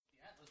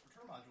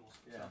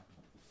Yeah.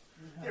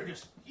 So. They're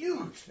just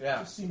huge.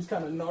 Yeah. It seems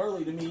kind of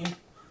gnarly to me.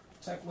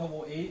 Tech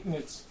level 8, and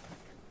it's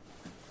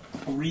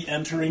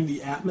re-entering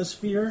the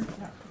atmosphere.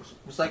 Yeah.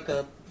 It's like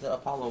the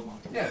Apollo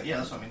module. Yeah,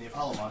 that's what I mean. The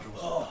Apollo module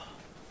was. Oh.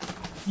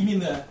 You mean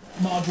the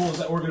modules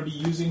that we're going to be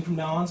using from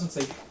now on since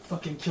they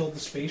fucking killed the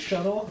space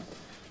shuttle?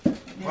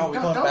 Wow, we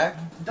going back?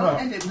 Don't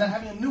end it without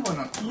having a new one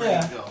on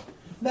ready to go.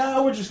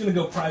 No, we're just going to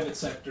go private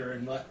sector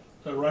and let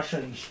the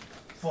Russians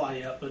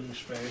fly up in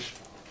space.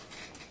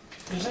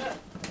 Is that?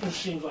 This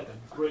seems like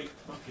a great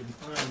fucking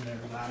time there,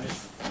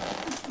 guys.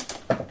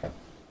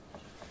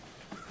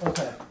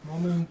 Okay,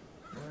 Moon.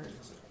 Where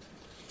is it?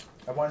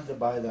 I wanted to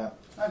buy that.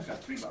 I've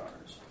got 3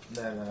 bars.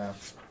 That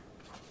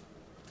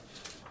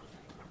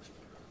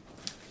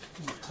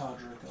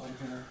Todrick on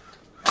here.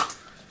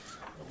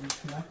 Are we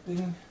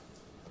connecting?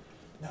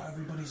 Now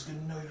everybody's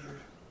gonna know your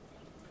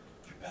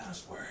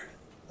password.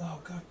 Oh,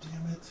 god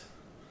damn it.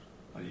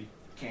 Well, you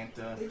can't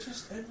It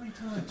just every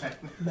time.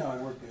 detect me. No,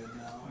 we're good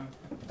now.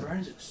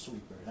 forensic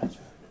sweeper. That's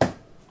right.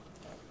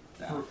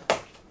 Down.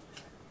 Okay,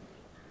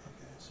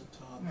 so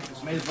Todd.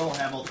 Just may as well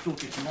have all the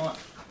toolkits you want.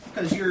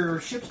 Because your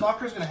ship's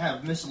locker is going to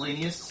have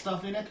miscellaneous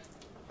stuff in it.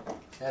 It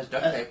has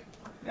duct tape.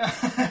 Yeah.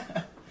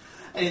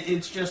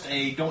 It's just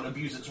a don't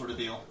abuse it sort of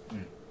deal.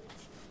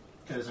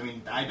 Because, I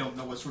mean, I don't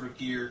know what sort of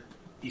gear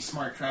these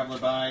smart traveler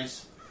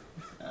buys.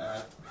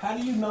 How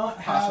do you not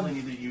have? Possibly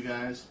neither you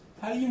guys.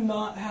 How do you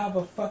not have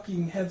a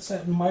fucking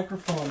headset and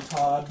microphone,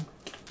 Todd?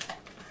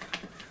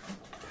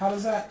 How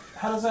does that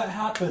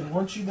happen?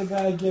 Weren't you the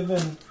guy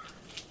giving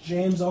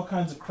James all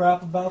kinds of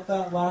crap about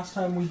that last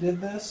time we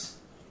did this?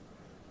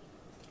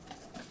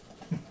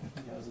 He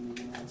hasn't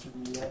even answered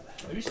me yet.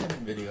 Have you sent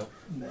him video?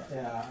 No,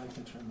 yeah, I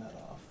can turn that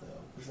off though,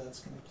 because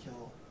that's gonna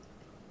kill.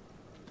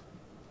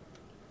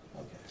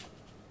 Okay.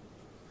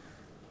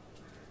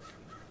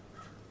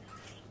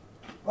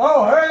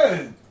 Oh,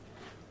 hey!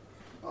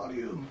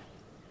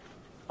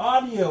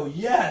 Audio,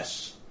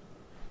 yes!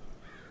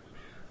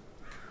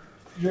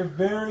 You're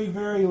very,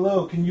 very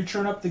low. Can you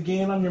turn up the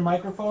gain on your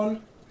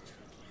microphone?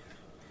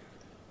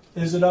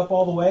 Is it up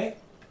all the way?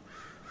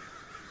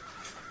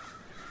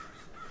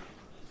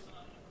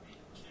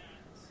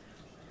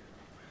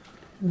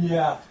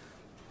 Yeah.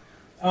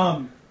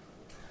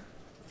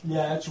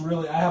 Yeah, it's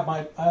really. I have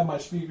my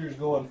speakers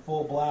going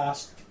full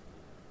blast.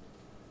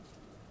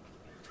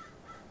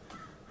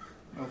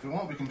 Well, if we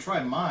want, we can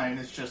try mine.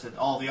 It's just that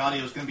all the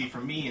audio is going to be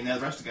from me, and the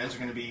rest of the guys are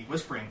going to be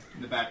whispering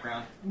in the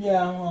background.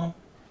 Yeah, well,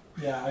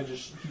 yeah. I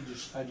just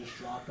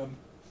dropped him.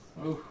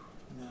 Ooh.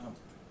 Yeah.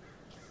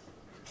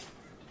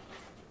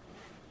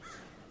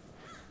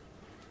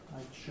 I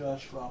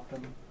just dropped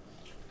him.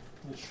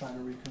 Just trying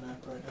to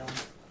reconnect right now.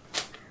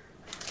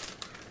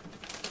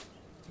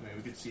 I mean,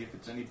 we could see if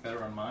it's any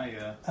better on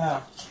my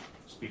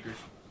speakers.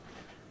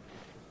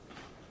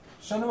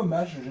 Send him a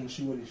message and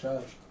see what he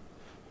says.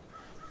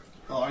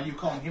 Well, are you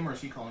calling him or is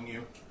he calling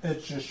you?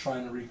 It's just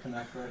trying to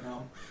reconnect right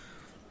now.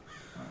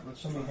 Alright,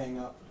 let's Let me try. hang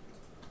up.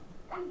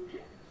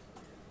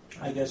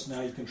 I guess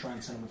now you can try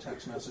and send him a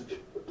text message.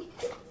 So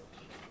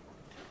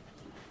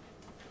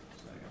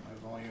I got my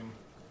volume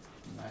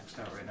maxed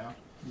out right now.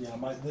 Yeah,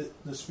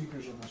 the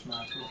speakers on this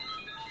Mac.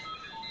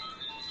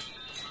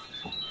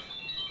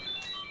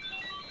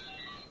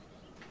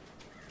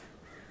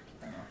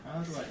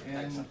 How do I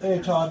end? Hey,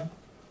 Todd.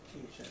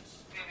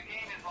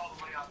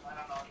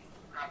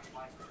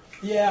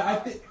 Yeah,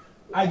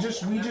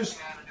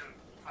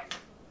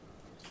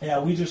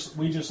 we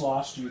just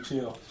lost you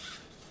too.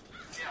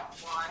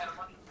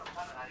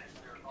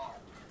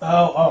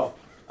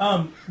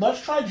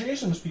 Let's try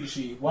Jason's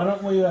PC. Why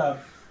don't we?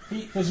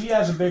 Because he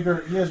has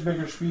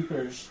bigger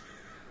speakers.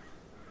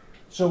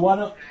 So why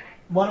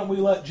don't we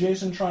let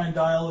Jason try and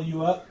dial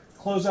you up?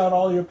 Close out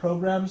all your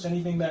programs,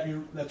 anything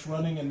that's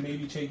running and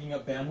maybe taking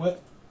up bandwidth.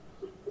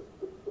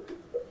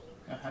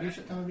 How do you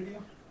shut down the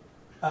video?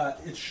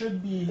 There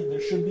should be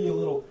a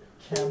little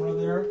camera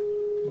there.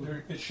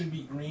 It should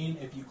be green.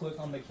 If you click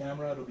on the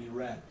camera, it'll be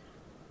red.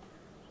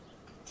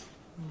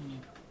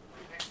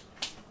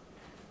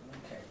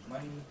 Okay,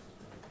 money.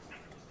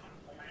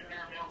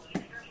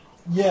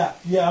 Yeah.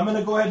 I'm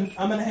gonna go ahead and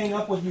I'm gonna hang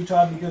up with you,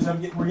 Todd, because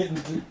we're getting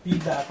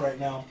feedback right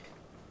now.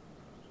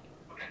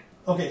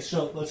 Okay,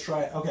 so let's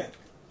try it. Okay.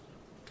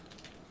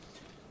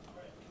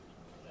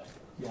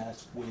 Yeah,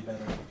 it's way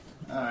better.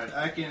 All right,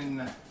 I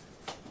can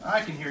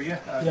hear you.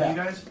 Yeah. You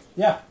guys?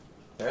 Yeah.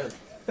 Barely.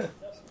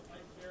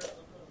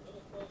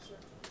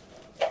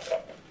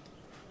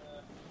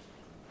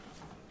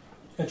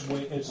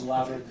 It's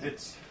louder.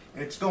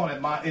 It's going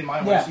in my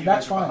one. Yeah, so you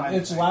that's guys are fine. behind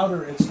It's me.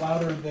 louder. It's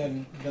louder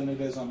than it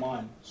is on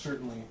mine.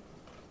 Certainly.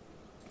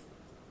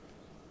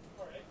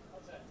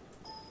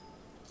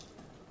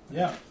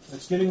 Yeah,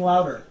 it's getting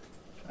louder.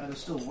 That is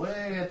still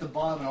way at the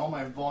bottom, and all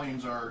my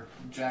volumes are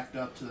jacked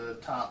up to the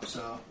top,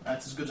 so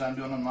that's as good as I'm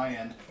doing on my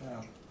end.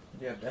 Yeah. Do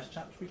you have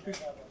desktop speakers?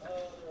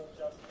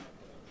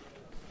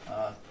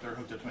 They're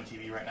hooked up to my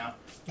TV right now.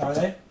 Are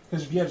they?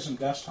 Because if you had some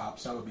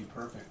desktops, that would be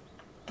perfect.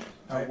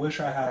 I wish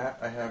I had.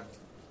 I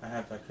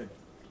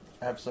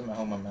have some at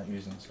home I'm not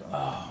using, so.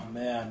 Oh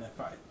man,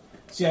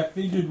 See, I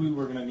figured we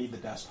were gonna need the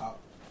desktop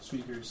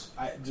speakers.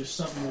 Just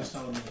something was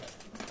telling me.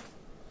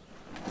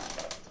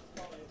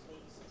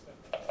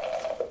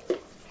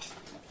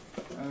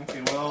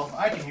 Okay, well,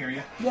 I can hear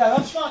you. Yeah,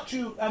 that's not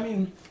too. I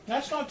mean,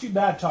 that's not too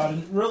bad, Todd.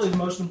 And really, the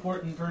most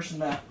important person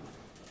that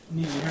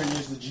needs to hear you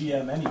is the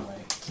GM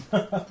anyway.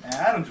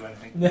 I don't do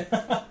anything.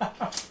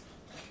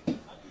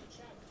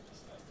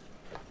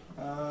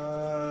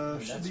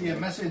 Should be a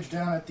message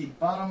down at the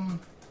bottom.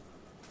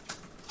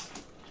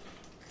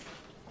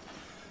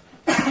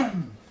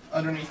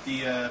 Underneath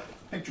the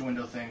picture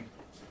window thing.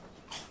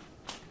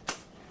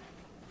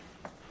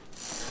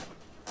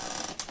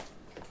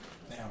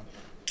 Damn.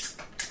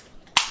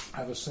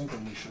 I was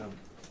thinking we should have.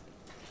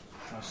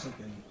 I was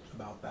thinking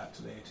about that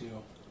today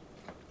too.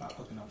 About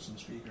hooking up some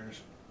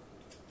speakers.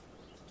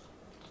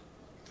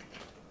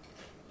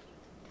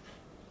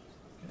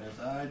 Because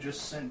I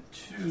just sent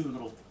 2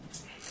 little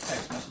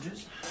text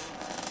messages.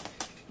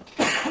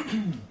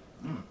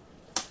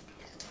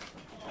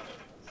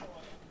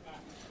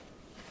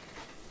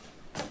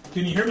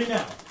 Can you hear me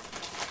now?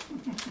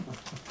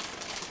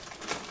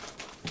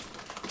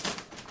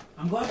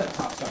 I'm glad that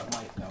Todd's got a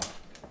mic, though.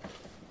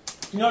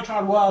 You know,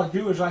 Todd, what I'll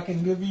do is I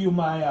can give you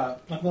my, I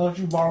can let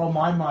you borrow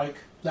my mic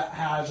that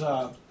has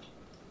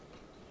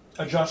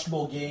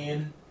adjustable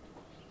gain,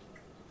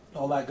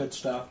 all that good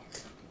stuff.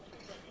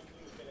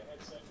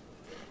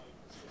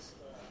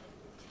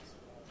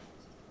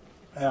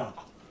 Yeah.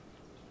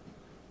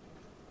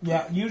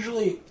 Yeah,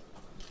 usually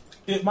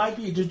it might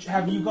be,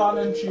 have you gone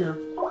into your...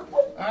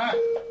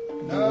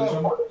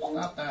 No,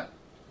 stop that.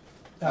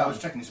 I was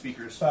checking the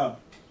speakers.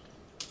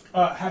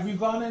 Have you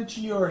gone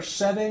into your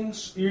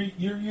settings?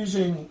 You're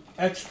using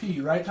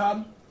XP, right,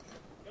 Todd?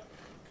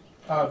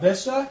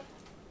 Vista?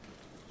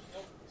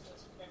 Nope,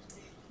 it's XP.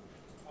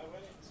 I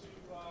went into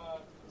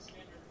the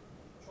standard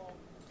control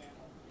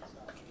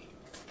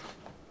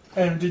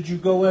panel. And did you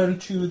go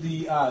into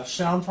the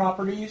sound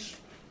properties?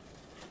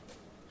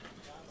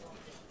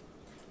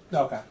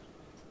 Okay.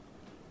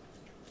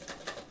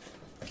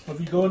 If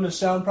you go into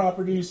sound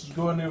properties, you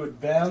go into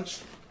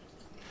advanced,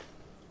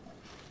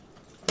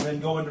 and then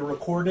go into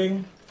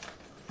recording,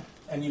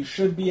 and you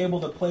should be able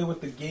to play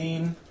with the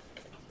gain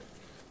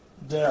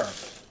there.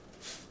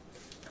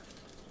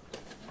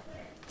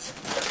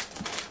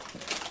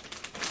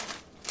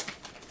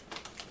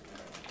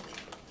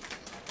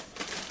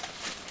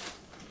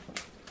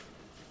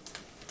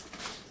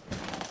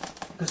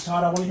 Because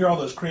Todd, I want to hear all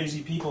those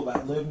crazy people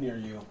that live near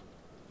you.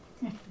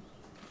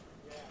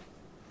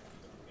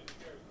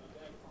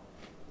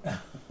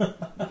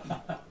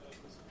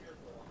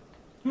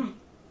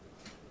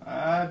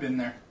 I've been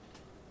there.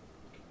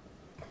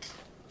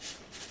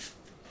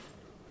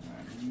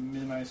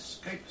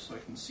 Minimize Skype so I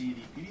can see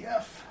the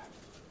PDF.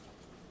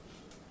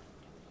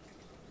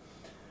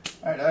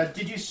 Alright,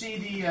 did you see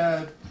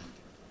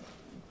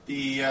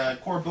the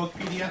core book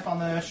PDF on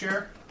the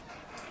share?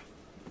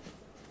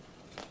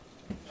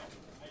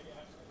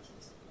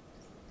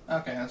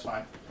 Okay, that's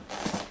fine.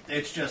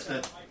 It's just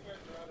that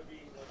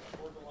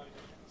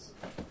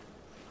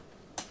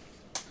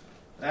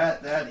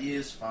that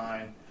is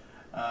fine.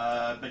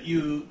 But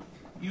you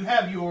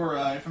have your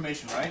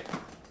information, right?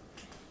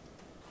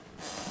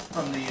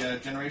 From the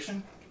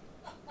generation?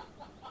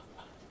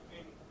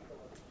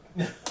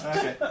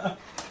 Okay. Well,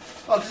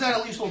 because that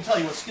at least will tell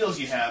you what skills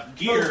you have.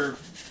 Gear,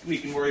 we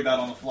can worry about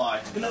on the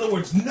fly. In other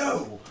words,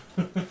 no.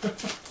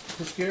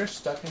 His gear's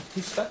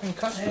he's stuck in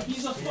customs.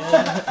 He's a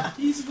fly.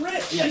 He's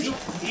rich. Yeah,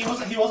 he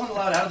wasn't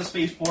allowed out of the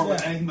spaceport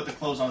with anything but the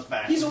clothes on his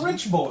back. He's a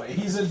rich boy.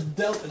 He's a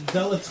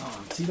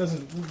dilettante. He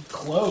doesn't need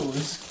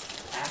clothes.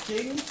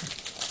 Packing.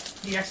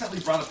 He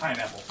accidentally brought a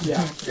pineapple.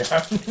 Yeah.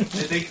 Yeah.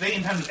 They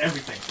impounded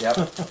everything. Yep.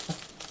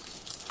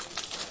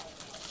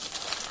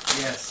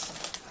 Yes.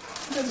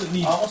 He doesn't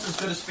need. Almost as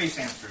good as space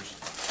hamsters.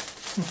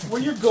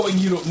 Where you're going,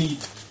 you don't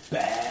need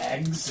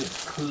bags of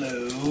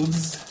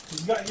clothes.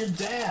 You got your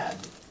dad.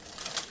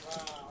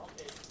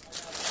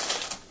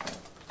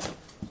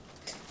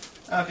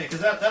 Okay, because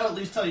that'll at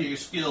least tell you your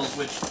skills,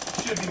 which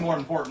should be more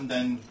important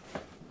than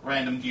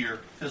random gear.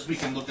 Because we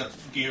can look up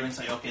gear and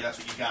say, okay, that's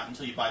what you got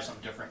until you buy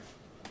something different.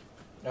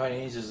 No, he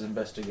needs his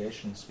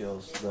investigation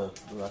skills, the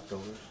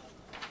leftovers.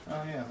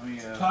 Oh yeah, let me.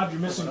 Todd,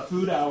 you're missing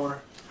food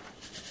hour.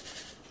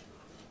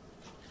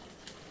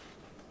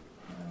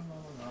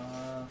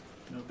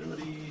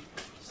 Nobility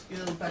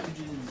skill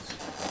packages.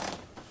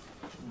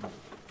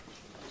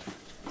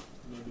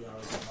 Maybe I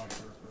was not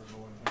sure if we're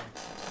going here.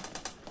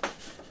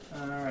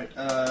 All right,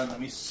 let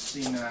me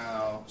see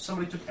now.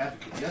 Somebody took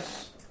advocate,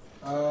 yes.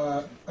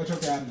 I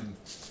took admin.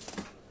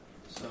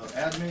 So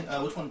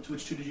admin.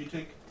 Which 2 did you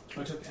take?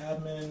 I took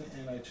admin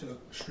and I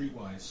took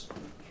streetwise.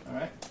 All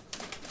right.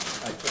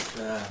 I took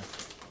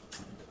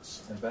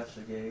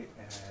investigate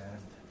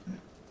and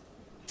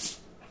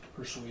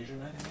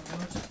Persuasion, I think it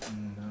was.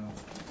 no,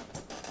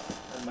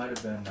 it might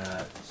have been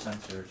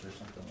sensors or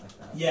something like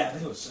that. Yeah, I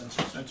think it was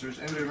sensors. Sensors.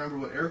 Anybody remember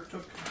what Eric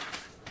took?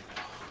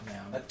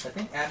 I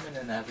think admin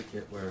and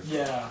advocate were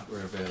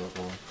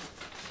available.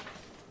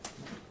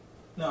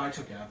 No, I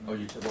took admin. Oh,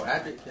 you took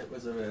advocate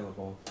was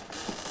available.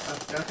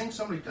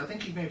 I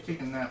think he may have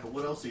taken that, but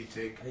what else did he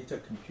take? He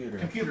took computer.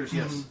 Computers,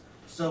 yes.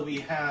 So we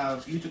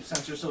have, you took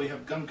sensor, so we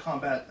have gun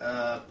combat,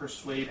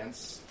 persuade, and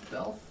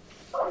stealth.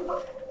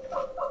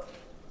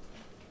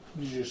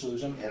 Did you just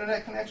lose him?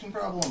 Internet connection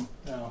problem.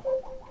 No.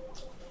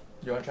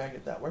 You want to try and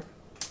get that work?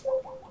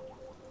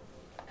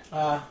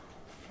 I've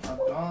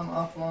gone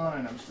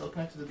offline. I'm still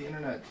connected to the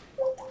internet.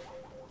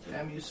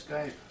 Damn you,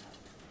 Skype.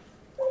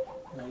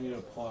 I need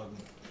a plug.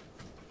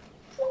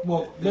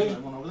 Well, Is there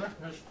one over there?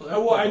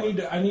 well, I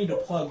need to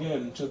plug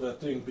in to the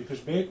thing because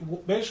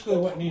basically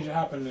what needs to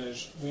happen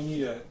is we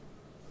need a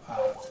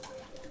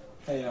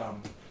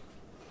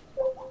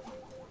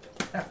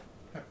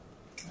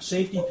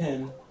safety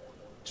pin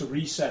to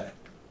reset it.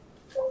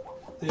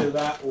 Either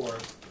that or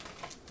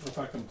if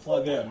I can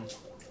plug in.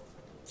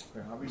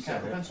 Here, I'll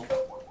Reset reset it. pencil.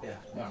 Yeah,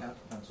 Yeah. cap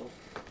pencil.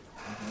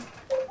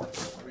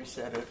 I'll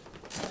reset it.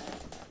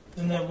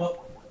 And then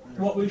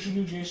what we should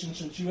do, Jason,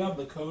 since you have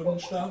the code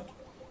and stuff.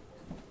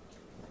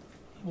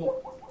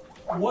 Well,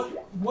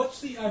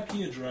 what's the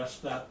IP address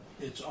that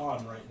it's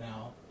on right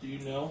now? Do you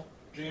know,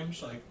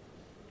 James? Like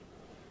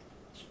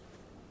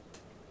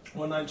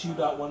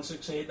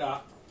 192.168.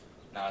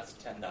 No, it's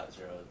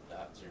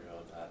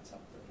 10.0.0.something.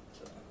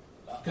 So,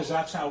 Because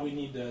that's how we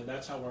need to.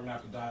 That's how we're gonna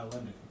have to dial in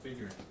to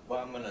configure it. well,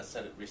 I'm gonna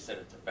reset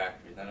it to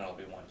factory. Then it'll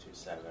be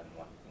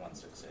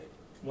 127.168.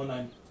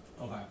 19.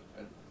 Okay.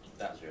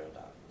 Dot zero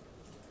dot.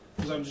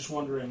 Because I'm just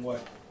wondering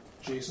what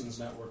Jason's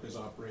network is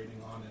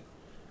operating on it.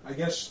 I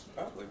guess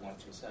Probably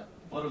 127.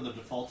 Whatever the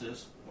default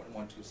is.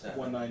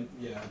 127. 19.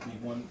 Yeah, it'd be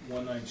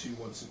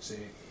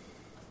 192.168.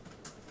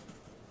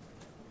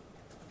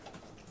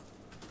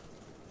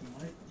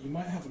 You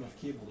might have enough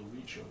cable to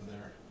reach over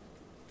there.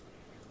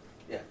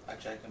 Yeah,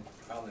 actually, I can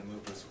probably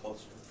move this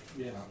closer.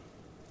 Yeah.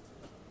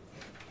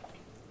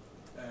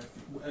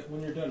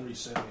 When you're done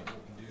resetting it, what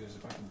we can do is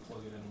if I can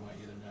plug it into my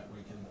Ethernet,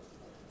 we can.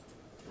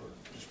 Or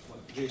just plug.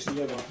 Jason,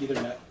 you have an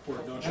Ethernet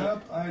port, don't you?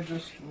 Yep, I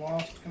just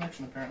lost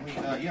connection apparently.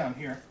 Yeah, I'm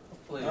here.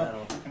 Hopefully Oh,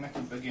 that'll.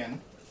 connected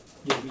again.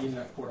 You have an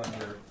Ethernet port on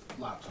your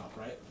laptop,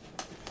 right?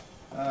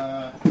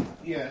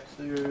 Yeah,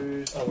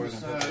 there's. Oh, we're gonna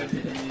side hook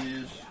it.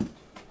 is.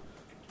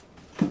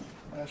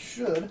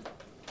 Should.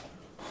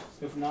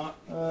 If not,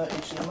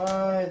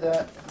 HDMI,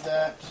 that.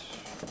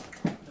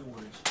 no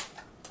worries.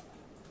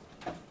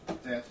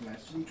 That's my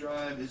CD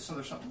drive. Is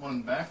there one in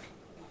the back?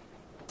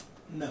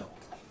 No.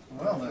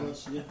 Well then.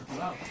 Yeah.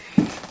 Wow.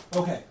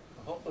 Okay.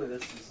 Hopefully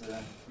this is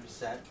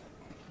reset.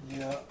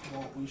 Yeah.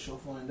 Well, we shall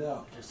find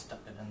out. Just stuck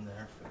it in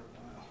there for a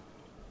while.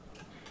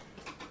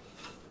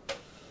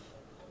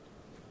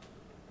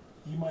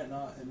 You might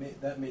not.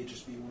 That may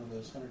just be one of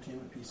those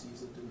entertainment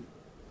PCs that didn't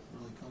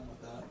really come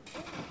with that. I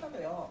thought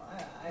they all.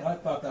 I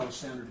thought that was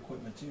standard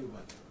equipment too,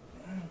 but.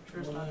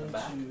 Sure it's not in the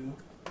back.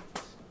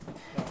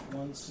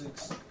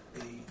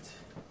 192.168.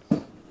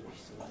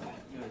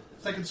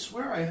 So I could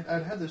swear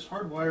I'd had this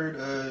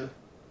hardwired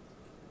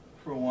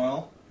for a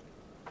while,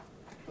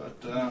 but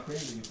It'd be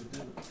crazy if it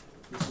didn't.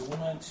 It's a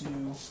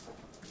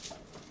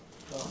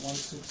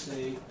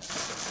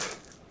 192.168.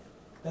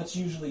 That's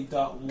usually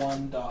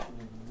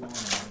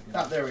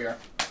 .1.1. there we are.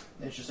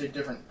 It's just a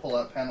different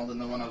pull-out panel than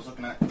the one I was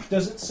looking at.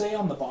 Does it say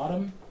on the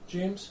bottom,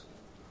 James?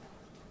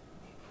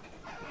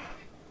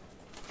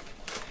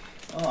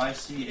 Oh, I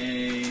see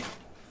a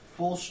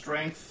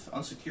full-strength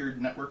unsecured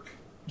network.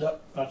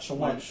 Yep, that's the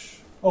one. Which,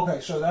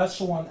 Okay, so that's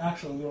the one.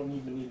 Actually, we don't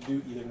even need to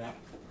do Ethernet.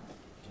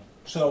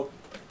 So,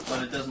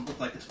 but it doesn't look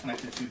like it's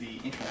connected to the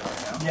internet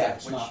right now. yeah,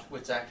 it's not.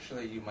 Which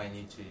actually you might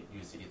need to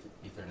use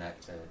Ethernet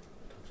to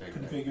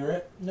configure. Configure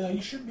it. No,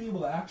 you should be able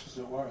to access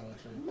it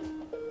wirelessly.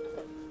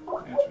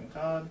 Answering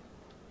Todd.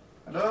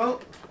 Hello?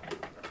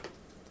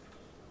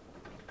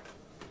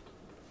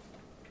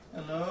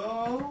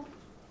 Hello?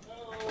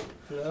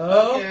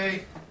 Hello?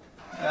 Okay.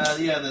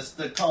 Yeah,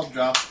 the call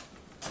dropped.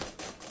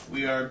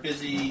 We are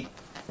busy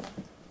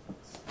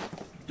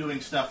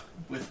doing stuff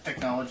with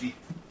technology.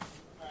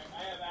 Alright,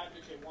 I have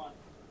Advocate 1.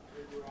 I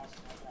heard you were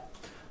asking about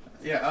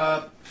that.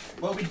 Yeah,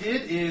 what we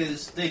did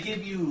is they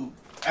give you,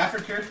 after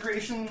character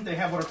creation, they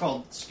have what are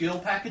called skill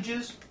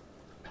packages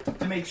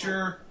to make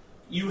sure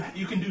you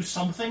can do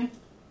something.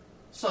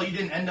 So you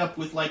didn't end up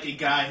with like a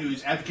guy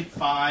who's Advocate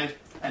 5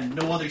 and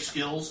no other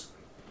skills.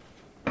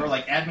 Or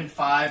like Admin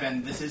 5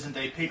 and this isn't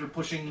a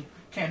paper-pushing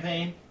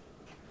campaign.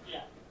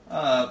 Yeah.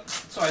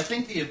 So I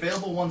think the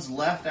available ones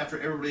left after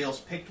everybody else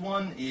picked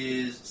one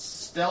is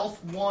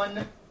Stealth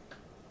 1,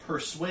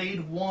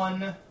 Persuade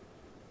 1,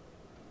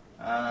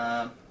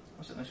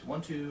 what's that next?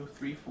 1, 2,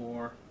 3,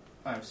 4,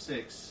 5,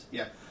 6.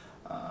 Yeah.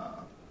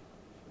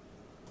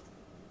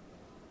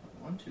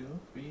 1, 2,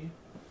 3,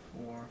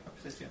 4, 5,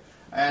 6. Yeah.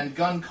 And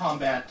Gun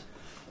Combat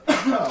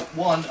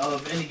 1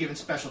 of any given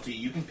specialty.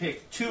 You can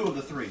pick 2 of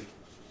the 3.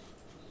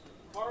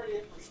 I'm already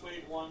at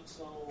Persuade 1,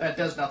 so... That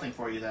does nothing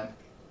for you then.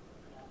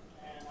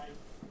 Yeah, and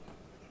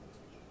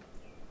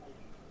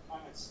I'm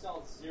at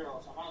Stealth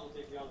 0, so I might as well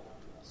take the other one, I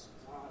guess,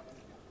 'cause I don't have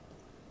anything.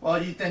 Well,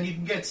 then you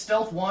can get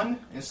Stealth 1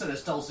 instead of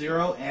Stealth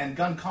 0, and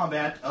Gun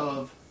Combat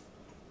of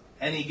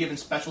any given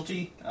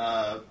specialty.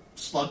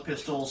 slug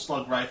pistol,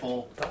 slug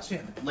rifle,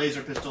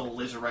 laser pistol,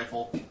 laser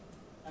rifle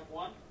At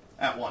 1?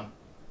 at 1.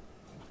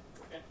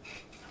 Okay.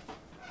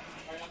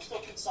 Alright, I'm still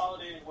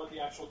consolidating what the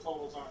actual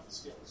totals are on the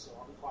skills, so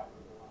I'll be quiet for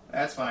a while.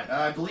 That's fine.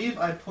 I believe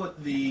I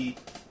put the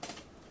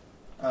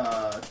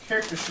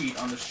character sheet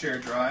on the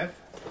shared drive.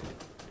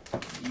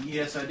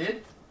 Yes, I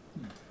did.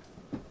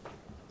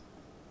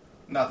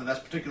 Not that that's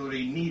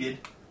particularly needed,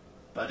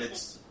 but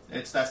that's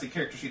the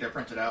character sheet I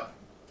printed out,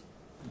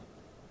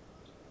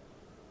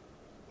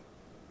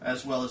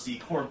 as well as the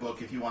core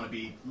book if you want to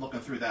be looking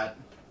through that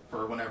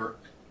for whenever,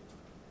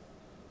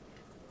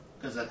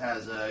 because that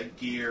has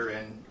gear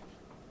and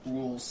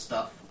rules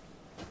stuff.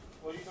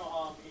 Well, you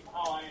know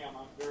how I am.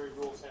 I'm very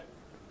rules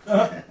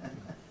heavy.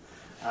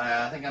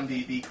 I think I'm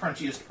the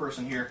crunchiest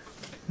person here.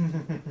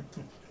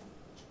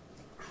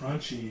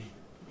 Crunchy.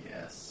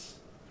 Yes.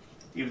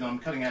 Even though I'm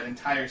cutting out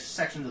entire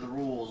sections of the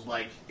rules,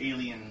 like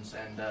aliens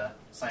and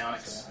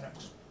psionics.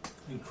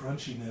 And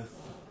crunchiness.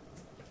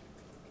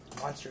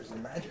 Monsters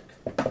and magic.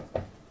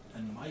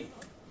 And might.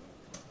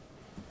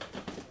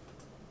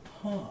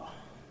 Huh.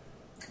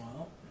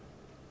 Well,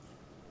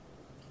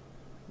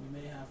 we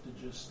may have to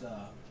just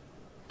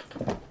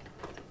 192.168.1.1.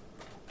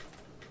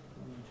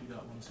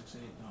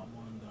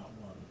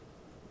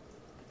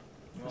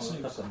 You want to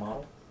look up the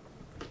model?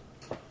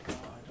 I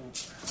don't.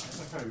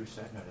 I'm probably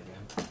resetting it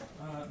again.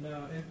 No,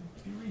 if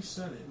you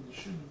reset it, it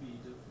shouldn't be.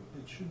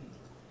 It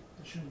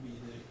shouldn't be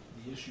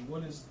the issue.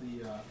 What is the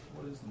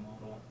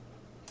model?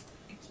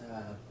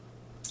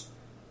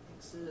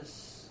 It's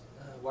this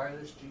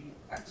wireless G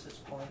access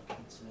point.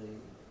 It's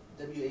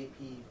a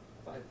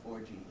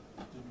WAP54G.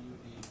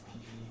 WAP.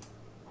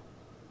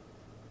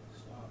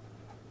 Stop.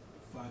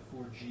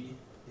 54G.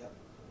 Yep.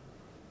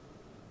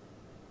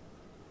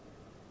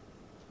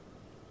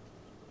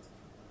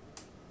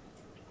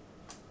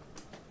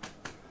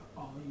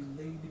 All you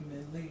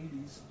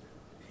ladies.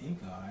 Pink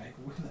eye?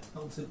 Where the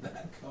hell did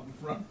that come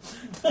from?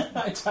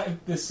 I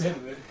typed this in.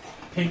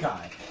 Pink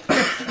eye.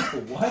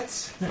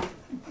 What?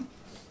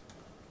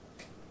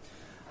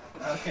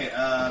 Okay,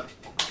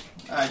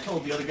 I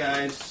told the other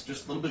guys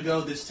just a little bit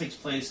ago, this takes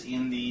place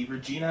in the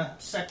Regina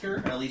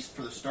sector, at least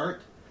for the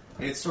start.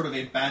 It's sort of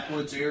a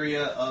backwoods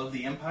area of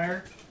the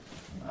Empire.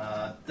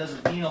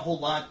 Doesn't mean a whole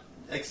lot,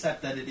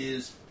 except that it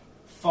is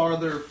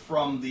farther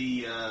from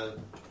the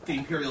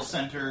Imperial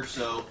Center,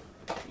 so,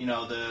 you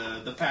know,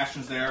 the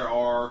factions there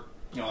are,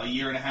 you know, a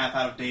year and a half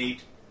out of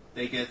date.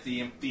 They get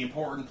the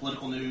important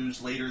political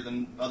news later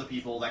than other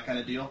people, that kind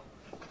of deal.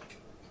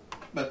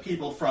 But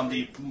people from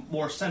the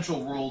more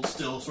central world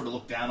still sort of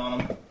look down on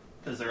them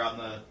because they're out in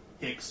the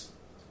Hicks.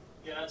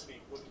 Yeah, that's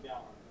me looking down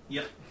on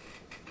it.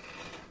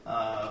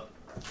 Yep.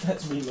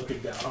 That's me looking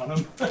down on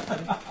him.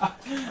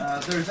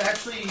 There's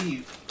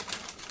actually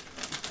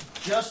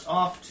just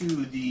off to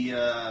the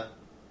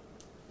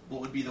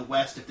what would be the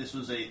west if this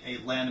was a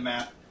land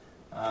map.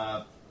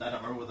 I don't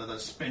remember whether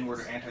that's spinward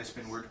or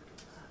anti-spinward.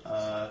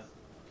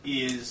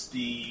 Is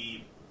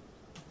the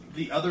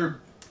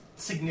other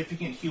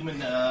significant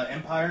human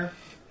empire?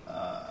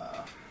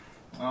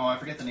 I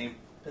forget the name.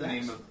 The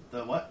name of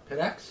the what?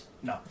 Pidex?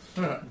 No.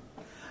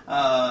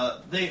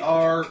 They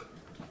are.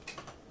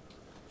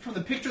 From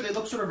the picture, they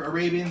look sort of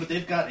Arabian, but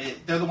they've got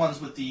it. They're the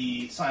ones with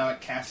the psionic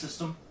caste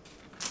system,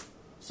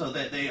 so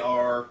that they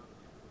are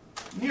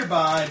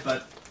nearby,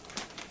 but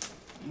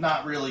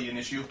not really an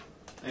issue.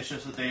 It's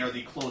just that they are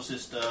the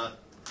closest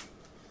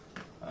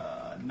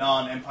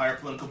non-empire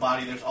political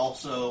body. There's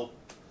also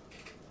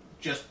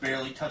just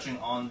barely touching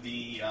on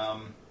the.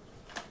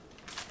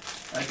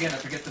 Again, I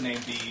forget the name.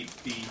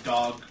 The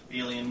dog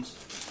aliens.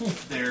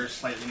 They're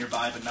slightly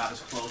nearby, but not as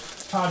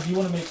close. Todd, do you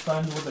want to make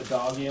friends with a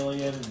dog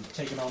alien and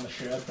take it on the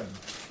ship? And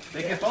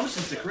They get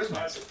bonuses to charisma.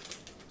 Basset.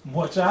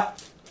 what's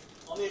that?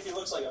 Only if he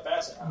looks like a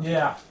basset. Huh?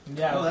 Yeah.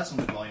 Oh, that's some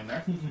good volume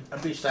there.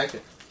 I'd be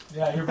psychic.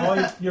 Yeah, your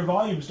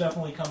volume's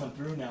definitely coming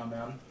through now,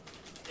 man.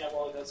 Yeah,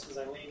 well, that's because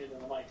I leaned into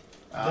the mic.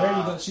 There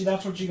you go. See,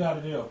 that's what you got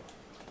to do.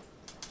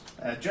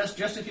 Just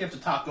if you have to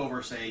talk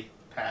over, say,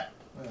 Pat.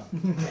 Yeah.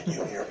 Can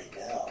you hear me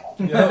now?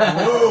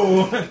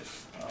 Whoa!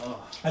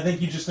 Oh. I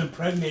think you just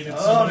impregnated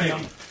somebody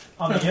baby.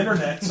 on the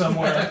internet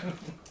somewhere.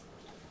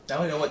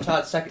 Now we know what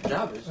Todd's second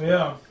job is.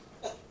 Yeah.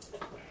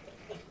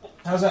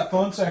 How's that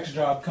phone sex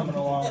job coming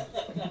along?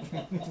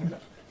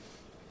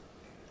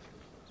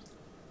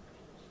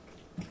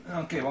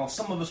 Okay, while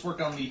some of us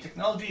work on the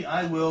technology,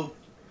 I will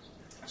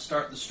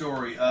start the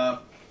story.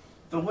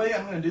 The way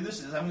I'm going to do this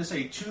is I'm going to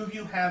say two of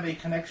you have a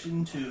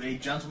connection to a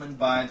gentleman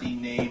by the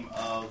name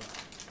of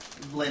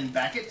Glenn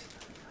Backett.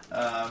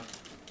 Todd,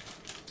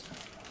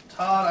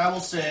 I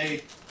will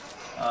say,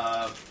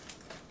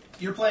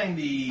 you're playing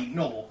the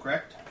noble,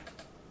 correct?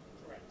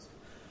 Correct.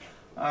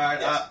 All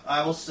right. Yes.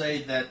 I will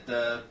say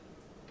that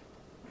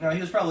he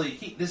was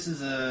probably this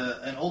is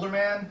an older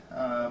man.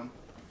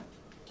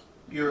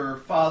 Your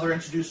father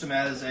introduced him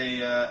as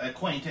a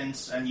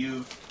acquaintance, and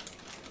you've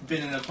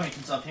been an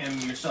acquaintance of him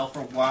yourself for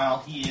a while.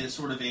 He is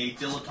sort of a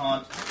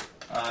dilettante.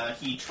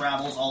 He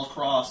travels all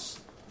across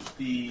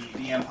the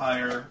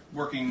Empire,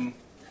 working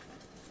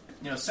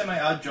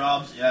semi-odd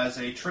jobs as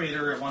a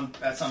trader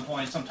at some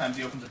point. Sometimes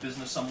he opens a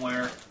business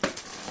somewhere.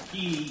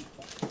 He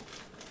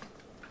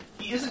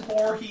isn't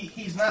poor.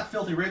 He's not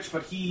filthy rich,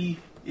 but he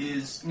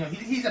is.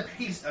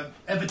 He's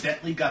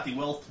evidently got the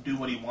wealth to do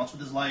what he wants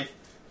with his life.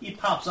 He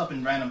pops up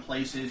in random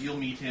places. You'll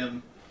meet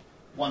him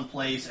one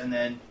place, and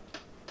then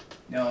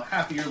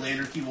half a year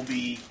later, he will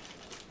be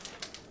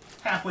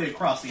halfway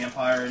across the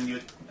empire, and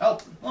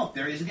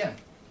there he is again.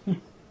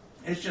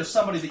 It's just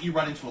somebody that you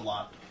run into a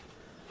lot.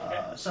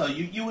 So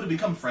you would have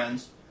become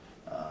friends.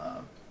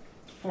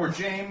 For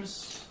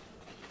James,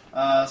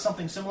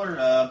 something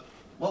similar.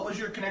 What was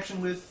your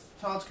connection with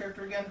Todd's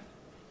character again?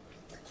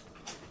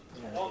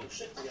 All do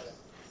shit together.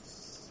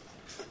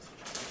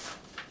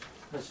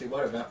 Let's see,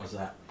 what event was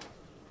that?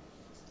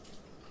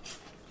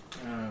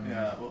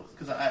 Yeah, well,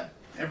 because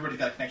everybody's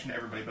got a connection to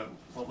everybody, but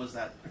what was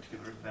that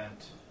particular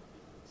event?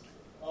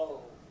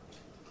 Oh.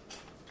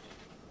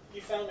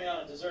 You found me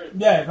on a deserted.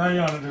 Yeah, now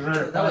you're on a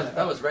dessert.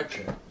 That was Red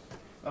Shirt.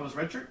 That was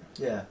Redshirt?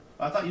 Yeah.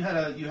 I thought you had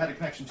a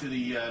connection to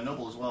the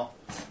Noble as well.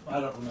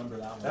 I don't remember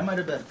that one. That might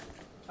have been.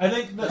 I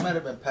think That might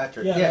have been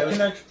Patrick. Yeah, it the was,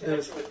 connection. it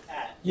was, Connection with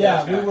Pat.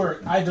 Yeah, Yeah, we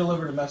were. I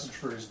delivered a message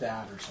for his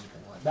dad or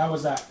something like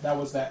that. That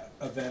was that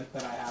event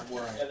that I had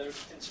where Yeah, I there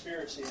was a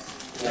conspiracy.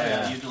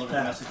 Yeah, you delivered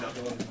a message up.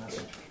 delivered a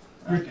message.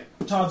 Okay.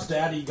 Todd's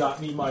daddy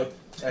got me my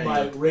There you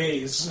my go.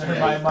 raise, or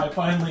Yeah. my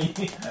finally.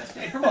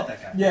 Hey, promote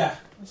that guy. Yeah,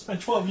 I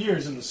spent 12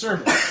 years in the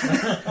service.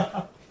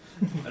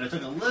 But it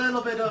took a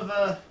little bit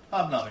of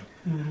hobnobbing.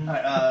 Mhm. All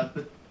right,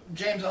 but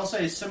James, I'll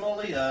say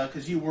similarly,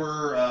 because you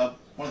were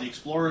one of the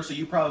explorers, so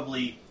you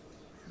probably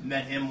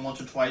met him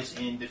once or twice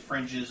in the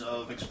fringes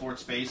of explored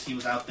space. He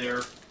was out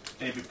there,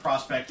 maybe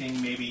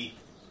prospecting, maybe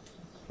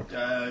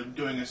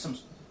doing some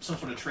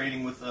sort of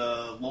trading with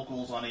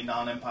locals on a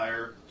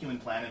non-empire human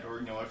planet or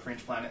a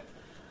fringe planet.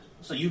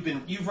 So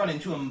you've run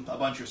into him a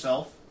bunch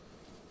yourself.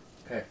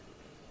 okay.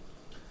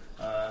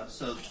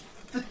 So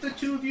the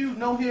two of you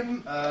know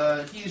him.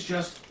 He's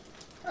just,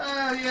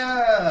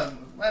 yeah,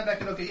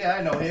 okay, yeah,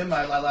 I know him.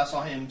 I last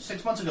saw him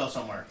 6 months ago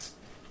somewhere.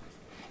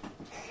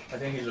 I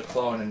think he's a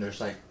clone, and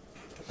there's like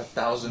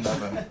 1,000 of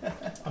them.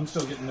 I'm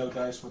still getting no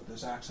dice with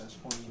this access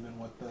point, even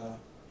with the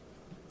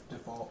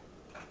default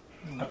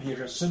up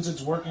here. Since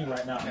it's working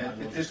right now.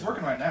 It's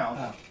working right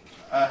now.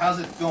 Oh. How's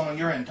it going on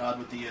your end, Todd,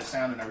 with the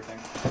sound and everything?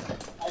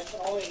 I can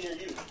only hear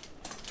you.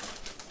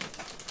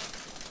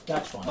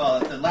 That's fine. Well,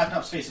 the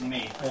laptop's facing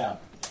me. Yeah.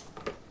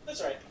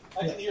 That's all right.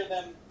 I can hear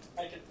them.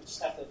 I can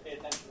just have to pay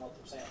attention to what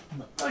they're saying.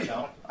 No, you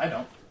don't. I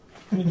don't.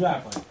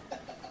 Exactly.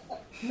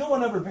 No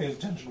one ever pays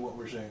attention to what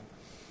we're saying.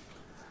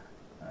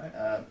 All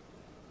right.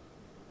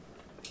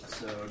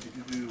 So,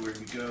 where do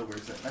we go?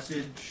 Where's that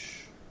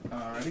message?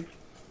 Alrighty.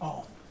 Oh.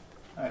 All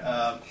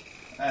right.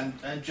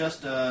 And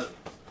just a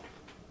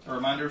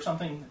reminder of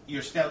something.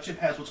 Your scout ship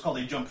has what's called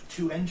a jump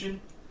 2 engine.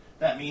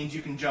 That means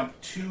you can jump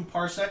 2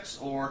 parsecs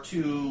or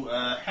 2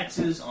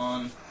 hexes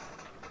on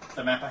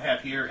the map I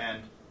have here,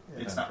 and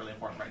it's not really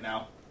important right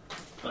now.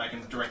 But I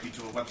can direct you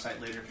to a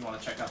website later if you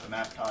want to check out the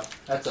map, Todd.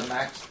 That's a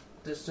max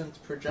distance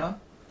per jump?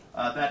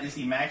 That is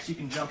the max you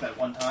can jump at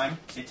one time.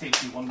 It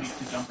takes you 1 week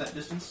to jump that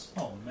distance.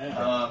 Oh, man.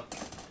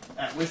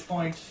 At which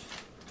point,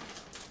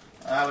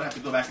 I would have to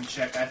go back and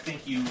check. I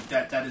think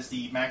that is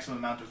the maximum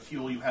amount of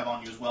fuel you have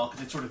on you as well,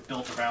 because it's sort of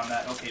built around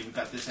that. Okay, we've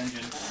got this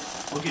engine.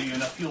 We'll give you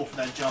enough fuel for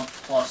that jump,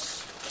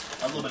 plus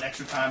a little bit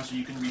extra time so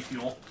you can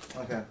refuel.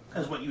 Okay.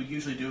 Because what you would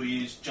usually do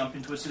is jump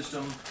into a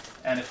system,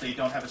 and if they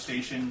don't have a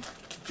station,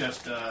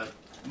 just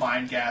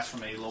mine gas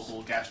from a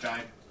local gas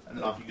giant, and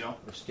then off you go.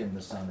 Or skim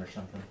the sun or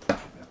something.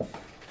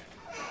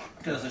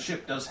 Because the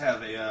ship does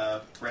have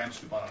a ram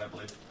scoop on it, I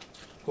believe.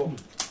 Cool.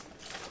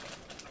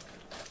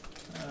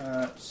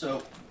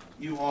 So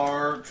you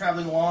are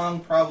traveling along,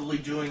 probably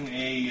doing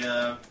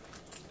a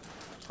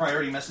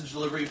priority message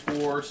delivery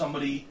for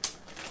somebody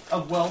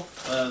of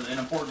wealth, an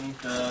important,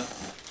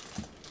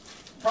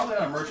 probably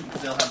not a merchant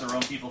because they'll have their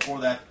own people for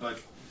that, but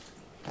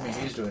I mean,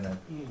 he's doing it.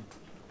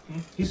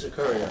 He's a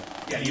courier.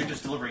 yeah, you're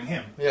just delivering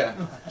him. Yeah.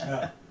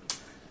 Yeah.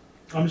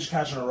 I'm just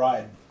catching a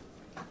ride.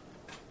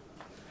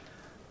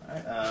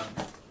 Alright,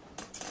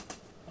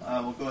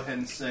 we'll go ahead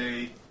and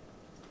say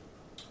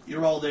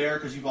you're all there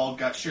because you've all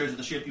got shares of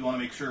the ship. You want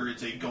to make sure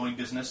it's a going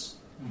business.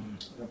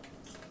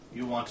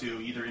 You want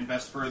to either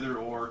invest further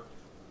or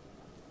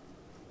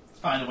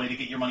find a way to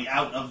get your money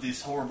out of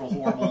this horrible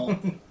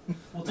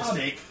Well,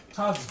 mistake.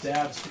 Todd's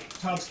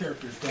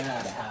character's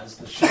dad has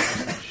the ship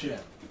as my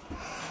ship.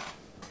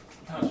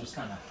 Todd's just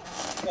kind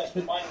of. Yes,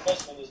 but my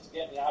investment is to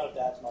get me out of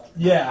Dad's money.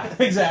 Yeah,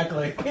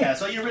 exactly. Yeah,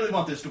 so you really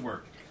want this to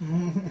work.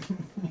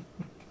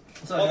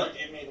 So, Mother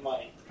gave me the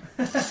money.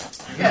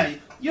 yeah,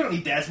 you don't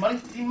need Dad's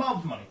money. You need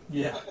Mom's money.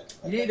 Yeah.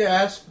 You need to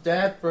ask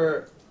Dad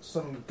for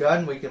some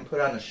gun we can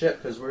put on the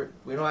ship, because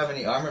we don't have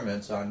any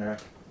armaments on there.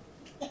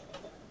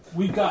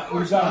 We've got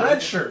not.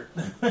 red shirt.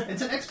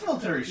 It's an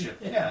ex-military ship.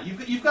 Yeah,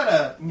 you've got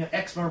a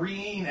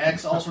ex-marine,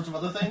 all sorts of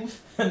other things.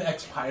 An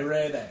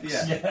ex-pirate.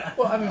 Yeah.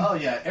 Well, I mean, Oh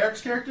yeah,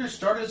 Eric's character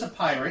started as a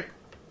pirate,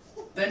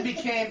 then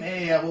became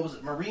a what was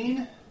it,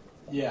 marine?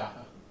 Yeah.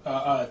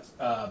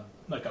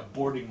 Like a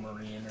boarding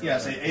marine. Or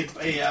Yes,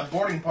 a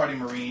boarding party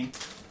marine,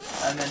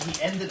 and then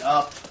he ended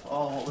up.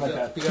 Oh, what was Like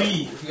it? a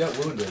thief. He got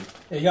wounded.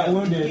 He got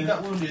wounded. He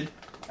got wounded,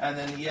 and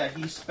then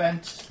he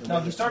spent. No,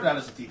 he started out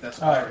as a thief. That's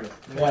a All pirate. right.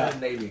 He went in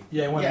the Navy.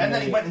 Yeah, he went Yeah, in and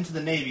then the he went into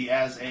the Navy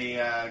as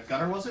a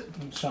gunner. Was it?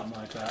 something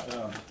like that.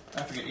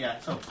 I forget. Yeah.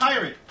 So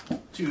pirate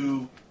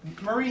to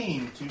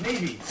marine to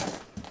Navy.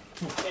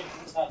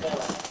 He's not there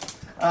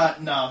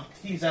right No,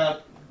 he's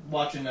out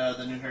watching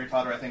the new Harry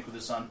Potter. I think with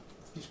his son.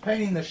 He's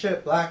painting the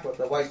ship black with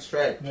the white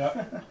stripe.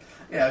 Yeah.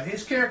 Yeah,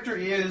 his character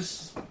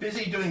is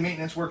busy doing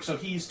maintenance work, so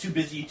he's too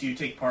busy to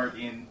take part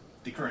in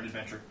the current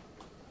adventure.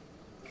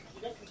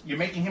 You're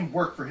making him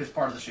work for his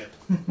part of the ship.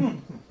 Yeah,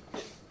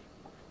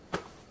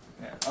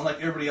 unlike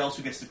everybody else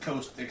who gets to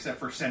coast, except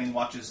for sending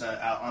watches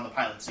out on the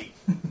pilot seat.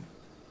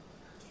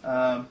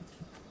 But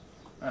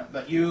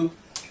you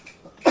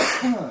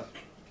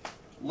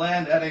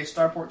land at a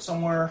starport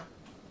somewhere,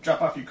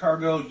 drop off your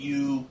cargo,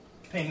 you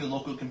ping the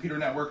local computer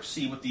network,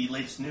 see what the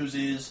latest news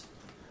is,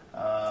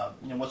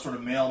 what sort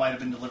of mail might have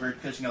been delivered,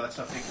 because that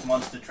stuff takes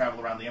months to travel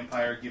around the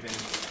Empire, given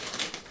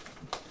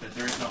that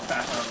there is no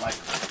fast online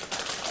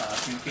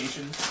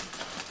communications.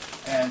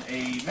 And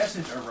a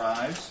message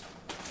arrives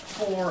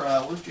for,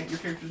 what was your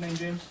character's name,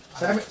 James?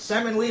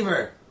 Simon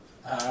Weaver.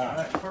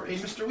 Alright, for a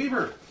Mr.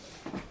 Weaver.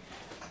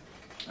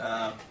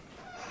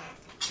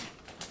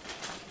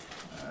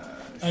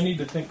 I need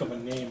to think of a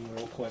name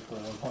real quick.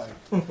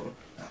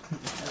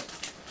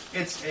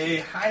 It's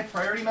a high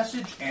priority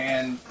message,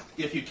 and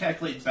if you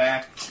calculate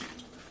back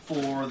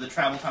for the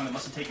travel time it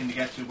must have taken to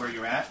get to where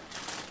you're at,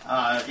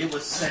 it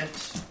was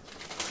sent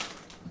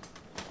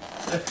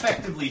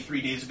effectively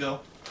 3 days ago.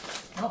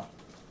 Oh.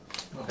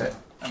 Okay.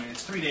 I mean,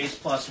 it's 3 days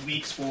plus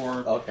weeks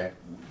for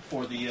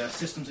the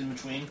systems in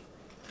between.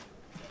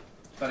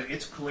 But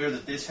it's clear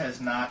that this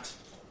has not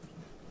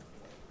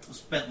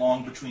spent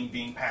long between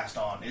being passed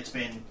on. It's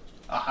been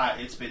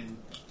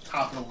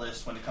top of the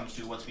list when it comes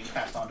to what's being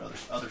passed on to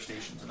other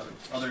stations and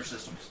other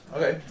systems.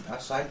 Okay. I'll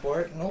sign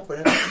for it and open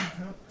it.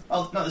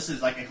 Oh no, this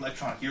is like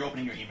electronic. You're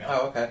opening your email.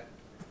 Oh, okay.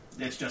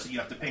 It's just that you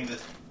have to ping the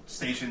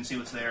station, see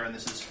what's there, and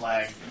this is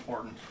flagged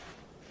important.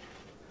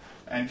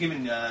 And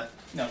given,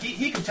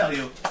 he can tell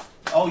you,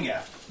 oh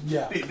yeah,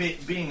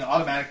 being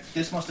automatic,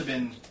 this must have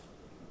been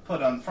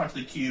put on front of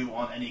the queue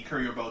on any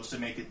courier boats to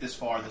make it this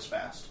far, this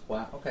fast.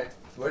 Wow. Okay.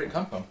 Where did it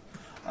come from?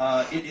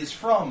 It is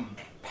from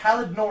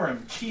Palad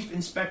Norum, Chief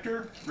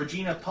Inspector,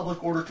 Regina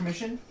Public Order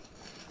Commission.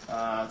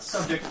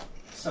 Subject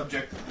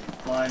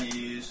line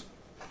is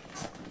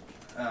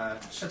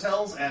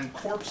Chattels and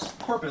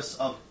Corpus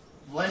of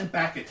Len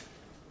Backett,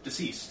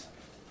 deceased.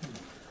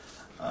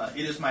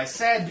 It is my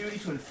sad duty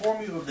to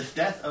inform you of the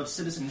death of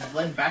citizen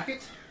Len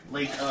Backett,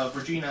 late of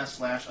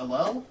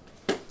Regina/Alel,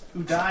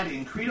 who died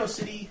in Credo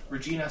City,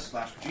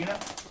 Regina/Regina.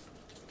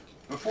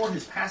 Before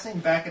his passing,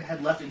 Backett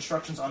had left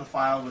instructions on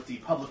file with the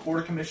Public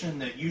Order Commission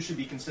that you should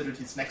be considered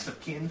his next of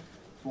kin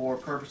for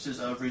purposes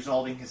of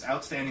resolving his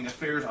outstanding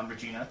affairs on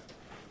Regina,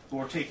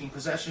 for taking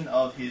possession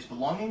of his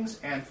belongings,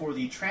 and for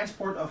the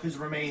transport of his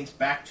remains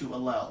back to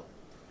Alel.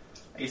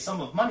 A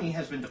sum of money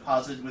has been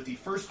deposited with the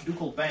First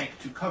Ducal Bank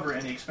to cover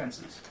any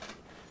expenses.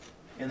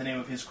 In the name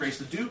of His Grace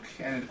the Duke,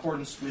 and in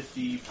accordance with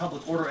the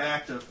Public Order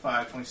Act of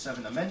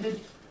 527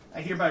 amended,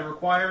 I hereby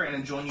require and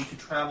enjoin you to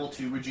travel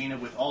to Regina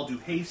with all due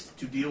haste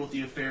to deal with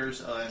the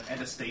affairs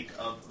and estate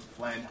of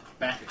Len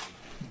Backett.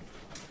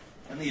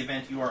 In the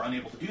event you are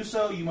unable to do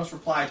so, you must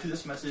reply to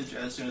this message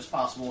as soon as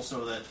possible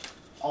so that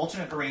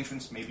alternate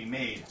arrangements may be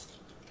made.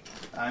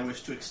 I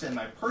wish to extend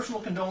my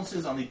personal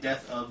condolences on the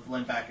death of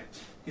Len Backett.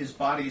 His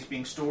body is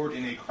being stored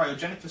in a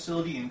cryogenic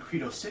facility in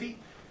Credo City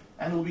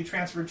and will be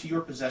transferred to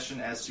your possession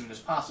as soon as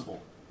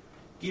possible.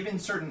 Given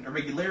certain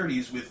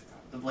irregularities with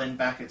the Len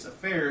Backett's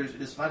affairs,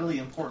 it is vitally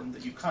important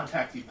that you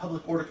contact the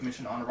Public Order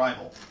Commission on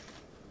arrival.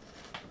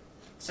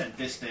 Sent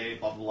this day,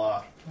 blah blah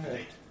blah. Right.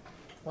 Date.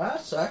 Well,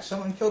 that sucks.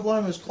 Someone killed one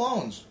of his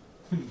clones.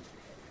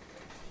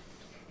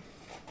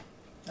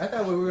 I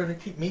thought we were going to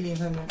keep meeting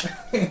him.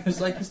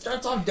 It's like he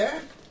starts off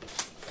dead.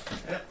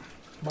 Yep.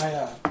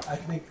 I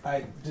think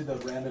I did a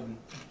random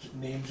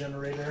name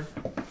generator,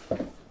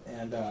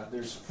 and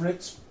there's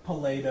Fritz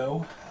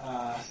Paledo,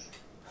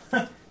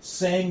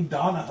 Sang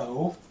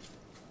Donahoe,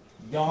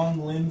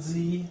 Young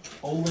Lindsay,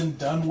 Olin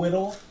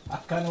Dunwhiddle. I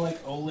kind of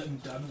like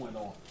Olin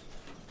Dunwhiddle.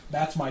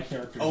 That's my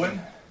character. Owen?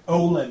 name.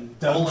 Olin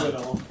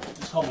Dunwhiddle.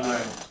 Just call me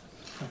Alright.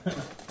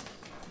 Owen.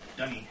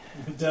 Dunny.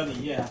 Dunny,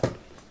 yeah.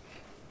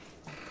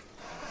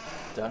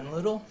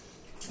 Dunlittle?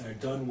 Or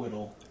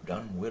Dunwhiddle.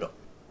 Dunwhiddle.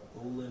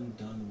 Olin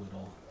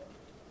Dunwhiddle.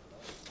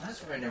 That's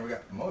where I never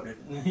got promoted.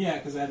 Yeah,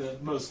 because I had the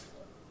most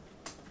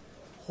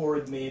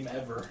horrid name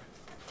ever.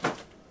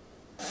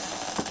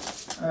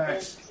 Alright.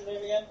 What's your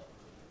name again?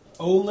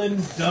 Olin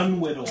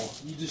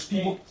Dunwhiddle. You just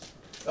people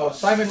Oh,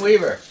 Simon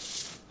Weaver.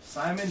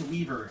 Simon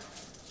Weaver.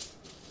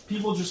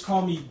 people just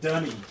call me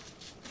Dunny.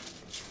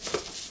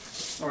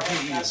 Or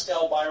hey, you.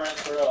 Pascal Byron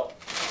Thoreau.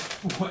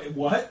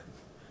 What?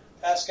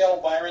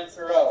 Pascal Byron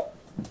Thoreau.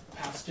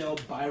 Pascal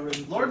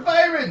Byron. Lord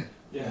Byron!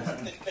 Yeah.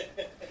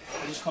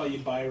 I just call you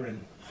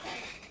Byron.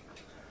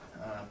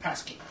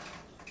 Passkey.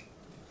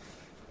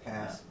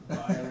 Pass.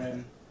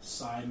 Byron,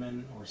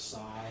 Simon, or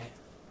Cy.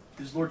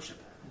 His lordship.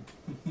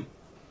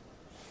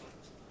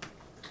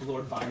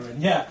 Lord Byron.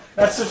 Yeah,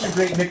 that's such a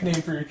great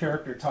nickname for your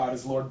character, Todd,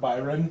 is Lord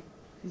Byron.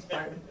 He's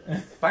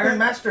Byron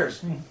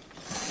Masters.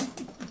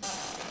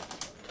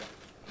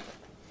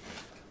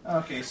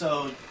 Okay,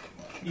 so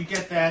you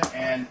get that,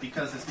 and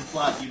because it's the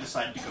plot, you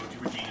decide to go to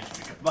Regina to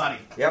pick up the body.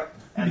 Yep.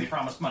 And they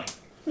promised money.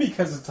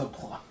 Because it's a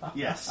plot.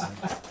 Yes.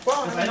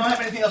 Well, Because I don't have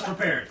anything else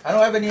prepared. I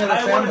don't have any other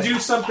I want to family. do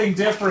something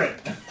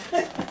different.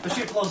 The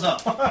ship blows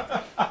up.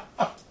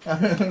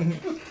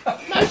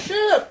 My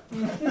ship!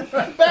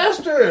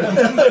 Bastard!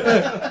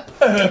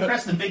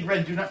 Press the big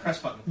red do not press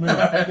button.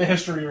 The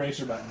history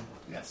eraser button.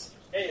 Yes.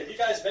 Hey, have you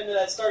guys been to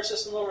that star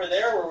system over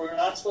there where we're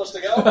not supposed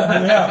to go?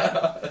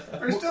 Yeah.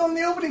 We're still in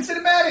the opening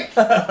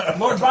cinematic.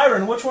 Lord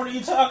Byron, which one are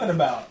you talking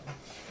about?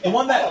 The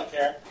one I that don't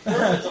care.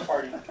 There's a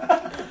party.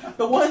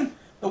 the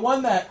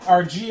one that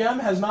our GM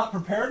has not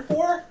prepared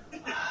for?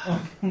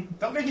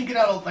 Don't make me get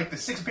out like the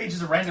 6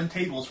 pages of random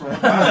tables for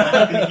what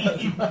I'm going to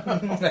eat you.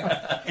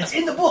 It's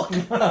in the book.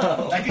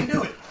 I can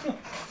do it.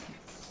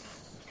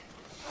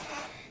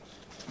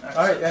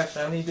 Alright, yes,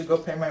 I need to go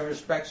pay my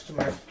respects to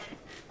my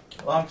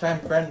longtime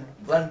friend,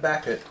 Glenn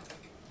Beckett.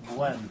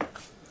 Glenn.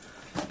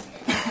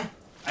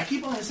 I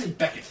keep wanting to say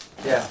Beckett.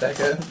 Yeah,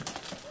 Beckett.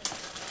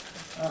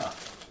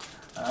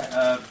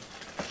 Alright,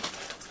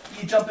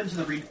 you jump into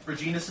the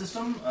Regina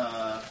system,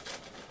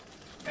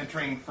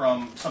 entering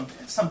from some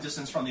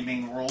distance from the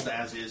main world,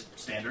 as is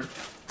standard.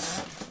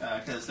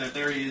 Because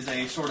there is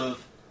a sort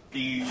of,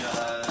 the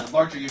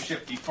larger your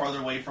ship, the farther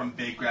away from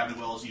big gravity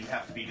wells you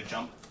have to be to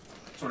jump,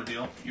 sort of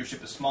deal. Your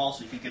ship is small,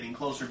 so you can get in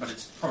closer, but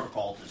it's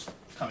protocol to just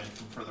come in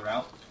from further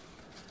out.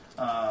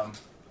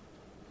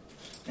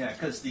 Yeah,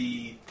 because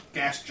the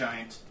gas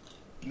giant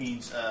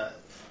means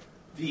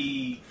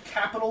the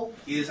capital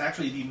is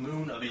actually the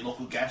moon of a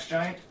local gas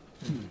giant.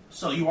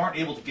 So you aren't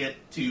able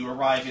to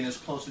arrive in as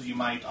close as you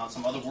might on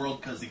some other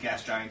world because the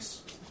gas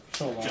giant's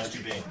So large. just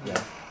too big.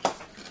 Yeah.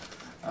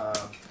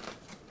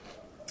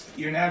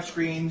 Your nav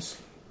screens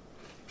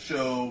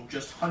show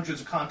just hundreds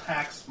of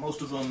contacts,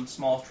 most of them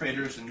small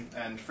traders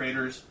and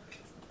freighters.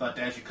 But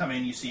as you come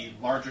in, you see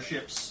larger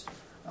ships,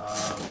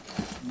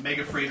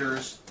 mega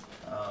freighters,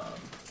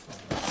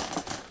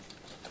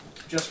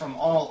 just from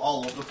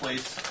all over the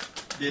place.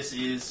 This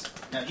is,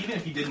 now even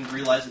if you didn't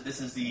realize it,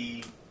 this is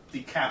the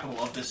capital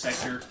of this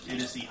sector.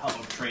 It is the hub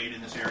of trade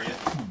in this area.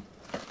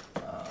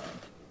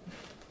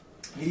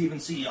 You even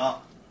see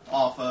off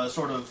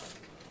sort of,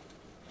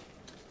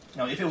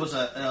 if it was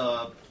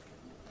a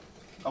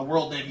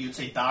world navy, you'd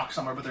say dock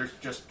somewhere, but they're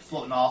just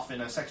floating off in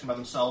a section by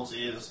themselves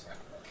is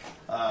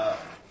a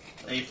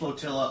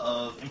flotilla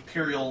of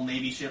Imperial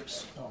Navy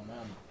ships. Oh,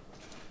 man.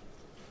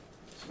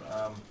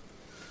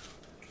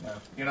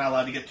 You're not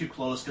allowed to get too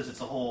close because it's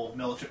the whole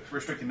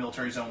restricted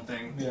military zone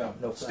thing. Yeah.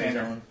 No fly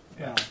Standard. zone.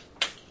 Yeah.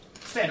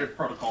 Standard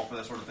protocol for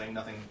that sort of thing,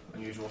 nothing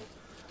unusual.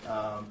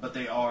 But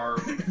they are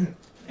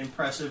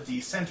impressive. The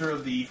center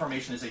of the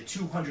formation is a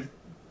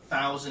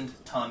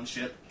 200,000-ton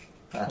ship.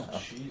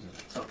 Oh, Jesus.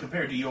 So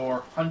compared to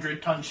your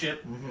 100-ton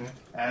ship,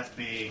 that's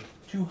big.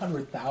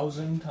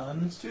 200,000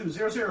 tons?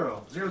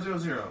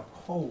 200,000.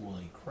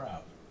 Holy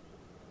crap.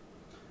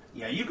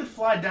 Yeah, you could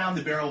fly down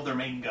the barrel of their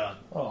main gun.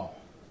 Oh.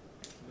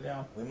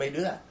 Yeah. We may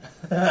do that.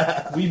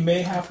 We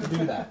may have to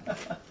do that.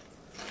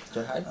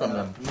 To hide from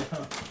them.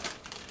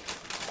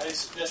 I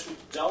suggest we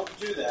don't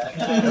do that.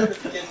 And I heard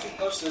if you get too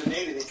close to the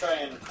Navy, they try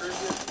and recruit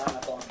you. Not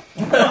enough on.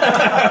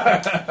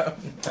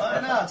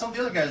 No, some of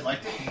the other guys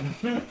liked it.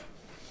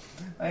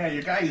 Yeah,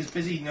 your guy who's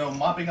busy,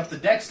 mopping up the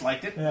decks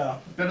liked it. Yeah.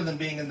 Better than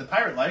being in the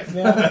pirate life.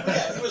 Yeah.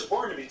 Yeah, he was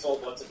born to be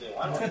told what to do.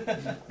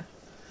 I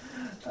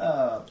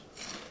don't.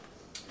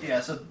 Yeah,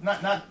 so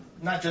not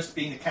just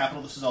being the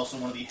capital, this is also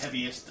one of the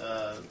heaviest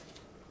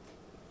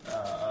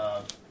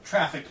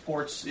trafficked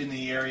ports in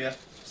the area.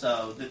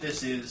 So that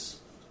this is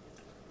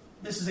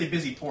a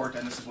busy port,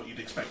 and this is what you'd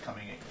expect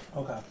coming in.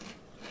 Okay.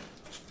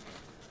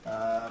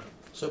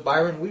 So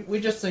Byron, we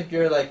just think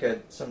you're like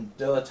some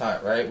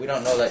dilettante, right? We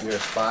don't know that you're a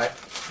spy, a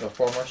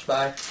former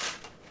spy.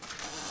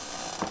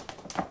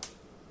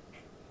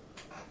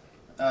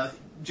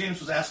 James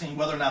was asking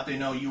whether or not they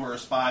know you are a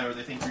spy, or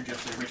they think you're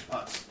just a rich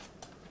putz.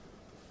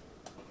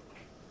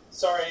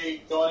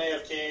 Sorry, going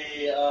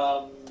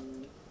AFK.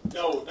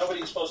 No,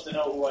 nobody's supposed to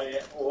know who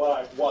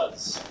I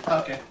was.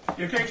 Okay,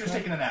 your character's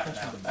taking a nap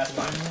now. That's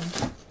fine.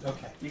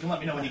 Okay. You can let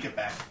me know when you get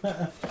back.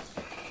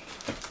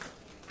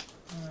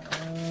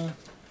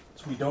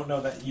 So we don't know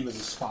that he was a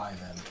spy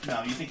then.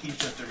 No, you think he's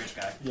just a rich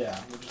guy. Yeah.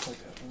 We're just like,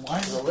 why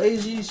is The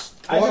lazy I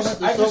spoon just- with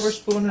the silver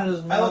spoon in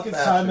his mouth. I look at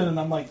bastard. Simon and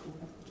I'm like,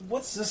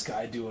 what's this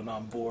guy doing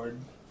on board?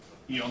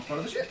 You own part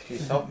of the ship.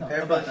 He's helping pay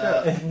for But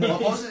the ship.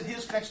 what was it?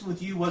 His connection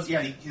with you was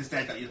his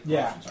dad got you the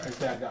Yeah, promotion, his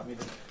sorry. dad got me.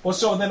 Well,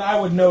 so then I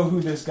would know who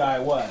this guy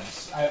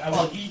was. I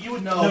Well, would. you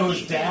would know No, his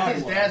his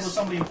dad dad was was.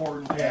 somebody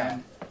important, Yeah.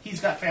 and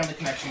he's got family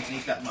connections and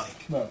he's got money.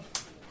 No.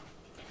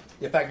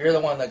 In fact, you're the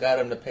one that got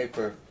him to pay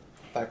for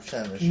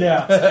 5% of the ship.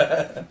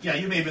 Yeah. Yeah,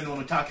 you may have been the one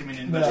who talked him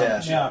into Yeah. investing in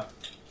the ship. Yeah.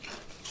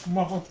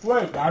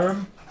 Wait,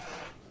 Byron.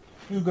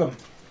 You go.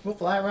 We'll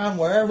fly around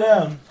wherever.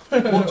 Yeah.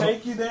 We'll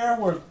take you there.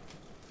 We're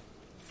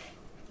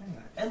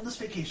Endless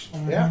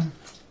vacation. Yeah.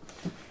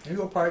 You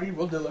go party,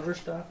 we'll deliver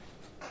stuff.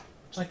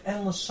 It's like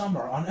endless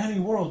summer on any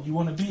world you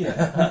want to be in.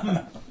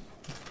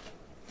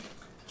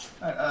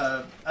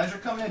 Alright, as you're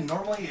coming in,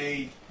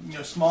 normally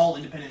a small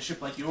independent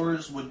ship like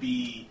yours would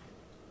be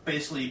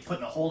basically put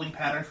in a holding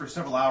pattern for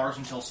several hours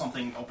until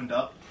something opened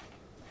up.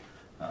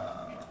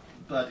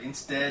 But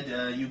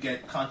instead, you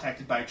get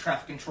contacted by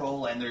traffic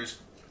control, and there's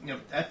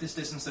at this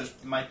distance there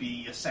might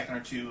be a second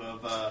or two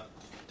of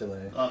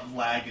Delay.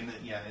 lag in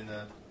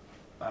the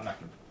I'm not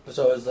gonna.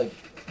 So it's like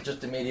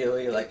just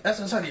immediately like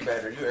SS Honey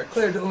Badger, you are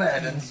cleared to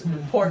land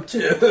in port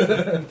 2.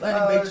 Landing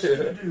bay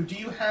 2. Do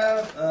you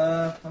have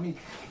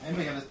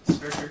anybody have a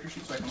spare character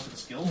sheet so I can look at the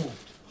skills?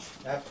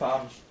 I have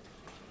comms.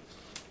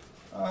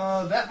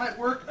 That might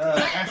work.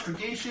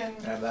 Astrogation,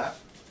 I have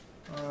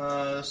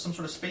that. some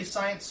sort of space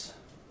science.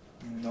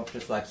 Nope,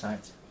 just life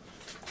science.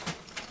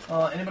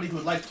 Anybody who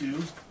would like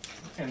to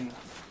can.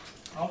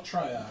 I'll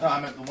try No, I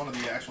meant one of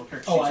the actual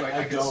character Oh, sheets so I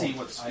I can don't. see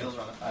what skills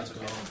are on it. That's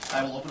okay.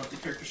 I will open up the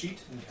character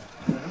sheet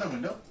in another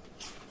window.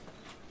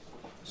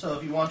 So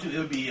if you want to, it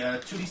would be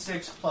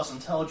 2d6 plus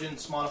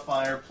intelligence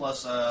modifier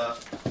plus a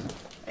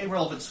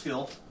relevant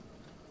skill.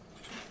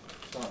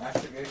 So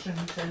astrogation,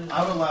 you said?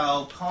 I would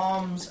allow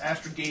comms,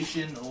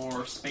 astrogation,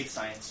 or space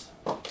science.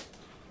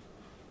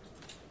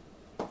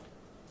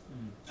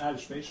 Out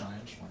of space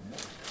science.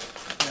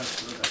 Yes,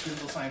 so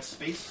physical science,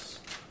 space.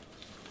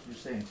 Did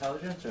you say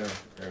intelligence or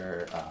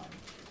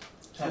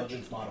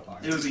Intelligence modifier.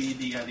 It would be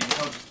the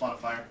intelligence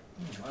modifier.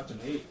 That's an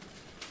 8.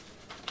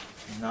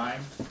 9?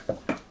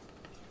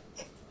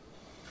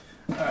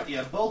 Alright,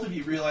 yeah, both of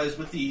you realize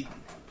with the,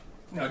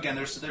 again,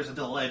 there's a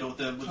delay, but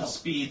with the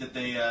speed that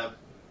they,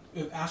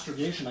 With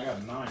astrogation, I got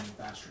a 9 with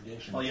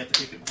astrogation. well, you have to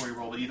take it before you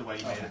roll, but either way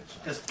you made Okay. it.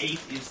 Because 8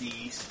 is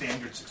the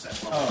standard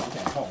success level. Oh,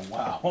 okay. Oh,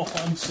 wow.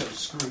 I'm so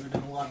screwed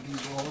in a lot of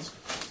these rolls.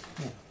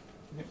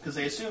 Because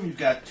they assume you've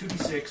got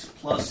 2d6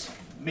 plus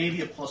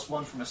maybe a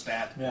 +1 from a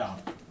stat. Yeah.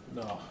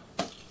 No.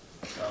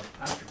 So,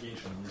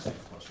 Astrogation, at least I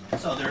got +1.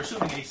 so they're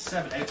assuming a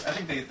 7. I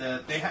think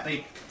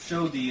they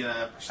showed the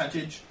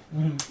percentage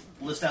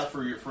list out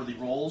for the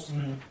rolls.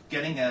 Mm-hmm.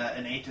 Getting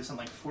an 8 is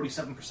something like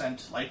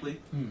 47% likely.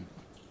 Mm.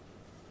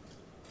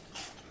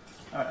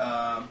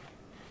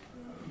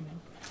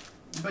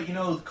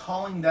 But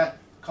calling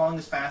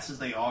as fast as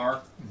they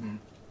are,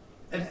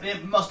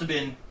 it must have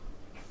been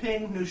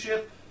ping, new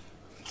ship,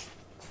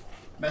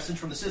 message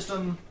from the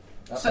system,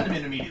 send them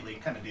in immediately,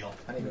 kind of deal.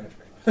 Honey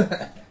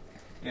Badger.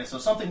 Yeah, so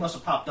something must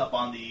have popped up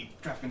on the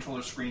traffic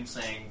controller screen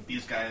saying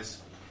these guys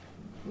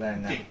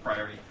Land now. take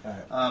priority.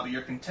 Alright.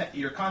 But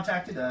you're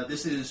contacted.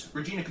 This is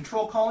Regina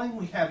Control calling.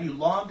 We have you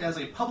logged as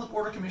a Public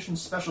Order Commission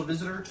special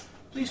visitor.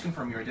 Please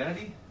confirm your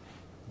identity.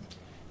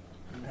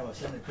 I will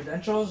send the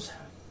credentials.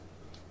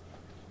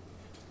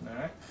 All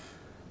right.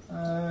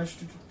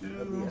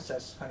 The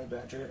SS Honey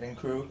Badger and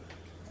crew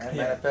and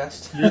Yeah.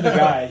 manifest. You're the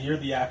guy. You're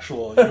the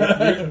actual.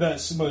 You're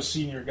the most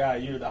senior guy.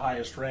 You're the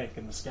highest rank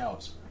in the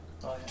scouts.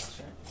 Oh yeah, that's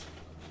right.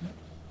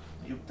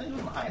 You think you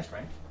were the highest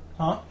rank?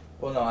 Huh?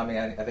 Well, no, I mean,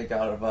 I think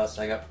out of us,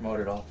 I got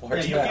promoted all 4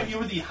 Yeah, times. you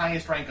were the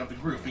highest rank of the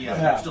group, but yeah,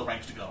 Yeah. there are still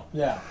ranks to go.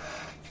 Yeah.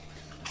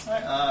 All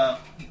right,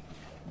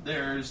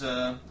 there's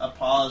a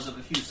pause of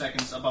a few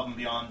seconds above and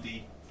beyond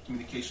the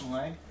communication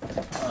lag.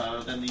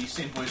 Then the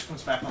same voice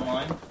comes back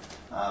online.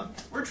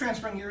 We're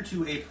transferring you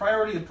to a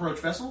priority approach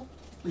vessel.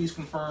 Please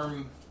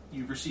confirm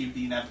you've received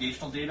the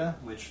navigational data,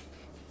 which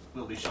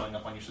will be showing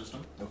up on your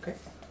system. Okay.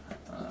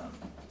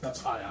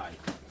 That's I.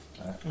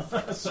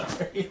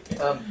 Sorry.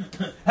 Um,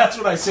 That's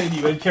what I say to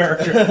you in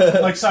character.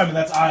 Like, Simon,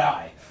 that's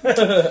I.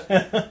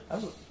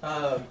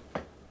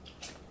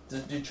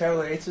 do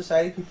Traveler Aid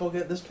Society people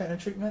get this kind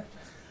of treatment?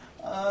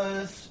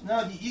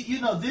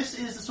 No, this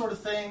is the sort of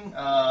thing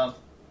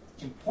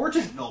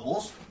important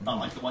nobles, not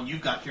like the one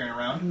you've got carrying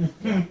around,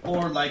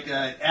 or like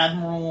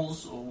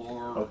admirals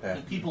or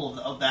people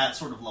of that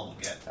sort of level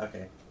get.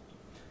 Okay.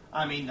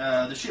 I mean,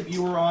 the ship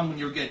you were on when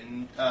you were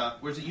getting,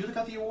 was it you that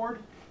got the award?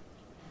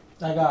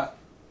 I got...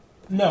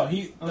 No,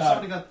 he... Oh,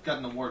 somebody got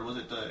an award. Was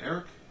it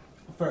Eric?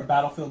 For a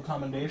Battlefield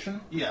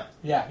Commendation? Yeah.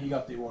 Yeah, he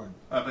got the award.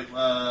 But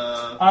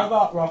I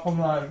got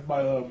recognized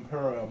by the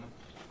Imperium.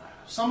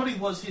 somebody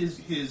was his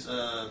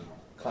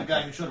the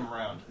guy who showed him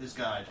around, his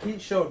guide. He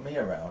showed me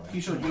around.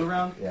 He showed you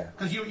around? Yeah.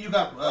 Because you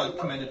got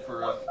commended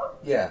for...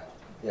 Yeah.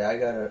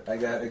 I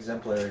got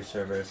exemplary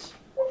service,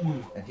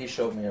 and he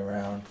showed me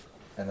around,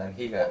 and then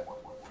he got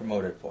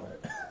promoted for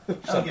it.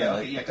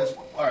 Okay, because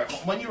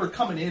when you were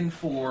coming in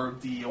for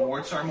the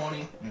award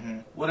ceremony,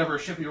 whatever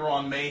ship you were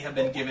on may have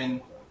been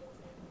given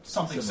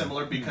something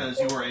similar because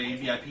you were a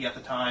VIP at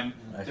the time.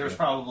 There was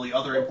probably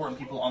other important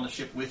people on the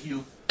ship with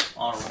you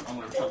on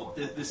whatever shuttle.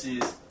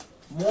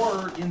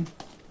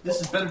 This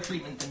is better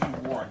treatment than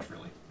you warrant,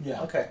 really.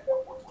 Yeah. Okay.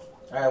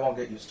 I won't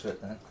get used to it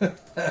then.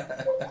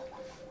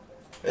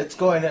 It's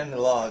going in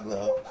the log,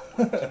 though.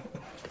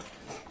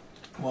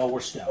 Well,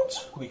 we're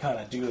scouts. We kind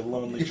of do the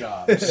lonely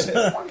jobs.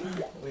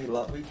 We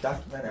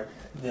document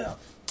everything. Yeah.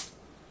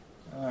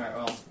 Alright,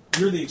 well,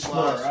 You're the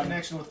explorer. lost I'm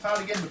connection with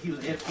Todd again, but he was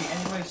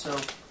AFK anyway, so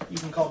you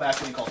can call back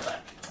when he calls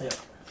back.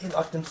 He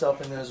locked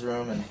himself in his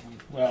room and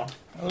well.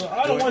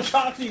 I don't want to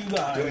talk to you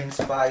guys. doing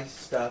spy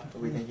stuff.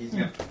 We think he's.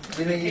 Yeah.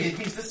 We think he's.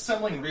 He's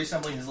disassembling and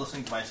reassembling his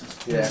listening devices.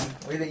 Yeah.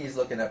 We think he's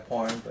looking at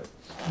porn, but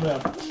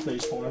Yeah,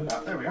 space porn.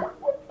 Oh, there we are.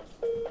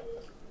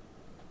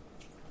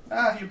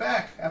 Ah, you're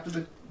back after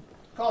the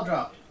call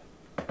drop.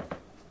 You're going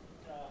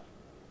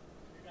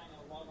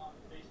to log on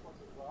to Facebook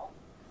as well?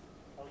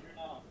 Oh, you're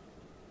not.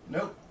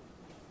 Nope.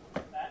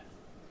 That?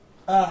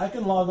 I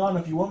can log on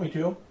if you want me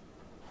to. And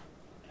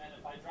then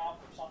if I drop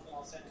or something,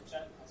 I'll send a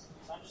chat message.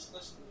 I'm just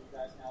listening to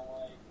you guys now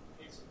while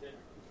I eat some dinner.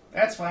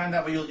 That's fine.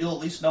 That way you'll at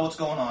least know what's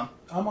going on.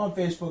 I'm on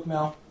Facebook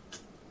now.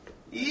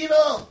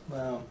 Evil!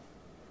 Wow.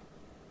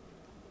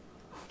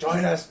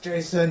 join us,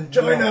 Jason.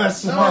 Join No.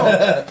 us.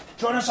 No.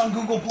 Join us on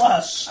Google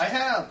Plus. I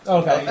have.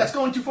 Okay. That's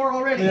going too far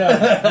already. Yeah.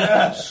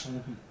 Yes.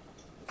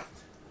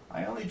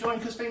 I only joined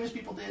because famous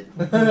people did.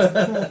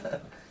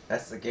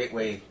 That's the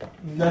gateway.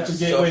 That's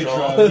a gateway Social.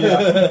 drug.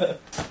 Yeah.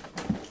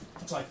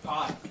 It's like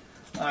pot.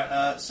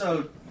 Alright,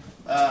 so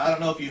I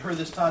don't know if you heard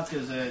this, Todd,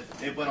 because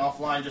it went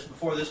offline just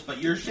before this, but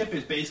your ship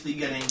is basically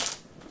getting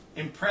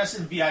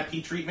impressive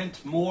VIP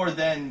treatment, more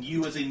than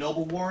you as a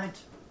noble warrant.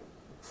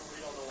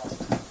 We don't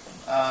know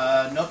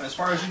what. Nope. As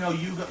far as you know,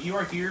 you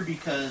are here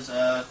because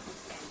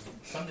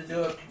Something to do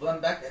with Glenn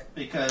Beckett.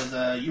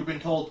 you've been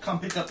told come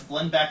pick up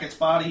Glenn Beckett's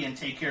body and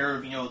take care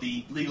of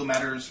the legal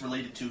matters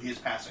related to his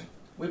passing.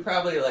 We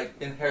probably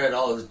inherit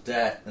all his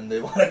debt, and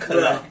they want to cut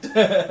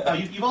it out.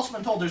 You've also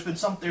been told there's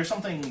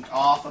something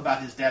off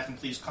about his death, and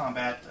please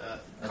contact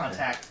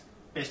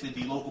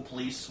basically the local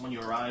police when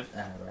you arrive.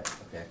 Right.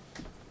 Okay.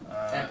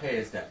 And pay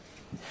his debt,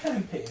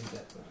 I'm paying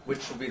that.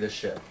 which will be the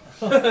ship.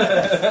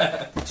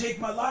 Take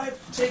my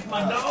life. Take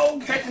my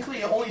dog.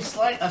 Technically, only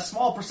a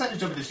small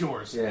percentage of it is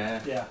yours. Yeah.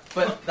 Yeah.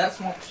 But that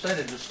small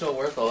percentage is still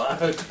worth a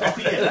lot. Oh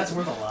yeah, that's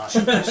worth a lot.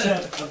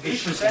 2% of the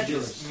 8%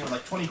 yours. is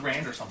like 20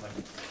 grand or something.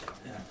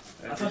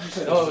 I thought you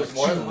said No, it was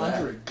more than that.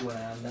 200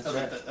 grand. That's So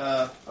right.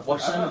 the, A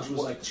percentage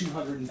was like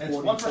 240,000.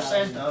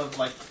 it's 1% of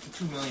like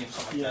 2 million,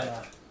 something like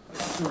Yeah.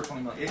 that. 2 or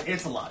 20 million.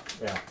 It's a lot.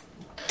 Yeah.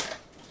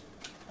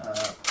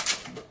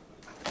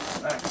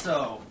 Alright,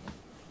 so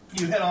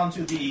you head on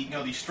to the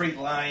the straight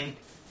line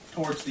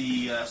towards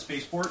the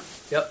spaceport.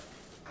 Yep.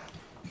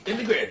 In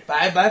the grid,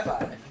 5 by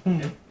 5.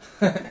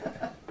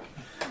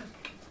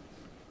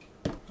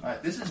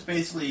 Alright, this is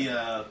basically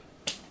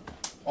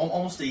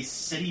almost a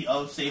city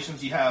of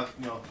stations. You have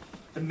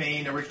the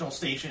main original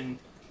station,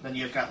 then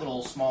you've got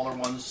little smaller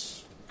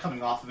ones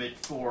coming off of it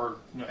for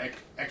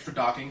extra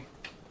docking.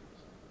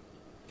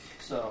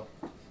 So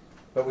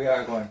But we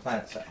are going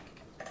planet side.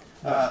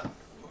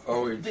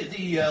 Or we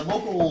the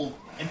local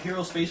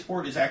Imperial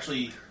spaceport is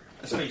actually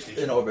a space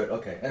station. in orbit.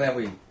 Okay, and then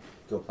we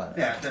go planet.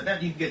 Yeah,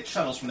 that you can get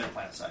shuttles from their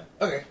planet side.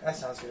 Okay, that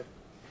sounds good.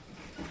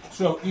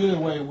 So either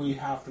way, we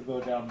have to go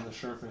down to the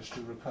surface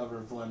to recover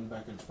Glenn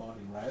Beckett's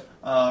body, right?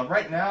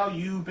 Right now,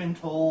 you've been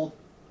told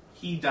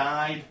he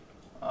died.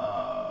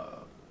 I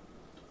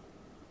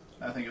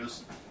think it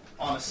was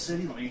on a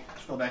city. Let me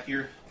scroll back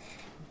here.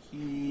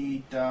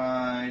 He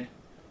died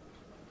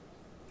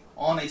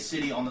on a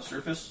city on the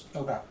surface,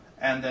 Okay.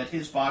 and that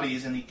his body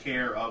is in the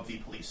care of the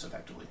police,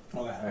 effectively. Okay.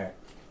 All right.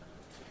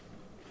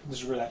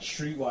 This is where that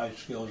streetwise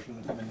skill is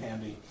going to come in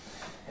handy.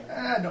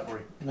 Don't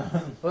worry.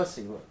 Let's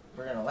see.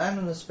 We're gonna land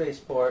on the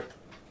spaceport.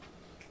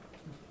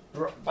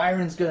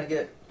 Byron's gonna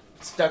get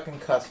stuck in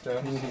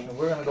customs, and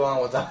we're gonna go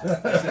on without.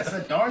 That's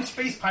a darn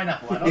space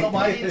pineapple. I don't know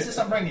why he insists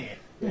on bringing it.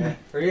 Yeah.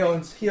 Or he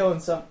owes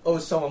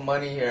someone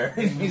money here.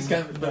 He's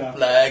got the Yeah.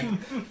 flag.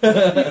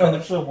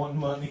 Oh, someone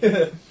money.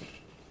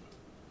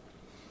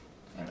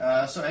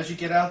 So as you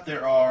get out,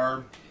 there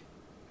are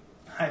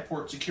high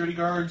port security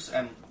guards,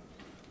 and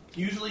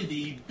usually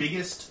the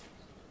biggest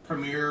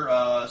premier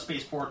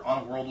spaceport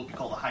on a world would be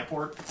called a high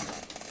port,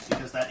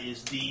 because that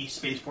is the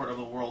spaceport of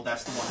the world.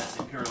 That's the one that's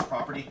Imperial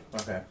property,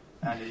 Okay.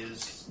 and it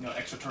is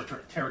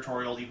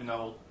extraterritorial, even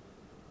though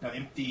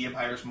the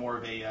Empire is more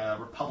of a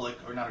republic,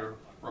 or not a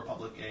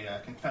republic, a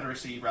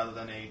confederacy, rather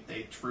than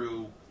a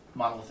true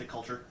monolithic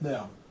culture.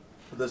 Yeah.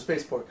 The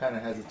spaceport kind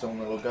of has its own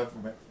little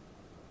government.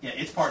 Yeah,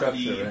 it's part of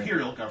the Structure, right?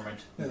 Imperial government.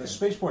 Yeah, the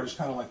spaceport is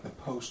kind of like the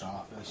post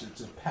office.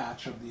 It's a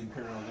patch of the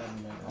Imperial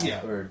government. Right?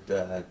 Yeah. Or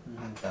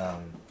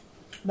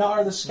Now,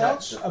 are the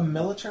Scouts Not- a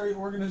military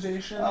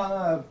organization?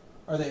 Are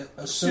they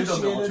associated?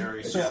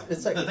 Pseudo-military. So-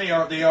 it's like They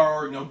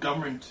are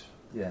government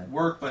yeah.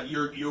 work, but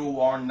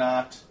you are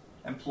not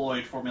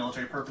employed for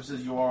military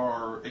purposes. You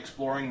are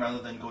exploring rather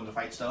than going to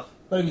fight stuff.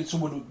 But I mean,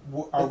 so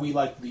are we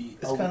like the?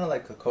 It's kind of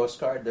like a Coast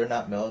Guard. They're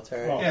not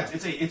military. Oh. Yeah,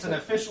 it's an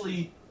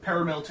officially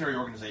paramilitary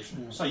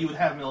organization. Yeah. So you would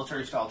have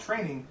military style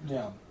training,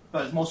 yeah.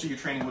 but most of your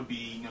training would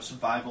be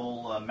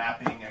survival,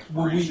 mapping, Well,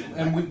 exploration, that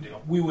kind of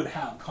deal. we would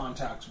have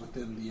contacts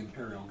within the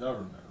Imperial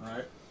government,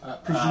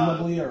 right?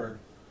 Presumably, or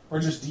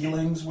just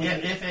dealings with Yeah,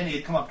 it. if any,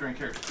 it come up during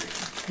character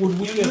creation. Would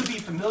we? You would be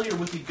familiar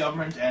with the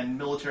government and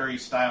military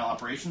style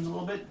operations a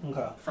little bit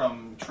Okay.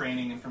 from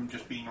training and from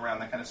just being around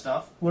that kind of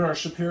stuff. Would our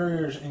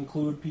superiors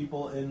include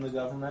people in the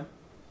government?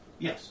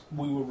 Yes.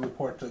 We would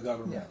report to the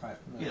government. Yeah. Right.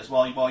 Yes,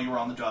 while you were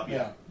on the job,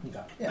 Yeah. Okay.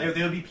 Yeah.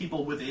 There would be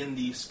people within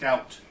the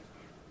Scout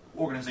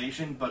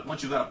organization, but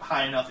once you got up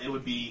high enough, it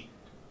would be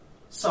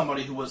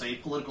somebody who was a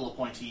political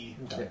appointee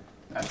Okay.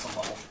 at some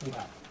level.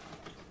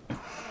 Okay.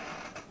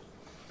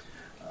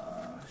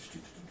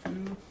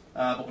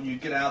 But when you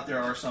get out,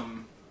 there are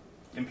some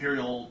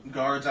Imperial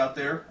guards out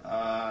there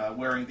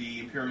wearing the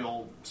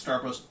Imperial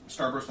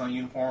Starburst on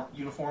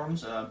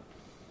uniforms.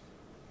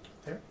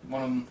 Here.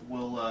 One of them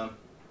will.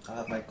 I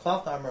have my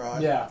cloth armor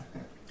on. Yeah.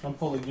 I'm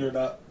fully geared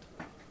up.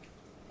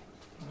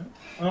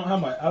 I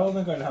don't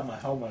think I'd have my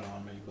helmet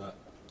on me, but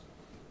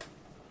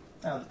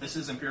This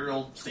is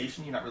Imperial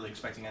Station. You're not really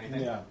expecting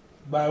anything. yeah.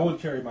 But I would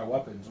carry my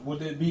weapons.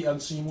 Would it be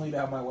unseemly to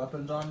have my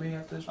weapons on me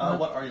at this point?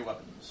 What are your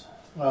weapons?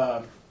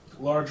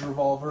 Large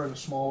revolver and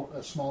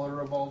a smaller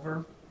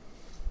revolver.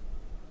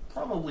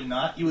 Probably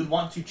not. You would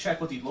want to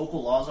check what the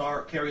local laws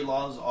are, carry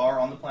laws are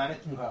on the planet,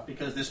 Okay.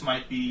 because this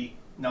might be,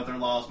 their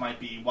laws might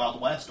be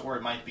Wild West, or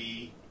it might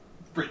be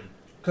Britain.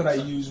 Could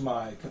we use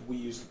one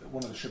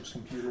of the ship's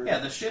computers? Yeah,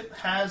 the ship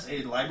has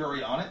a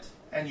library on it,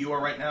 and you are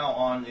right now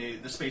on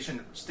the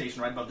station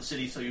right above the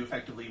city, so you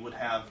effectively would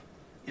have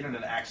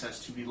internet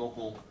access to the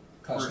local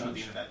version of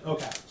the internet.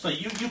 Okay. So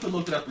you could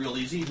look it up real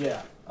easy.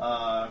 Yeah.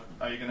 Are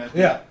you going to...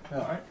 Yeah. All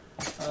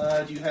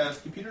right. Do you have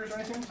computers or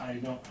anything? I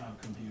don't have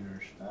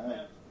computers.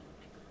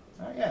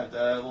 Yeah.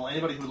 Well,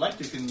 anybody who would like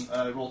to can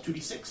roll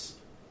 2d6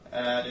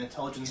 at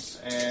intelligence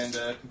and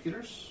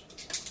computers.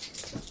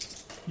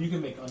 You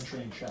can make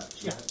untrained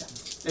checks. Yeah.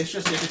 It's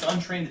just if it's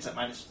untrained, it's at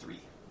 -3.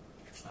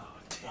 Oh,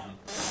 damn.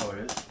 Oh,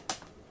 it is?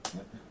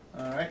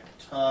 All right.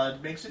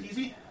 Todd makes it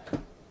easy.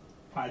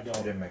 I I don't.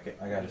 didn't make it.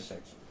 I got a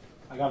 6.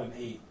 I got an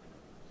 8.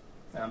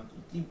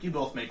 You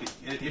both make it.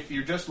 If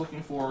you're just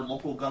looking for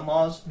local gun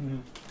laws,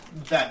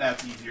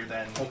 that's easier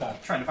than Okay.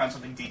 trying to find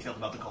something detailed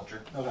about the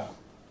culture. Okay.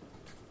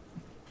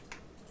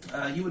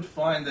 You would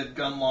find that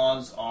gun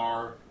laws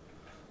are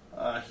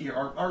here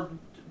are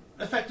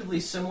effectively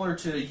similar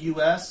to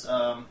U.S.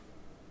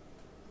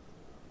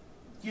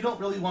 You don't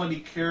really want to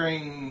be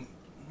carrying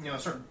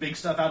certain big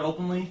stuff out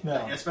openly,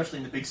 No. especially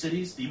in the big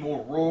cities. The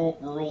more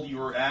rural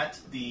you're at,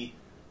 you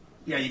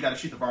got to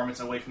shoot the varmints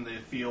away from the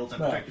fields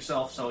and Right. protect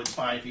yourself. So it's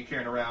fine if you're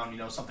carrying around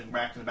something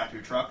racked in the back of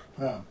your truck.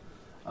 Yeah.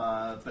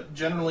 But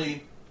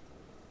generally,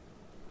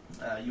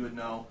 you would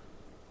know.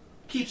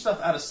 Keep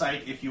stuff out of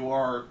sight if you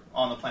are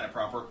on the planet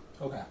proper.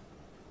 Okay.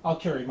 I'll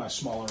carry my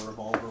smaller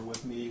revolver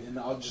with me, and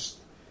I'll just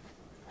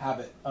have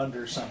it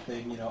under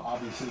something,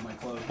 obviously my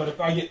clothes. But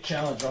if I get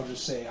challenged, I'll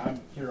just say I'm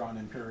here on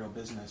Imperial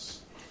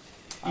business.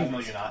 Even though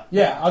you're not.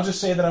 Yeah, I'll just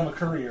say that I'm a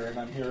courier and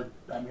I'm here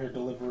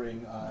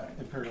delivering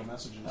Imperial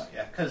messages.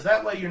 Yeah, because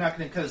that way you're not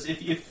going to. Because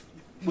if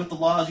with the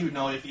laws, you would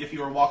know if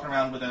you were walking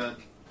around with a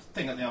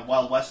thing,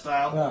 Wild West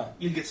style, Yeah.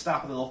 you'd get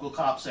stopped by the local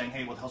cops saying,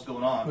 "Hey, what the hell's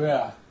going on?"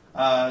 Yeah.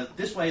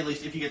 This way, at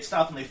least, if you get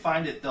stopped and they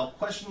find it, they'll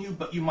question you,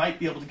 but you might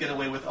be able to get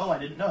away with, "Oh, I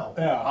didn't know.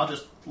 Yeah. I'll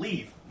just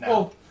leave now."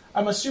 Well,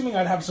 I'm assuming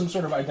I'd have some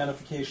sort of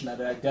identification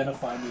that'd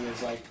identify me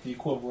as like the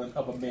equivalent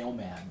of a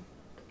mailman.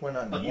 We're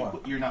not but anymore.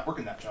 you're not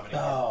working that job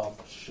anymore. Oh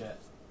shit.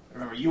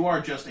 Remember, you are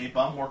just a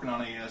bum working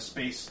on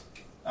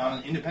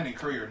an independent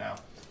courier now.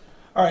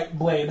 All right,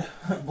 Blade.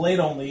 Blade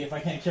only. If I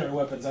can't carry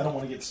weapons, I don't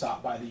want to get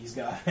stopped by these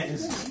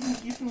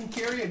guys. You can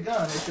carry a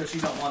gun. It's just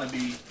you don't want to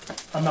be.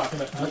 I'm not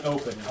going to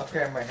open I'll it.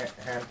 carry my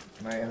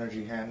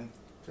energy hand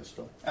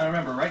pistol. And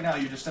remember, right now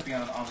you're just stepping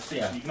on the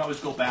station. Yeah. You can always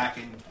go back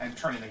and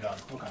turn in the gun.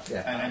 Okay.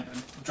 Yeah. And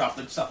drop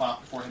the stuff off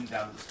before heading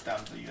down to the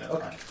Okay.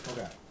 planet.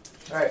 Okay.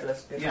 All right,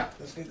 let's get Yeah.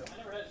 Let's get going. I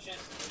never had a chance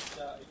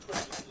to meet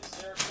equipment. Is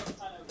there some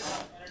kind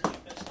of energy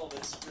pistol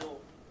that's real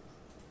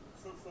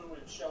foo-foo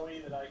and showy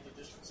that I could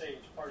just say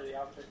it's part of the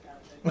outfit kind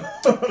of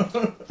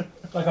thing?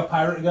 Like a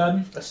pirate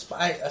gun? A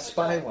spy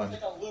one.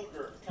 Like a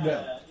Luger, kind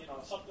of,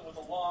 something with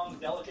a long,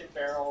 delicate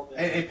barrel.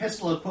 That, A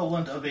pistol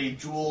equivalent of a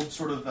jeweled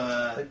sort of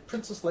Like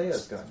Princess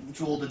Leia's gun.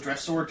 jeweled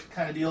dress sword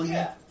kind of deal.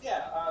 yeah,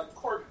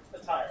 court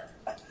attire.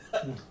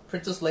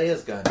 Princess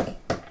Leia's gun.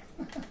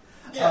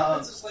 Yeah,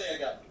 Princess Leia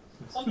gun.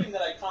 Something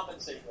that I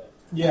compensate with.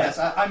 Yes,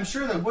 I'm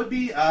sure there would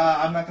be.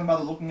 I'm not going to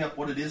bother looking up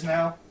what it is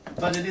now,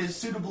 but it is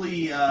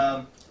suitably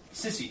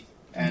sissy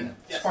and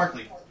Yes.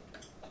 sparkly.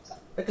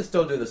 It could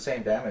still do the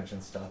same damage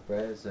and stuff,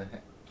 right?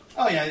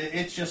 Oh yeah,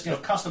 it's just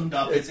customed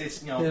up. It's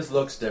His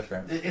looks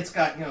different. it's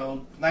got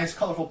nice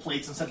colorful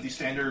plates instead of the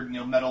standard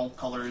metal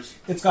colors.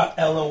 It's got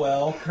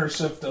LOL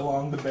cursived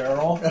along the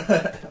barrel.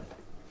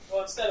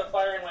 Well, instead of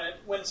firing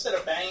instead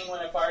of banging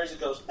when it fires, it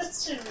goes.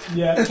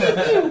 Yeah.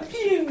 Pew,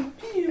 pew,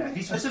 pew. Yeah,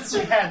 he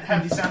specifically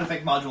had the sound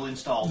effect module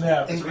installed.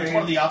 Yeah. It's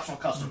one of the optional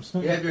customs.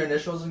 You have your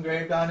initials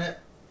engraved on it?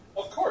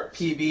 Of course.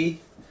 PB.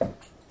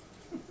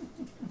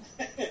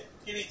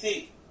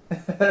 PBT. Maybe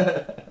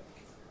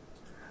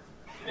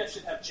I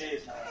should have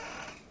J's now.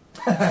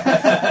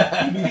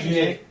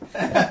 PBJ.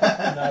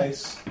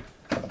 Nice.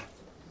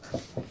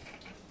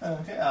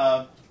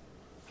 Okay.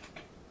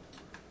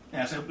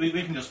 Yeah, so we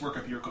can just work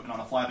up your equipment on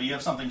the fly, but you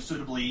have something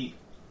suitably.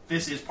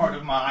 This is part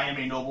of my. I am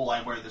a noble.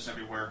 I wear this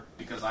everywhere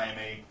because I am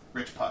a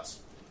rich putz.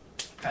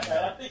 kind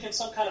I'm of. thinking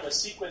some kind of a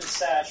sequin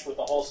sash with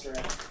a holster in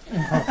it.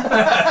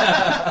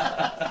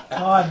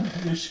 God,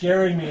 you're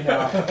scaring me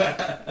now.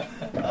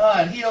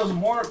 And he knows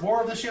more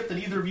of the ship than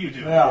either of you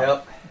do.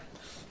 Yeah.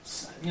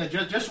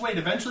 Yep. Just wait.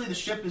 Eventually, the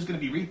ship is going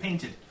to be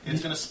repainted.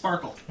 It's going to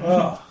sparkle.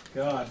 Oh,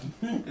 God.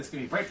 It's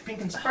going to be bright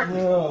pink and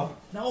sparkly. Oh.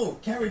 No,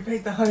 can't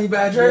repaint the honey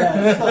badger.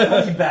 Yeah, it's the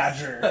honey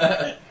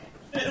badger.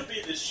 It'll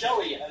be the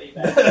showy honey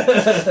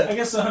badger. I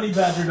guess the honey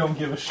badger don't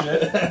give a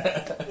shit.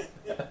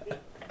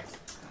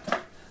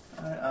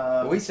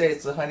 We say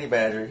it's the honey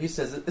badger. He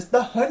says it's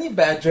the honey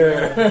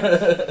badger.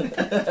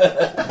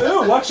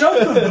 Ooh, watch out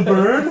for the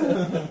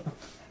bird.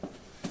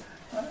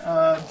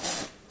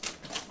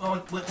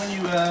 When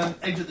you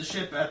exit the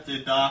ship at the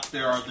dock,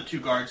 there are the 2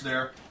 guards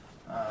there.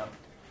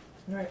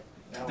 Right.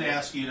 They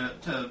ask you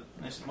to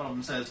one of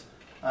them says,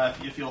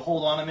 if you'll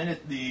hold on a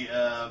minute,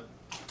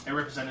 a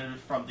representative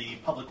from the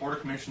Public Order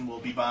Commission will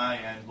be by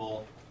and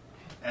will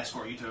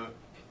escort you to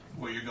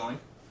where you're going.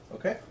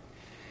 Okay.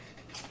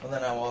 Well,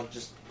 then I will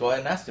just go ahead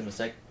and ask him. It's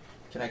like,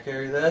 can I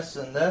carry this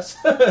and this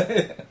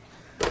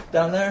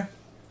down there?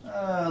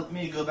 Let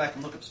me go back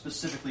and look up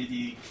specifically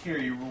the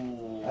carry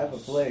rules. I have a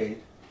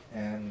blade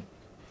and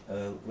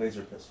a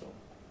laser pistol.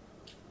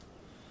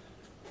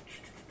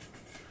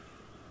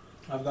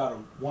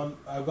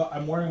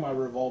 I'm wearing my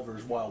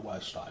revolvers Wild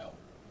West style.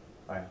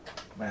 Oh, yeah.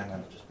 Man, that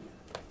would just be.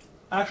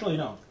 Actually,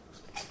 no.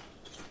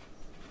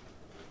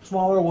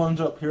 Smaller ones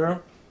up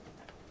here,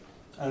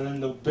 and then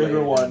the bigger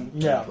Blade one.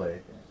 and Yeah.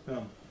 Blade.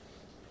 Yeah.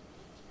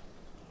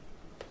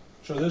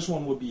 So this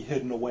one would be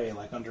hidden away,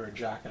 like under a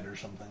jacket or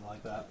something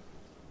like that.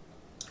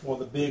 Well,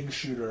 the big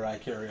shooter I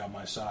carry on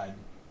my side.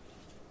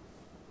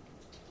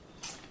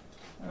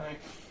 Okay.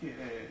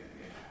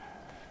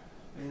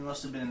 It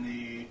must have been in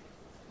the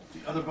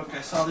other book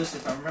I saw this.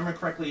 If I remember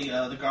correctly,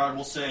 the guard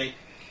will say,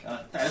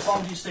 that as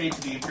long as you stay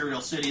to the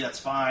Imperial City, that's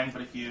fine.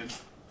 But if you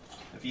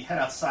head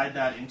outside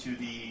that into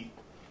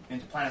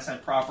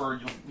Planetside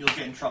proper, you'll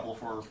get in trouble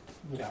for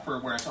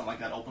wearing something like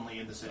that openly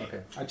in the city.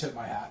 Okay. I tip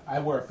my hat. I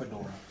wear a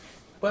fedora.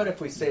 But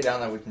if we stay down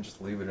there, we can just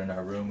leave it in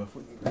our room if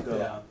we need to go.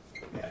 Yeah.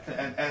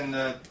 Yeah, and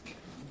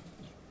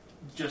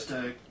just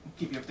to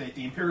keep you updated,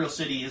 the Imperial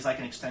City is like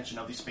an extension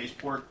of the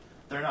spaceport.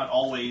 They're not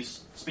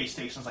always space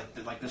stations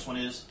like this one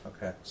is.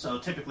 Okay. So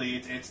typically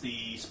it's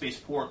the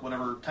spaceport,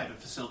 whatever type of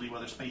facility,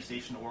 whether space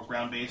station or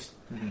ground-based,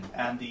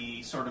 and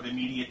the sort of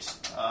immediate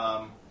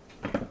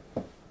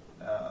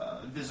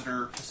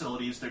visitor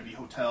facilities. There'd be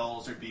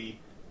hotels. There'd be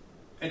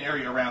an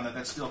area around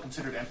that's still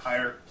considered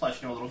Empire,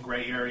 plus a little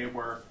gray area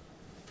where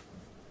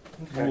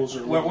Rules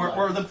are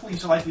where the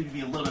police are likely to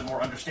be a little bit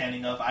more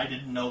understanding of. I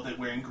didn't know that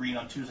wearing green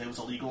on Tuesday was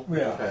illegal.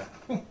 Yeah.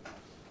 Okay.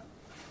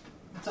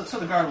 So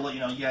the guard will let you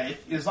know. Yeah,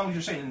 as long as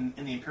you're staying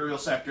in the Imperial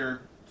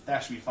sector,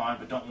 that should be fine.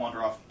 But don't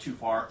wander off too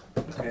far.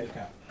 Okay.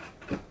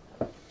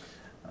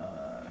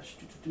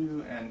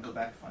 And go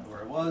back and find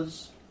where I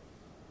was.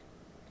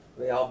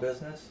 Are they all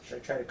business? Should I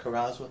try to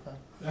carouse with them?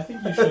 I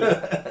think you should.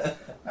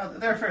 No,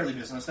 they're fairly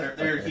business. They're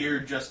Okay. here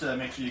just to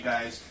make sure you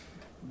guys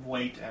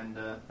wait and.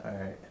 All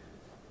right.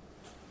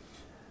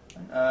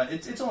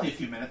 It's only a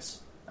few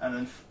minutes,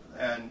 and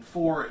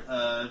for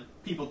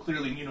people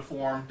clearly in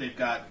uniform, they've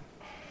got.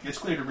 It's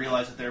clear to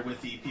realize that they're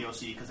with the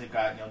POC because they've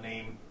got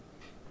name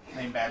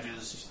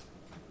badges,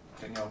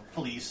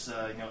 police.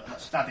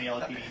 It's not the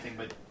LAPD anything,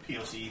 but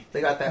POC.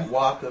 They got that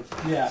walk of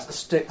Yeah.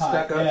 stick Hi,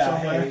 stuck up yeah,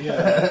 somewhere. hey,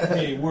 yeah.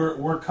 Hey,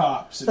 we're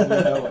cops and we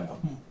know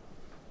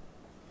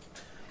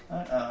it.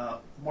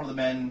 One of the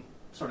men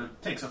sort of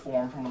takes a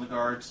form from one of the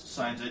guards,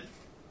 signs it,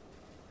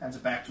 hands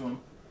it back to him.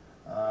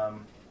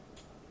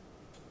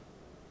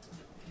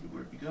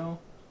 Where'd we go?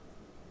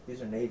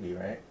 These are Navy,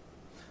 right?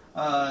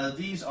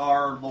 These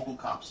are local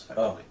cops,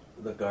 Oh, effectively.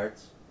 the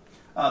guards.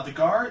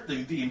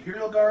 The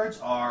Imperial Guards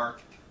are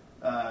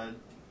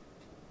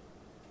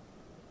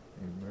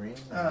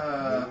Marines?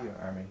 Navy or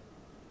Army?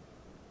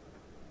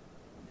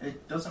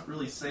 it doesn't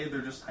really say,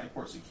 they're just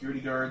Highport security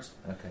guards.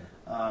 Okay.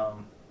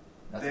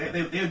 That's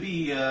They would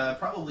be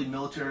probably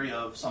military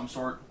of some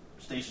sort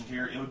stationed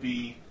here. It would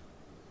be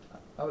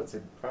I would say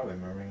probably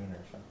Marine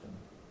or something.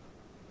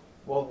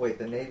 Well, wait,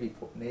 the Navy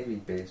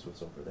base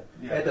was over there.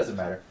 Yeah. It doesn't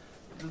matter.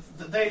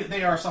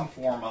 they are some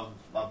form of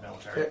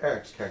military.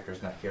 Eric's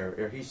character's not here.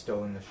 Or he's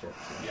still in the ship.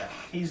 So. Yeah,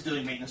 he's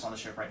doing maintenance on the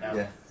ship right now.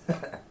 Yeah.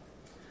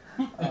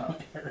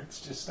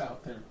 Eric's just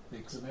out there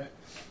fixing it.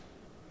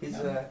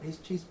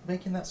 He's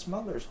making that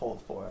smuggler's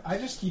hold for it. I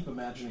just keep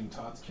imagining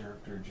Todd's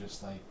character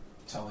just like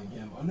telling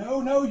him,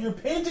 "Oh no, you're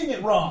painting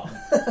it wrong."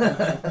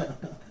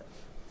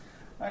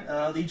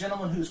 Right, the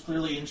gentleman who's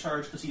clearly in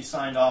charge because he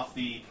signed off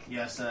the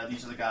these are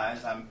the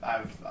guys.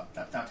 I've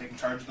now taken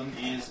charge of them.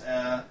 Is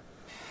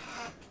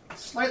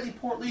slightly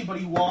portly, but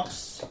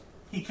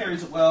he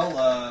carries it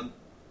well.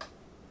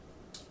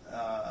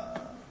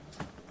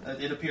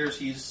 It appears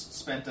he's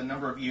spent a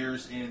number of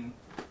years in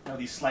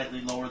the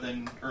slightly lower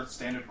than Earth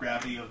standard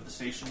gravity of the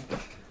station.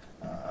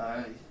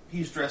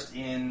 He's dressed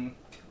in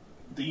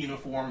the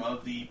uniform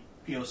of the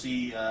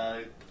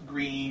POC,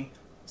 green,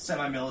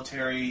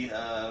 semi-military,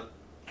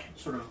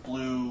 sort of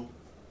blue,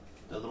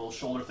 the little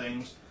shoulder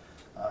things.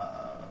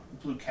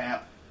 blue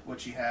cap,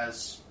 which he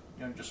has,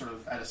 just sort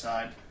of at his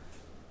side.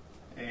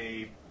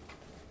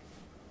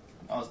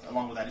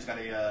 Along with that, he's got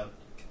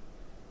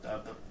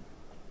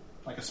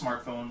like a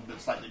smartphone, but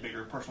slightly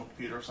bigger personal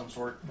computer of some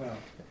sort. Well,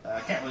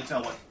 I can't really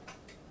tell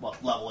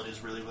what level it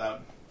is really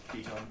without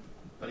detailing,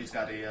 but he's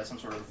got some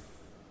sort of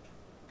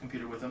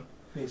computer with him.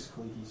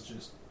 basically,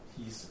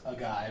 he's a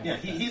guy. Yeah,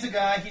 he's a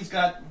guy. He's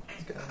got an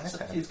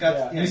iPad. he's got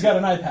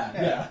an iPad.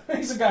 Yeah,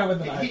 he's a guy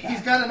with an iPad.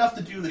 He's got enough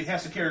to do that he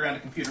has to carry around a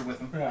computer with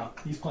him. Yeah,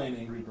 he's playing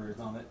Angry Birds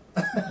on it.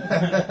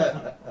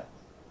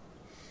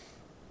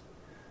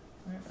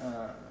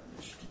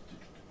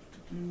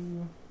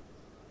 Where'd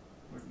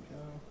we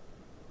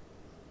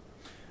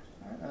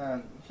go?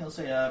 Alright, he'll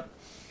say,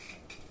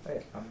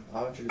 Hey,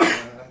 I'll introduce you.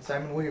 I'm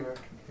Simon Weaver.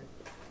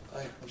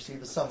 I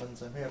received a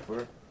summons. I'm here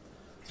for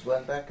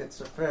Glenn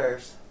Beckett's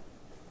affairs.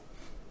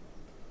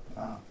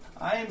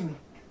 I'm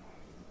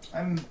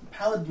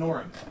Palad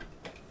Norin.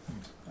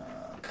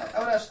 I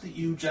would ask that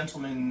you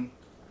gentlemen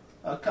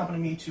accompany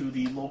me to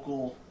the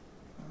local.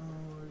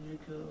 Where did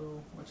it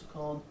go? What's it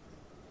called?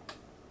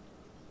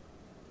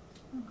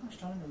 Oh gosh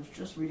darn it! I was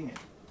just reading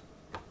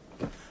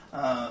it.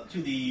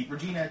 To the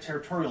Regina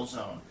Territorial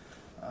Zone.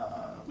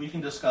 We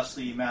can discuss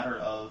the matter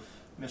of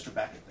Mr.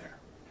 Beckett there.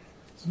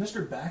 Is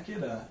Mr.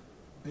 Beckett a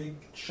big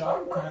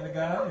shot kind of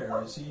guy,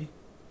 or is he?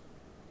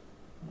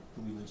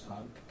 Do we lose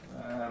Todd?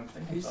 I'm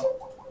thinking He's-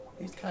 so.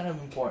 He's kind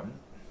of important.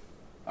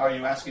 Are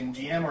you asking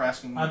GM or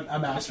asking? I'm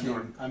Mr. asking.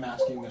 Norton? I'm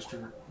asking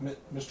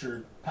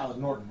Mr. Palad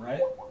Norton,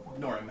 right?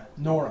 Norm.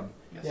 Norm.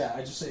 Yes. Yeah,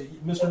 I just say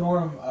Mr.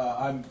 Norm.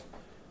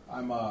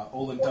 I'm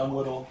Olin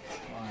Dunwhiddle.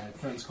 My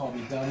friends call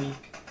me Dunny.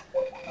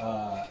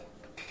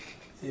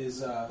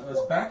 Is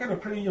Beckett a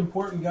pretty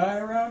important guy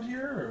around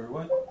here, or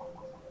what?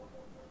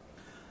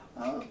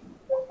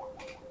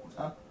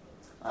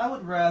 I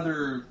would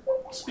rather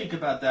speak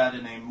about that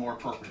in a more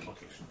appropriate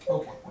location.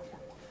 Okay.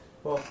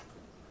 Well,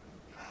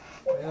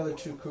 my other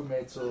two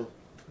crewmates will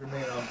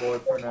remain on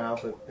board for now,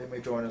 but they may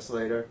join us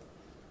later.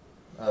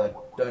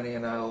 Dunny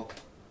and I'll,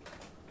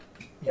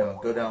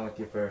 go down with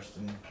you first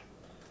and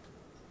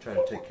try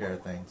to take care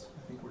of things.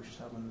 I think we're just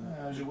having the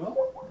As you will.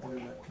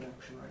 internet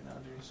connection right now,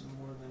 Jason,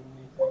 more than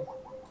anything.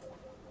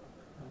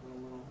 Having a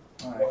little.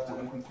 Alright, so it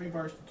went from 3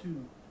 bars to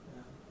 2.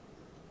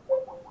 Yeah.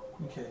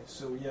 Okay,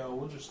 so yeah,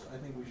 I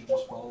think we should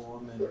just follow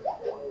him and.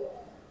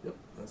 Yep,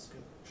 that's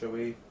good. Shall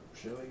we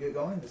get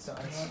going? This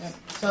sounds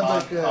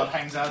Todd like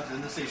hangs out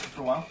in the station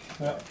for a while.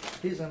 Yeah.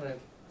 he's gonna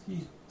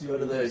He's go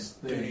to the his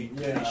thing.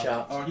 duty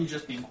shop. Or he's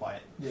just being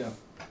quiet. Yeah.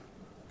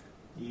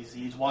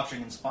 He's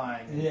watching and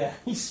spying. Yeah,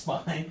 he's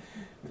spying.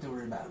 Don't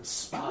worry about him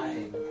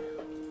spying.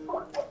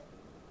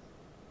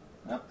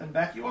 Yep, and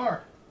back you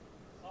are.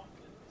 Something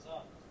is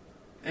up.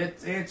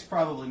 It's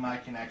probably my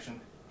connection.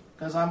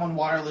 Because I'm on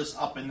wireless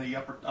up in the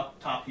up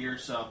top here,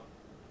 so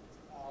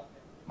Oh, okay.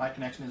 my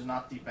connection is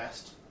not the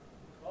best.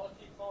 Well, I'll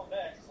keep calling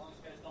back as long as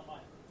you guys don't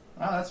mind.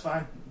 Oh, that's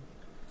fine.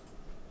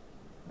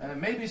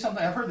 Maybe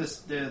something I've heard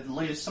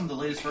some of the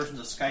latest versions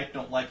of Skype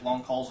don't like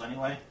long calls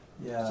anyway,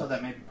 Yeah. so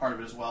that may be part of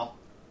it as well.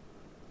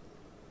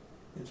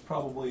 It's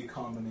probably a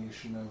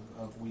combination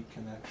of weak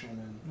connection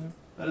and.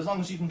 But as long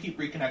as you can keep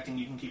reconnecting,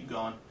 you can keep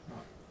going.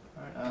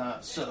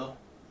 Alright, so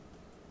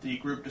the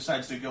group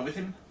decides to go with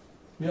him.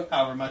 Yep.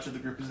 However much of the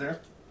group is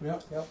there.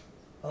 Yep.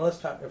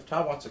 Unless if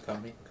Todd wants to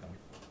come, he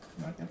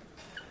can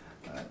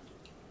come.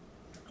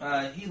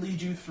 Alright. He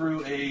leads you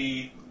through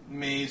a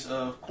maze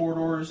of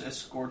corridors,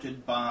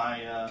 escorted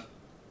by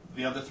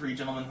the other 3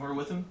 gentlemen who are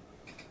with him.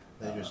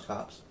 They're just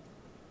cops.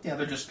 Yeah,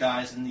 they're just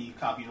guys in the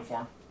cop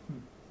uniform.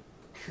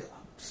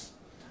 Cops.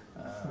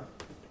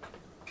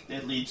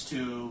 It leads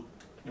to,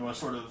 a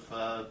sort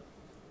of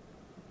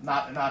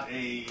not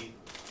a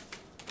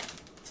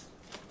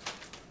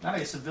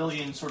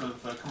civilian sort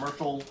of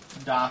commercial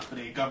dock, but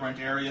a government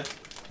area.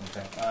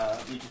 Okay.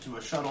 Leads you to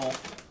a shuttle.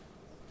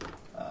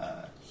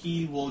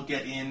 He will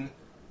get in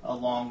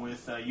along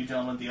with you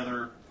gentlemen. The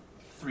other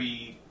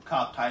 3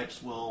 cop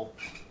types will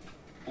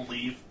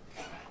leave.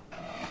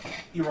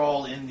 You're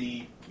all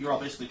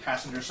basically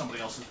passengers.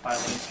 Somebody else is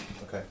piloting.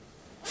 Okay.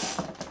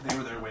 They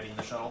were there waiting in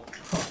the shuttle.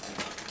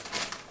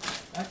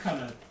 That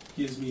kind of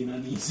gives me an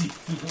uneasy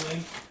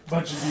feeling.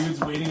 Bunch of dudes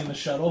waiting in the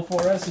shuttle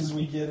for us as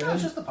we get in. No,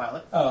 it's just the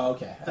pilot. Oh,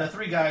 okay. The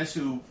 3 guys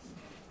who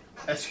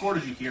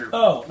escorted you here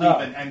Oh, leave oh.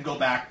 and go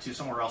back to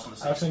somewhere else on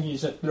the I was station. thinking you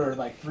said there were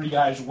like 3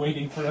 guys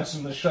waiting for us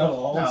in the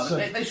shuttle. All of a No,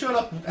 sudden- they showed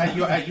up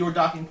at your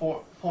docking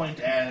point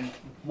and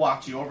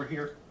walked you over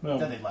here. No.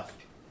 Then they left.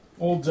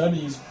 Old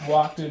Dunny's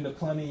walked into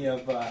plenty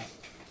of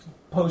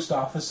post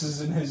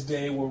offices in his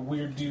day where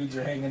weird dudes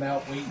are hanging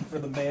out waiting for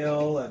the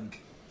mail, and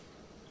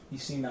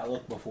he's seen that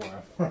look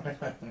before.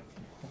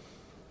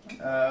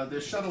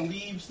 The shuttle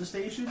leaves the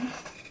station,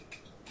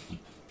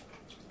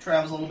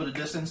 travels a little bit of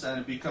distance, and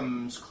it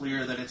becomes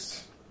clear that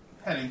it's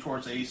heading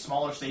towards a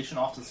smaller station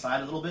off to the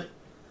side a little bit.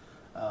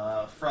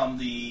 From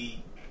the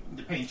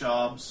paint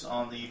jobs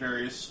on the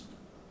various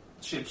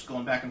ships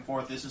going back and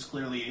forth, this is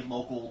clearly a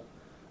local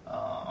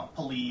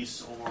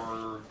police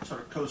or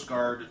sort of Coast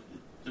Guard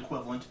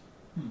equivalent,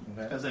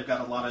 Okay. because they've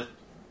got a lot of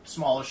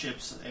smaller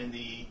ships in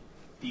the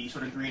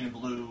sort of green and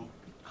blue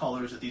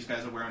colors that these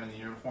guys are wearing in the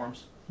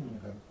uniforms.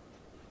 Okay.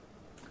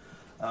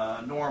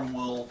 Norm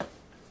will,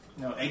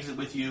 exit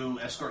with you,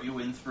 escort you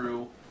in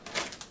through,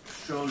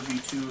 shows you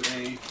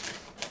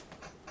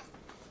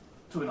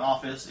to an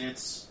office.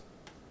 It's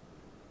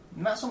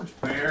not so much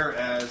bare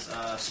as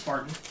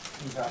Spartan.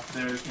 Okay.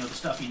 There's the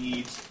stuff he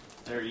needs.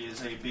 There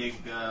is a big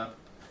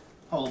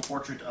hollow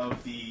portrait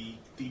of the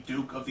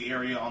Duke of the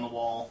area on the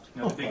wall.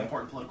 The big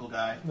important political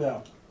guy.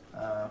 Yeah.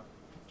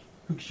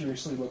 Who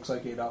curiously looks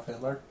like Adolf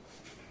Hitler.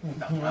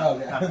 Not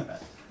that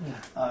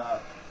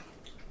bad.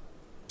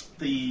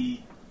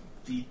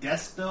 The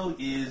desk though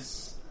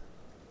is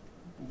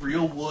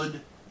real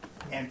wood,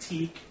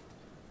 antique,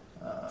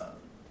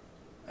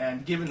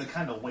 and given the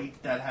kind of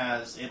weight that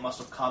has, it must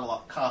have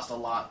cost a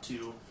lot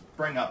to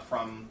bring up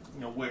from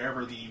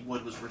wherever the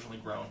wood was originally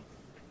grown.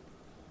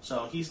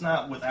 So he's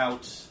not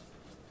without.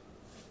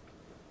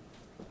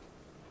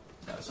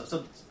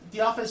 So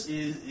the office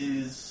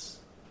is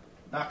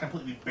not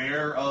completely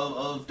bare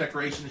of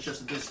decoration. It's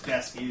just that this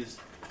desk is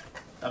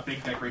a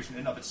big decoration in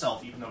and of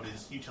itself, even though it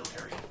is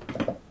utilitarian.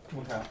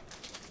 Okay.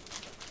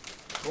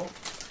 Cool.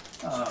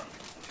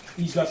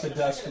 He's got the If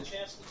desk. I get a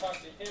chance to talk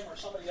to him or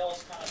somebody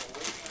else kind of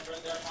away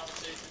from their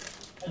conversation,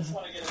 I just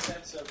want to get a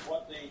sense of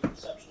what the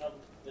perception of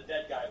the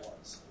dead guy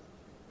was.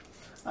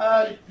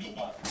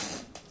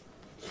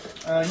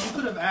 You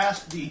could have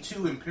asked the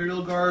two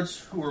Imperial guards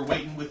who were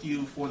waiting with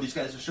you for these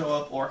guys to show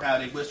up, or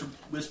had a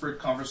whispered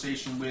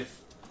conversation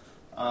with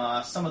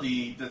some of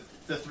the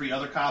three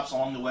other cops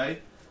along the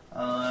way.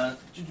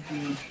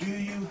 Do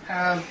you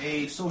have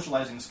a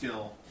socializing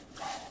skill?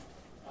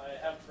 I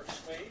have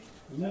persuade.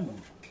 Ooh.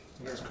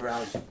 Here's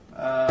Carouse.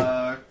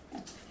 Let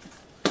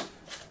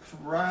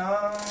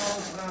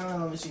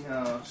me see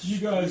now. You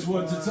guys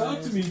want to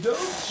talk to me,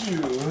 don't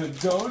you?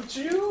 Don't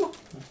you?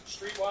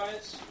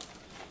 Streetwise.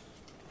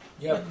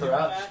 You have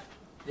Carouse.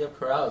 You have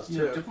Carouse,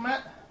 You have too.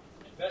 diplomat?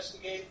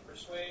 Investigate.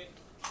 Persuade.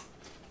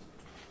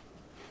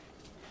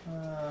 I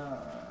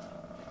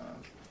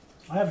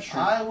have a street.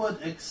 I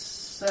would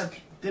accept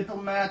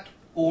diplomat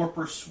or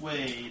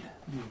persuade.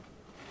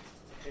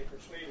 Okay,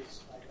 persuade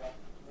is I got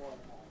more than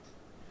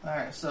that.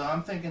 Alright, so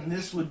I'm thinking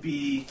this would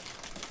be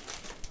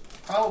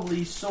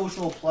probably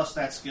social plus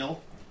that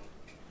skill.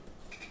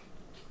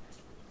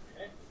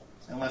 Okay.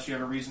 Unless you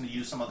have a reason to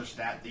use some other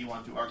stat that you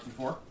want to argue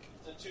for.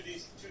 The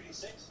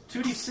 2d6.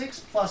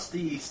 2d6 plus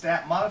the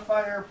stat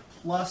modifier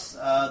plus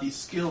the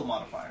skill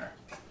modifier.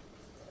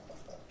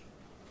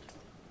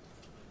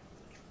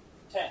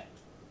 10.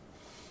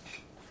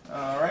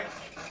 Alright.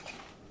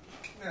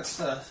 That's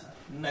the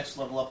next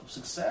level up of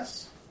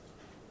success.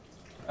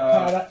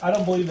 I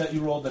don't believe that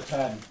you rolled the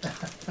 10.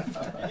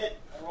 I did.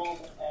 I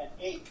rolled an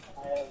 8.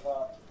 I have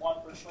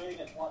 1 persuade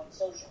and 1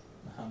 social.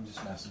 I'm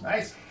just messing.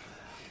 Nice.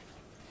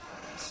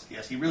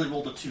 Yes, he really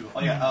rolled a 2. Oh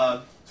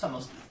yeah,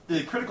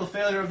 the critical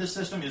failure of this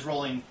system is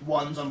rolling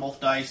 1s on both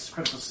dice.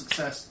 Critical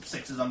success,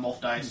 6s on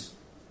both dice.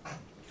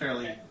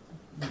 Fairly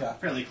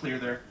clear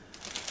there.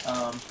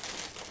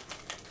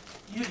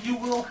 You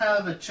will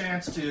have a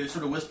chance to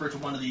sort of whisper to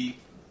one of the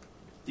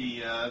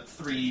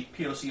three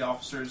POC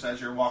officers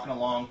as you're walking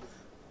along,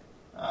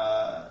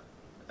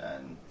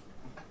 and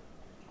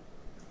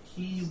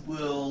he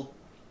will.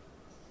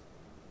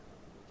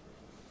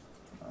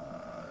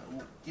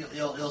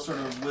 He'll sort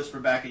of whisper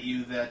back at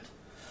you that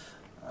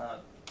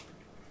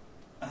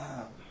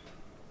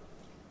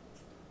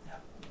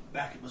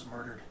Beckett was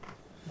murdered.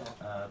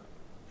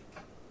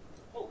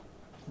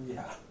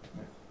 Yeah.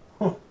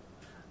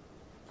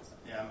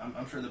 Yeah,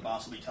 I'm sure the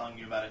boss will be telling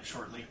you about it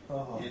shortly.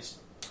 Uh-huh.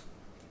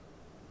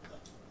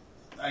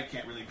 I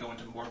can't really go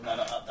into more than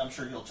that. I'm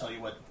sure he'll tell you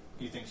what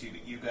he thinks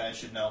you guys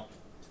should know.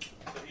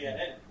 So he had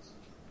enemies.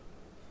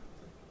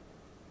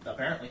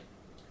 Apparently.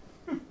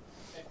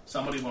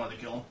 Somebody wanted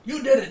to kill him.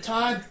 You did it,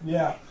 Todd!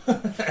 Yeah.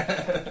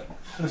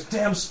 Those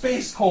damn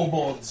space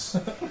kobolds.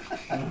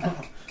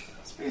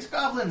 Space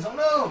goblins, oh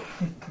no!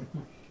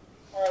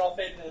 Alright, I'll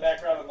fade into the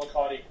background and look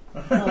haughty.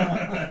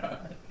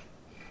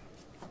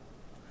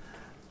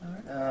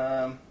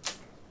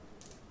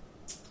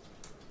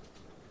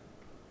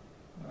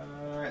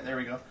 Alright, there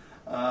we go.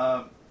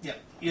 Yeah,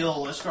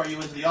 he'll escort you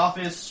into the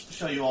office,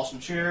 show you all some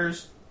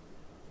chairs,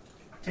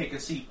 take a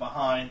seat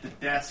behind the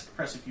desk,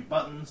 press a few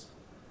buttons.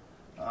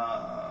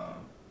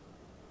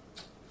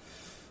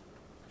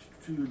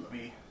 Let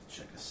me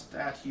check a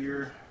stat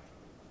here.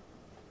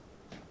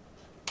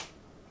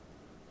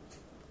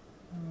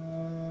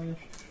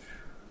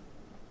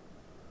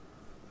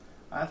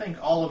 I think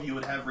all of you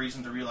would have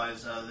reason to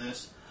realize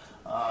this,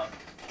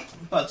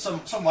 but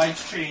some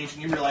lights change,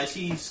 and you realize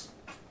he's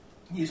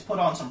put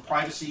on some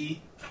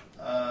privacy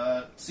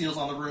seals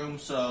on the room.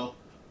 So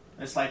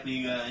it's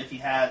likely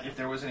if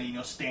there was any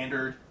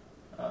standard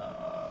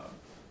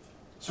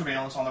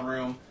surveillance on the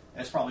room,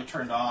 it's probably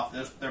turned off.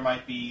 There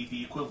might be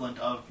the equivalent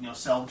of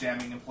cell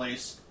jamming in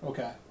place.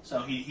 Okay.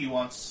 So he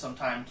wants some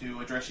time to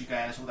address you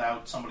guys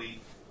without somebody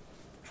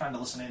trying to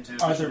listen into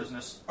Are what's your there-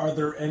 business. Are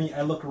there any?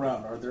 I look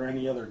around. Are there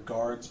any other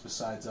guards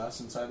besides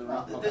us inside the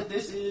room? Okay.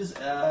 This is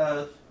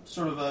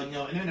sort of a an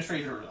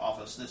administrator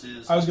office. This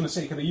is. I was going to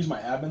say, could I use my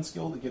admin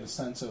skill to get a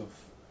sense of,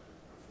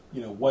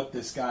 what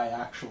this guy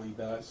actually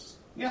does?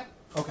 Yeah.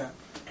 Okay.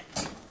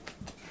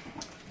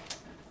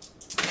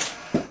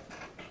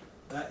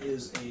 That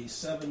is a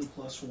 7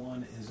 plus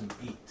 1 is an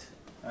 8.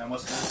 And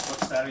what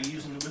stat are you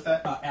using with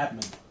that?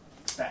 Admin.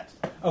 Stat.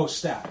 Oh,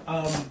 stat.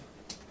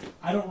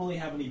 I don't really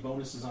have any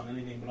bonuses on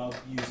anything, but I'll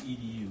use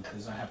EDU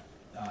because I have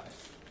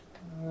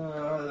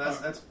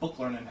That's book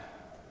learning.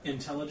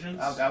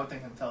 intelligence. I would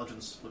think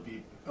intelligence would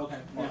be Okay.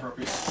 more Yeah.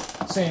 appropriate.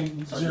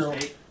 Same So 0.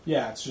 just 8.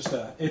 Yeah, it's just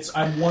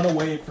I'm 1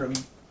 away from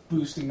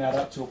boosting that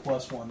up to a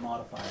 +1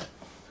 modifier.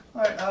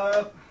 All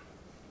right.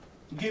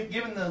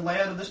 Given the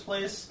layout of this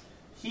place,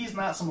 he's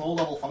not some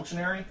low-level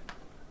functionary.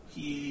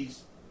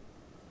 He's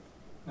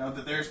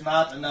that there's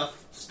not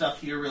enough stuff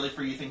here really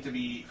for him to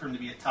be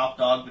a top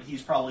dog, but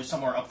he's probably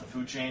somewhere up the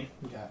food chain.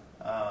 Okay.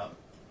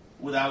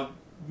 Without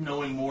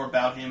knowing more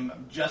about him,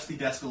 just the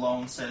desk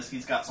alone says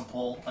he's got some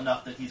pull,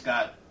 enough that he's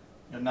got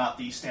not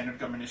the standard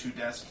government issue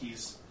desk.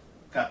 He's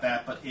got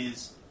that, but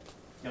his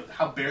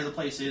how bare the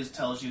place is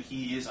tells you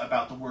he is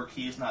about the work.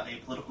 He is not a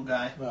political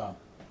guy. Well,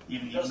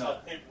 Even He doesn't though.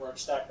 have paperwork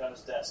stacked on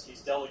his desk. He's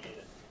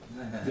delegated.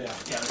 yeah.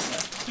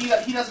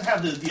 Yeah. He doesn't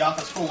have the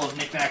office full of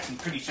knickknacks and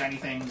pretty shiny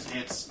things.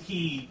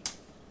 You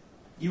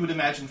would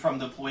imagine from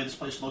the way this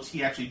place looks,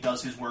 he actually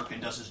does his work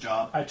and does his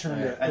job. I turn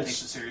Right. to And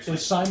takes it seriously.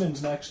 if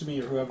Simon's next to me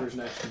or whoever's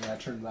next to me, I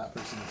turn to that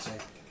person and say,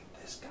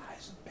 "This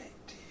guy's a big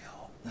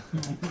deal."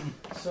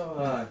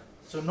 So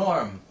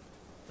Norm,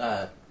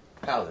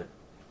 Pallid,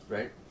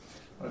 right?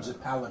 Or is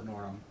it Pallid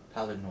Norm?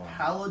 Pallid Norm.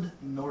 Pallid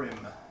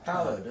Norim.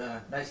 Pallid,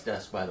 nice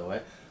desk, by the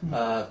way.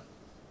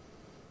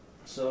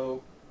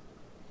 So,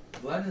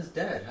 Glenn is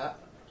dead.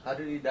 How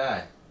did he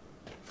die?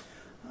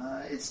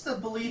 It's the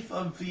belief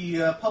of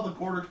the Public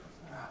Order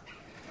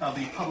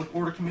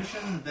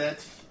Commission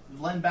that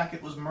Len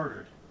Backett was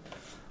murdered.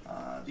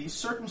 The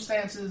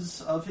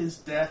circumstances of his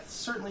death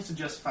certainly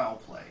suggest foul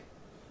play.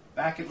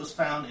 Backett was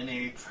found in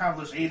a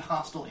Traveler's Aid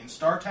hostel in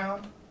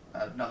Startown,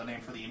 another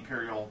name for the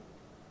Imperial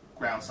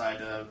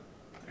groundside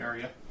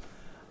area.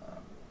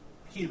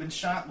 He had been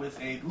shot with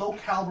a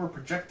low-caliber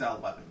projectile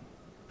weapon,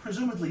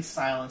 presumably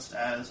silenced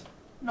as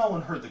no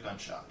one heard the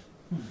gunshot.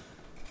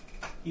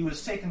 He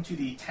was taken to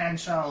the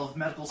Tanshal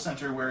Medical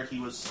Center where he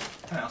was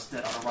pronounced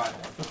dead on arrival,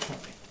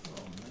 unfortunately.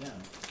 Oh man!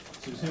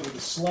 So he was hit with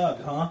a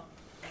slug, huh?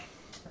 I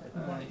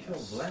didn't want to kill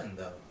Yes. Glenn,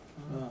 though.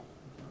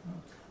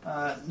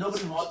 Nobody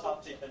Some was...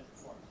 autopsy had been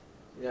performed.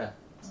 Yeah.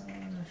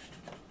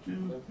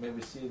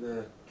 Maybe see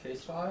the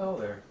case file,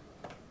 or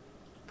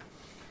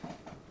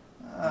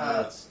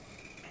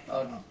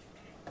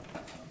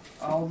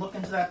I'll look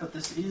into that, but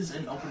this is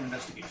an open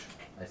investigation.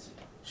 I see.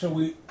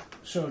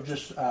 So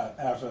just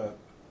as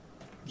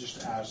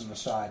an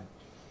aside,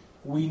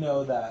 we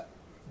know that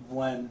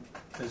Glenn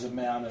is a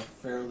man of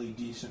fairly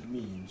decent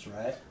means,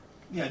 right?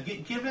 Yeah,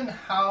 given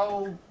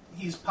how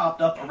he's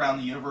popped up around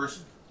the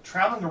universe,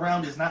 traveling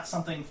around is not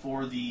something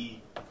for the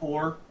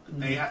poor.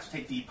 They have to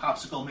take the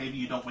popsicle, maybe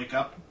you don't wake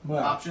up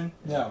Well, option.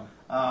 Yeah.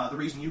 The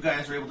reason you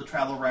guys are able to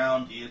travel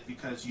around is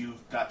because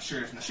you've got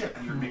shares in the ship,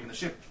 and you're making the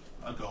ship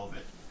a go of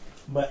it.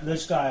 But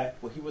this guy,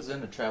 Well, he was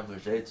in the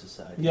Traveler's Aid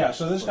Society. yeah.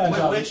 So this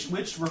guy's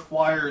Which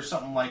requires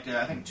something like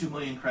I think 2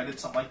 million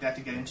credits, something like that,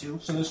 to get into.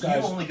 So this you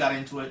guy's- only got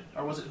into it,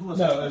 or was it who was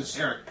No, it? it was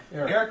Eric.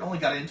 Eric. Eric only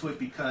got into it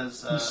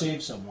because he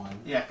saved someone,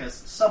 yeah, because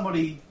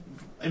somebody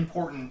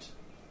important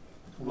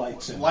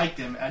likes him. liked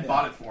him and Yeah.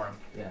 bought it for him.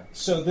 Yeah.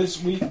 So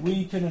this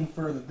we can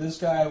infer that this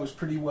guy was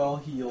pretty well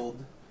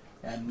heeled,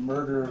 and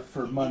murder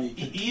for money.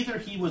 Either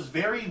he was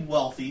very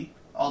wealthy,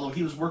 although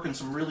he was working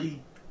some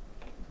really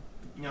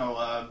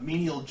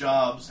menial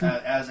jobs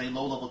as a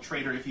low-level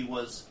trader. If he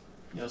was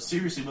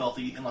seriously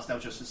wealthy, unless that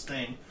was just his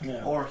thing,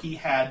 Yeah. or he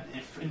had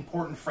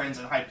important friends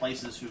in high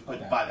places who could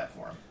Okay. buy that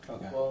for him.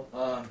 Okay.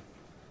 Well,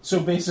 So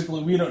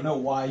basically, we don't know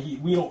why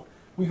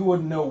we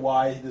wouldn't know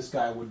why this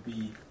guy would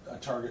be a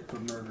target for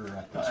murder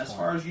at this As point.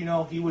 far as you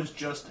know, he was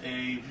just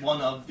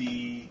one of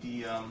the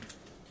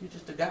he's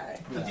just a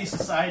guy. Yeah. the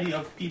society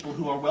of people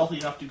who are wealthy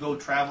enough to go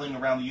traveling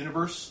around the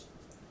universe,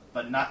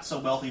 but not so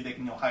wealthy they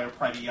can hire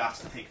private yachts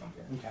to take them.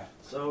 Okay.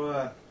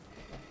 So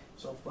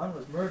Glenn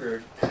was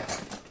murdered.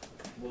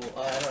 Well,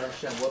 I don't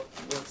understand.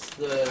 What's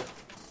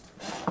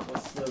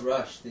the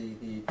rush?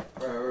 The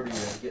priority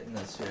of getting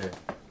this here?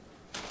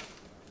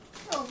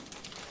 Well,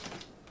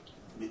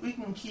 we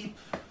can keep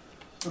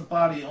the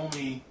body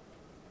only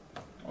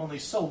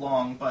so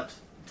long, but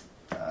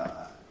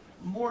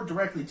more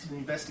directly to the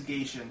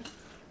investigation.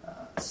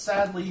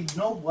 Sadly,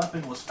 no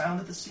weapon was found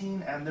at the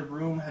scene, and the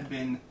room had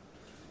been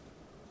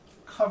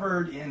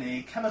covered in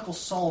a chemical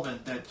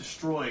solvent that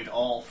destroyed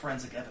all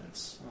forensic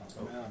evidence.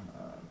 Oh, man.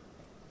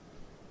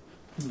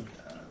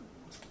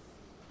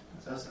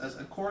 As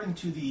according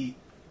to the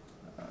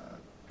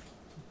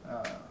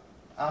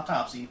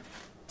autopsy,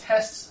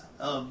 tests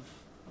of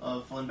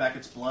Lynn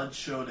Beckett's blood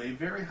showed a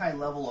very high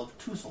level of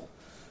Tussil,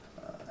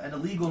 an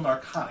illegal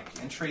narcotic,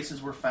 and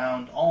traces were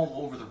found all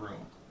over the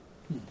room.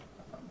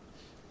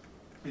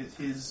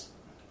 His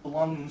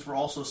belongings were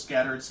also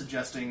scattered,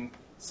 suggesting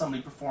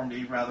somebody performed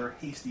a rather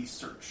hasty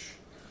search.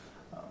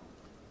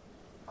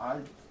 I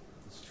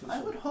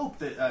would hope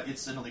that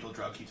it's an illegal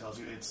drug. He tells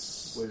you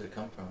it's. Where did it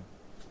come from?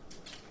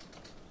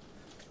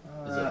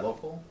 Is it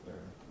local? Or?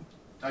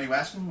 Are you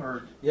asking,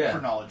 or Yeah.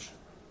 for knowledge?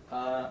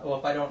 Well,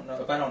 if I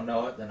don't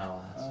know it, then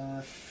I'll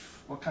ask.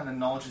 What kind of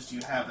knowledges do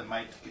you have that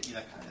might get you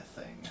that kind of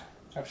thing?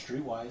 Have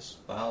streetwise.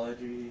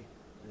 Biology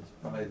is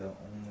probably the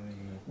only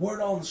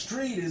Word on the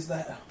street is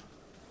that.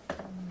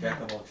 jack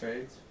of all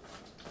trades.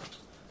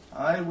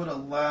 I would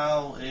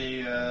allow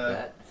a.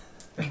 That.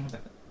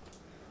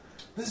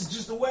 This is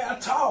just the way I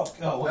talk.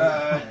 Oh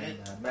wait.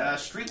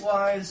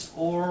 Streetwise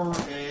or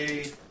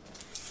a.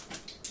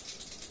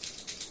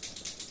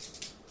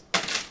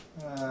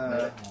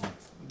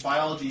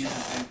 Biology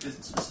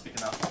isn't specific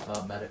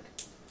enough. Medic.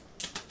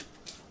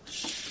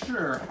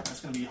 Sure, that's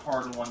going to be a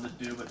harder one to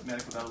do, but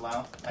medic would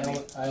allow.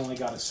 I only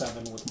got a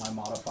 7 with my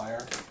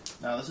modifier.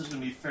 Now this is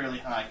going to be fairly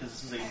high because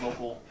this is a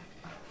local.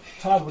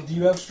 Todd, do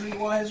you have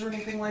streetwise or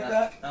anything like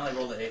that? I only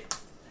rolled an 8.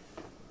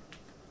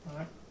 All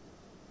right.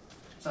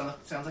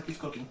 Sounds like he's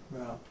cooking.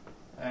 No.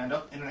 And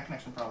internet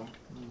connection problem.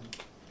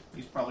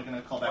 He's probably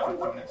going to call back in a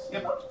few minutes.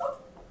 Yep.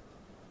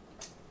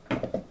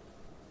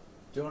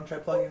 Do you want to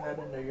try plugging that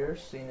into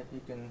yours, seeing if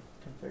you can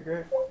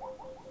configure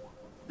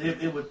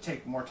it? It would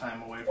take more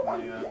time away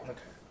from the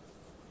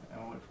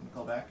away from the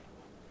callback.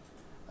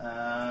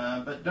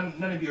 But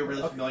none of you are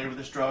really familiar with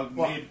this drug.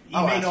 Well, you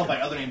I'll may ask know him.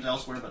 by other names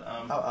elsewhere, but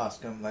I'll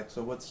ask him, like,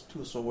 so what's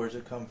Tuso? Where's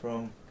it come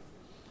from?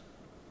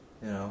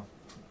 You know,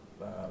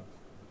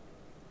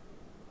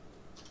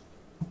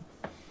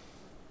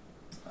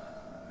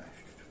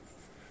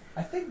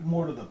 I think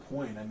more to the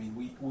point. I mean,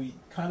 we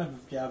kind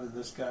of gathered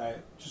this guy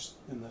just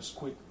in this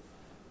quick,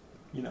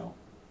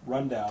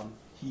 rundown.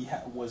 He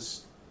had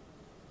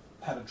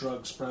a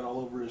drug spread all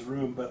over his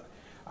room, but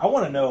I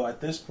want to know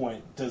at this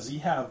point, does he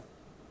have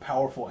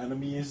powerful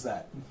enemies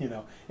that,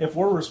 if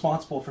we're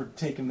responsible for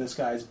taking this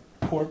guy's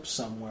corpse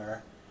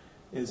somewhere,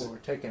 we're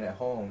taking it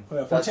home.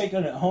 if we're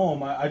taking it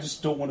home, I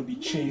just don't want to be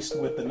chased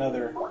with I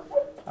don't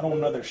want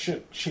another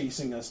ship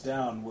chasing us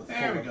down with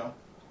there we go.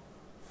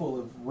 full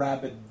of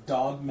rabid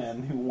dog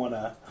men who want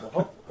to.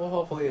 Well,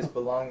 hopefully it's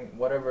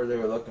whatever they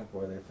were looking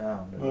for, they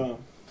found. Is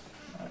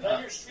that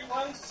your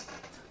streetwise?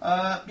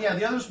 Yeah,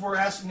 the others were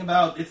asking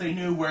about if they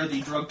knew where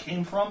the drug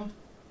came from,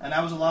 and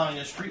I was allowing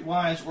a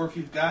streetwise, or if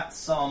you've got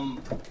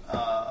some,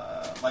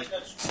 That's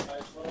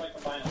streetwise. What do I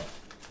combine it?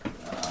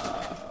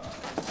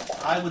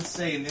 I would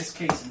say in this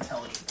case,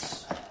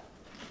 intelligence.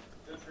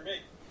 Good for me.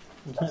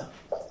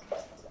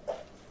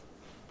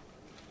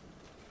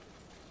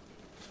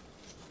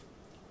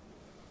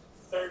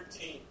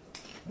 13.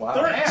 Wow.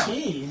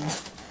 13?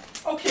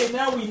 Okay,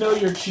 now we know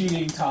you're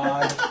cheating,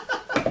 Todd.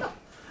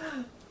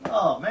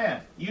 Oh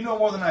man, you know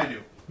more than I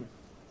do.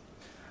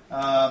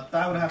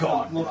 I would have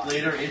God, to look right.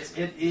 later.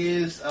 It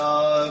is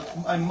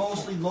a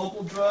mostly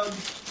local drug.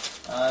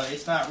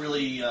 It's not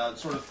really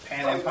sort of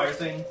Pan Empire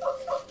thing.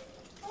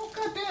 Oh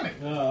god damn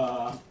it!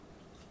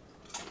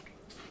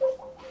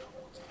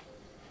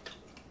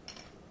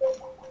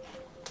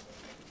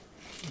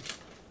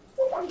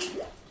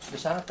 The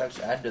sound effects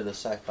add to the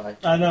sci-fi.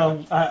 I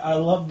know. I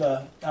love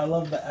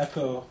the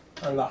echo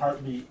or the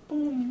heartbeat.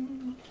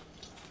 Boom,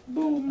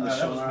 boom. the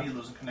That was sonar. me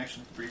losing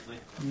connection briefly.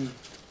 Mm.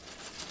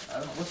 I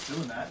don't know what's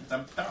doing that.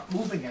 I'm not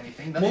moving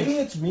anything. Maybe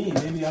it's me.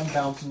 Maybe I'm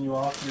bouncing you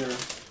off your.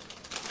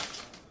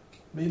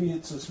 Maybe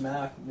it's a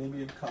smack.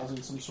 Maybe it's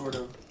causing some sort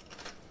of.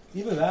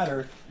 Either that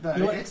or. No, you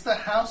know what? it's the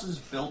house is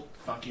built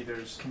funky.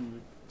 There's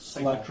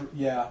signal.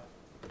 Yeah.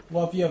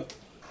 Well, if you have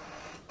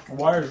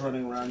wires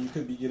running around, you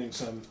could be getting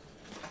some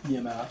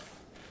EMF.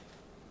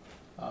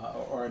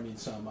 Or I mean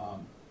some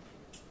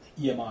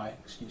EMI,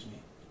 excuse me.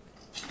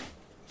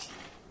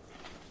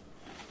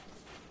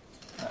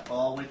 Well,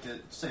 I'll wait to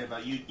say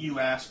about you. You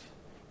ask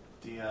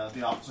the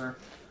officer.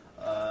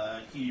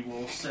 He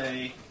will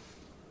say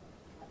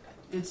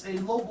it's a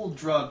local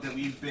drug that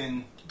we've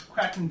been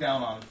cracking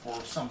down on for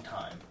some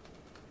time,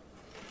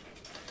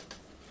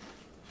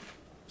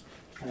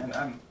 and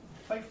I'm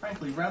quite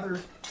frankly rather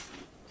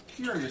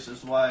curious as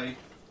to why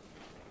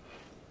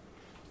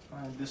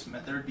this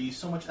meant there'd be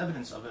so much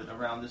evidence of it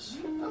around this.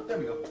 Oh, there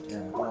we go. Yeah.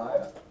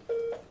 Well,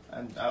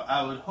 And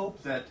I would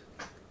hope that.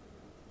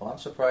 I'm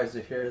surprised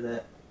to hear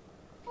that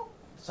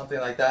something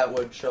like that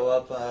would show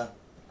up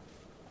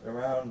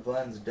around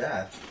Glenn's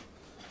death.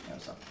 Yeah,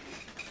 so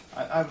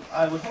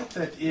I would hope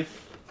that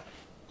if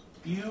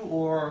you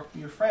or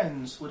your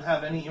friends would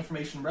have any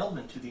information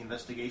relevant to the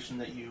investigation,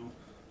 that you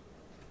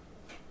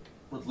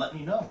would let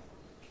me know.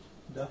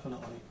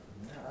 Definitely.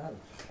 Yeah,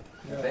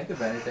 if I think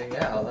of anything,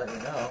 I'll let you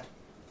know.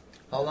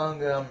 How long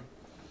do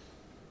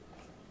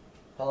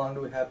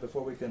we have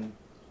before we can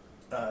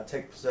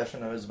take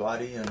possession of his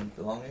body and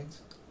belongings?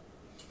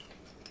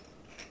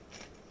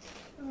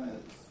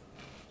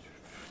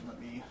 Let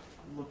me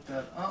look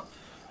that up.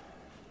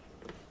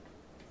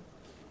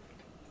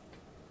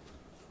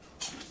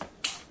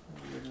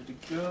 Ready to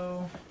go.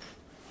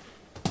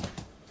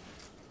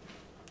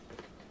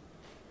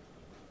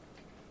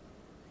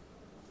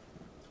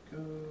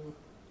 go.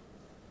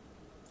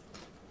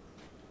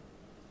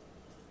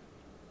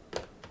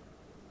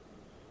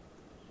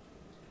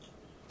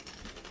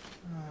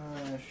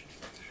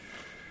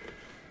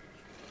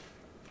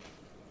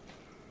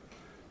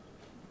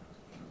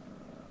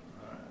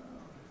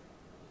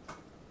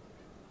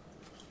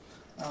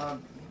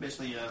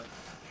 Basically,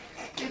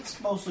 it's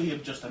mostly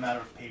just a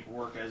matter of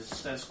paperwork.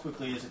 As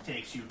quickly as it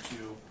takes you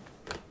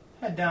to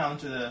head down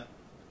to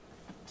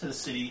the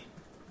city,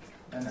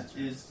 and that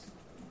is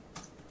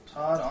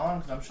Todd on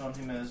because I'm showing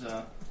him as.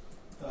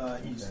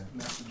 He's Okay.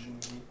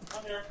 messaging me.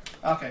 I'm here.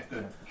 Okay,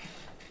 good.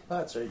 Oh,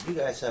 that's right. You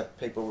guys have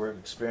paperwork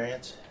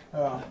experience.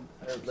 Oh,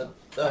 They'll And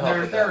help there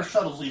with are that.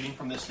 shuttles leaving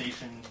from this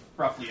station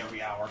roughly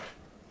every hour.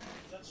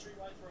 Is that street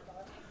light for a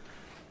car?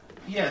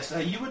 Yes,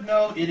 you would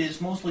know it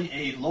is mostly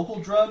a local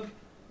drug.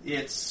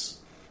 It's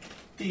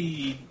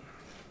the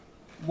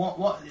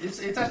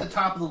it's at the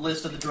top of the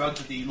list of the drugs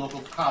that the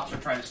local cops are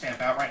trying to stamp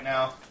out right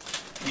now.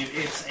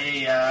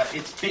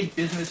 It's big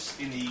business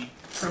in the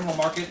criminal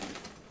market.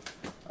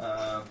 You don't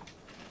have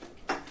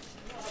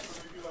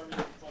to review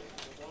everything, but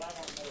what I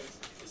want to know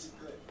is it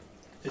good?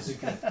 is it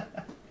good?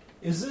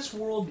 Is this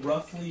world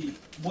roughly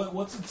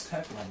what's its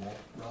tech level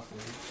roughly?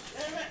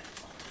 Damn it!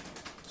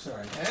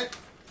 Sorry. Eh?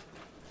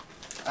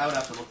 I would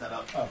have to look that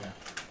up. Okay.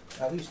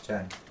 At least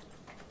 10.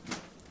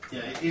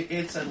 Yeah,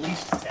 it's at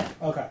least 10.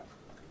 Okay.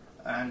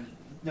 And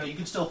you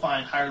can still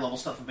find higher level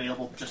stuff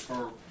available just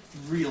for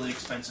really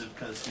expensive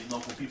because the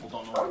local people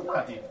don't know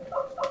how to.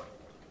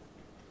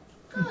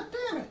 God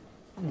damn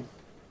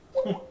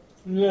it!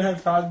 Yeah,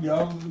 Todd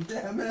yelled,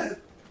 damn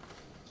it.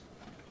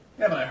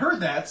 Yeah, but I heard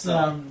that,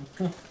 so.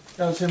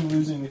 That was him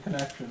losing the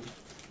connection.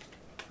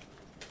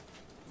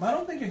 I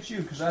don't think it's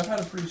you, because I've had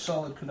a pretty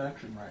solid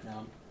connection right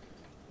now.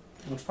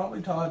 It's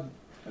probably Todd.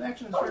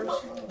 Connection is very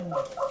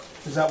slow.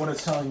 Is that what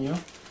it's telling you?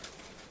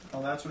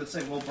 Well, that's what it's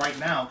saying. Well, right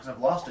now, because I've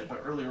lost it,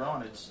 but earlier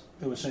on it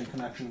was saying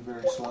connection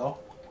very slow.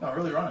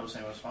 was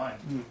saying it was fine.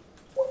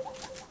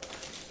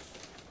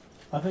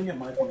 I think it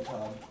might be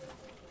Todd.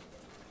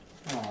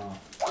 Aw.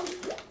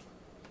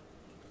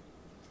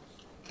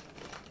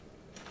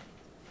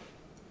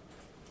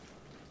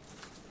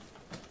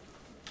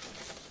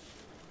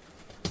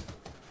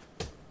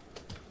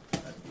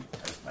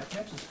 That's my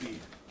connection speed.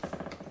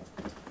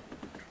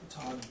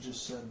 Todd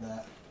just said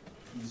that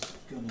he's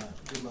gonna,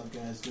 good luck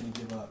guys, gonna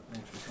give up.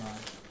 Thanks for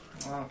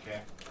trying.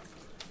 Okay.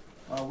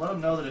 Well, let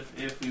them know that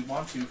if we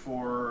want to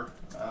for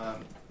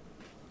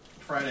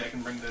Friday, I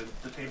can bring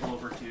the table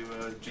over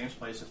to James'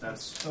 place if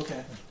that's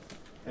Okay.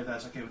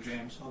 okay with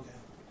James. Okay.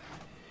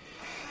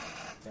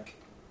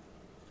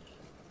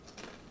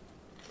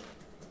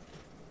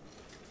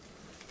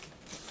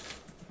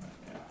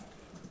 Yeah.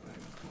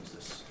 What's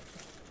this?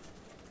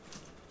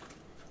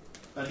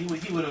 But he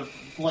would have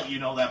let you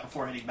know that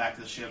before heading back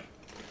to the ship.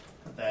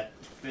 That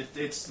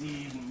it's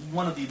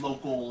one of the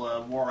local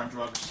war on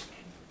drugs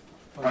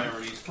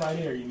priorities.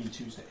 Friday, or you mean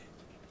Tuesday?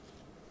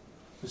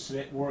 Because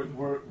today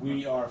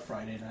we are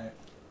Friday night.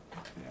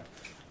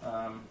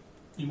 Yeah.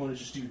 You want to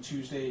just do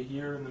Tuesday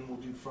here, and then we'll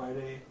do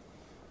Friday?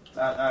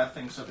 I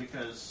think so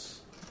because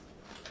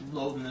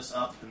loading this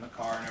up in the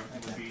car and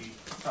everything would be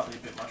probably a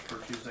bit much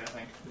for Tuesday. I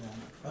think. Yeah.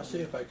 I'll see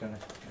if I can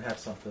have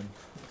something.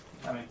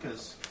 I mean,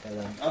 because And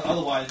then,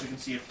 otherwise we can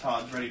see if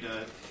Todd's ready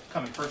to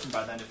come in person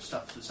by then if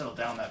stuff has settled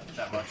down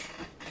that much.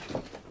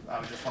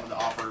 I just wanted to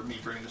offer me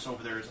bringing this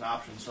over there as an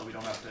option so we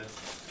don't have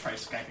to try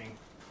Skyping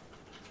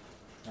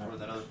or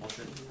that other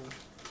bullshit.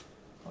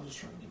 I'll just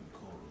try and give him a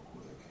call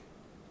real quick.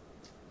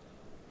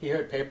 he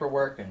heard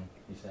paperwork and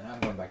he said, I'm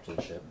going back to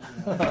the ship.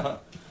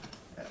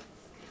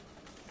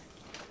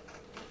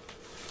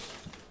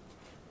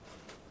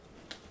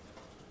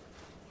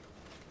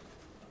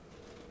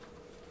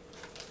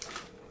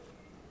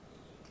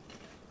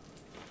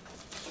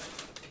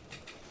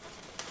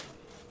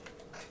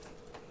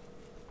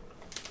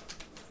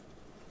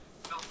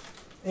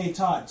 Hey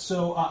Todd,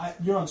 so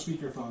you're on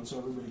speakerphone, so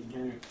everybody can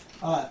hear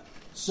you.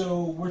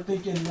 So we're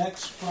thinking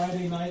next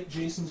Friday night,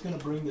 Jason's going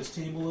to bring this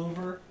table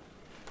over,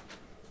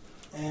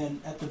 and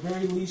at the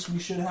very least, we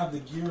should have the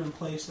gear in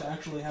place to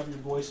actually have your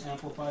voice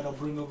amplified. I'll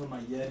bring over my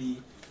Yeti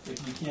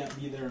if you can't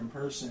be there in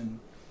person,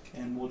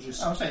 and we'll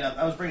just. I was saying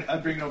I'd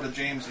bring it over to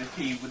James if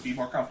he would be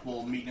more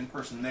comfortable meeting in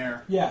person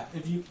there. Yeah,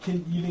 if you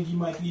can, you think you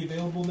might be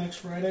available next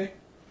Friday?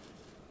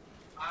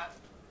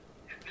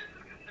 If this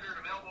is considered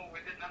available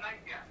within the night,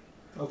 yes.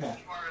 Okay. As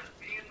far as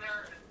being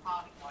there, it's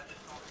possible. I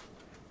just don't.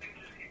 Things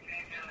just keep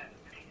changing and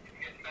it keeps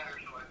getting better,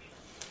 so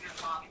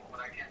it's possible, but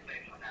I can't say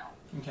so now.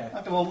 Okay.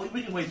 Okay, well,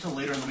 we can wait until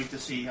later in the week to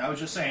see. I was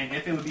just saying,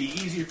 if it would be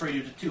easier for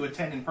you to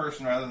attend in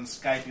person rather than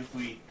Skype if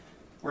we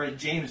were at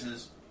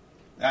James's,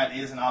 that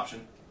is an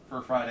option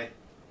for Friday.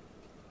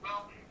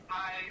 Well,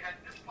 at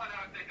this point,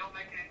 I would say don't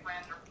make any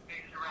plans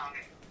based around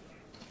it.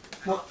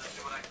 Well- I'll just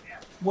do what I can.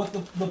 What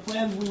the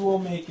plan we will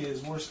make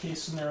is worst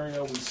case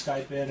scenario, we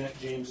Skype in at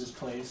James's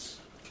place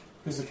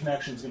because the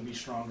connection's going to be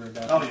stronger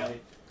that Oh, yeah.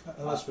 night.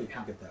 Unless we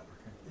can get that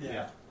working.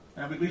 Yeah.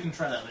 And we can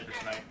try that later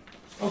tonight.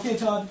 Okay,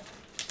 Todd. All right,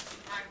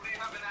 we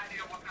have an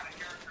idea what kind of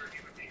character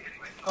he would be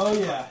anyway. Oh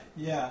yeah,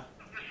 yeah.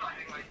 Just fine.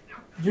 Anyway,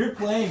 You're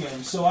playing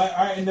him, so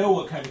I know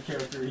what kind of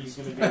character he's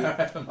going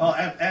to be. Well,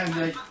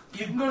 and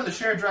you can go to the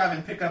shared drive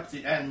and pick up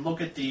and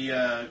look at the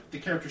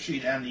character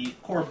sheet and the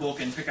core book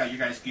and pick out your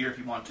guys' gear if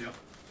you want to.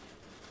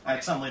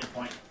 At some later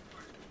point.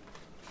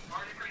 I've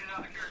already printed out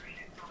the character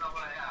sheet. Don't know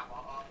what I have.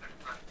 I'll fix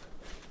the rest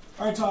of it.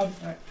 All right,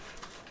 Todd.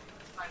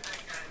 I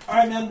think. All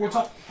right, man.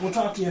 We'll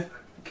talk to you.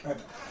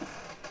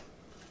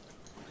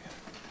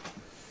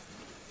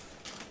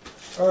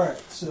 All right.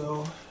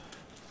 So,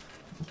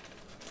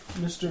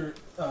 Mr.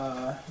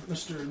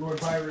 Lord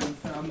Byron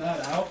found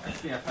that out.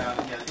 Yeah,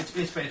 it's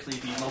basically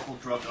the local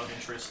drug of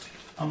interest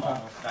among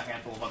a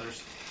handful of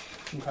others.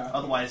 Okay.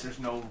 Otherwise, there's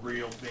no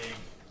real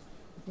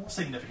big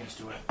significance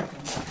to it.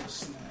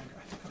 Snag.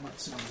 I think I might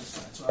sit on this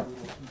side, so I have a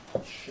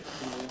little shit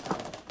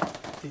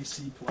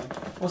AC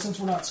plug. Well, since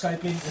we're not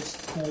Skyping,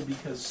 it's cool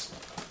because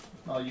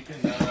Well, you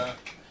can.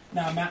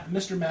 now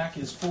Mr. Mac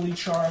is fully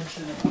charged,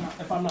 and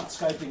if I'm not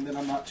Skyping, then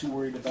I'm not too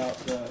worried about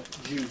the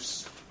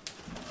juice.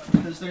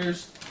 Because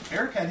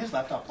Eric had his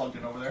laptop plugged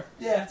in over there.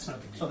 Yeah, it's not a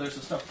big So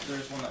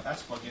there's one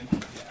that's plugged in.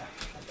 Yeah,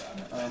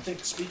 I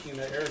think speaking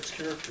of Eric's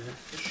character,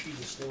 his sheet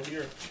is still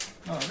here.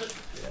 Oh, is it?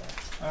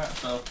 Yeah. Alright,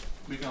 so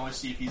we can always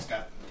see if he's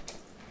got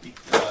the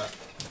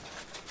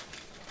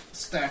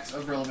stats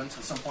of relevance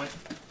at some point.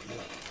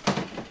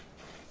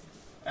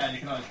 And you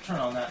can always turn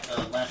on that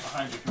lamp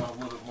behind you if you want a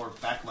little bit more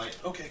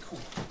backlight. Okay, cool.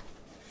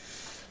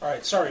 All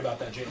right, sorry about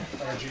that,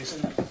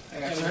 Jason. I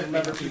can't even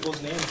remember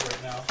people's names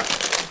right now.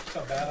 That's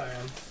how bad I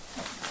am.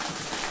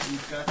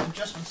 You've got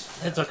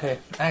adjustments. It's okay.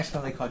 I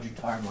accidentally called you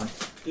tired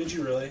once. Did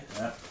you really?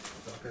 Yeah.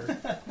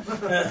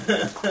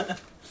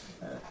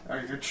 Are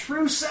your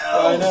true I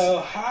selves?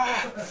 know.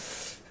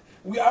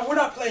 We're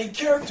not playing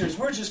characters.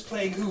 We're just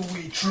playing who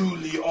we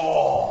truly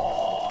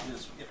are.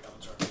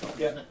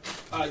 Yeah.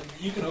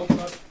 You can open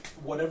up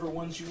whatever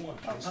ones you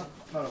want. Jason.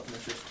 Not open,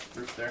 it's just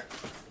group there.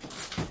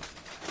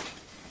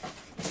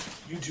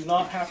 You do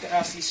not have to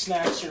ask these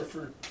snacks here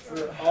for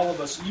all of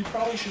us. You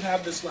probably should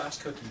have this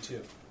last cookie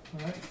too.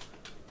 Alright.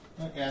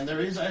 And there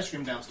is ice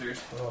cream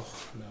downstairs. Oh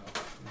no,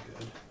 I'm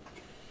good.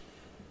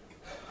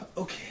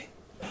 Okay.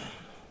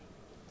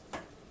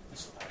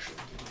 This will actually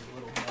give me a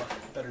little more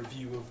better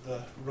view of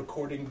the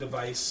recording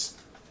device.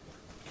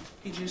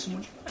 Hey Jason,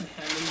 would you mind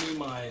handing me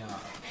my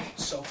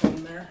cell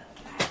phone there?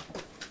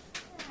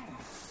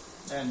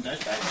 And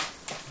dice bag?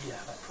 Yeah,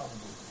 that probably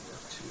would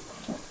work too.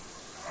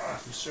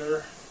 Thank you,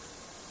 sir.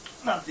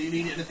 Not that you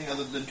need anything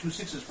other than 2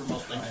 6s for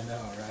most things. I know,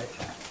 right?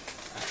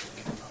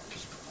 Actually, I'll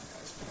just put my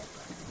guy's back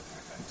in the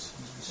back.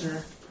 Excuse me,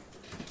 sir.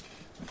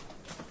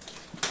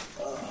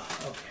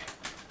 Okay.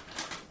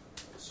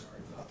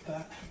 Sorry about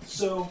that.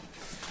 So,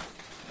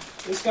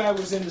 this guy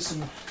was into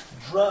some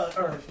drug,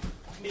 or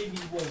maybe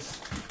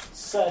was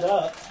set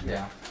up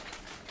Yeah.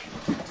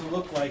 to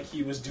look like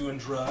he was doing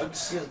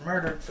drugs. He was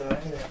murdered, so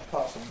anything's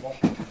possible.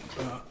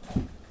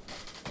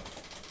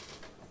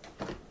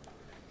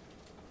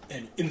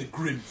 And in the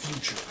grim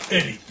future,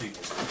 anything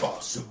is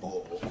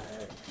possible.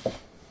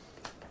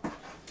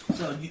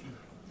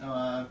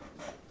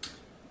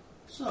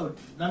 So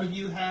none of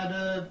you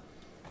had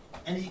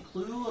any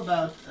clue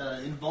about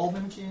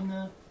involvement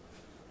in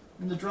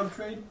the drug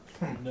trade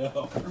No.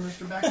 for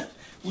Mr. Beckett?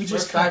 We First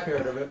just I've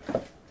heard of it.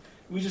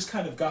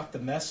 kind of got the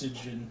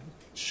message and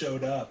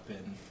showed up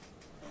and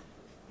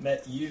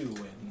met you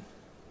and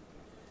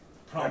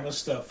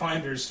promised a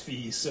finder's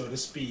fee, so to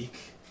speak.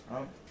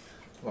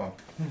 Well,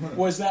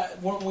 Was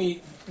that weren't we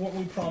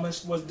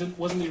promised? Wasn't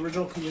the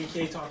original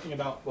communique talking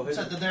about? well,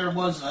 Said that there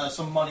was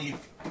some money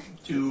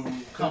to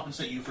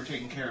compensate you for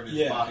taking care of his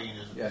Yeah. body and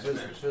his his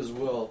affairs.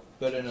 will,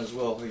 but in his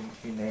will,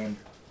 he named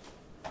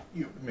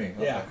You. me.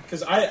 Okay. Yeah,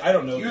 because I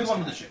don't know. You're the this one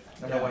guy. with the ship.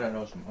 I'm the one that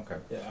knows him. Okay.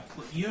 Yeah.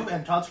 You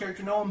and Todd's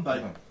character know him,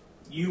 but Mhm.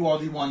 you are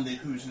the one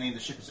whose name the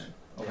ship is in.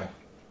 Okay.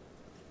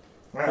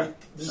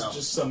 This So- is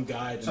just some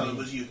guy to So me. it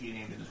was you who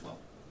named it as well.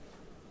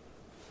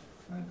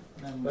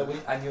 And, But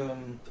I knew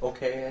him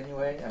okay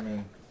anyway. I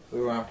mean, we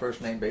were on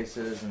first name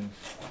basis, and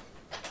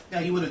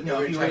yeah, you would have. You know, if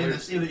Every you were time in we-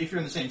 this, if you're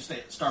in the same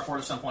starport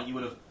at some point, you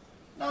would have.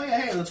 Oh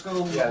yeah, hey, let's go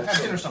Yeah, let's have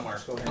go- dinner somewhere.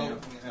 let's go hang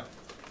out. Yeah.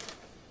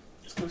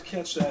 Let's go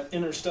catch that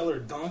interstellar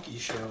donkey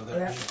show.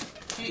 That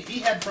He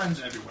had friends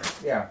everywhere.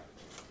 yeah.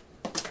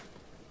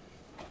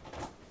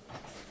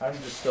 I'm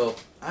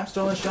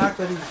still in shock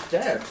that he's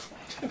dead.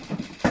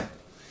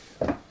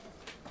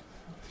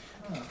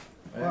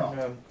 Wow.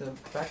 And the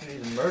fact that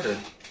he's murdered,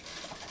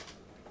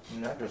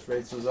 and that just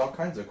raises all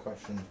kinds of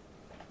questions.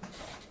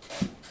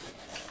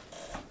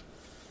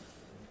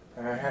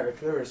 If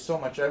there was so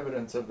much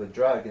evidence of the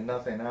drug and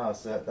nothing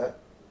else, that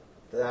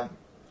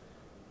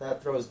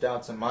throws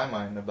doubts in my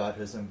mind about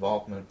his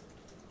involvement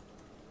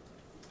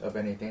of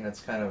anything.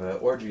 It's kind of an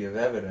orgy of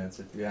evidence,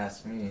 if you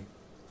ask me.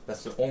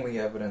 That's the only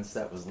evidence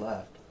that was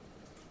left.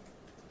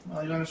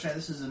 Well, you understand,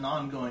 this is an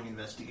ongoing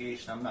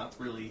investigation. I'm not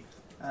really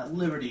at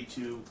liberty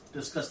to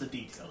discuss the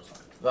details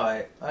of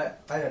it. I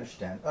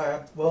understand. All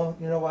right. Well,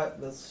 you know what?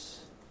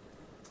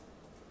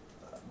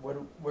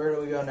 Where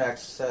do we go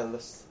next?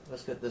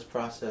 Let's get this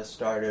process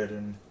started.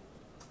 And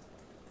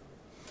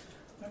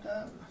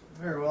But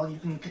Very well.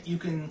 You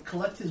can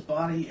collect his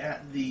body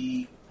at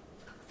the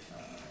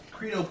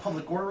Credo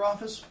Public Order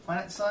Office,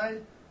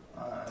 Planetside.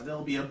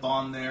 There'll be a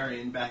bond there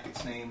in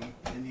Beckett's name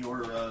in the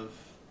order of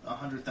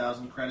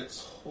 100,000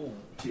 credits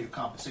to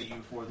compensate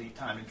you for the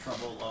time and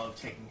trouble of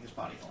taking his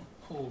body home.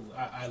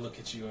 I look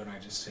at you and I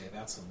just say,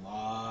 that's a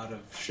lot of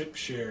ship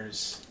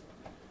shares.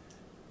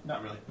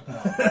 Not really.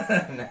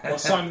 Well,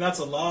 Simon, that's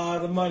a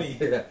lot of money.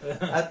 Yeah.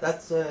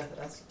 That's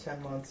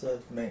 10 months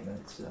of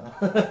maintenance.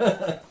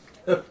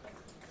 So.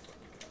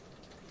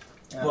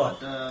 Well,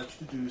 to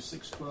do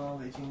 6,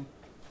 12, 18.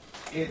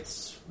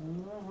 It's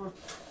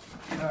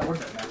where's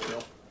that map,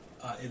 Bill?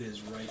 It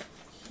is right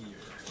here.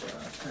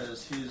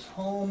 Because his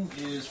home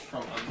is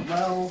from a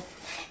well,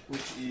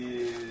 which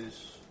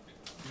is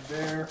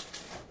there.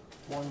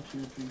 1, 2,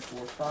 3,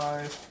 4,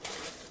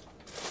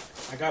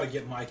 5. I got to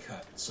get my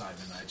cut, Simon.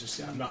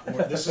 I'm not.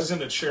 This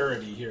isn't a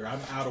charity here. I'm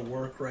out of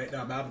work right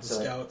now. I'm out of the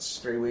So, Scouts.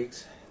 3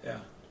 weeks. Yeah.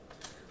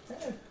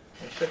 The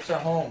ships are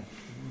home.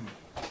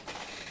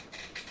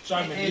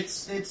 Simon,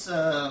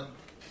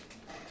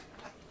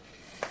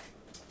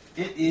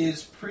 It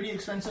is pretty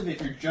expensive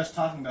if you're just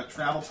talking about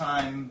travel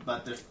time,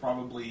 but there's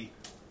probably,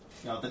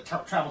 the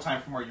travel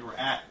time from where you were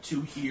at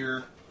to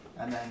here,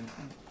 and then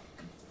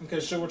okay,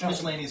 so we're talking.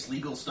 miscellaneous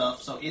legal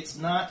stuff. So it's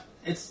not.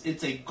 It's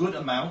a good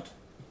amount,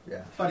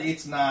 Yeah. but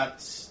it's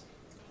not.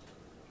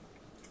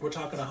 We're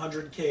talking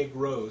 100K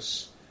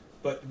gross.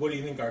 But what do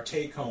you think our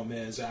take home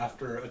is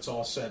after it's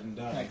all said and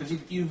done? Because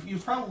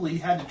you've probably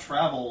had to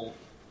travel,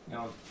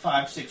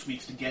 5-6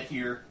 weeks to get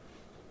here.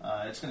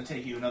 It's going to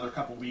take you another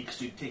couple weeks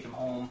to take him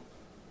home.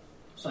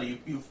 So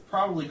you're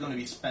probably going to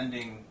be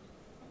spending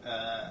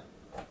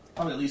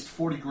probably at least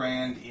 40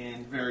 grand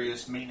in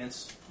various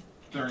maintenance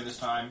during this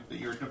time that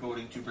you're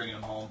devoting to bringing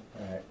him home.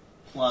 All right.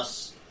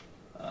 Plus,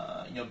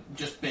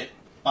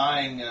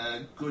 buying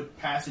a good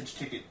passage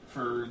ticket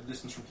for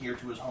distance from here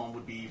to his home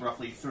would be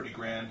roughly 30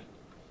 grand.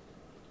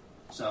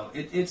 So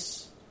it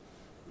is.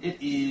 It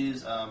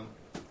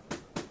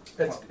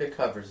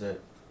covers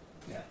it.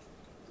 Yeah.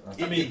 I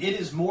It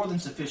is more than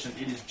sufficient.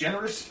 It is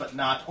generous, but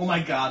not. Oh my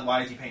God!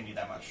 Why is he paying me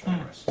that much?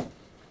 Generous.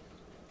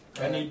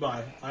 I need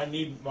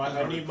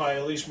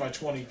at least my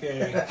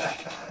 20K.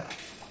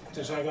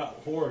 Because I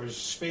got whores,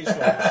 space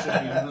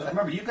whores.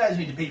 Remember, you guys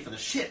need to pay for the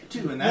ship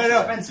too, and that's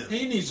expensive.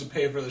 He needs to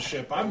pay for the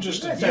ship. I'm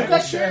just a You've guest.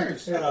 got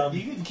shares. Yeah.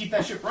 You need to keep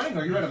that ship running,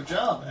 or you're out of a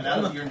job and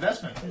out of your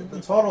investment.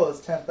 The total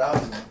is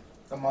 10,000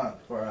 a month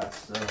for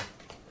us. So.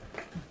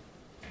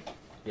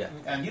 Yeah.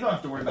 And you don't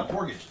have to worry about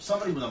mortgage.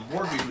 Somebody with a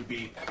mortgage would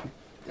be,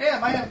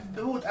 damn, I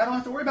don't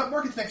have to worry about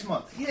mortgage next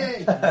month.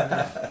 Yay!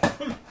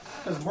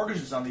 Because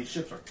mortgages on these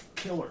ships are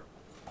killer.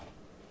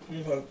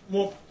 Okay.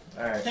 Well,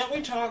 All right. can't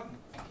we talk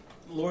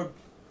Lord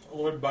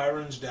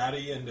Byron's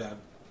daddy and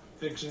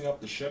fixing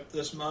up the ship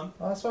this month?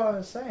 Well, that's what I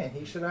was saying.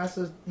 He should ask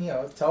us,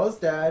 tell his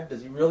dad,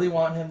 does he really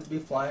want him to be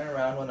flying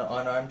around on an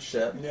unarmed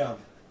ship? Yeah.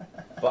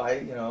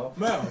 No.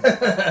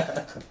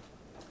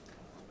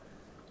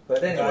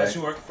 But anyway. guys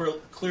who are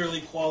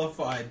clearly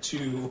qualified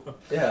to.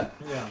 Yeah.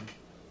 Yeah.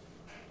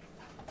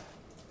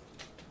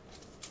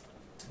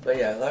 But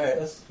yeah, all right.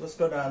 Let's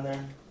go down there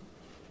and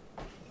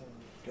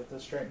get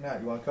this straightened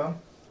out. You want to come?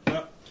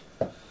 Yep.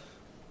 All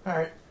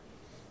right.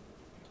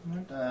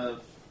 If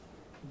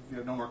you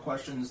have no more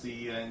questions,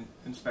 the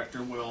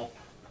inspector will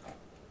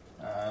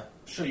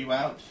show you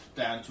out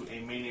down to a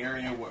main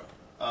area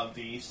of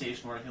the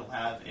station where he'll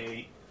have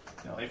a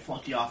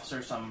flunky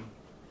officer, some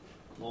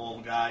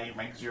little guy,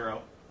 rank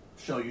 0,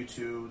 show you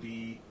to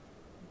the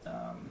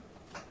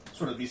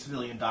sort of the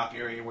civilian dock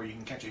area where you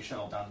can catch a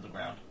shuttle down to the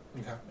ground.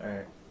 Okay. All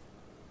right.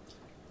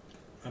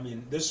 I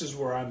mean, this is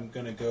where I'm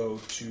going to go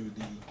to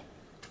the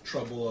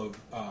trouble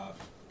of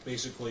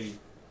basically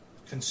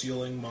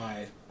concealing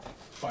my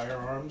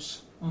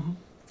firearms.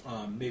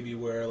 Mm-hmm. Maybe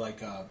where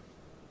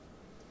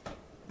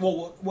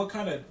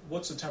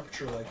what's the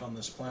temperature like on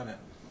this planet?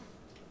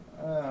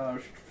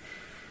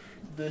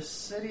 The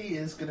city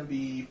is going to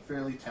be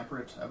fairly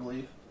temperate, I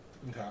believe,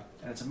 Okay.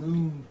 and it's a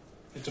moon.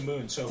 It's a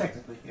moon, so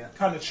Technically, yeah.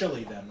 kind of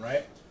chilly then,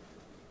 right?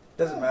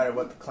 Doesn't matter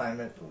what the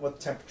climate, what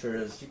the temperature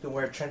is. You can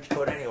wear a trench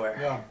coat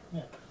anywhere.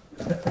 Yeah.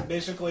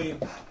 Basically,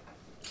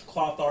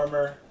 cloth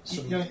armor.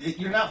 Some,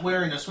 You're not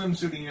wearing a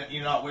swimsuit, and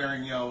you're not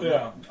wearing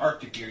Yeah.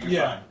 Arctic gear. You're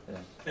Yeah. fine.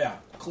 yeah,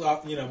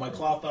 cloth. My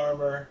cloth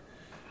armor.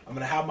 I'm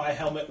gonna have my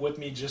helmet with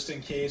me just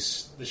in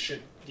case the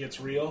shit gets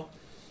real.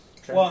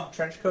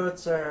 Trench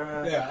coats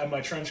are. Yeah, and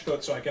my trench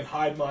coat so I can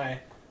hide my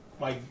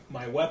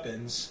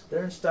weapons.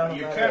 They're in style.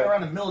 You're carrying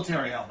around a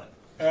military helmet.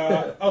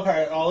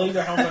 Okay, I'll leave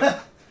the helmet.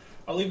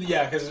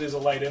 Because it is a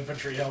light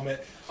infantry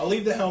helmet. I'll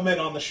leave the helmet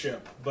on the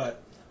ship,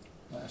 but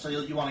So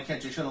you want to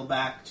catch a shuttle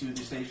back to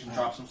the station,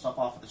 drop some stuff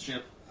off at the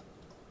ship,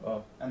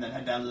 Oh, and then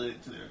head down to the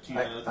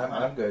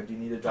I'm good. You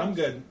need to drop. I'm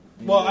good.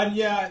 you Well,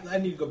 need I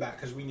need to go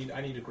back because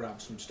I need to grab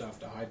some stuff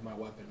to hide my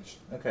weapons.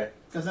 Okay.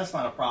 because that's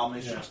not a problem.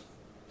 It's Yeah. just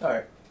All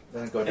right.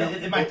 then go down.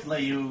 It might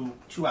delay you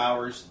 2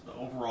 hours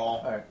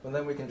overall. All right. Well,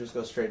 then we can just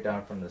go straight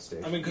down from this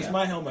station. I mean, because Yeah.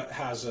 my helmet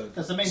has a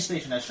Because the main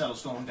station has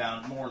shuttles going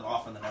down more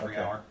often than every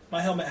Okay. hour.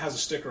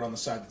 sticker on the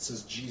side that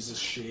says Jesus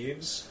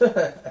shaves.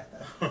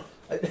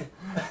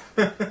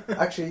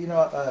 Actually,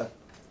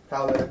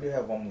 Howard, I do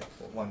have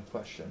one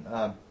question.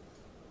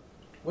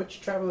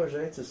 Which Travelers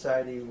Aid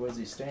Society was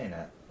he staying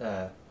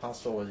at?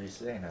 Hostel was he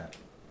staying at?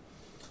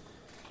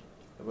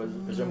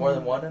 Was there more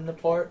than one in the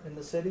port, in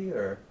the city,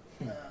 or?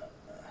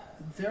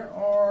 There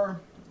are.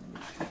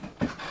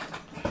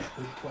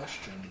 Good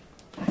question.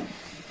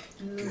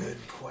 Good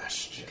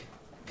question.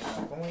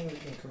 If only we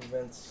can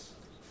convince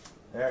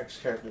Eric's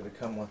character to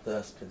come with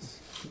us, because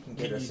he can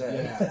get us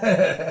in.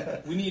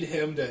 Yeah. We need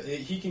him to.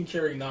 He can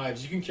carry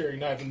knives. You can carry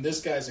knives, and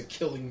this guy's a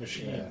killing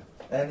machine. Yeah.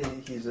 And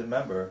he's a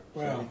member,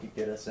 so Wow. he could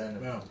get us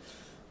in. Wow.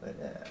 But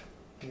yeah,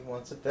 he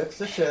wants to fix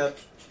the ship,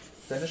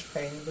 finish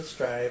painting the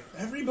stripe.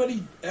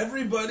 Everybody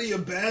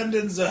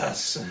abandons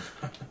us.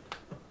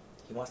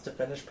 He wants to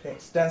finish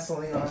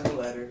stenciling on the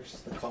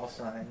letters, the call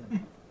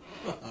sign,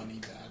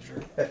 Honey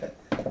Badger.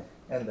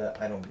 and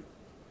I don't.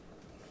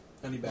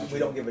 Honey Badger. We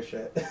don't give a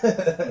shit.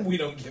 We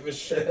don't give a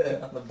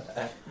shit. On the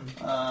back.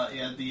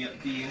 Yeah,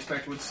 the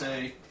inspector would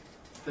say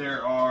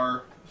there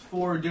are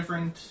 4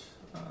 different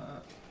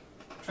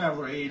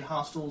traveler aid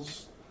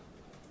hostels.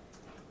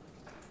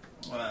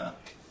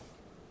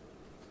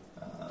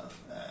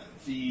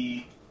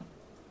 The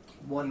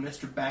one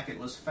Mr. Backett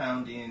was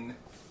found in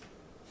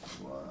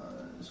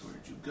was,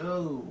 where'd you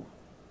go?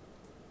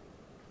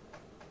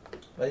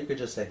 Well, you could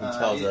just say he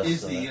tells us.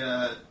 Is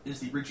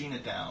the Regina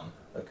Down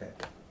Okay.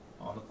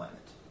 on the planet?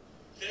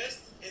 This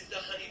is the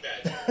honey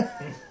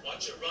badger.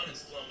 Watch it run in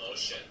slow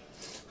motion.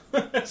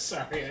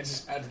 Sorry, I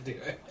just had to do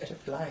it. Watch it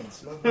fly in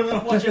slow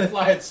Watch it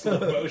fly in slow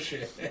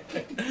motion.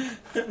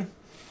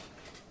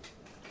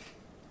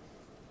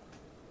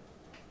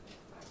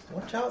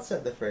 Watch out,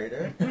 said the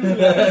freighter.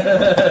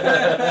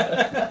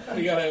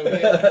 we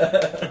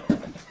gotta.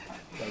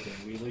 Okay,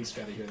 we at least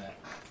gotta hear that.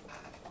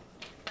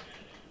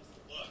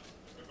 Look,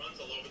 it runs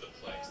all over the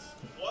place.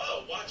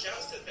 Whoa, watch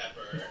out, says that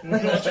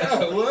bird. Watch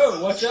out!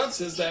 Whoa! Watch out!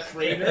 Says that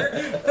freighter.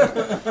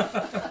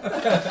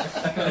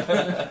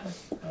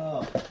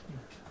 Oh.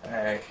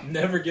 Alright.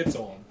 Never gets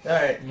old.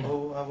 Alright.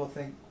 Well, I will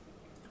think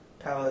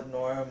Paladin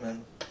Norm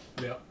and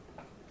Yep.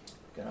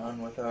 get on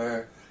with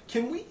our.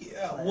 Can we?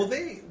 Will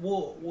they?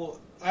 Will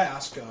I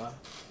ask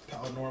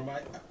Paladin?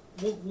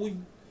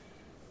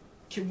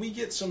 Can we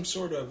get some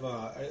sort of?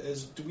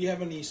 Do we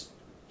have any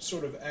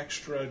sort of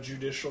extra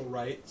judicial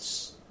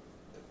rights?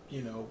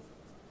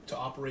 To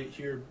operate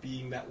here,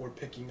 being that we're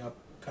picking up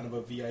kind of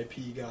a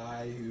VIP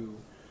guy who,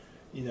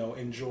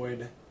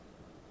 enjoyed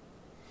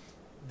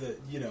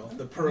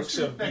the perks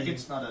Mr. of being.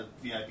 Beckett's not a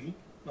VIP.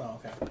 Oh,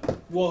 okay.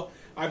 Well,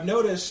 I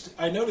noticed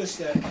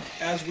that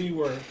as we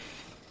were,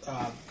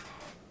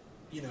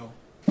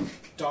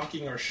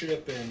 docking our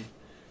ship and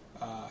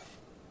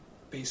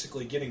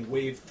basically getting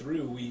waved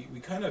through, we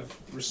kind of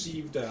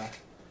received a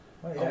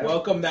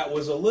welcome that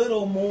was a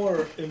little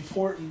more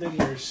important than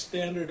your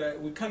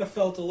standard. We kind of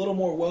felt a little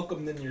more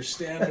welcome than your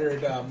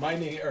standard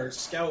mining or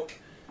scout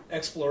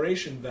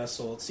exploration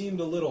vessel. It seemed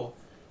a little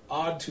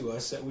odd to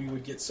us that we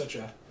would get such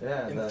a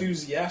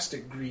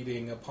enthusiastic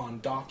greeting upon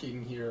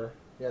docking here.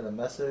 Yeah, the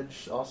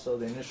message. Also,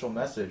 the initial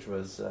message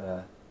was. It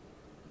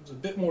was a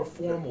bit more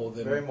formal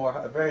than very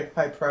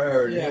high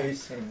priority. Yeah.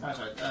 That's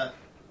right.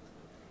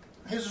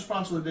 His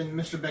response would have been,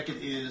 "Mr. Beckett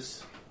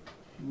is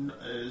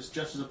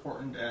just as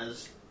important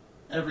as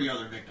every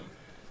other victim."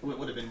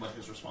 Would have been what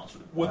his response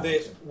would have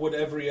been. Would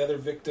every other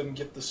victim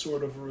get the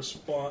sort of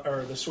response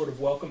or the sort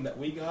of welcome that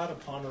we got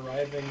upon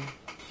arriving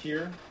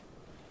here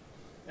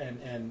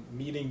and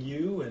meeting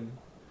you? And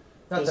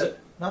not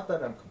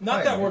that I'm complaining.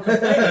 Not that we're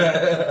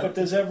complaining, but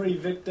does every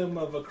victim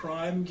of a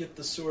crime get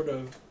the sort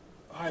of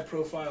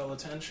high-profile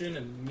attention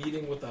and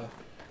meeting with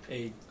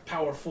a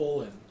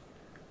powerful and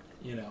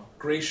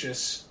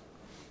gracious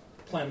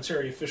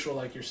planetary official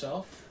like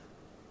yourself?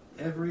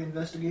 Every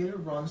investigator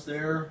runs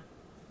their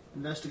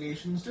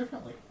investigations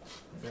differently.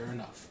 Fair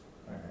enough.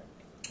 All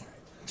right.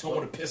 Don't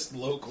want to piss the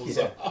locals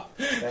Yeah. off.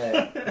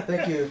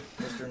 Thank you,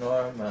 Mr.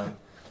 Norm.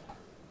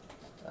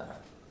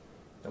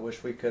 I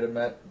wish we could have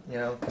met,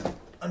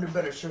 under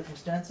better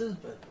circumstances,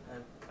 but I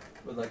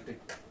would like to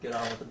get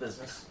on with the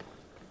business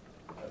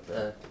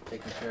of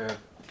taking care of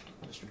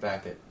Mr.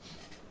 Backett.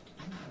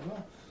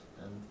 Well,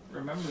 and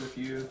remember, if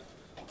you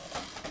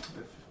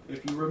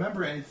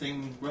remember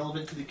anything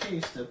relevant to the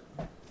case, to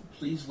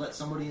please let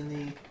somebody in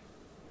the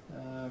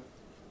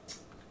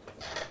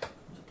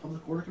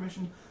Public Order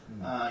Commission.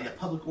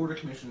 Public Order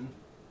Commission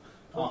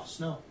office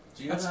know.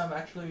 Do you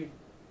actually?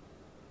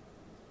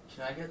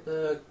 Can I get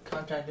the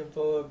contact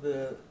info of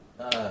the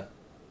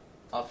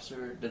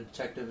officer, the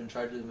detective in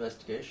charge of the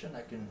investigation?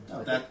 I can.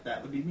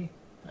 That would be me.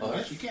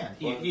 Yes, you can.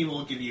 He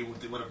will give you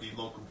whatever the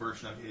local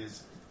version of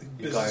his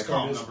Business call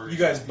card is- number. you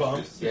guys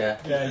bump. Yeah.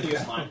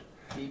 It's fine.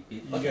 Beep,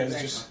 beep. You guys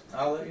just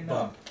I'll let you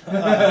know.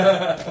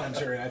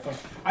 planetary iPhone.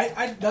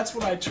 I that's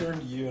when I turn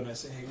to you and I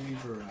say, hey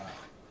Weaver,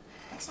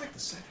 That's like the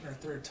second or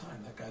third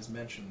time that guy's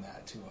mentioned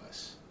that to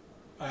us.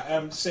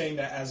 I'm saying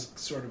that as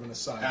sort of an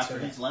aside. After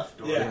so he's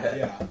left, or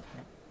yeah.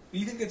 Do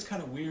you think it's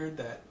kind of weird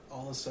that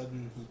all of a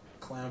sudden he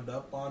clowned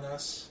up on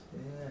us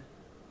Yeah.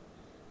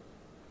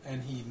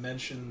 and he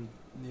mentioned,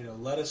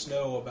 let us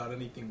know about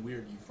anything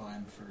weird you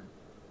find for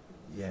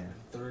Yeah.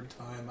 the third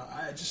time?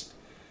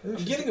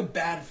 I'm getting a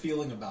bad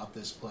feeling about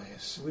this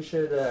place. We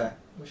should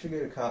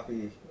get a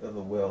copy of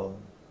the will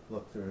and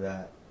look through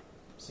that,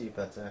 see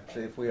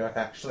if we are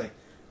actually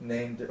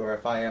named, or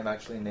if I am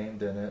actually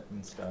named in it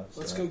and stuff.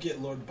 Let's so. go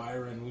get Lord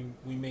Byron.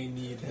 We may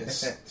need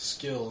his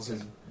skills.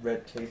 His And,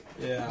 red tape.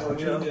 yeah,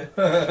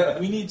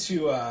 mojo. we need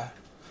to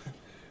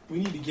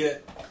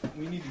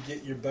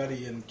get your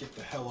buddy and get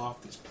the hell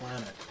off this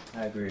planet.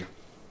 I agree.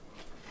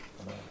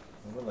 I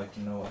would like to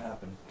know what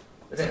happened.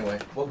 But anyway,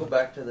 we'll go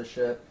back to the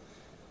ship.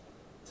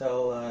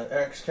 Tell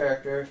Eric's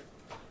character.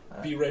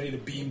 Be ready to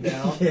beam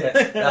down.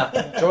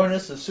 Join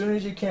us as soon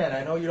as you can.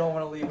 I know you don't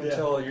want to leave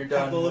until you're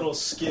done. Have the little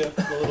skiff,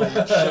 the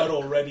little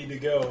shuttle ready to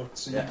go,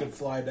 so you can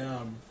fly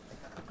down.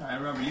 I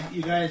remember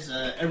you guys.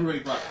 Everybody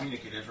brought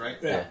communicators, right?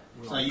 Yeah.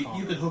 So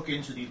you could hook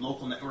into the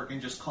local network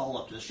and just call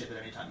up to the ship at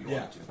any time you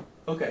wanted to.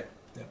 Okay.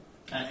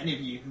 And any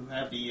of you who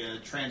have the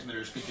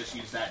transmitters could just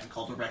use that and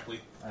call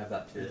directly. I have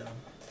that too. Yeah.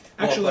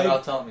 Well, Actually, but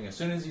I'll tell him as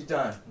soon as he's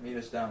done. Meet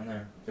us down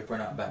there if we're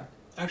not back.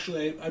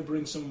 Actually, I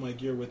bring some of my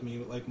gear with me,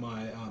 like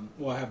my,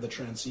 I have the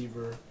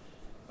transceiver,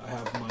 I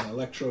have my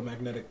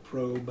electromagnetic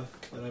probe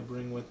that I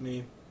bring with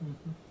me.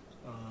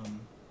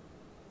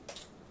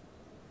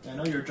 I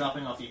know you're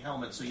dropping off the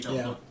helmet, so you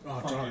don't look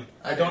funky. Darn.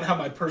 I don't have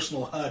my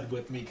personal HUD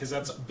with me, because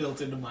that's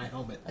built into my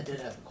helmet. I did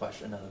have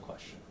another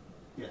question.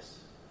 Yes.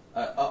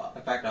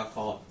 In fact, I'll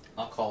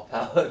call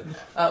Pallet.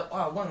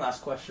 One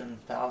last question,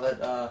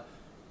 Pallet.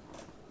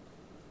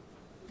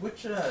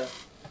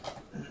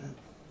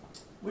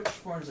 Which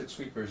forensic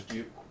sweepers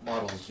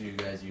models do you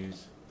guys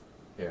use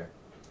here?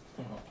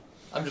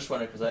 I'm just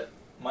wondering because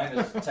mine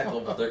is tech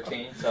level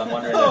 13, so I'm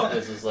wondering if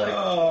this is like.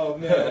 Oh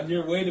man,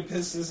 your way to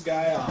piss this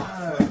guy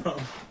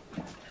off.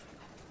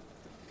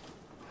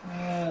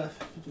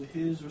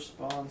 His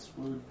response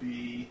would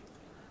be.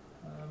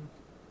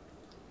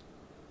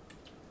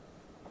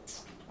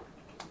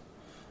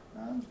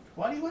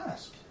 Why do you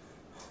ask?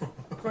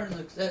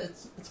 Forensics,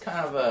 it's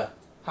kind of a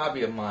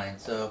hobby of mine,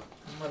 so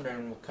I'm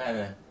wondering what kind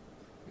of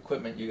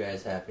equipment you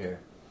guys have here.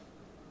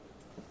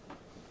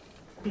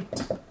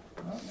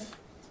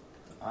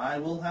 I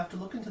will have to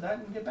look into that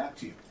and get back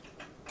to you.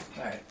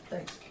 Alright,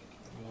 thanks.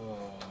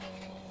 Oh.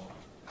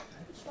 I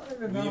just wanted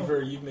to know.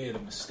 Weaver, you made a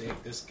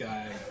mistake. This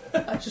guy.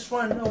 I just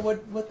want to know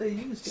what they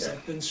use here.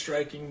 Something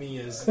striking me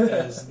as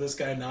this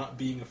guy not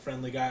being a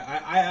friendly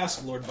guy. I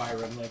asked Lord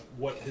Byron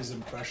what his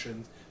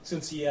impression,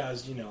 since he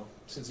has,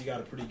 since he got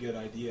a pretty good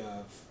idea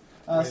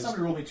of.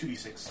 Somebody roll me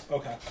 2d6.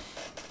 Okay.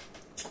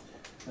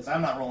 Because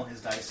I'm not rolling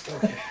his dice.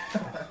 Okay.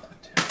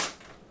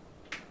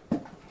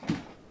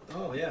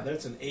 Oh yeah,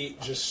 that's an 8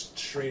 just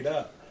straight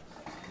up.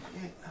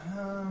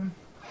 I'm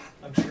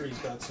sure he's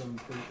got some.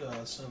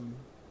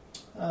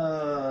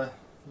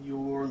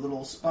 Your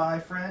little spy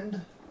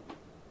friend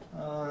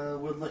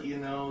would let you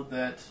know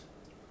that.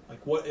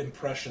 Like, what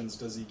impressions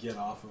does he get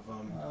off of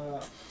him?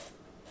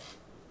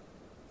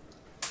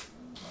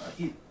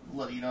 He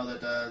let you know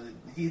that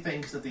he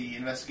thinks that the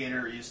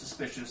investigator is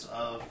suspicious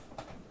of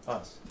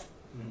Us.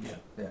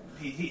 Yeah.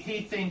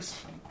 He thinks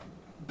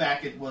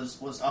Beckett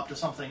was up to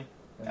something,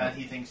 and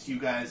he thinks you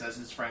guys, as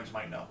his friends,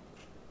 might know.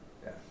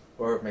 Yeah.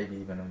 Or maybe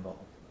even involved.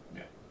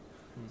 Yeah.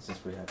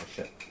 Since we have a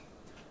ship.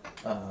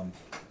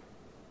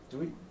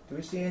 Do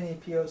we see any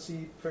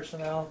POC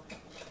personnel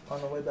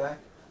on the way back?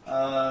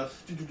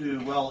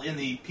 Well, in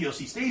the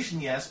POC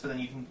station, yes, but then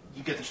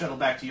you get the shuttle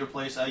back to your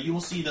place. You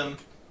will see them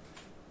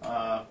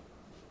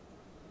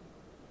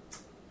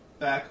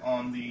back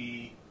on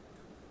the.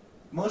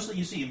 Mostly,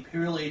 you see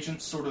Imperial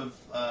agents, sort of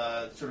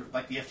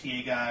like the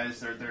FTA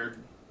guys. They're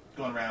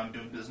going around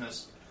doing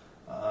business.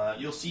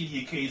 You'll see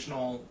the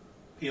occasional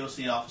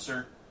POC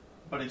officer,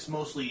 but it's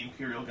mostly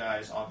Imperial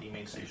guys on the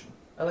main station.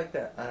 I like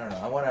that. I don't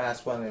know. I want to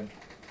ask one of the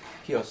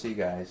POC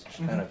guys, just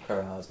kind of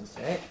carouse and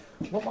say, hey,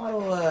 what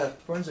model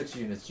forensics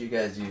units do you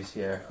guys use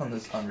here on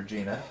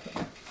Regina?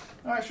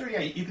 All right, sure, yeah.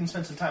 You can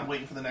spend some time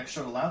waiting for the next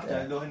shuttle out.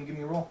 Yeah. Go ahead and give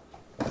me a roll.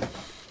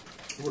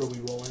 What are we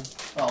rolling?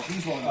 Well,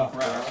 he's rolling Oh, up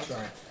around.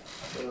 sorry.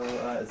 So,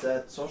 is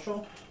that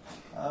social?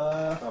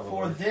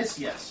 For this,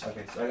 yes.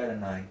 Okay, so I got a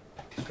 9.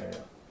 Straight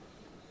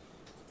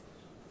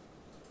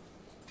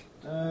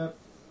up.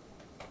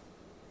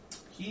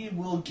 He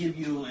will give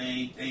you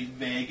a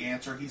vague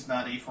answer. He's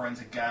not a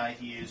forensic guy.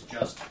 He is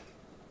just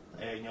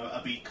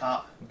a beat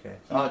cop. Okay.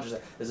 Oh,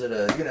 is it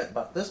a unit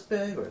about this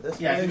big or this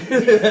Yeah, big?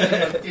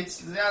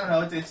 it's I don't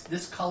know. It's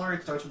this color.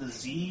 It starts with a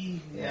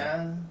Z.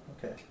 Yeah.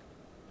 Okay.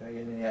 Do I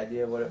get any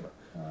idea what it?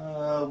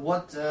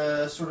 What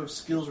sort of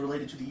skills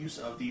related to the use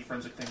of the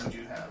forensic thing would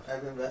you have? I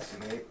have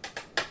investigate.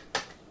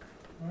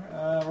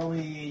 Roll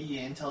me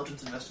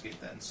intelligence investigate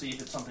then. See if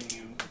it's something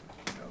you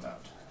know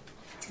about.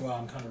 Well,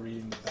 I'm kind of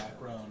reading the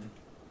background.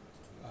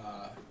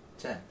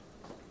 10.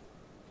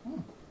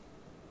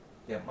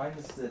 Yeah, mine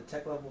is the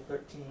tech level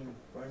 13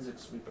 forensic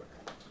sweeper.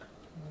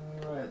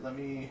 Alright, let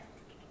me...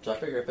 So I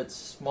figure if it's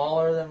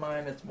smaller than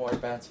mine, it's more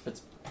advanced. If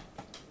it's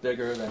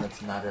bigger, then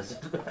it's not as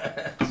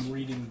advanced. I'm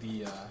reading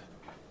the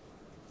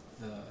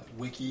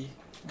wiki,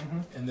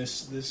 and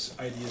this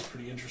idea is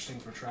pretty interesting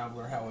for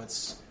Traveller. How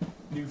it's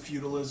new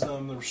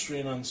feudalism, the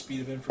restraint on the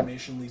speed of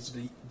information leads to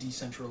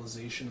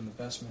decentralization and the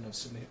investment of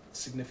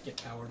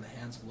significant power in the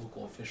hands of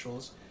local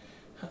officials.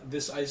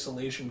 This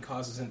isolation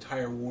causes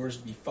entire wars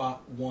to be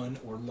fought, won,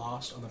 or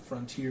lost on the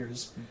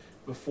frontiers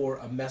before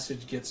a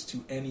message gets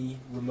to any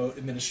remote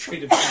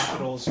administrative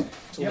capitals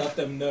to let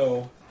them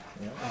know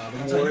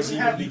the So war you has can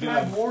even have, you can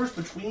have begun. wars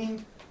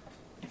between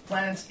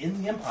planets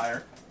in the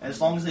Empire, as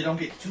long as they don't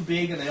get too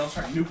big and they don't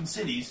start nuking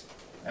cities,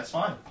 that's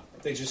fine.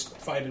 They just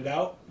fight it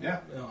out? Yeah.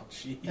 Oh,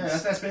 jeez. Yeah,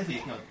 that's basically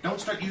it.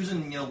 Don't start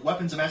using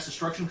weapons of mass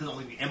destruction because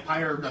only the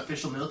Empire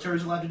official military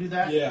is allowed to do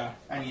that. Yeah.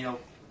 And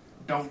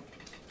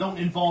don't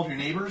involve your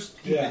neighbors.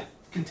 Keep it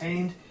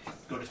contained.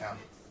 Go to town.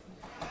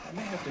 I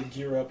may have to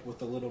gear up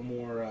with a little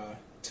more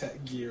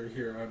tech gear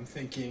here, I'm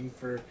thinking,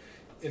 for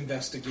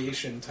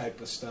investigation type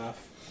of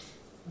stuff.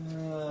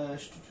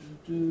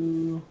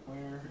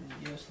 Where?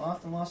 Yes,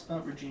 lost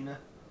about Regina.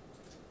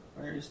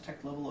 Where is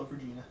tech level of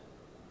Regina?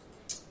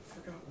 I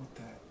forgot what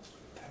that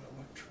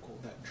electrical,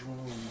 that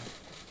drone,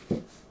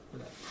 or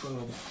that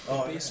probe.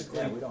 Oh, basically,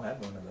 yeah, we don't have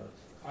one of those.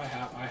 I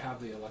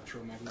have the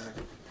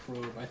electromagnetic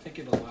probe. I think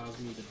it allows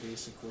me to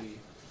basically,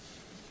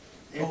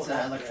 It's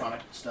yeah.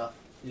 electronic stuff.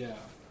 yeah,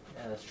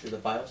 Yeah, that's true. The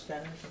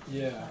bioscanner?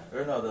 yeah.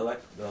 Or no, the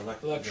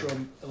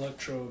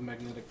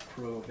Electromagnetic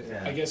probe.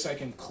 Yeah. I guess I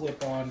can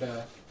clip onto.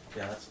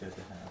 Yeah, that's good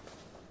to have.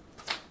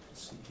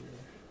 Let's see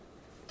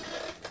here.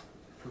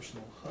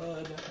 Personal HUD.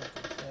 I've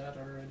got that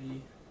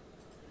already.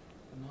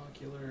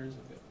 Binoculars.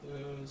 I've got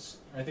those.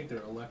 I think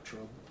they're electro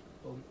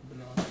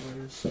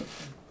binoculars.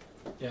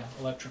 Yeah,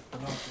 electric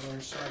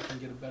binoculars, so I can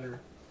get a better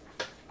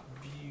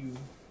view.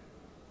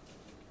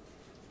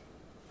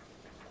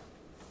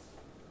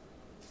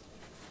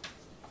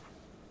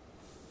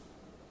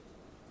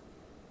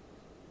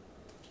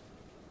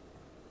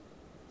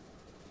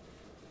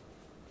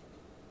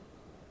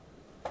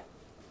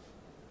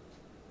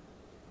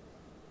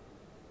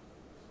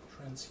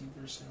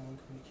 Transceiver sound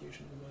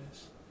communication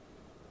device.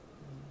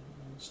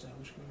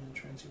 Establish command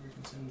transceiver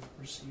can send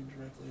receive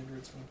directly under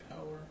its own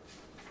power.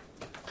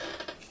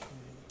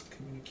 Okay,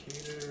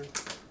 communicator.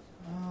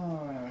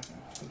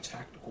 Some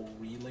tactical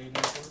relay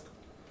network.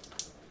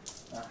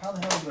 How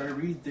the hell do I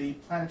read the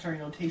planetary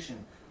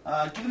notation?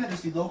 Given that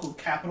it's the local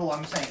capital,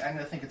 I'm going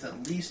to think it's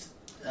at least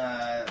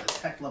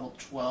tech level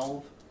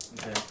 12.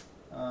 Okay.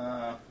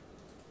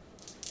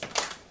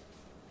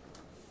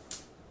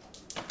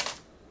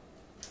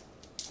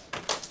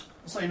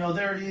 So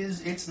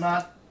it's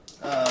not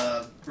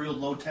real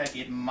low tech.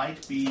 It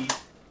might be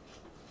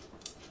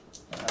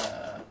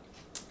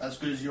as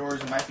good as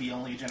yours. It might be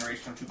only a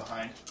generation or two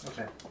behind.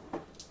 Okay.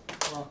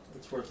 Well,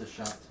 it's worth a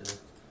shot to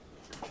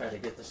try to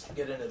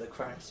get into the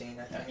crime scene,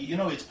 I think.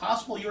 It's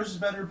possible yours is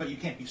better, but you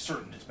can't be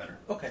certain it's better.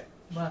 Okay.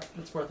 Well,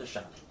 it's worth a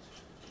shot.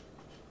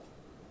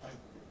 I'm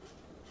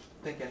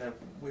thinking of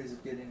ways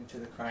of getting into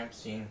the crime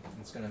scene.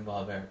 It's going to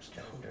involve Eric's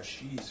Oh, character.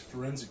 jeez,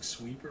 forensic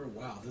sweeper.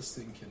 Wow, this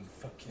thing can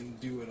fucking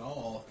do it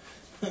all.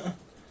 That's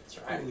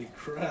right. Holy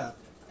crap!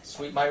 I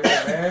sweep my room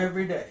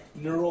every day.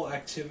 Neural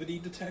activity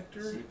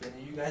detector. See if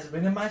any of you guys have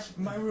been in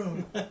my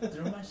room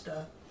through my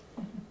stuff.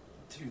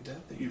 Dude,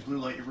 that thing. You blue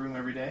light your room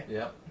every day.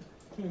 Yep.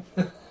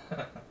 I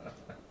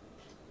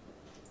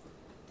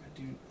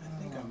think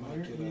I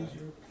might get Where a. is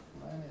your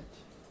planet?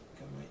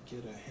 I might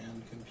get a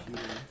hand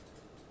computer.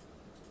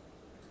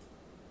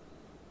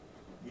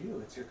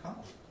 It's your column.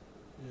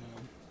 Yeah,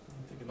 I'm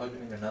thinking. Oh, you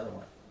mean another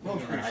one? Oh, You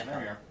mean an Chris, there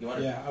iPad. you are. You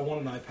want Yeah, I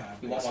want an iPad.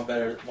 You want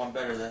one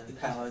better than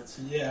Palad's?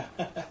 Yeah.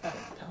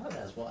 Palad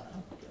has one.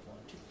 I'll get one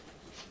too.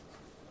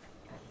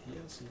 He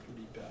has some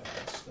pretty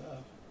badass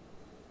stuff.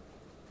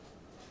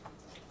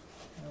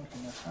 Okay,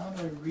 now how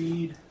do I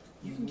read?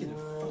 You can get a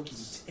world fucking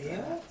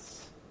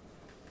stats?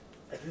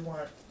 I do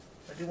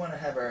want to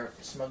have our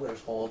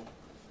smuggler's hold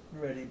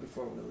ready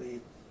before we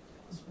leave.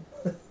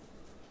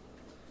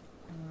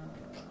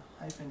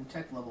 Hyphen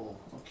tech level.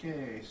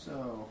 Okay,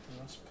 so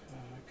Plus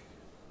pack.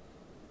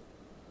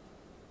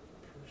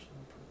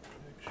 Personal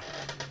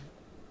protection.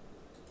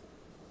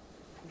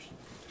 Personal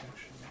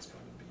protection. That's got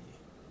to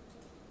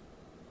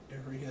be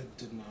area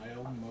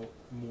denial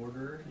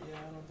mortar. Yeah,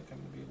 I don't think I'm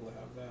gonna be able to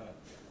have that.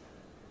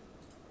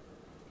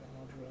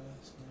 Email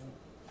address. No.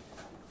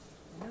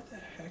 Where the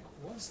heck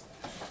was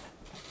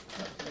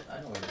that?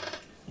 I know where.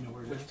 You know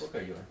where it Which is? book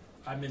are you in?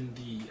 I'm in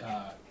the.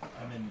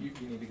 I'm in. You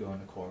need to go in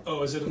the core.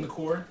 Oh, is it in the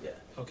core? Yeah.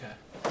 Okay.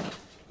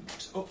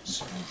 Oh,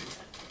 sorry.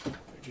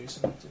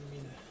 Jason didn't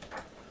mean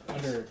to.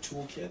 Under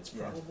toolkits,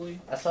 Yeah. probably.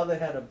 I saw they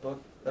had a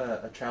book,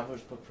 a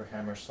traveler's book for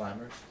Hammer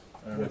Slammers.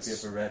 I don't know if you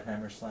What's- ever read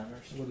Hammer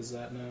Slammers. What is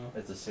that now?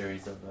 It's a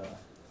series of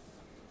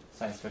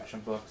science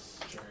fiction books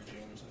Sorry,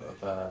 James.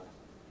 of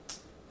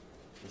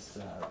just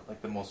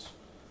like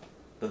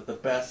the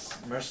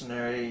best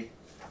mercenary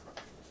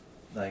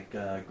like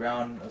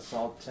ground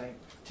assault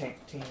tank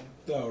team.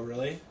 Oh,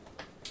 really?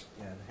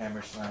 Yeah, the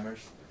Hammer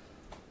Slammers,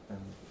 and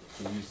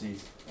they use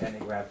these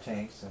anti-grav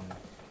tanks, and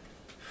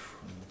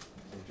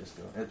they just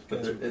go.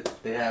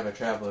 They have a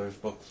traveler's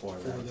book for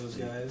them. For those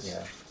guys?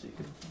 Yeah, so you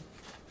can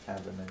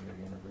have them in your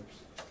universe.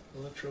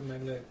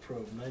 Electromagnetic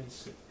probe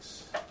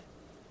 96.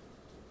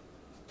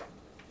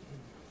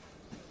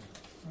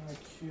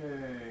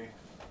 Okay.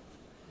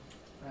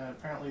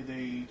 Apparently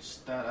they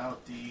stat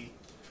out the...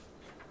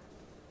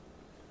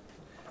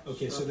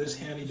 Okay, so this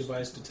handy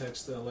device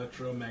detects the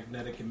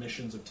electromagnetic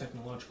emissions of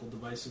technological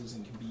devices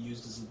and can be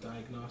used as a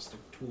diagnostic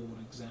tool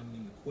when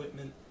examining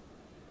equipment.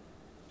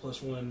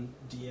 +1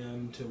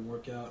 DM to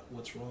work out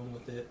what's wrong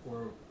with it,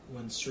 or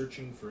when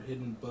searching for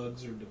hidden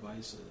bugs or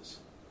devices.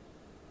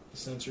 The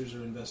sensors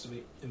or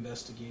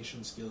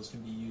investigation skills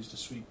can be used to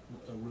sweep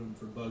a room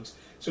for bugs.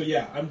 So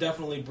yeah, I'm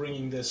definitely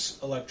bringing this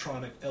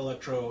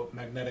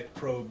electromagnetic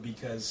probe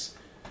because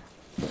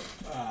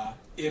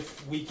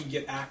if we can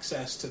get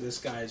access to this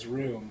guy's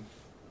room,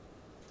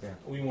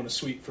 we want to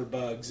sweep for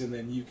bugs, and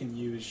then you can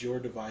use your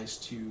device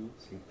to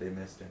see if they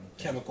missed anything.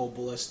 Chemical,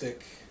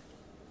 ballistic.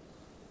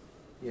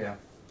 Yeah.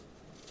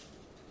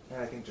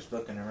 I think just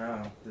looking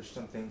around, there's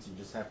some things you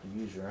just have to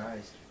use your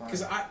eyes to find.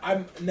 Because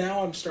I'm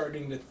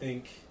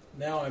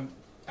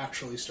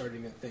actually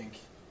starting to think,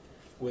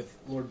 with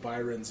Lord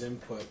Byron's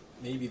input,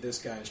 maybe this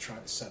guy is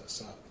trying to set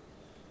us up.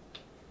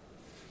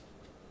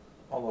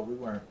 Although we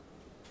weren't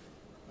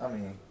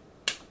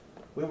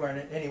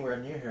anywhere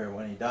near here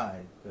when he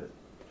died, but...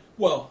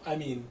 Well, I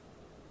mean,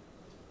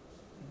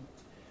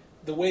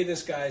 the way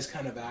this guy's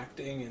kind of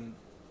acting and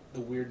the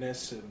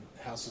weirdness and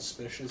how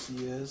suspicious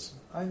he is...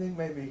 I think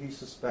maybe he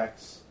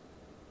suspects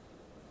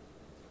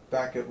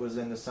Beckett was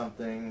into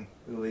something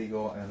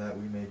illegal and that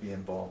we may be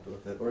involved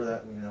with it, or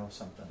that we know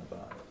something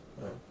about it.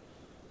 But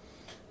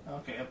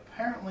Okay,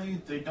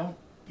 apparently they don't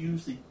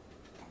use the...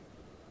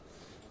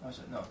 Oh, is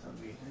it? No, that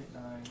would be 8,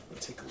 9...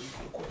 Let's take a look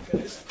real quick,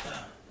 guys.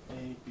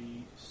 A,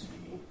 B, C,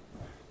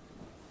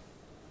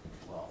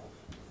 12.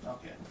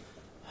 Okay.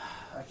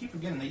 I keep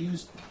forgetting they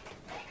use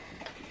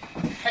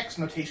hex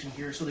notation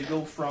here, so they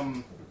go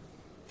from...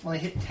 When they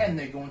hit 10,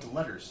 they go into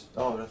letters.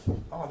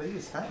 they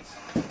use hex.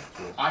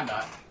 I'm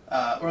not.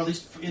 Or at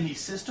least in the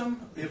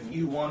system, if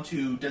you want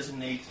to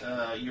designate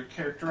your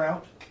character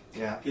out,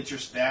 get your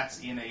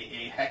stats in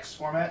a hex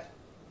format.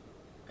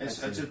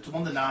 It's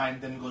 1 to 9,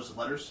 then it goes to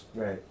letters.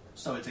 Right.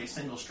 So it's a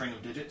single string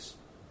of digits.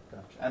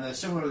 Gotcha. And then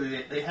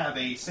similarly, they have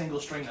a single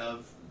string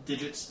of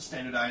digits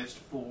standardized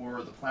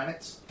for the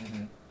planets.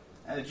 Mm-hmm.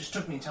 And it just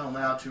took me until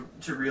now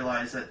to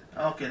realize that,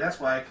 okay,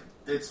 that's why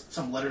it's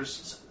some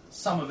letters,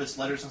 some of its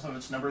letters and some of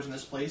its numbers in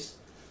this place.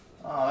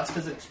 That's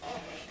because it's...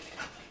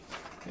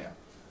 Yeah.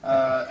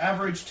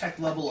 Average tech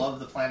level of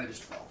the planet is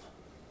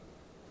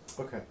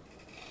 12. Okay.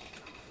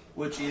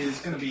 Which is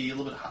going to be a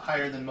little bit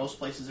higher than most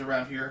places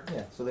around here.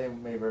 Yeah, so they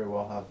may very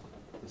well have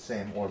the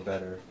same or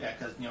better. Yeah,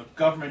 because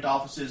government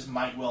offices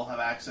might well have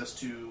access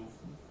to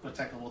a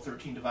tech level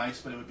 13 device,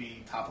 but it would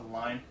be top of the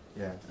line.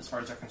 Yeah. As far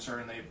as they're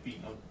concerned, they'd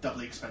be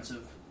doubly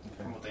expensive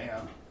from what they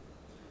have.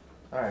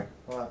 All right.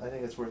 Well, I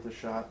think it's worth a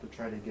shot to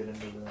try to get in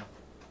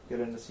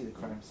to see the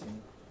crime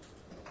scene.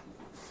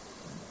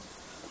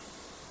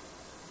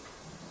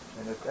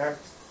 And if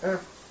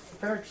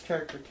Eric's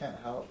character can't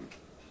help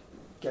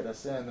get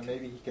us in, then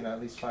maybe he can at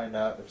least find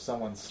out if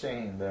someone's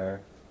staying there,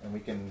 and we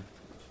can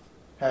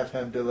have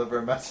him deliver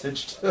a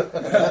message to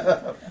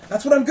them.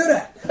 That's what I'm good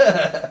at.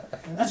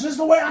 That's just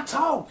the way I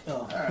talk.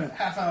 All right,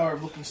 half hour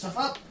of looking stuff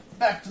up,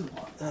 back to the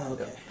plot. Oh,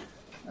 okay.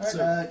 All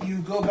right, you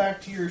go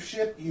back to your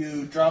ship,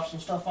 you drop some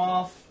stuff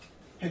off,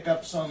 pick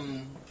up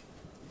some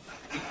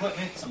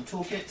equipment, some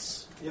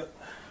toolkits. Yep.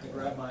 I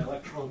grab my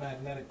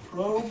electromagnetic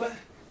probe.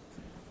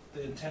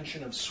 The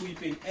intention of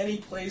sweeping any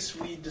place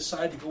we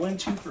decide to go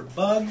into for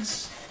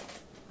bugs.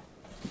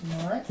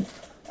 All right.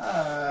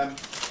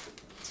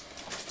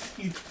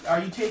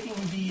 Are you taking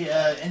the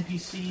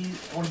NPC,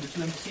 one of the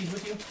 2 NPCs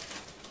with you?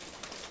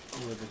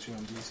 Who are the 2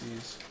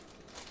 NPCs?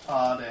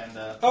 Todd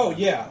and... oh,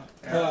 yeah.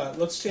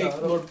 Let's take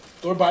Lord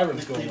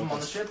Byron's going leave him with on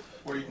the us. ship,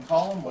 where you can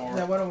call him, or...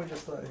 Yeah, why don't we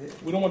just let him...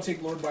 We don't want to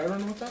take Lord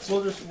Byron with us?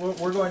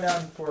 We're going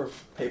down for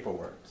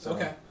paperwork. So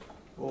Okay.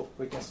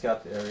 We can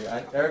scout the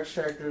area. Eric's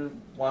character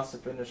wants to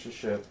finish the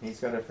ship. He's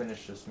got to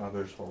finish the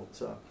smuggler's hold,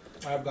 so...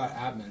 I've got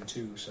admin,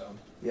 too, so...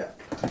 Yeah.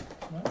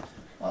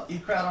 Well, you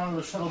crowd onto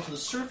the shuttle to the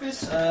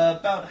surface.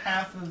 About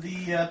half of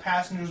the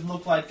passengers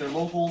look like they're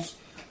locals.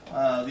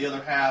 The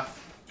other half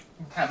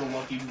have the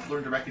look you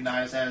learn to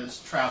recognize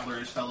as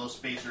travelers, fellow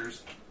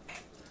spacers.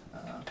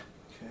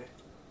 Okay.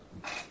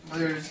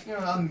 There's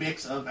a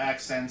mix of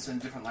accents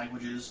and different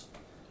languages.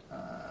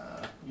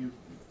 You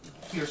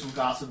hear some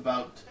gossip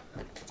about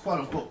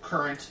quote-unquote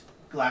current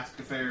galactic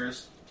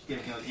affairs.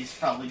 It's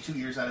probably 2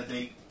 years out of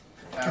date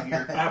out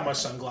here. I have my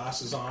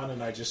sunglasses on,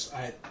 and I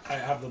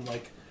have them,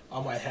 like,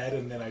 on my head,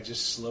 and then I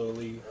just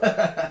slowly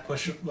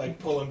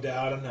pull them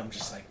down, and I'm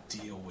just like,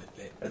 deal with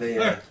it.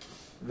 Are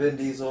Vin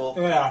Diesel,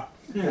 Yeah.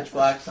 pitch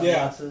black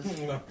Yeah.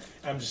 sunglasses.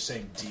 I'm just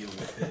saying, deal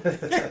with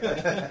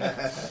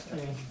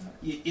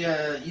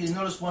it. You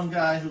notice one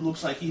guy who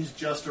looks like he's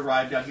just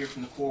arrived out here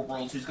from the core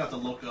worlds. He's got the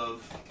look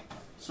of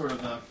sort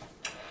of a.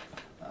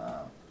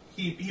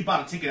 He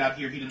bought a ticket out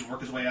here. He didn't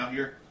work his way out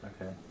here.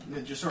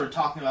 Okay. Just sort of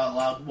talking about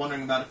loud,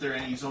 wondering about if there are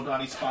any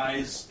Zodani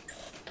spies,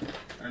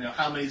 or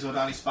how many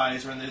Zodani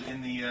spies are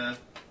in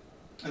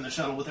the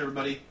shuttle with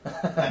everybody.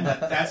 And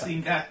that's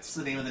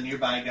the name of the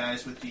nearby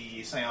guys with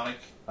the psionic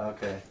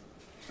Okay.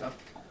 stuff.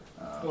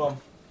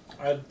 Well,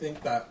 I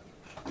think that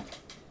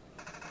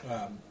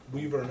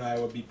Weaver and I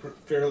would be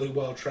fairly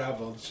well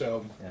traveled,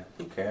 so Yeah.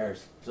 Who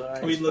cares?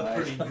 we'd look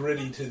pretty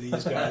gritty to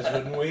these guys,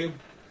 wouldn't we?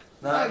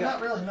 No, Not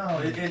really. No,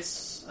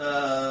 it's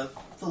the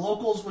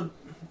locals would,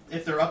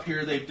 if they're up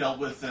here, they've dealt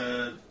with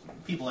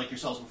people like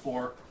yourselves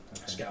before.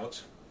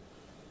 Scouts.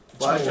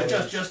 Well,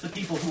 Just the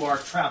people who are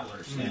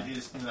travelers Yeah.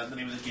 is the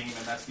name of the game,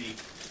 and that's the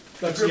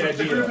That's group, the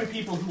the group idea. of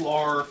people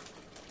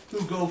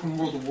who go from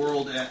world to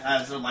world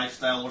as their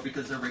lifestyle, or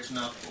because they're rich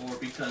enough, or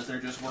because they're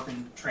just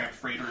working tramp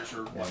freighters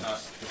or Yeah, whatnot.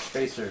 the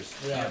spacers.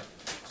 Yeah.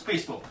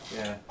 Space folk.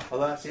 Yeah.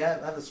 Although, see, I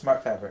have the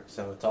smart fabric,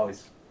 so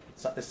it's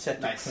set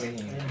to Nice. clean.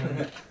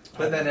 Mhm.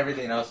 But then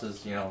everything else is,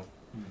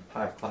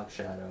 5 o'clock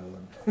shadow.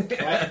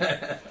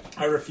 And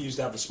I refuse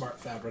to have a smart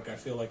fabric. I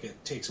feel like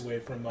it takes away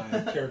from my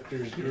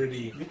character's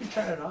gritty. you can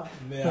turn it off.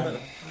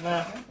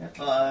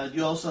 Yeah.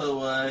 You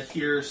also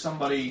hear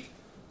somebody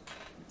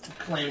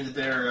claiming that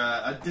they're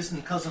a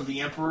distant cousin of the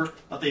Emperor,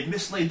 but they've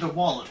mislaid their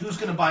wallet. Who's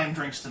going to buy him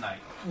drinks tonight?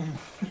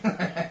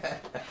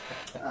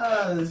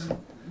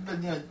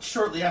 But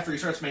shortly after he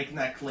starts making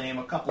that claim,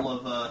 a couple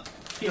of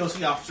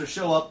POC officers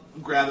show up,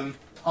 grab him,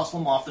 hustle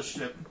him off the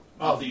ship,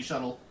 off the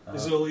shuttle,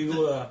 Is it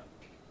illegal?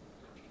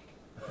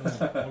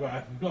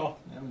 Okay. No.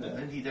 and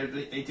then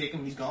they take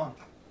him. He's gone.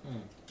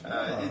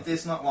 Oh.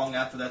 It's not long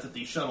after that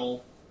the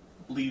shuttle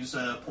leaves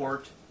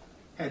port,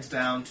 heads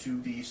down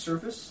to the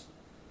surface.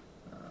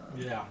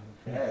 Yeah.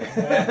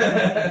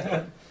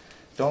 Okay.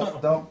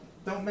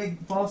 Don't make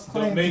false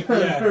claims. Don't make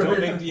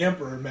the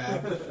Emperor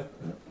mad.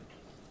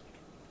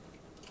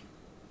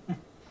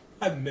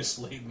 I've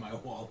mislaid my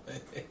wallet.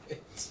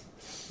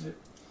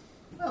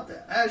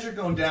 As you're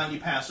going down, you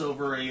pass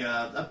over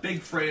a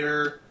big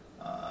freighter.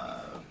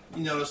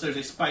 You notice there's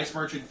a spice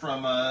merchant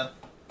from a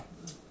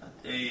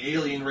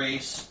alien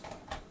race.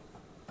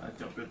 I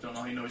don't know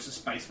how you know he's a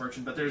spice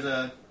merchant, but there's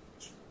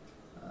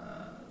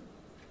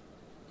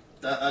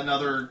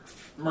another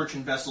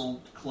merchant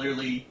vessel.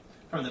 Clearly,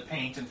 from the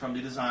paint and from the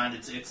design,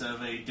 it's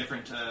of a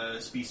different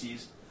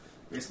species.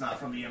 It's not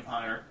from the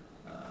Empire.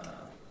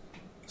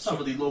 Some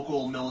of the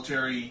local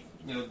military,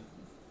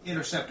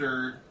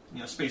 interceptor,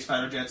 space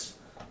fighter jets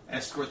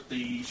escort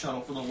the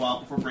shuttle for a little while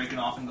before breaking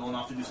off and going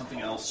off to do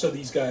something else. So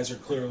these guys are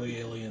clearly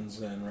aliens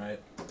then, right?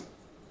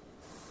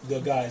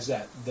 The guys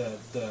that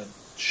the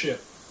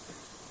ship.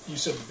 You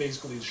said that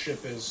basically the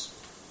ship is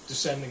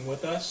descending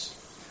with us?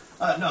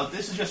 No,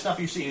 this is just stuff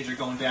you're seeing as you're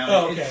going down.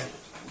 Oh, okay.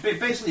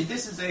 Basically,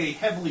 this is a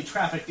heavily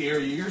trafficked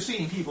area. You're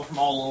seeing people from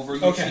all over.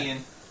 You're Okay.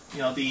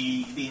 seeing,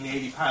 the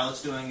Navy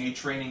pilots doing a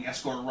training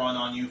escort run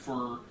on you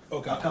for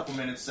Okay. a couple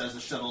minutes as the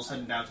shuttle's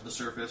heading down to the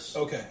surface.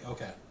 Okay.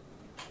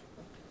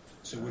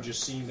 So we're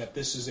just seeing that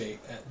this is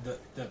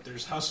that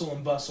there's hustle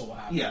and bustle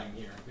happening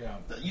here. Yeah.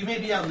 You may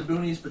be out in the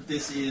boonies, but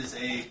this is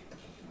a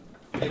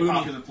boonies-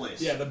 popular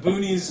place. Yeah, the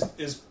boonies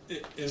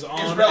is on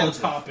and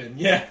relative. popping.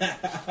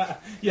 Yeah.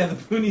 Yeah, the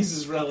boonies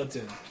is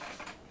relative.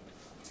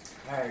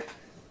 Alright.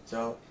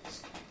 So,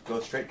 go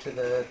straight to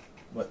the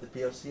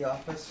POC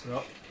office?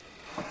 Yep.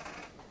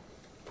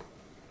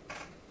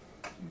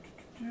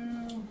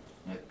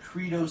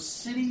 Credo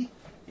City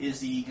is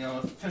the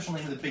official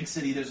name of the big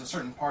city. There's a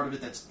certain part of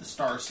it that's the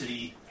Star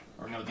City,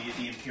 or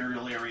the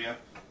Imperial area,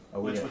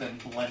 which would then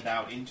blend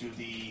out into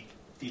the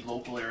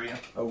local area.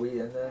 Are we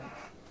in there?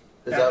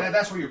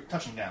 That's where you're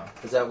touching down.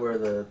 Is that where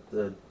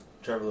the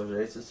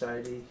Travelers Aid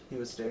Society he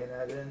was staying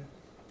at in?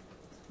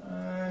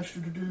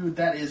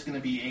 That is going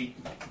to be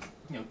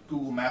a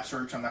Google map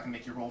search. I'm not going to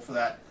make you roll for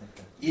that.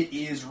 Okay. It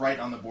is right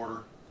on the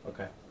border.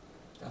 Okay.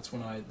 That's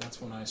when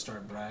I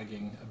start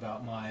bragging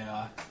about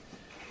my.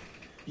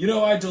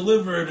 I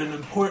delivered an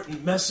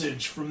important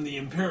message from the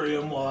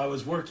Imperium while I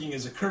was working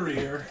as a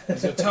courier.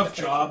 It's a tough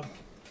job,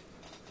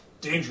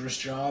 dangerous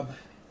job.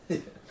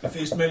 I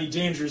faced many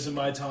dangers in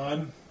my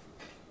time.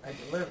 I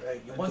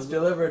once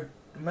delivered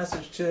a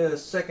message to a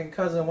second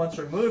cousin once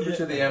removed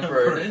to the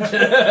Emperor, didn't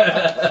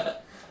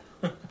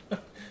you?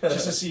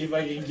 Just to see if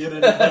I can get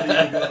anybody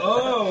to go,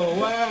 oh,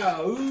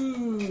 wow,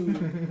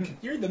 ooh,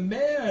 you're the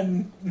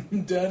man,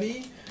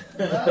 Dunny.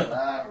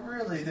 Not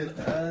really.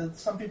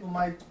 Some people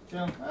might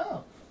jump,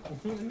 oh.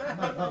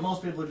 But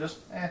most people are just,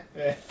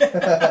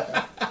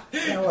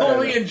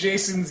 Only in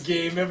Jason's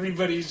game,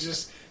 everybody's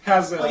just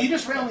has a... Well, you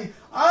just randomly,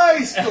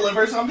 I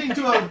deliver something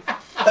to a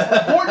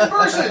important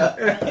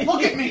person.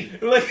 Look at me.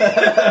 Like,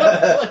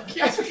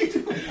 That's what you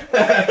do.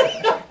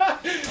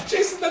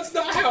 Jason, that's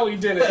not how how he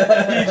did it.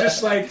 He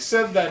just like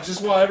said that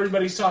just while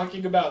everybody's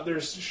talking about their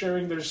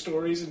sharing their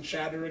stories and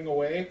chattering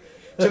away.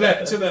 To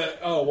the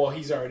oh well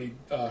he's already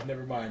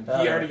never mind, he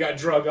already got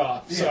drug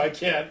off, so I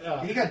can't.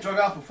 He got drug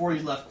off before he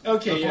left.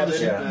 Okay, before the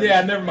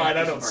ship, never mind.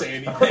 I don't say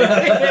anything.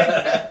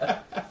 I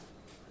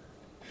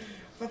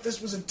thought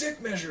this was a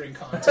dick measuring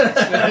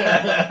contest.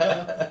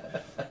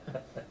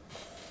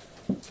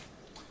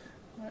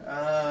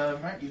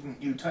 Right,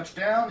 you touch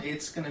down.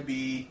 It's going to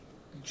be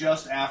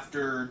just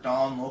after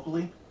dawn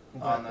locally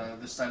on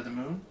this side of the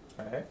moon.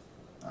 All right.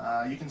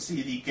 You can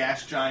see the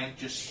gas giant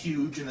just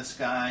huge in the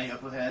sky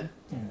up ahead,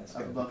 That's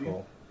up gonna be above you.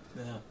 cool.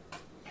 Yeah.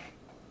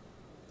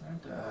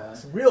 And,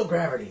 Some real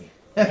gravity.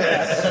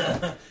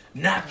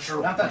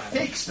 Natural. not that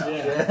fake stuff.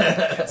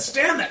 Yeah. Can't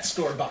stand that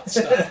store bought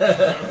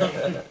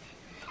stuff.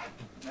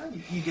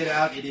 You get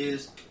out. It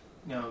is,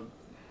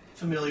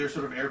 familiar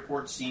sort of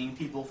airport scene.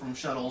 People from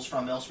shuttles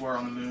from elsewhere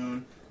on the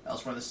moon,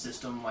 elsewhere in the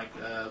system, like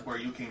where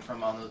you came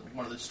from on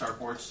one of the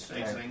starports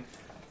exiting.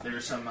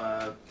 There's some.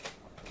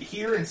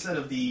 Here, instead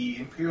of the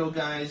Imperial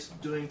guys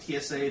doing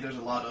TSA, there's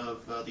a lot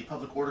of the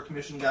Public Order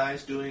Commission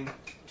guys doing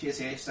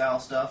TSA-style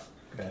stuff.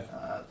 Okay.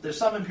 There's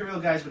some Imperial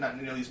guys, but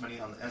not nearly as many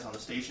as on the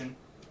station.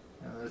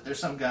 There's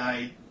some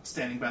guy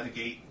standing by the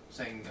gate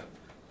saying,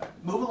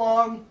 "Move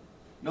along,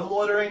 no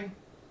loitering."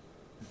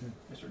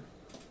 Mister,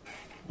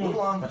 move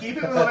along, keep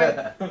it moving.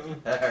 All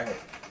right.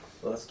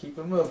 Well, let's keep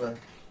it moving.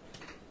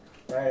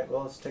 All right.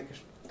 Well, let's take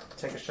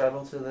a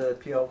shuttle to the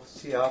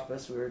PLC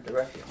office we were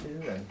directed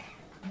to, and.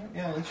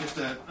 Yeah, it's just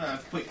a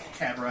quick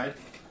cab ride.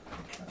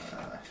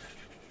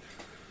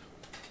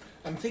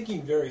 I'm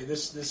thinking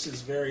this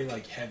is very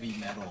like heavy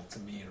metal to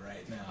me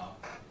right now.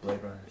 Blade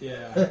Runner.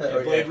 Yeah,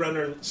 Oh, Blade yeah.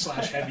 Runner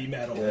 / heavy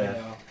metal.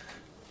 Yeah.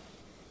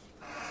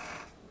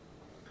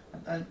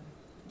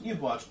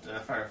 You've watched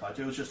Firefly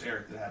too. It was just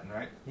Eric that happened,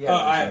 right? Yeah.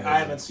 I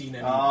haven't seen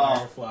any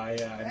Firefly.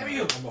 Yeah, Have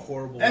you? I'm a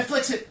horrible.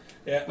 Netflix it!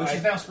 Yeah, Which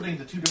is now splitting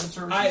into 2 different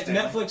services.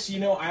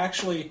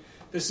 Netflix.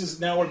 This is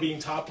now we're being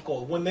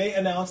topical. When they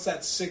announced that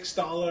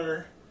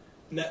 $6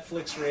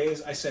 Netflix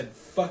raise, I said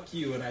 "fuck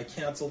you" and I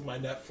canceled my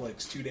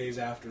Netflix 2 days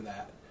after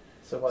that.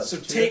 So what? So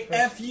two take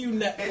different- F you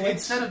Netflix.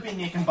 Instead of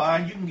being a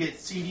combined, you can get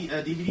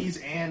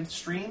DVDs and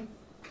stream,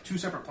 2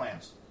 separate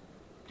plans,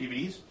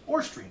 DVDs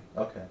or stream,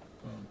 Okay.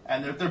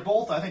 and they're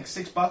both I think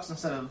 $6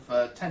 instead of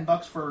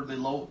 $10 for the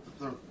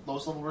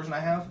lowest level version I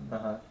have. Uh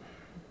huh.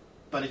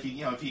 But if you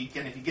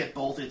get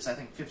both, it's I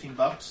think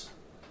 $15.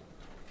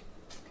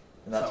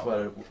 And that's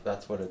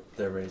So-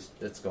 their raise.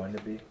 It's going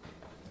to be.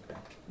 Okay.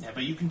 Yeah,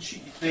 but you can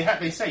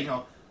they say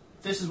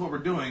this is what we're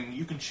doing.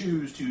 You can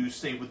choose to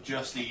stay with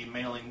just the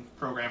mailing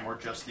program or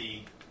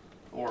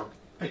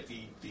pick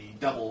the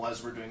double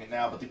as we're doing it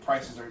now. But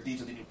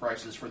these are the new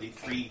prices for the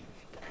 3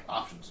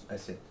 options, I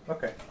see.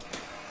 Okay.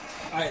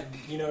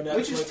 Netflix,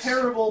 which is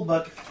terrible.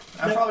 But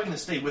I'm probably going to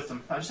stay with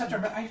them. I just have to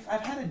remember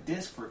I've had a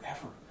disc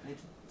forever.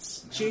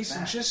 It's never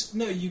Jason,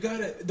 bad. you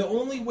gotta. The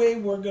only way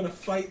we're gonna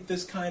fight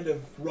this kind of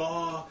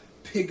raw,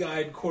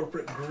 pig-eyed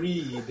corporate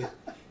greed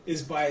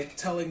is by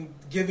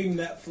giving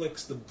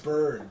Netflix the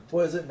bird.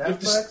 Was it If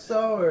this- Netflix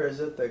though, or is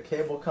it the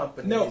cable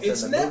companies No,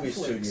 it's and the movie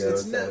Netflix. studios?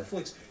 It's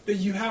Netflix. But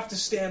you have to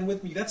stand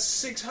with me. That's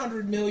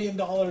 $600 million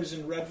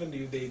in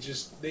revenue. They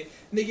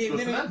gave.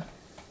 Good for them.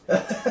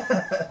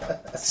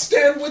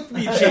 Stand with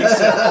me,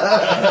 Jason.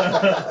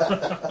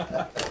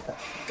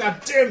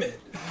 God damn it.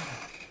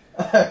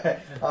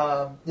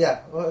 Yeah.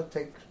 Well,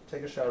 take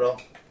a shuttle.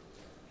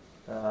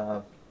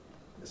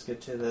 Let's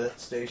get to the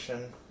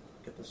station.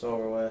 Get this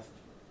over with.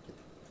 Get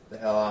the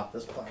hell off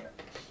this planet.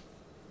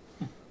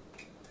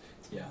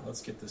 Yeah,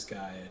 let's get this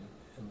guy in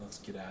and let's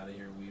get out of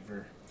here,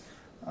 Weaver.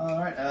 All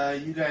right,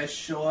 you guys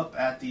show up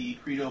at the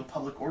Credo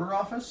Public Order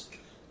office.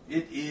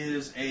 It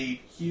is a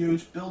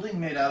huge building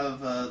made out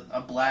of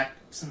a black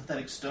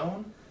synthetic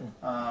stone.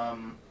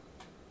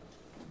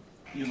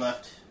 You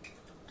left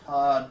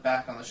Todd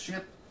back on the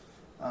ship.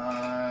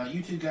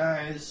 You two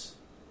guys,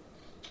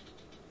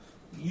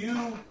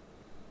 you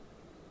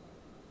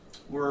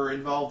were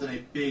involved in a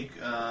big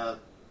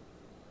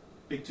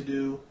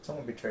to-do.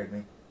 Someone betrayed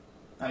me.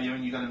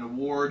 You got an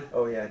award.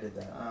 Oh yeah, I did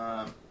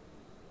that.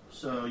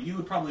 So you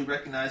would probably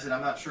recognize it.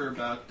 I'm not sure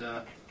about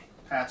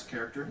Pat's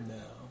character.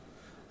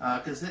 No.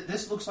 Because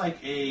this looks like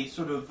a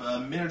sort of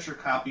miniature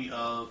copy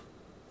of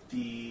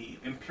the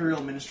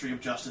Imperial Ministry of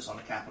Justice on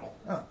the Capitol.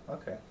 Oh,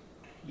 okay.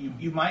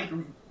 You might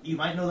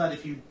know that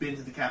if you've been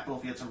to the Capitol,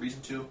 if you had some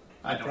reason to.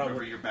 I don't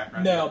remember your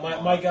background. No,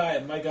 my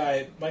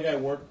guy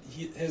worked.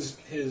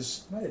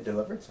 His Might have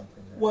delivered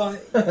something there. well,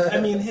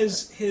 I mean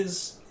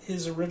his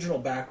original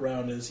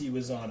background is he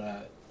was on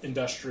a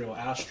industrial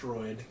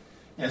asteroid.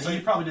 Yeah, so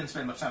you probably didn't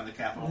spend much time at the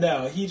Capitol.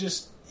 No, he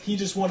just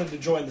wanted to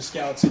join the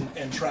Scouts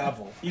and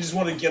travel. He just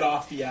wanted to get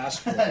off the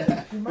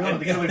asteroid You wanted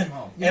to get away from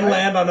home. and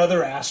land on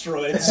other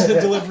asteroids,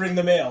 delivering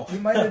the mail. You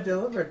might have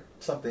delivered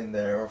something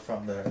there or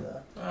from there.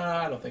 Though.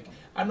 I don't think.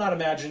 I'm not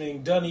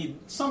imagining Dunny.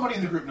 Somebody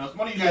in the group knows.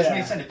 One of you guys Yeah.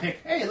 may send a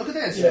pic. Hey, look at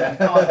this. Yeah.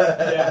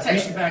 Yeah.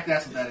 Text you back.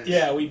 That's what that is.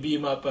 Yeah, we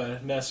beam up a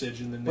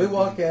message and then We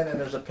walk in and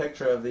there's a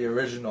picture of the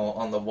original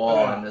on the wall,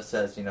 Yeah. and it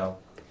says,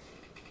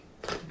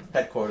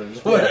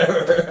 headquarters,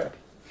 whatever.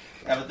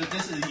 Yeah, but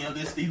this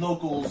is the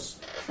locals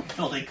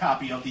built a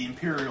copy of the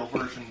Imperial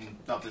version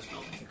of this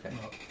building.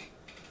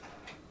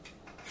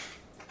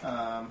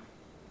 Okay.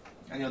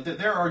 And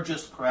there are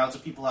just crowds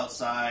of people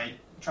outside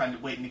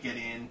waiting to get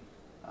in.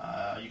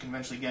 You can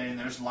eventually get in.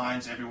 There's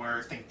lines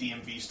everywhere. Think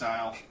DMV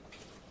style.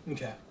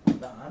 Okay.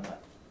 No,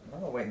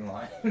 I'm not waiting in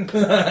line.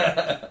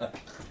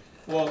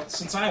 Well,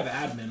 since I have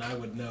admin, I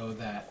would know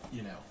that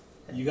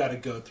you got to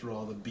go through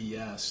all the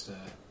BS to.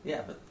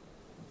 Yeah, but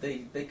they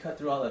cut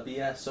through all the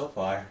BS so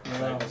far.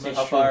 Well, Let's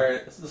that's true.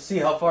 let's see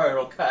how far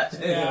it'll cut.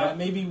 Yeah,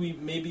 maybe we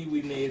made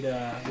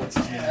what's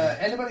his name?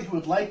 Anybody who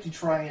would like to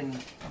try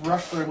and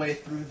rush their way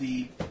through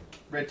the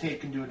red tape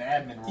can do an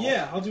admin roll.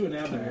 Yeah, I'll do an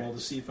admin roll to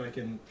see if I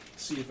can.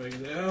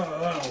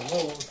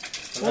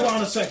 Hold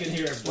on a second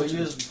here. We'll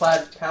use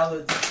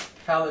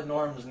Pallid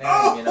Norm's name.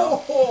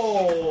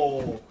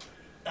 Oh,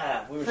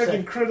 We were freaking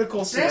sent, critical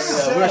we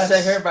success. were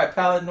sent here by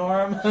Pallid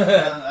Norm.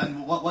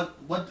 And what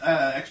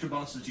extra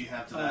bonuses do you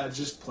have to that?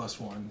 Just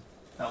 +1.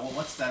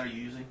 What stat are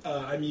you using?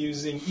 I'm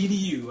using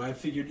EDU. I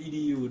figured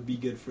EDU would be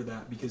good for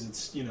that because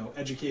it's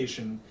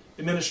education,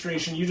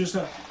 administration. You just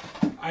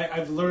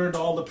I've learned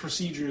all the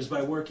procedures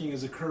by working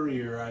as a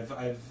courier.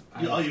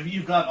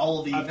 You've got all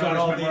of the I've numbers got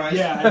all the memorized?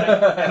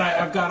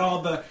 I've got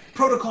all the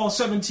protocol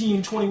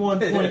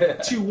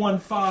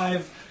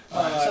 1721.215.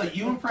 So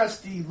you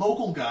impressed the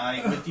local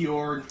guy with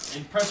your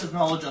impressive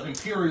knowledge of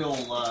Imperial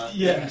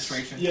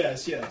administration.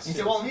 Yes. And he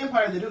said, well, in the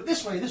Empire they do it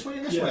this way, and this way.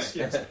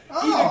 Yes.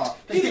 Oh,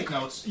 they take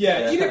notes.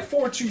 Yeah, Edict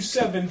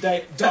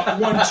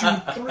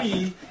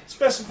 427.123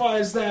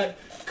 specifies that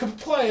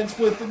compliance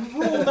with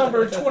rule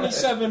number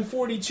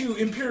 2742,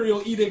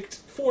 Imperial Edict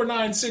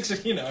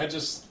 496. Yeah,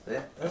 this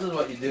is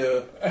what you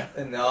do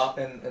in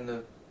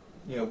the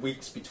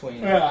weeks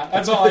between. Yeah,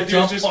 that's all I do.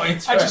 jump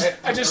points, I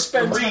just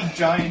spend Read time.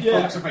 giant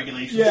Yeah. books of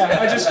regulations. Yeah,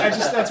 I just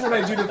that's what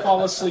I do to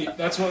fall asleep.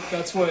 That's what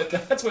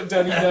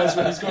Dunny does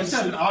when he's going to It's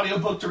an sleep.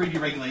 audiobook to read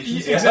your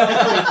regulations.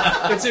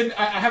 Exactly. It's in.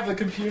 I have the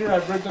computer.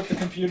 I've rigged up the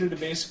computer to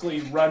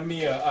basically run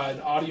me an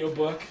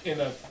audiobook in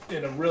a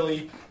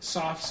really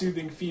soft,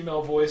 soothing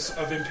female voice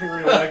of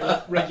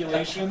Imperial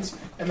regulations,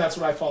 and that's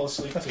what I fall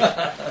asleep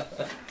to.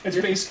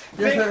 It's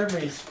You're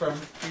Hermes from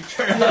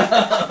future.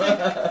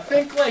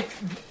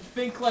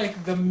 Think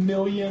like the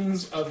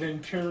millions of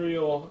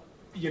Imperial,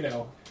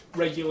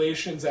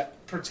 regulations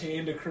that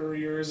pertain to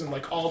couriers and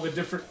like all the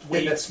different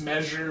weights,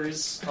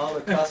 measures, All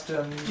the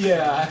customs.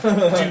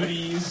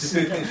 duties.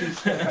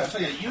 So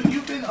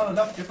you've been on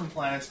enough different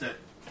planets that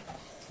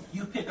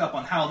you pick up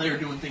on how they're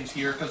doing things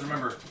here. Because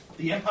remember,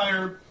 the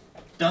Empire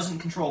doesn't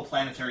control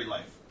planetary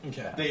life.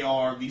 Okay. They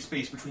are the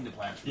space between the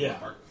planets for the most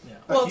part. Yeah.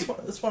 Well,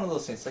 it's one of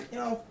those things. Like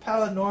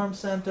Pallid Norm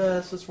sent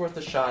us. It's worth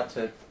a shot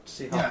to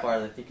see how far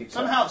that he could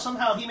go.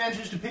 Somehow he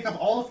manages to pick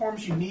up all the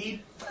forms you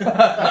need. He goes,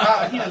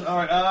 all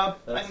right, I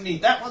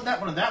need that one,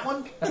 and that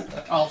one.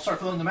 I'll start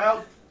filling them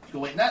out. You go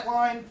wait in that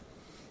line.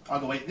 I'll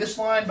go wait in this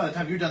line. By the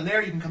time you're done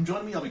there, you can come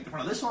join me. I'll be in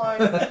front of this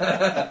line.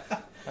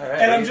 All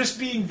right. And I'm just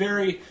being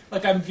very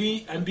I'm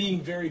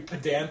being very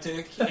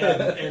pedantic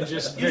and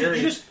just very.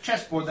 You just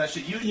chessboard that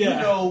shit. You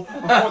know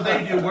before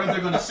they do where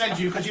they're going to send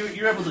you because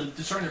you're able to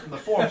discern it from the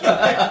forms.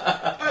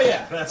 Oh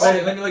yeah, that's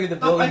Wait, let me look at the I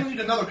building. need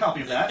another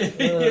copy of that.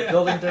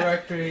 Building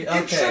directory.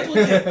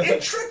 Okay. in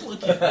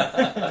triplicate.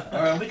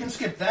 All right, we can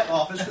skip that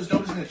office because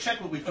nobody's going to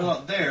check what we fill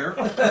out there.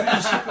 We can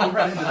just skip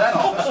right into that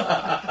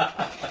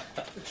office.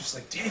 It's just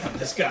like, damn,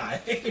 this guy.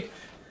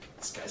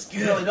 This guy's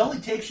good. It only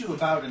takes you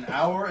about an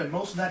hour, and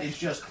most of that is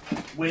just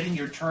waiting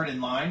your turn in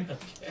line.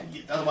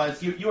 Okay.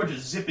 Otherwise, you are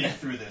just zipping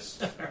through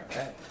this.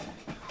 Okay.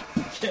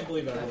 I can't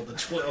believe I rolled a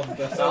 12.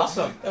 That's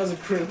awesome. That was a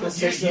critical You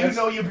success.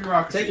 know your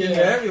bureaucracy. Taking you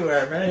Yeah.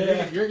 everywhere, man.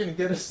 Yeah. You're gonna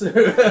get us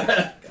through.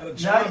 Got a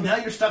job. Now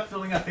you're stuck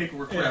filling out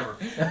paperwork forever.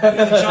 I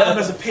got a job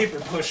as a paper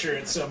pusher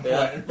at some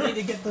point. We need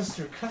to get this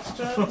through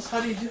customs.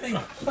 How do you do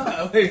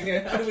How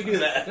do we do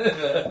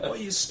that? Well,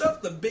 you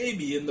stuff the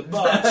baby in the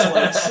box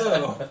like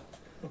so.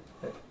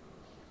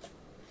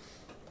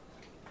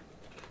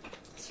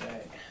 That's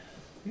right.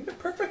 You're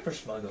perfect for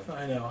smuggling.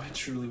 I know, I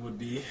truly would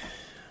be.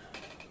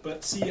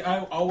 But see,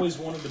 I always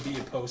wanted to be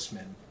a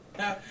postman.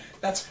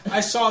 I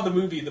saw the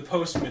movie The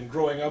Postman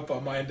growing up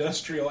on my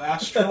industrial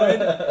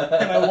asteroid,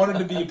 and I wanted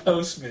to be a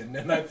postman,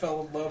 and I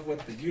fell in love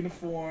with the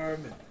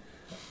uniform and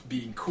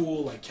being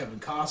cool like Kevin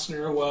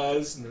Costner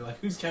was, and they're like,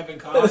 who's Kevin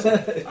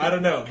Costner? I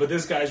don't know, but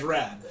this guy's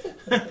rad.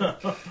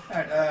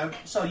 Alright,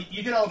 so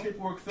you get all the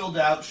paperwork filled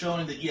out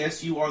showing that,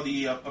 yes, you are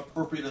the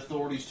appropriate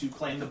authorities to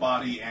claim the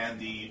body and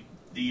the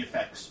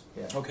effects.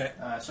 Yeah. Okay.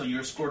 So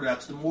you're escorted out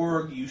to the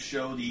morgue, you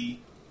show the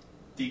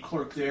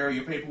clerk there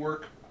your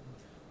paperwork.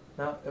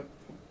 Now,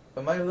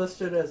 am I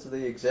listed as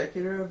the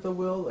executor of the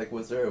will? Like,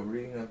 was there a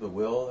reading of the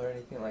will or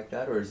anything like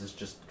that, or is this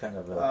just kind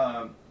of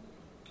a?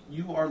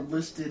 You are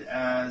listed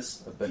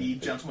as A the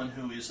benefit. gentleman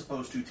who is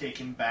supposed to take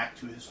him back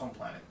to his home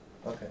planet,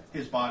 Okay.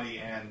 his body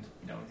and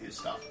his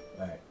stuff.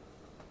 All right.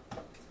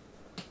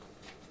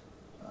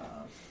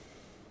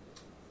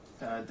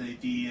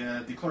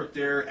 The clerk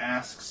there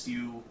asks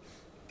you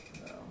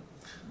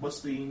what's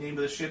the name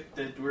of the ship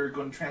that we're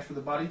going to transfer the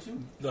body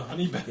to? The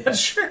Honey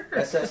Badger.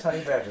 SS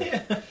Honey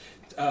Badger.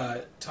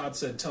 Todd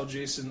said, "Tell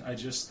Jason I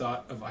just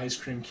thought of ice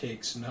cream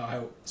cakes.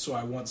 So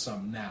I want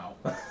some now."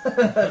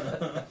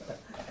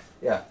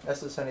 Yeah,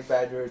 SS Honey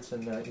Badger. It's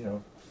in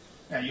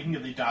Yeah, you can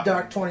give the doc.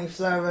 Dock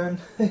 27,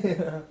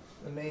 the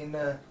main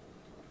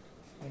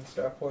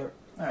starport.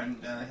 And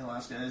he'll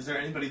ask, is there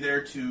anybody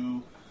there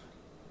to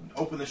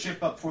open the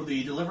ship up for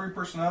the delivery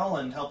personnel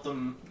and help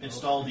them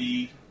install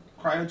the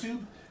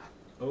cryotube?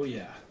 Oh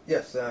yeah.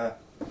 Yes,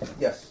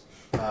 yes.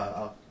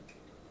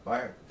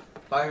 Byron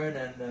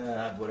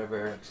and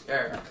whatever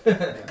Eric.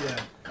 Yeah.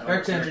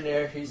 Eric's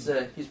engineer. He's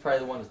probably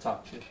the one to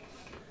talk to.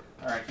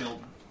 All right,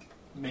 he'll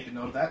make a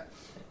note of that.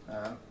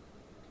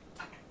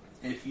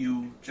 If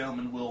you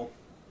gentlemen will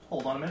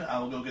hold on a minute, I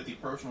will go get the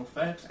personal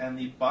effects, and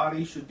the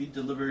body should be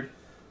delivered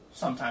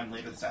sometime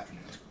later this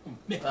afternoon.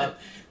 Man,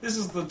 this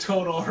is the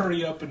total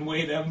hurry up and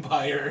wait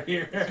empire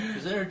here.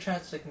 Is there a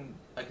chance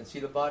I can see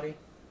the body?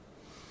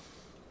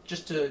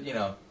 Just to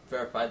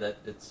verify that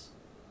it's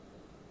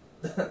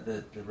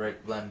the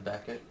right Glenn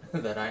Beckett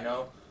that I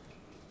know.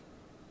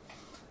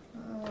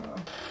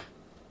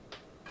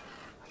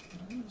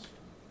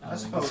 I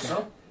suppose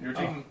so.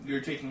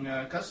 You're taking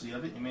custody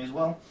of it. You may as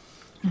well.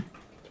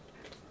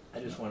 I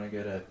just want to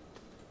get a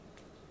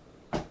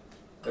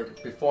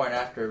before and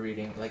after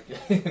reading. Like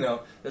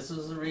this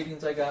is the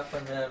readings I got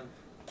from him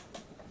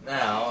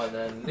now, and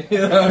then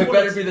it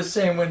better be the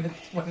same when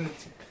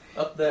it's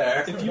up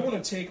there. If you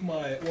want to take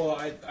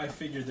I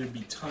figured there'd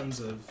be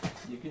tons of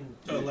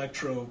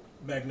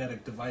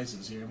electromagnetic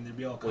devices here. I mean, there'd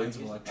be all kinds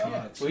of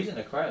electronics. Well, he's in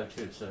a cryo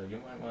too, so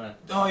you might want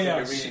to take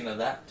a reading of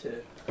that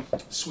too.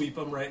 Sweep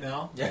them right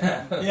now.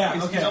 Yeah, yeah.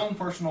 It's Okay. his own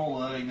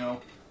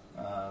personal,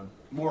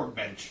 morgue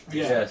bench.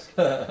 Yeah. Yes.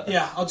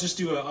 Yeah, I'll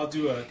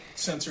do a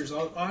sensors.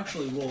 I'll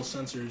actually roll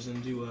sensors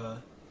and do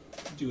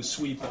a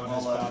sweep on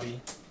his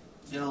body.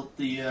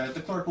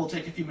 The clerk will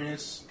take a few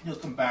minutes. He'll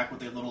come back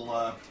with a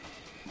little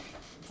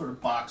sort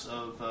of box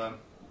of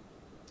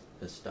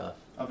his stuff.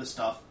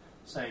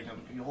 Say,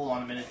 if you hold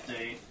on a minute,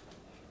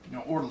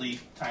 orderly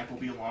type will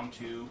be along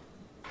to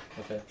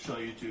show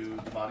you to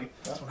the body.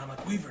 That's when I'm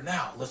like, Weaver,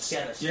 now let's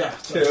scan his yeah,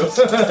 stuff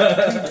too.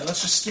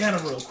 Let's just scan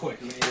him real quick.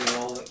 Do we need to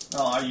roll it?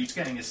 Oh, are you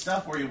scanning his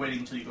stuff, or are you waiting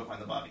until you go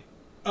find the body?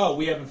 Oh,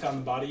 we haven't found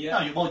the body yet.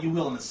 No, you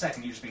will in a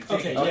second. You're just being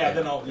taken. Okay, yeah,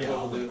 then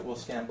We'll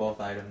scan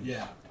both items.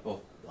 Yeah.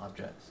 Both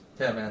objects.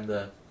 Him and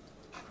the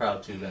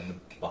crowd tube and the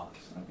box.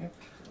 Okay.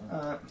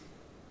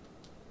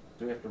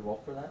 Do we have to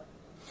roll for that?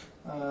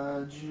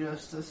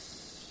 Just a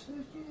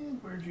second.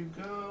 Where'd you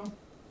go?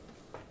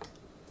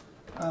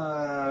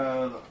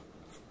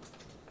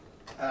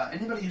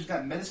 Anybody who's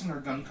got medicine or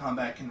gun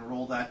combat can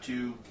roll that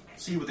to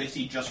see what they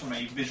see just from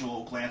a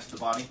visual glance at the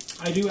body.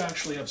 I do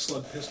actually have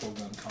slug pistol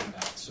gun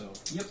combat, so.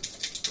 Yep.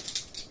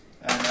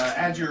 And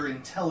add your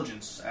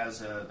intelligence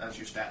as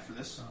your stat for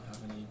this. I don't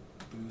have any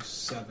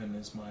boost. 7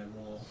 is my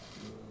roll,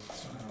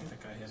 so I don't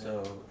think I hit it.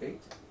 So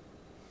 8.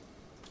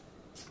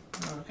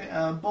 Okay.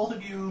 Both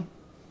of you.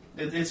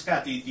 It's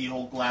got the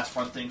whole glass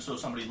front thing, so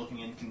somebody looking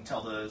in can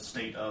tell the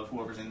state of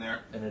whoever's in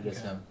there. And it is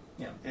him.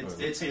 Yeah,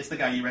 it's the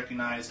guy you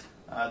recognize.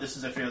 This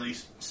is a fairly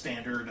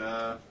standard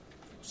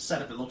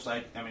setup. It looks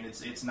like. I mean,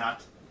 it's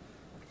not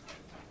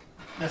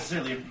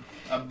necessarily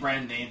a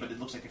brand name, but it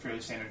looks like a fairly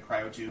standard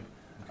cryotube.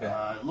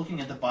 Okay. Looking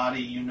at the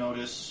body, you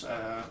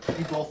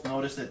both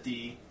notice that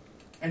the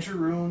entry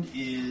wound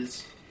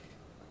is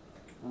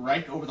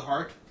right over the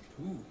heart.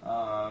 Ooh.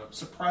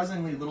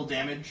 Surprisingly little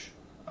damage.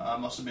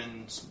 Must have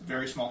been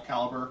very small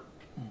caliber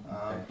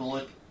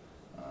bullet.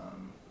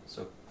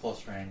 So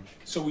close range.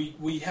 So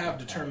we have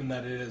determined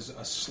that it is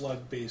a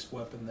slug-based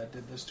weapon that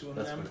did this to him.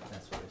 That's then? what I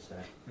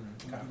said.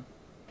 Okay.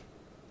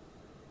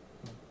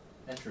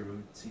 Entry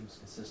route seems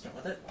consistent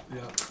with it.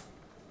 Yeah.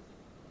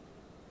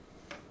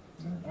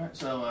 Alright,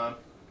 so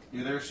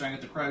you're there staring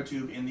at the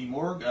cryotube in the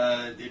morgue.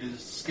 It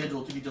is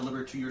scheduled to be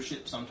delivered to your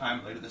ship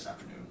sometime later this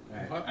afternoon.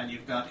 Right. And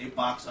you've got a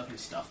box of his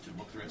stuff to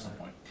look through at some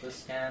point. Let's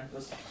scan.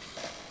 Let's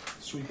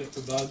Sweep it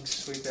for bugs.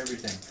 sweep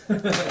everything.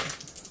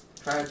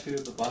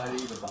 Cryotube, the body,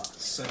 the box.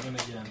 7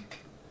 again.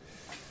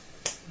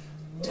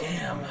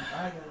 Damn.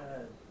 I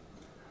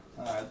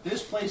gotta...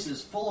 This place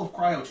is full of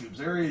cryotubes.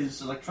 There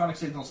is electronic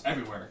signals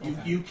everywhere. Okay.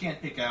 You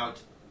can't pick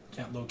out.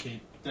 Can't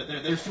locate.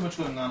 There's too much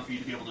going on for you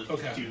to be able to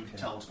Okay.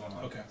 tell what's going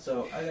on. Okay.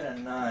 So I got a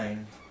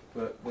 9,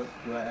 but what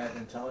do I add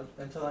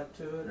intellect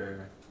to it,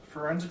 or?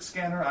 Forensic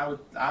scanner,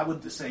 I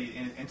would say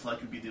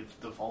intellect would be the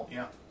default.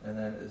 Yeah. And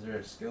then is there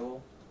a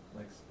skill,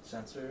 like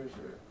sensors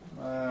or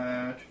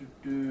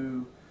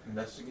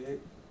investigate?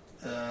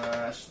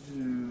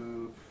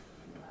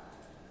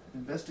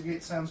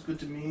 Investigate sounds good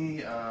to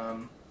me.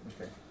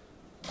 Okay.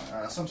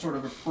 Some sort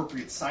of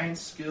appropriate science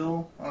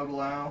skill I would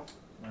allow.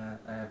 I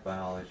have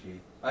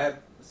biology. I have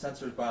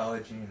sensors,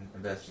 biology, and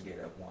investigate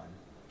at 1.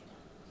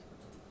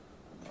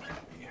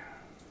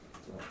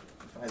 So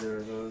if either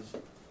of those.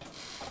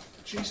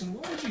 Jason,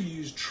 what would you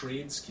use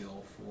trade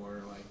skill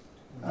for? Like,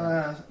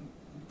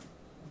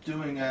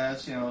 Doing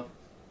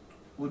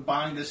would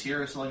buying this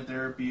here so like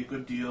there be a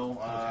good deal.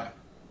 Okay.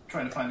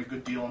 trying to find a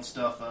good deal on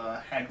stuff,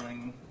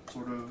 haggling,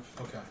 sort of.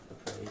 Okay.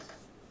 Appraise.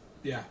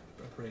 Yeah,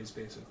 appraise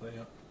basically.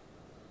 Yeah.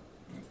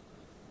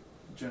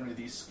 Generally,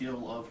 the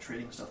skill of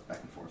trading stuff back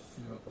and forth.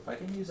 If I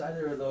can use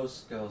either of those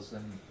skills,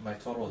 then my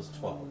total is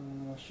 12.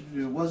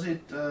 Was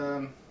it?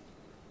 Bioscanner?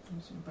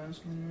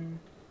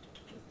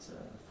 It's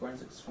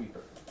forensic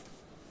sweeper.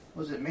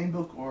 Was it main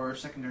book or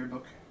secondary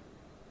book?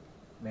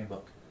 Main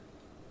book.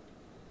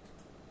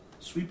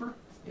 Sweeper?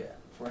 Yeah,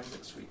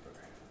 forensic sweeper.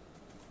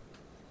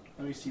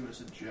 Let me see what it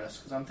suggests,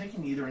 because I'm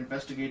thinking either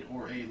investigate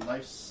or a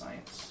life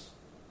science.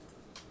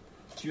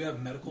 Do you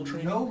have medical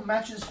training? No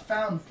matches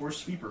found for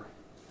sweeper.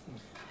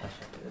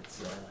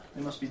 It's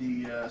It must be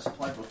the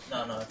supply book.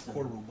 no, it's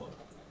Core rule book.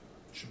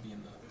 Should be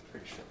in the.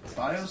 pretty sure. It's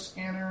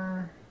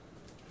Bioscanner,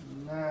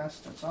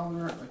 NAST,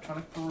 tensometer,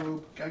 electronic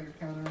probe, Geiger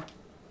counter,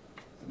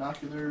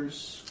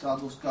 binoculars,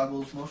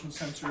 goggles, motion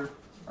sensor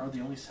are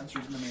the only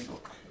sensors in the main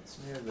book. It's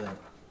near the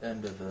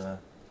end of the.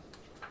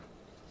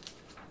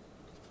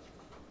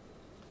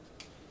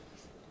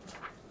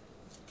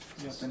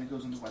 Yes, then it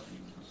goes into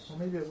weapons. Well,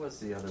 maybe it was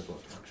the other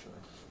book actually.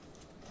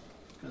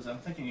 Because I'm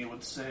thinking it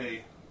would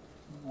say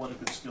what a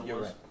good skill You're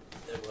was. right.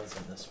 It was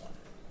in this one.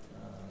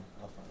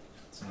 I'll find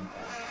it. It's in the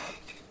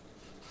back.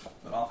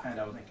 But offhand,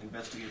 I would think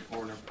investigate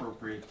or an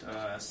appropriate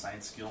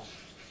science skill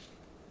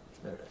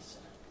There it is.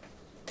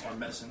 or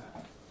medicine.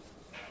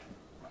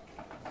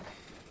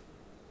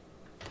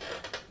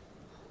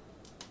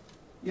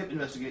 Yep,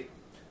 investigate.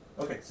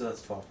 Okay, so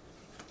that's 12.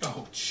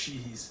 Oh,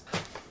 jeez.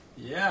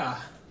 Yeah.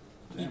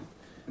 Yeah. Killed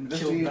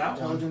Investigate, that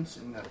one. intelligence,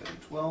 and that's a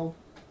 12.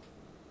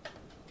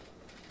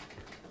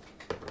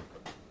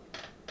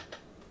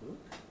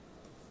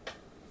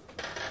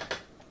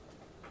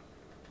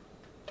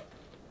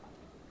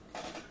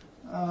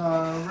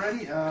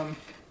 Ready?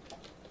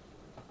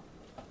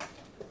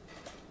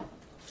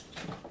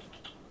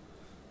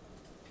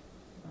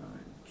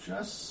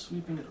 Just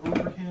sweeping it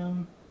over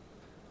him.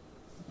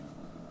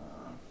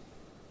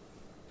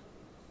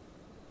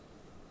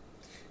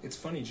 It's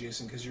funny,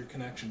 Jason, because your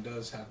connection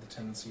does have the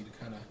tendency to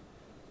kind of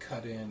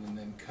cut in and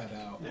then cut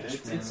out. Yeah,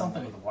 just it's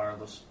something with randomly. the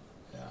wireless.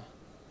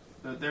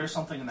 Yeah. There's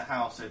something in the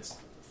house that's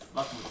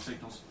fucking with the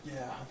signals.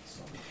 Yeah.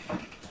 So.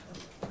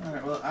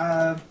 Alright,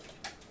 well,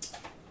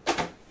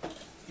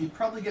 you'd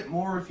probably get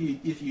more if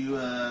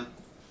you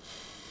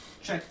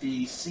check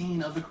the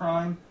scene of the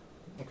crime.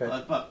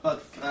 Okay.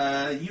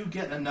 But you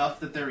get enough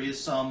that there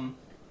is some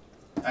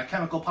a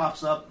chemical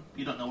pops up.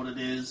 You don't know what it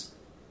is.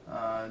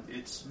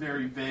 It's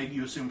very vague.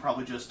 You assume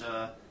probably just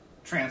a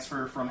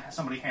transfer from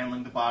somebody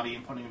handling the body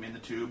and putting him in the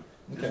tube.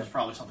 This Okay. was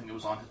probably something that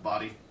was on his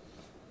body.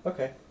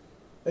 Okay.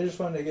 I just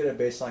wanted to get a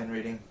baseline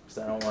reading because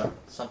I don't want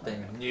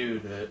Something new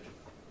to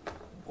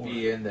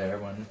be in there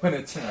when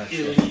it's not.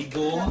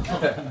 Illegal.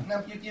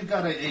 Now you've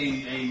got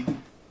a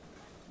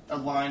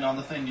line on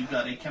the thing. You've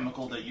got a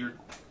chemical that you're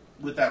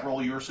with that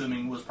roll. You're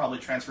assuming was probably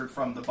transferred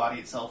from the body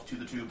itself to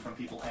the tube from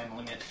people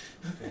handling it.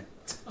 Okay.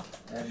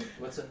 And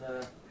what's in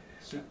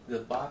the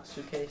box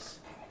suitcase?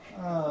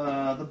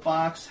 The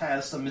box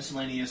has some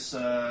miscellaneous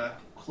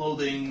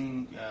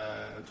clothing,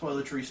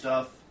 toiletry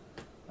stuff.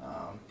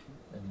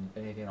 And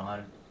anything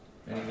odd?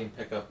 Anything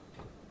pick up?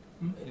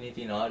 Hmm?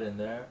 Anything odd in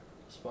there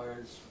as far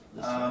as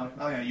this? Oh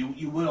yeah,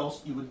 you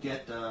would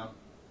get the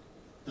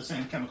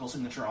same chemical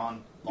signature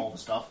on all the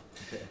stuff.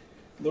 Okay.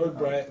 Lord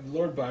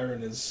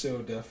Byron is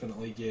so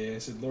definitely gay. I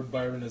said, Lord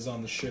Byron is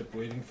on the ship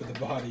waiting for the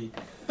body.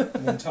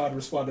 And then Todd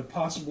responded,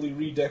 possibly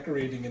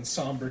redecorating in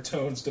somber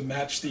tones to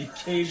match the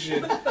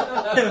occasion.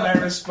 And I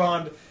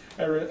responded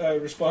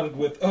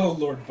with, oh,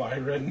 Lord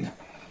Byron.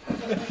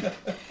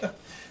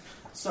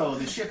 So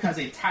the ship has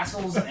a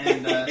tassels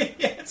and Yeah,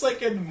 it's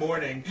like in the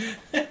morning.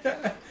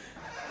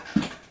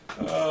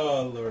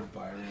 Oh, Lord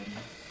Byron.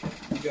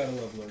 You gotta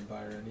love Lord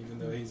Byron, even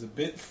though he's a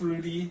bit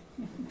fruity.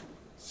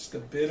 Just a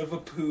bit of a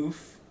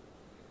poof.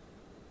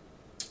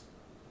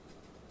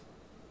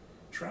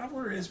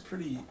 Traveler is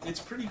pretty. It's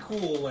pretty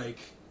cool. Like,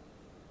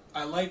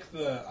 I like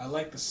the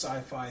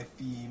sci-fi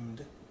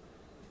themed.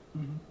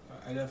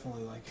 I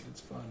definitely like it.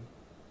 It's fun.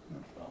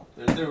 well,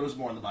 there was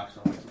more in the box.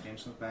 So I'll wait till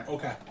James comes back.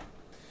 Okay.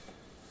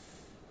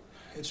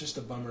 It's just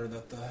a bummer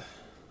that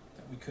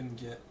we couldn't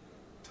get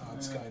Todd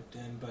Yeah. Skyped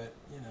in, but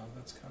you know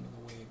that's kind of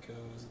the way it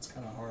goes. It's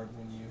kind of hard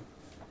when you.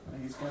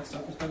 He's got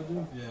stuff he's got to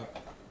do. Yeah.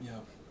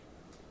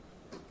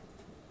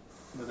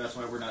 But that's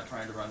why we're not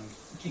trying to run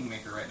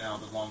Kingmaker right now.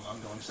 The long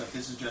ongoing stuff.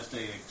 This is just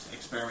a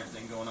experiment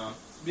thing going on.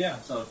 Yeah.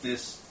 So if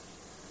this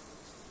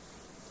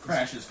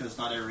crashes because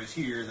not everybody's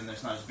here, then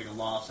there's not as big a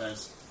loss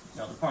as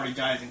the party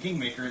dies in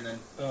Kingmaker, and then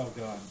Oh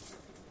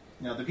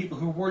God. the people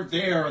who weren't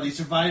there are the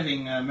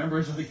surviving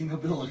members of the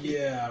nobility.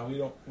 Yeah, we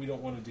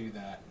don't want to do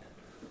that.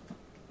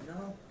 You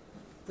know,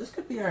 this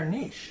could be our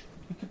niche.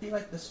 We could be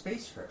like the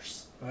space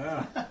hearse.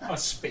 A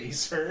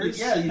space hearse.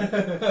 Yeah,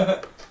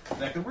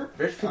 that could work.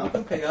 Rich people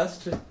can pay us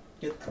to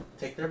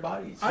take their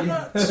bodies.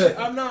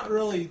 I'm not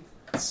really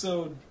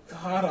so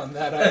hot on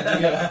that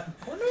idea.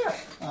 Why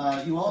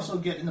not? You also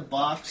get in the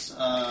box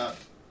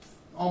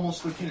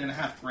almost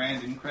 $13.5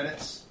 grand in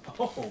credits.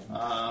 Oh.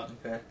 Uh,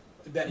 Okay.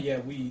 That's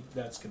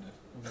gonna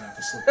we're gonna have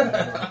to slip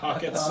that in our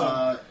pockets.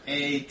 So.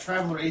 A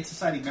Traveler Aid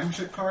Society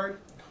membership card,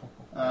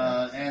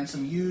 and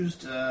some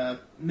used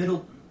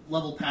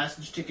middle-level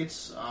passage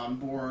tickets on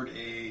board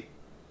a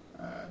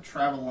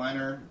travel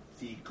liner,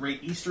 the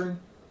Great Eastern,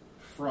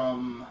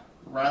 from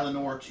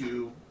Rylanor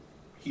to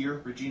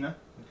here, Regina,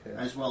 Okay.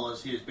 as well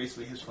as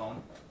basically his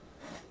phone.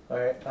 All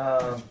right.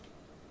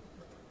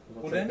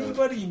 We'll Would take those.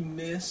 anybody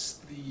miss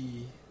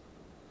the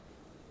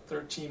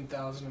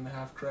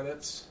 13,500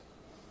 credits?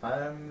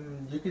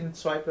 You can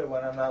swipe it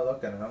when I'm not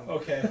looking.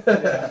 Okay.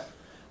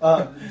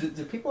 Yeah.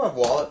 Do people have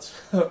wallets,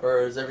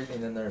 or is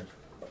everything in their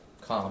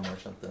comm or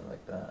something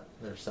like that?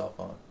 Their cell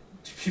phone.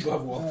 Do people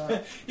have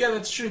wallets? Yeah,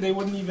 that's true. They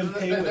wouldn't even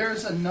pay.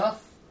 There's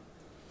enough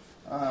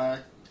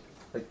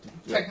Like,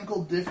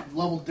 technical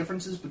level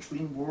differences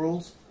between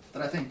worlds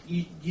that I think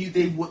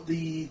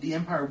the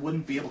Empire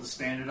wouldn't be able to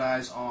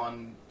standardize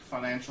on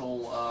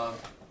financial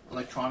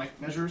electronic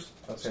measures.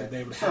 So Okay.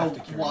 they would So have to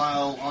carry.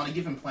 while on a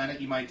given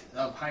planet you might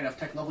of high enough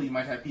tech level, you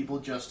might have people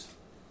just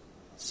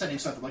sending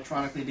stuff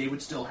electronically. They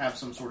would still have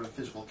some sort of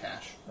physical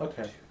cash.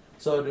 Okay.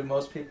 So do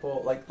most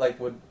people like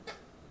would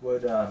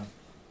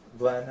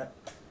Glenn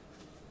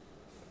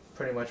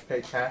pretty much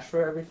pay cash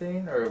for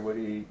everything, or would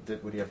he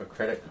have a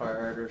credit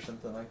card or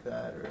something like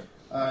that,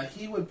 or?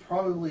 He would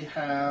probably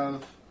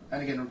have,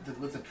 and again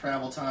with the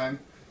travel time,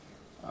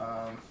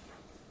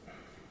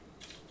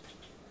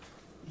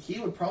 he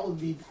would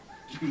probably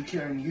be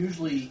carrying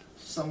usually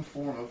some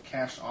form of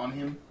cash on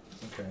him.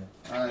 Okay.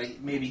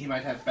 Maybe he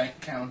might have bank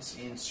accounts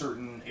in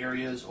certain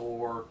areas,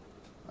 or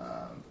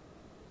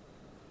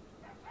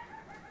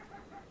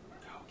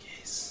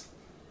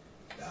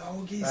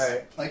All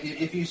right. like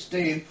if you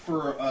stay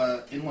for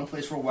in one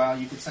place for a while,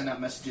 you could send out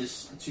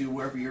messages to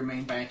wherever your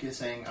main bank is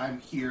saying, "I'm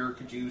here.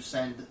 Could you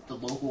send the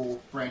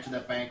local branch of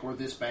that bank or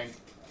this bank,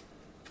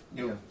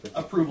 Yeah.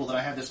 approval that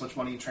I have this much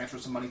money and transfer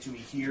some money to me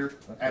here?"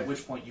 Okay. At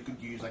which point you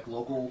could use like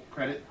local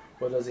credit.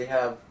 Well, does he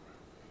have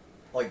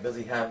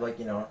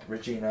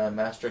Regina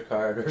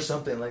MasterCard or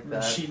something like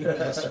that? Regina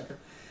Master.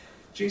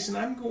 Jason,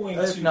 I'm going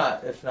If to.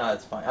 not,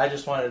 it's fine. I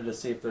just wanted to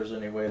see if there's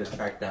any way to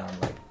track down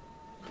like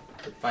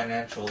the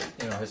financial,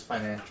 his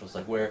financials,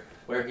 like where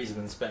he's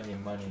been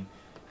spending money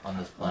on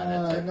this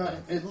planet. type No,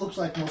 thing. it looks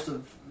like most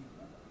of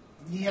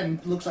he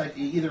hadn't. Looks like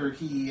either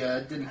he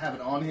didn't have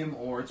it on him,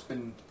 or he's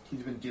been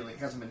dealing.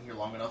 Hasn't been here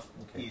long enough.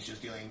 Okay. He's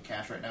just dealing in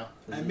cash right now.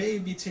 I may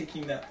be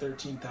taking that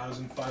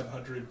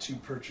 13,500 to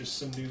purchase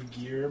some new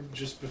gear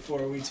just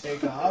before we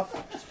take off.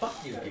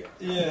 Fuck you, dear.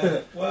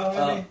 Yeah. Well,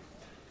 I mean,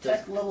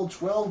 Tech level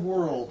 12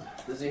 world.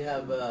 Does he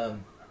have?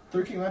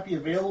 13 might be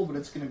available, but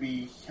it's going to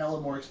be hella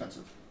more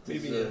expensive.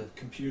 maybe does, a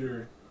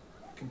computer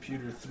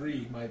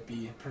 3 might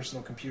be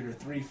personal computer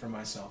 3 for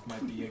myself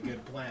might be a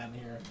good plan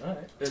here. All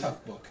right.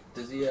 Tough book.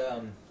 Does he? I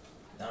don't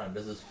know.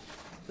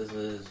 Does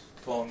his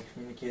phone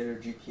communicator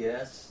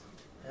GPS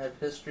have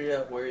history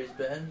of where he's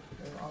been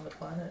on the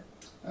planet?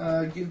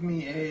 Give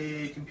me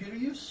a computer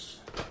use.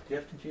 Do you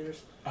have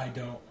computers? I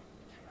don't.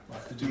 I'll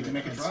have to do You can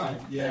it make a on try. site.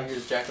 Can Yeah. I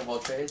use Jack of all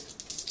trades?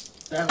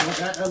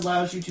 That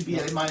allows you to be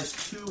at a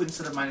 -2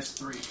 instead of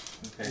 -3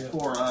 Okay. Yeah.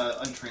 for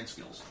untrained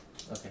skills.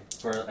 Okay.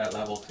 For at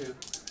level 2.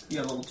 You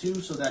have level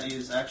 2, so that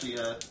is actually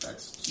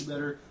that's 2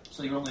 better.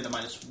 So you're only at a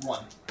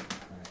 -1.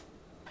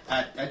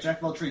 At Jack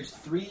of all trades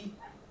 3,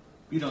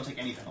 you don't take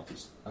any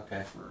penalties.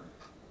 Okay. For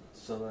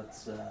So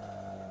that's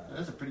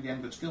that's a pretty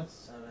damn good skill.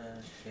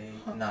 7,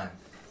 8, 9.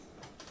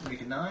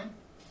 Make a 9.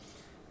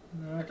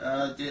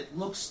 Alright, it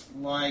looks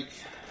like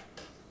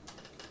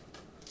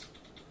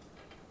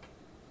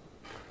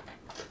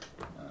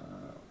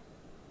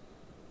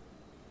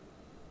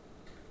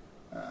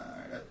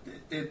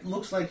it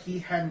looks like he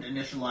hadn't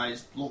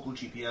initialized local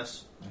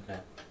GPS. Okay.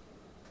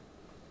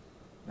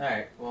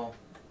 Alright, well,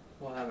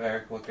 we'll have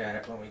Eric look at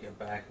it when we get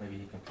back. Maybe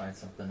he can find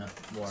something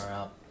more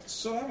out.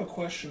 So I have a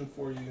question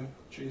for you,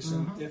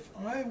 Jason. Mhm. If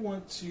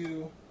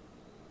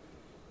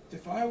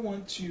I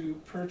want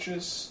to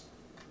purchase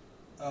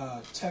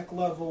a tech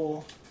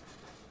level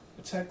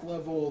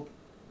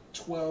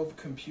 12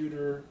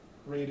 computer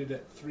rated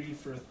at 3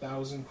 for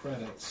 1,000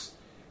 credits,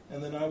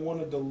 and then I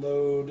wanted to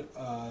load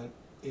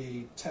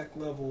a tech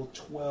level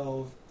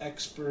 12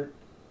 expert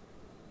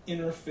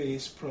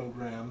interface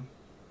program,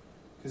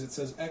 because it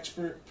says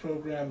expert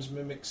programs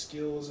mimic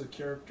skills. A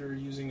character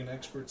using an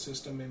expert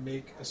system may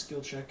make a skill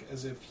check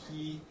as if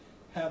he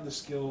had the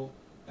skill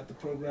at the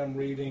program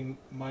rating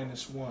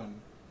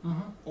 -1.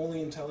 Mm-hmm.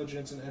 Only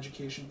intelligence and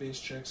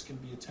education-based checks can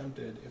be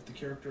attempted if the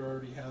character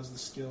already has the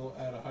skill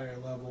at a higher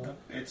level.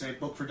 It's a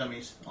book for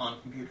dummies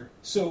on computer.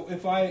 So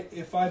if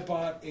I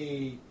bought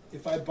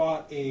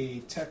a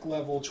tech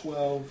level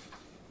 12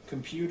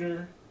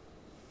 computer,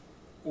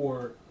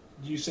 or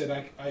you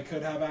said I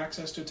could have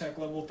access to a tech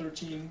level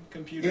 13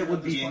 computer? It would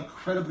at this be point?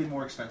 incredibly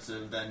more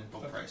expensive than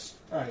book price.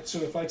 All right, so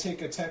if I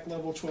take a tech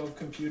level 12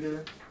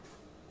 computer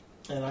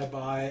and I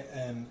buy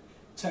an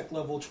tech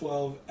level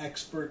 12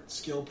 expert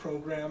skill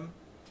program,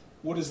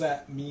 what does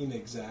that mean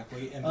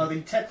exactly? And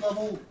The tech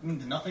level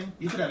means nothing.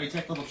 You could have a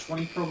tech level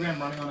 20 program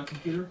running on a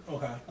computer.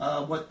 okay,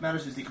 What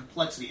matters is the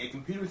complexity. A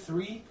computer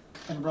 3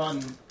 can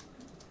run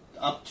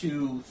up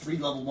to 3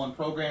 level 1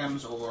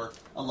 programs, or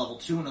a level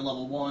 2 and a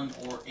level 1,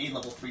 or a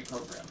level 3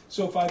 program.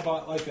 so if I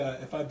bought like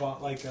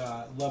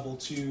a level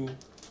 2,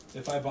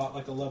 if I bought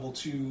like a level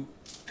 2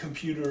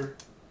 computer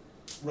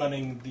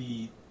running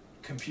the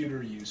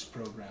computer use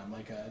program,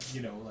 like a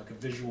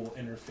visual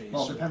interface.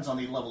 Well, it depends on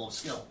the level of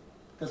skill.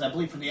 Because I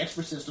believe for the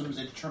expert systems,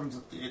 it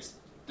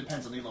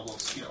depends on the level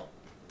of skill.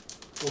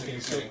 Okay,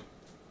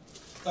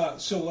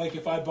 so like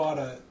if I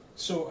bought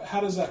so how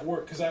does that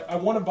work? Because I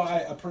want to buy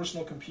a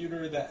personal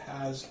computer that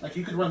has... Like,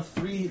 you could run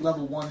 3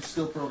 level 1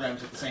 skill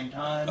programs at the same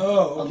time.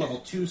 Oh, okay. A level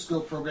 2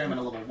 skill program and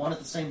a level 1 at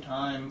the same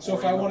time. So or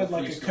if I level wanted 3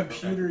 like a skill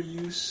computer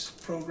program. use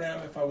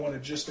program, if I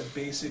wanted just a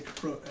basic...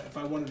 if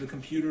I wanted a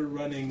computer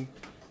running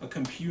a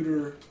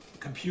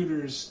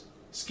computer's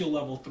skill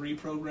level 3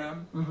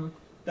 program,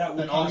 that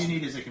would Then cost... all you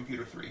need is a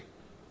computer 3.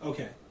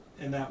 Okay,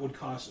 and that would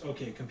cost...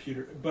 Okay,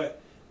 computer...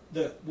 But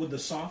would the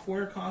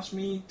software cost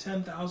me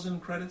 10,000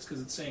 credits?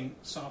 Because it's saying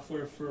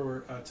software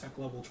for Tech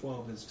Level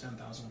 12 is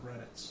 10,000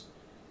 credits.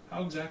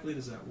 How exactly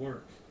does that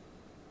work?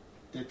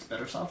 It's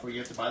better software. You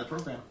have to buy the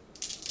program.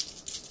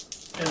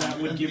 And that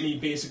would give me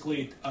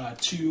basically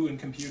 2 in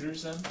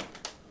computers then?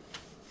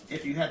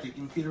 If you had the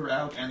computer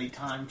out and the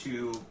time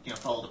to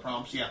follow the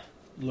prompts, yeah.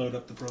 Load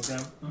up the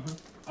program? Mhm.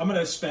 I'm going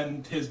to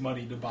spend his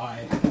money to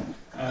buy...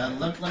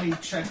 Let me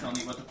check on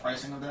what the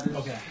pricing of that is.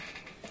 Okay.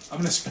 I'm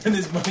going to spend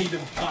his money to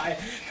buy...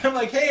 I'm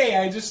like, hey,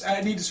 I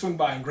need to swing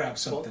by and grab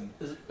something.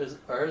 Well,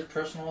 are his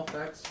personal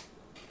effects,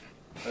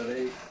 are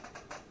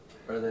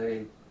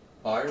they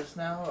ours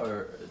now,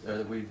 or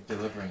are we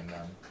delivering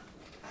them?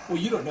 Well,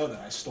 you don't know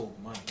that I stole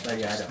the money. Oh,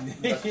 yeah, I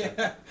don't. That's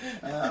Yeah.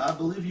 I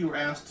believe you were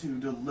asked to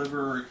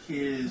deliver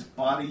his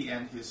body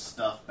and his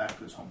stuff back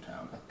to his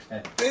hometown.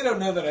 Okay. They don't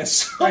know that I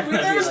stole it.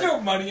 There was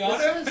no money on it.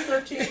 There's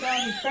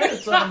 13,000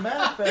 credits on the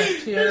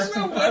manifest here. There's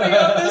no money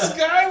on this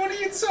guy. What are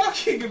you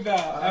talking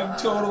about? I'm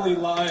totally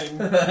lying.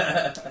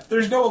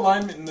 There's no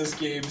alignment in this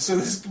game.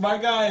 So my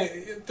guy,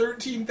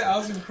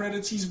 13,000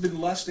 credits. He's been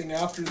lusting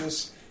after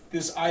this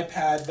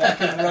iPad that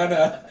can run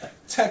a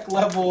Tech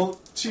Level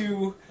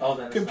 2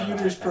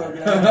 computers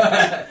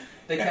program.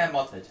 They can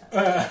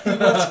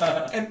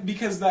multitask. And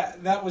because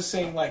that was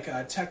saying like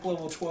Tech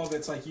Level 12,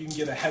 it's like you can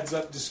get a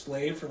heads-up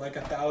display for like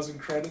 1,000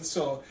 credits.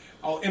 So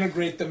I'll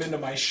integrate them into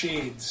my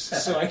shades,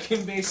 so I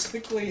can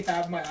basically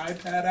have my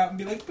iPad out and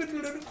be like.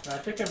 I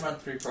think I run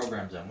 3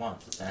 programs at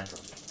once. It's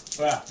Android.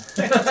 Wow.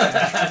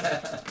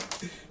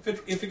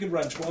 If it could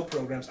run 12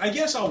 programs, I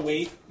guess I'll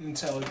wait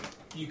until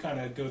you kind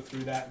of go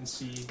through that and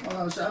see.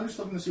 I'm just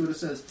looking to see what it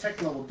says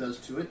Tech Level does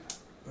to it.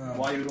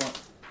 Why you would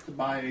want to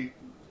buy...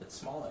 It's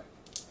smaller.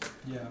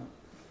 Yeah.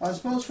 I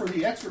suppose for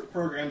the expert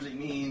programs, it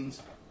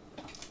means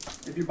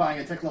if you're buying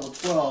a Tech Level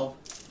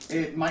 12,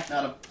 it might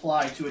not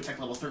apply to a Tech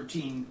Level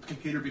 13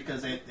 computer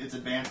because it's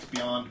advanced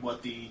beyond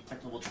what the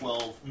Tech Level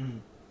 12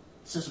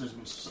 system has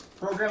been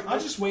programmed with.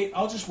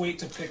 I'll just wait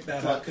to pick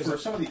that up. But for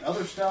some of the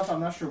other stuff, I'm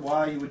not sure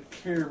why you would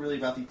care really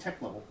about the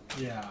Tech Level.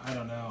 Yeah, I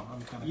don't know.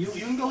 I'm kind of. You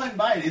can go ahead and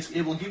buy it.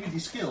 It will give you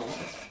these skills.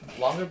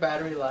 Longer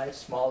battery life,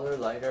 smaller,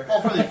 lighter.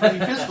 Oh, for the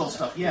physical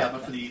stuff, yeah,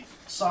 but for the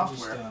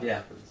software.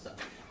 Yeah, for the stuff.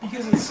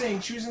 Because it's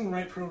saying choosing the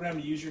right program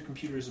to use your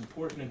computer is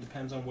important and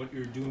depends on what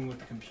you're doing with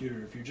the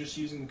computer. If you're just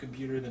using the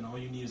computer, then all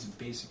you need is a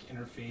basic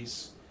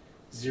interface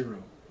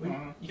 0.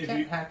 You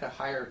can't hack a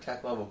higher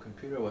tech level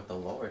computer with a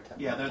lower tech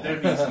Yeah, level.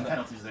 there'd be some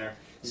penalties there.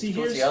 See, It's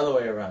here's the other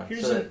way around,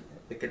 here's so a- that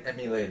they can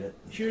emulate it.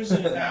 here's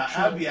an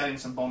actual I'd be adding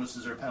some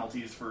bonuses or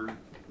penalties for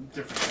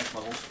different tech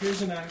levels.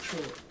 here's an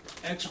actual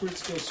expert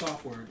skill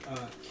software.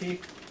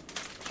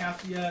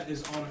 Kathia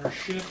is on her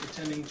ship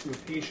attending to a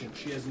patient.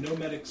 She has no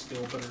medic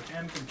skill, but her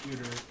hand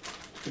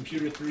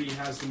computer 3,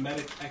 has the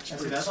medic expert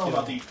See, that's skill. all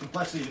about the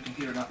complexity of the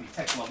computer, not the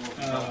tech level of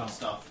the relevant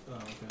stuff. Oh,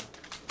 okay.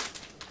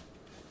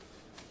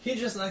 He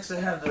just likes to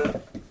have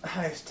the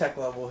highest tech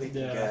level he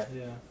can get.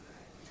 Yeah.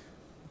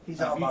 He's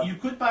all about... You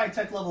could buy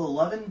tech level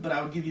 11, but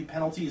I would give you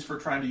penalties for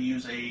trying to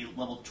use a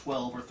level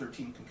 12 or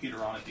 13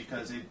 computer on it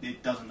because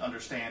it doesn't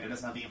understand. It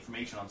doesn't have the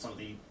information on some of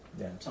the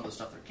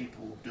stuff they're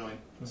capable of doing.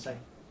 Same.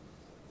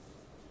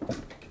 I'll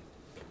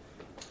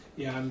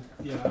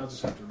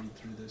just have to read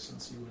through this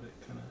and see what it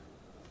kind of.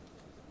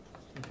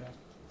 Okay.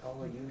 How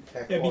are you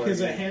tech Yeah,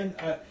 because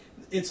warrior?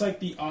 it's like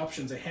the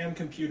options. A hand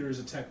computer is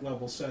a tech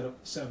level 7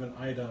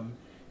 item,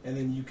 and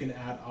then you can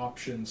add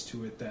options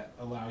to it that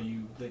allow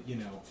you,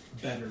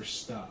 better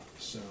stuff.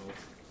 So,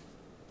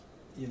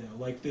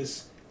 like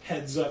this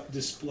heads-up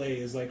display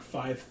is like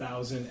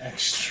 5,000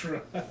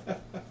 extra.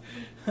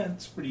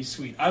 That's pretty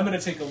sweet. I'm gonna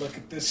take a look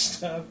at this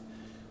stuff.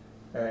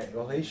 Alright,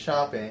 well, he's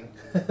shopping.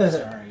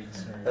 Sorry.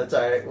 That's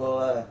alright.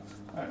 Well,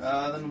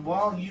 Alright, then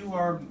while you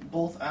are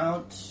both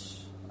out,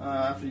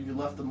 after you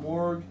left the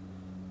morgue,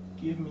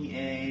 give me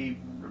I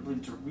believe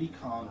it's a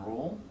recon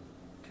roll.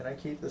 can I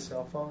keep the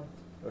cell phone?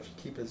 Or should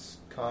keep his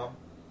comm?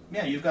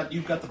 Yeah, you've got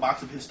the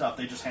box of his stuff.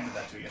 They just handed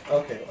that to you.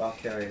 Okay, I'll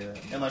carry that.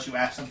 Unless you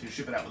ask them to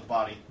ship it out with the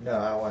body. No,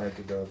 I wanted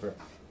to deliver it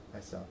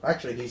myself.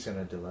 Actually, he's going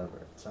to deliver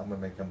it, so I'm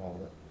going to make him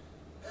hold it.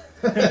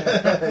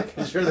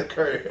 Because you're the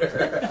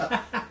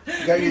courier.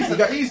 He's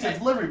the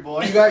delivery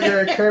boy. You got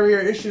your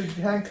courier-issued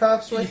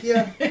handcuffs with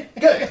you?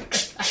 Good.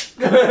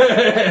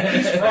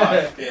 He's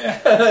fraud.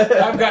 Yeah.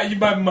 I've got you.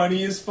 My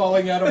money is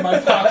falling out of my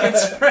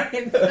pockets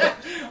right now.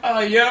 Oh,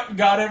 yep.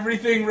 Got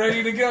everything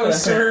ready to go,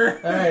 sir.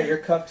 All right, you're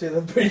cuffed to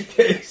the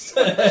briefcase.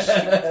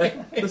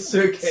 The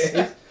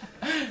suitcase.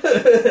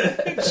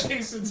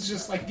 Jason's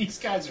just like, these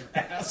guys are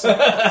assholes.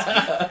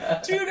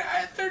 Dude, I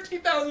had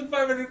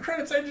 13,500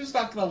 credits. I'm just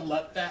not going to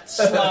let that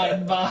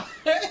slide by.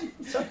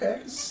 It's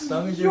okay. As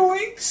long as you're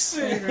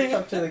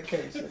cuffed to the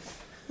case.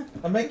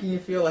 I'm making you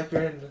feel like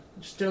you're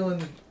still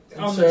in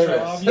on service. the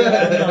job.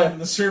 Yeah, I'm in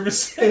the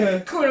service.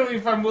 Clearly,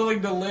 if I'm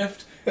willing to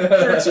lift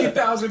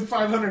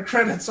 13,500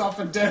 credits off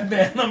a dead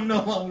man, I'm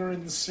no longer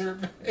in the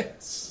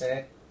service.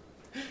 Okay.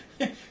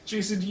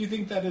 Jason, do you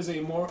think that is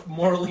a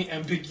morally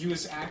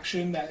ambiguous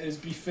action that is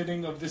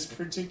befitting of this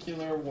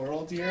particular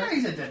world here? Yeah,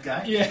 he's a dead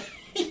guy. Yeah,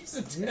 he's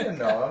a You dead didn't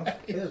know him.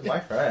 He was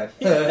my friend.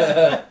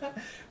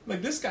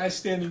 Like, this guy's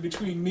standing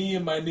between me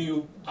and my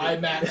new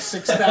iMac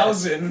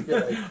 6000.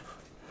 You're like,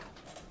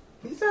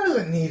 he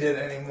doesn't need it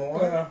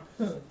anymore.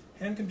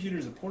 Hand computer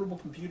is a portable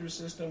computer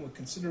system with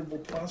considerable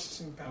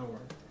processing power.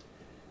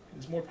 It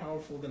is more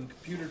powerful than a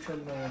computer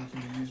terminal and can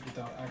be used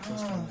without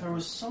access to it. There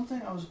was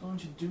something I was going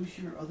to do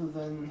here other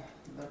than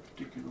that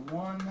particular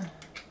one.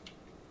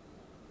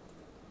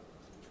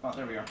 Oh,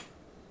 there we are.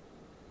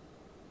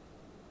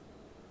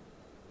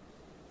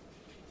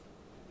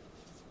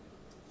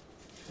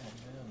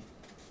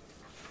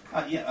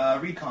 Oh, Yeah,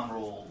 recon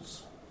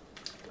rolls.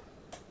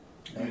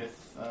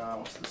 With,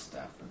 what's the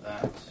stat for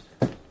that?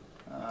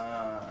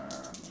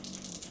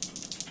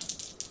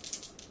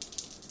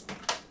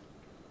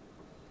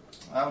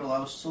 I would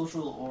allow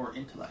social or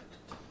intellect.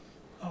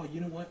 Oh, you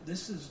know what?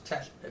 This is...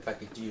 If I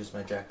could use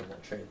my jack of all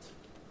trades.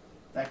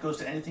 That goes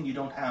to anything you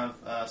don't have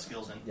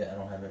skills in. Yeah, I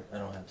don't have it. I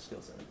don't have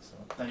skills in it. So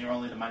Then you're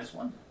only at a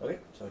 -1. okay,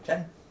 so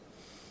 10.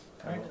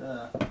 Alright,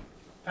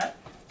 Pat?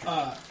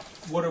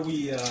 what are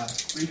we...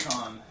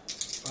 Recon.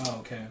 Oh,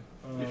 okay.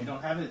 If you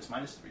don't have it, it's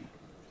 -3.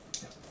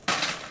 Yeah.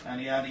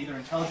 And you add either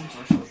intelligence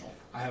or social.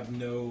 I have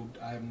no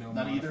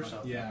Not either, modifier.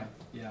 so-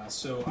 Yeah.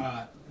 So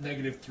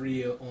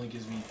 -3 only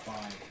gives me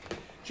 5.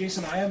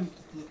 Jason,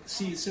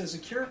 it says a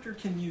character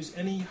can use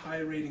any high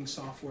rating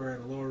software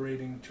at a lower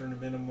rating, turn a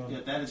minimum.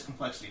 Yeah, that is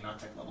complexity, not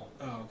tech level.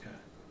 Oh, okay.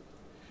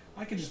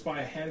 I could just buy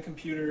a hand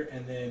computer,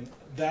 and then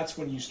that's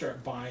when you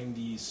start buying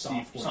the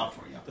software.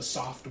 Software, yeah. The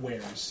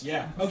softwares.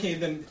 Yeah. Okay,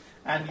 then.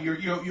 And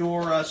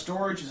your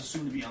storage is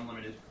assumed to be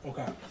unlimited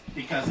Okay.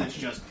 because it's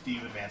just do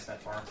you advance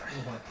that far?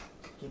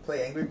 Can you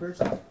play Angry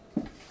Birds?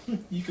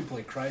 You can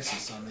play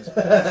Crisis on this.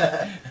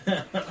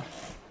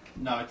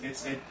 No,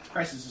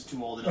 Crisis is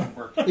too old. It doesn't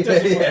work. Yeah.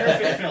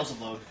 It fails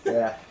to load.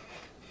 Yeah.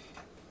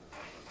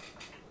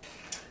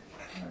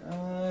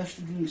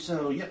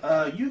 So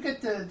you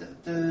get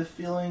the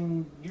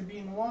feeling you're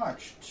being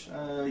watched.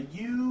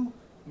 You,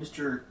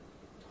 Mr.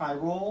 High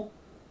Roll.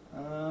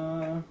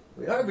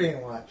 We are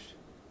being watched.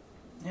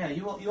 Yeah,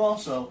 you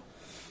also.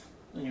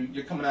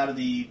 You're coming out of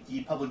the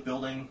public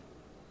building.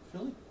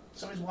 Feel like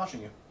somebody's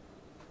watching you.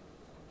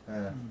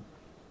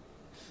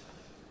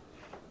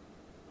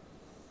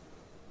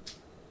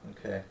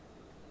 Okay.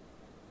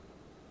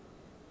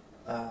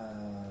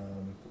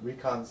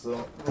 Recon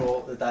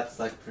roll. That's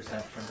like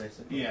perception,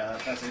 basically. Yeah,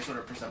 that's a sort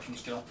of perception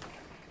skill.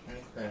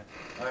 Okay.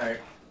 All right.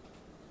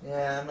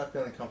 Yeah, I'm not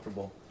feeling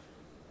comfortable.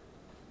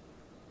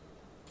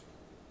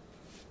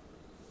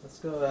 Let's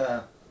go.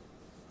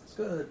 Let's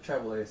go to the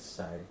Travel Aid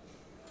Society.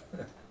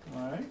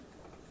 All right.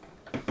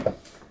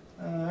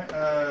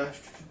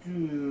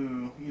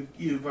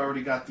 You've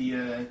already got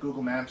the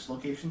Google Maps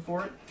location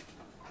for it.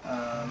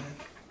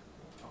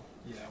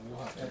 Yeah, we'll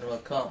have to. And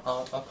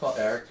I'll call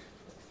Eric.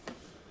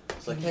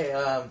 It's like, hey,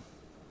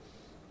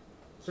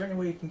 is there any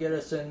way you can get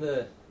us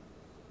into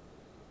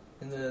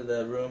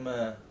the room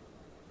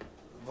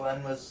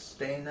Glenn was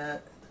staying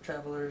at the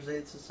Travelers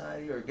Aid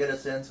Society, or get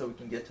us in so we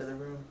can get to the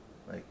room?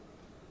 Like,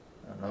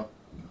 I don't know.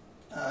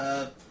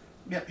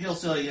 Yep, he'll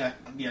say, yeah,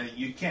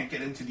 you can't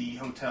get into the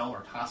hotel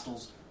or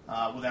hostels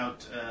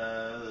without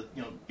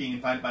being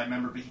invited by a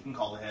member, but he can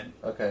call ahead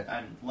Okay,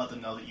 and let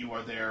them know that you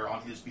are there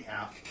on his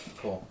behalf.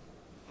 cool.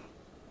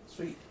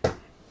 Sweet.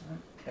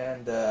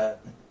 And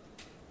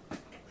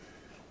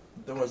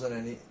there wasn't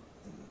any.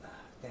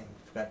 Dang,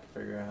 forgot to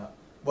figure out.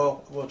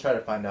 Well, we'll try to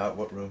find out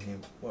what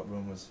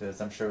room was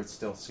his. I'm sure it's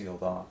still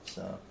sealed off.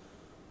 So.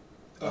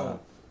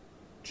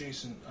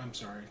 Jason, I'm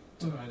sorry.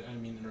 I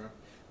didn't mean to interrupt.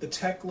 The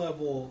tech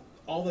level,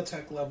 all the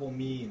tech level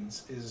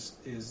means is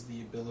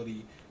the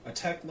ability. A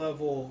tech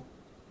level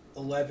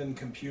 11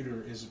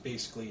 computer is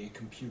basically a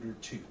computer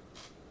 2.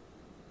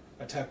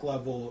 A tech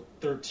level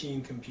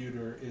 13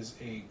 computer is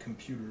a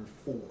computer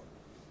 4.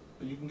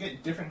 But you can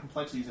get different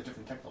complexities at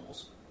different tech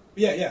levels.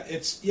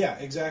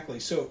 Exactly.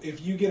 So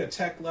if you get a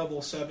tech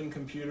level 7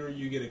 computer,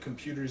 you get a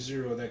computer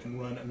 0 that can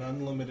run an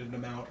unlimited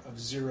amount of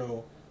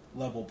 0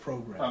 level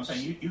programs. Well, I'm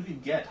saying you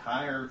could get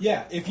higher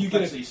if you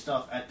get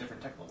stuff at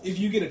different tech levels. if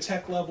you get a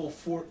tech level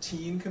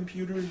 14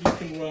 computer, you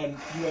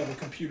have a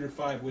computer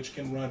 5 which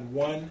can run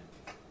one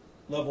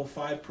level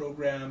 5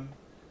 program,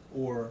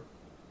 or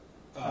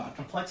the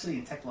complexity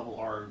and tech level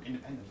are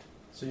independent.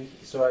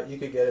 So you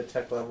could get a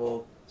tech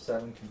level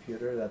 7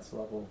 computer that's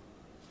level.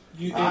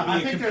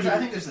 I think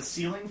there's a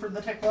ceiling for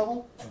the tech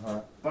level,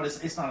 but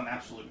it's not an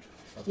absolute.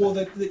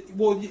 Okay.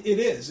 Well, it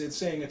is. It's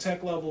saying a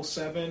tech level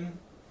 7,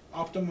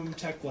 optimum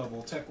tech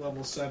level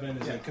 7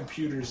 is a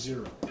computer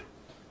 0.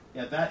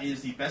 Yeah, that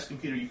is the best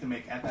computer you can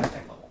make at that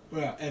tech level.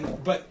 Yeah,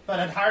 but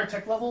at higher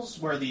tech levels,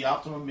 where the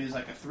optimum is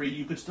like a 3,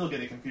 you could still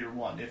get a computer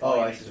 1. If all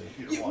you need is a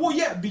computer 1.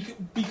 Well,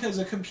 because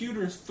a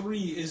computer 3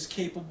 is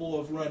capable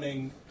of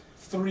running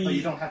 3. But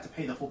you don't have to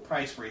pay the full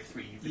price for a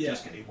 3. You could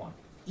just get a 1.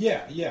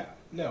 Yeah.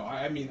 No,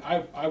 I mean,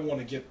 I want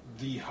to get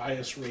the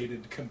highest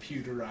rated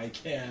computer I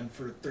can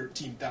for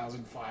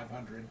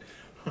 $13,500.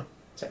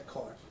 Tech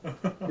card.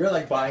 You're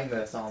like buying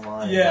this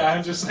online. Yeah,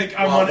 I'm just like,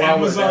 I'm on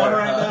Amazon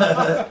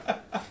right now.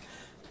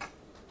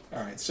 All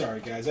right,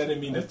 sorry guys, I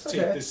didn't mean to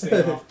take this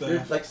thing off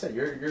the. Like I said,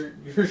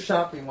 you're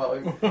shopping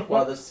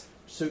while this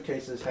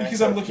suitcase is hanging.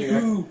 Because I'm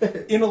looking.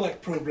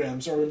 Intellect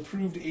programs are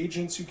improved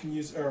agents who can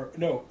use,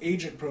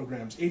 agent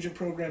programs. Agent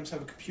programs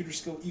have a computer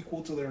skill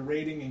equal to their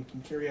rating and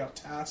can carry out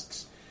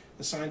tasks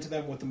assigned to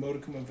them with a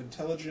modicum of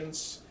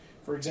intelligence.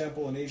 For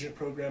example, an agent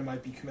program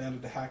might be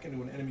commanded to hack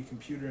into an enemy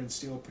computer and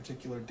steal a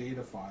particular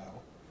data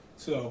file.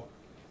 So,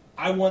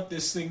 I want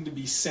this thing to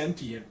be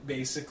sentient,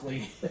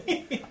 basically.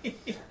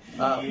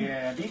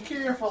 Yeah, be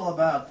careful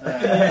about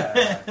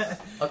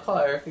that. I'll call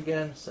Eric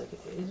again. It's like,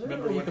 is there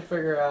a way you can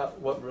figure out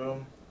what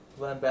room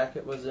Glenn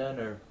Beckett was in,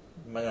 or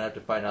am I going to have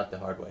to find out the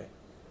hard way?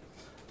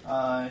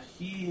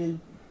 He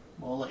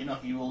will let you know.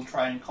 He will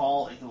try and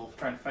call. He will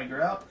try and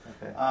figure out.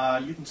 Okay.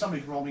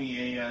 Somebody roll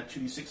me a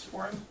 2d6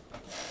 for him.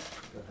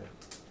 Go ahead.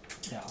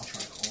 Yeah, I'll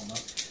try to call him up.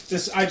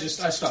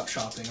 I stopped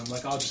shopping. I'm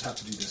like, I'll just have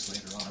to do this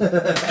later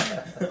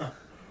on.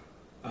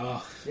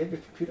 You have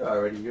your computer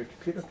already. Your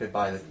computer could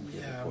buy the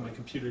computer. Yeah, my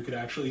computer could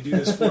actually do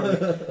this for me.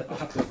 I'll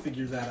have to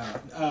figure that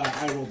out.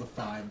 I rolled a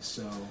 5,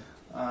 so.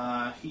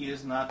 He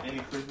is not a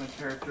charisma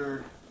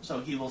character, so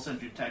he will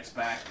send you text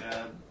back.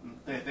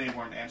 They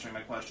weren't answering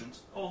my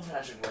questions.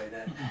 Old-fashioned way,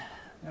 then.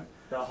 Yep.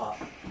 Bell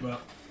hop. Well.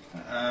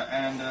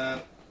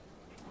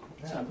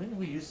 Yeah, when did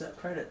we use that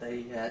credit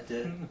they had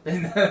to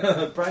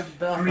bribe the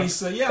bell?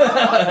 Grease,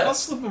 I'll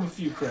slip him a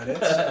few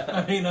credits.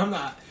 I mean, I'm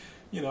not,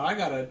 I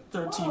got a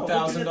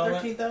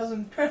 $13,000.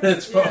 13,000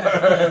 credits for.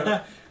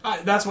 Yeah.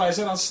 That's why I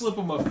said I'll slip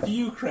him a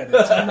few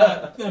credits.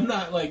 I'm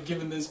not like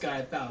giving this guy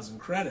 1,000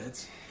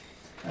 credits.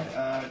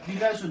 You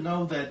guys would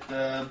know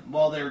that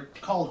while they're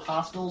called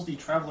hostels, the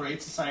Traveler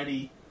Aid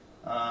Society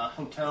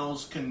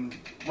hotels can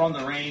run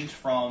the range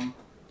from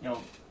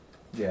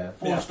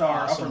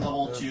 4-star upper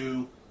level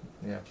to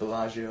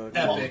Bellagio.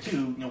 Epic.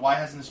 To why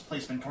hasn't this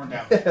place been torn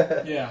down?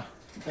 Yeah.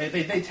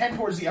 They tend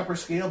towards the upper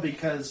scale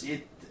because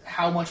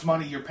how much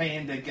money you're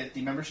paying to get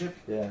the membership.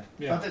 Yeah.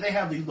 But they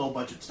have the low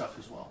budget stuff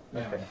as well.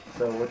 Yeah. Okay.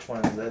 So which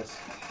one is this?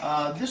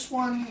 This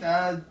one,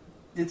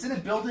 it's in a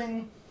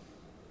building,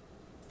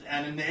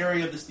 and in the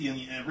area of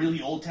the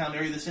really old town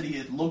area of the city,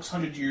 it looks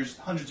hundreds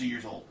of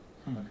years old.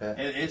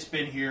 Okay. It's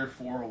been here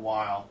for a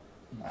while,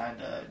 and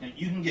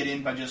you can get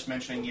in by just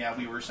mentioning,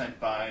 we were sent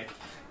by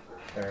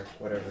Eric,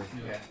 whatever.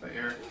 Yeah, by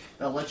Eric.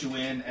 They'll let you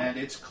in, and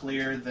it's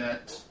clear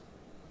that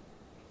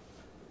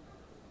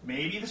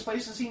maybe this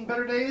place has seen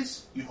better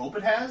days. You hope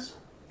it has.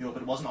 You hope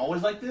it wasn't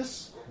always like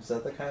this. Is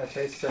that the kind of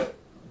taste that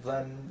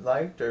Glenn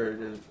liked,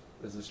 or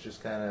is this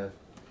just kind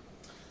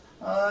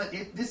of...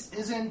 This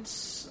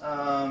isn't...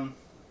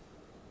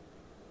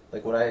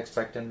 like would I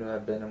expect him to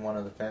have been in one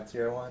of the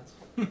fancier ones?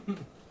 You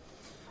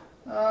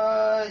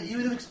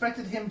would have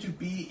expected him to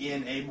be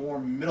in a more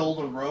middle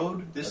of the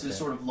road. This is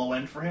sort of low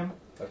end for him.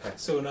 Okay.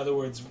 So in other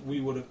words, we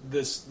would have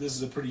this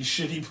is a pretty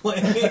shitty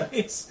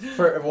place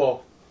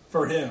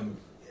for him.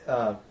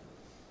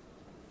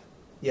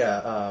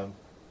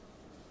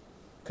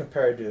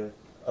 Compared to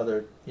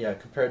the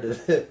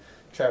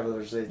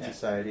Travelers Aid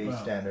Society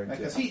standards.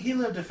 Because he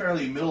lived a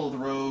fairly middle of the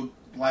road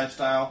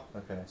lifestyle.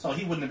 Okay. So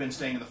he wouldn't have been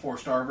staying in the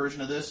 4-star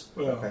version of this.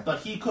 Okay. But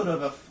he could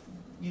have.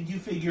 You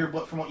figure,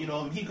 from what you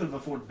know, he could have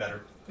afforded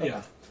better.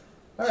 Yeah.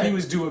 All right. He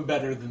was doing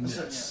better than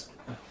this.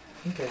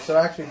 Okay, so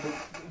actually,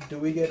 do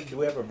we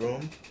have a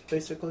room?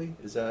 Basically,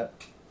 is that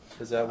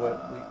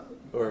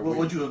what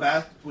would you have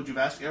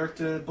asked Eric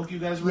to book you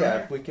guys a room?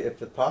 Yeah, if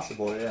it's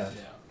possible, yeah.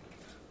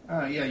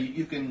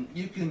 You can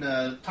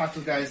talk to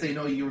the guys. They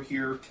know you were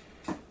here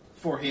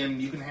for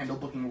him. You can handle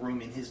booking a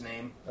room in his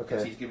name. Okay.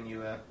 Because he's giving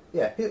you a...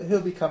 Yeah,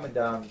 he'll be coming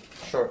down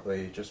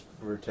shortly. Just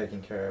we're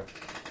taking care of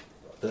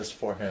this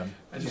for him.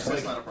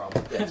 That's not a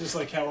problem. I just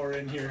like how we're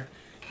in here.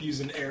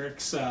 using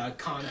Eric's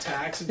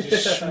contacts and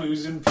just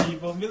schmoozing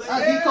people. And be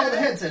like, He called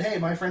ahead and said, "Hey,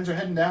 my friends are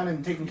heading down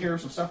and taking care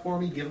of some stuff for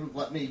me.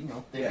 Let me,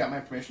 they've got my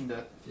permission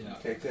to." Yeah.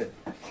 Okay, good.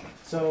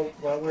 So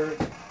while we're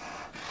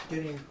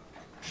getting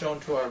shown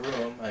to our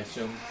room, I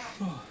assume,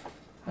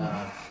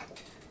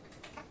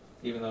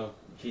 even though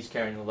he's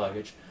carrying the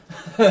luggage.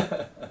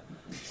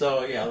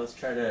 So yeah, let's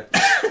try to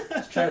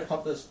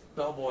pump this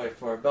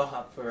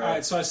bellhop for. All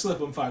right, so I slip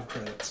him 5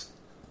 credits.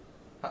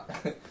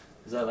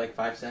 Is that like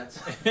 5 cents?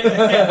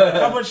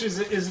 How much is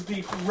it? Is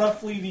it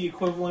roughly the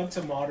equivalent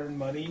to modern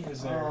money?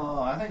 Is there?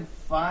 Oh, I think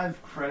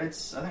 5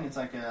 credits. I think it's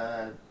like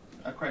a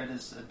credit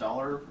is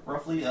 $1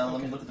 roughly.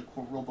 Let me look at the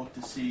rule book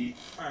to see.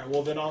 All right,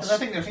 well then I'll. 'Cause I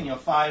think they're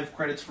 5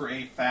 credits for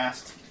a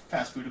fast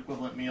food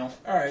equivalent meal.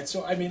 All right,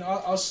 so I mean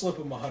I'll slip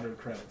him 100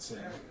 credits in.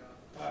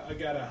 I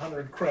got a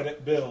 100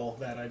 credit bill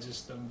that I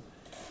just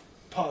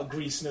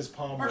greasing his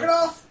palm. Mark with. it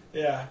off.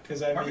 Yeah,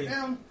 because I Mark mean. it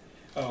down.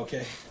 Oh,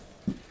 okay.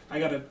 I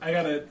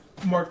gotta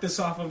mark this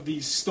off of the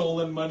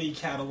stolen money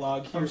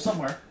catalog here From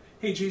somewhere.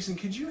 Hey Jason,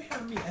 could you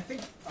have me? I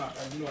think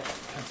you know what,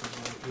 pencil's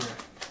right here.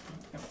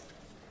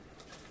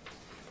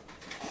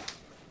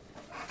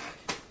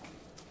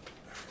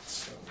 Alright,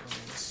 so I'm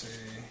gonna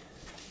say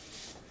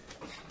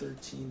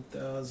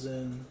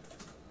 13,000.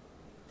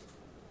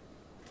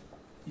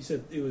 You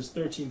said it was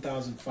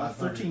 13,500.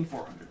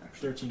 13,400.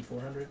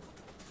 13,400.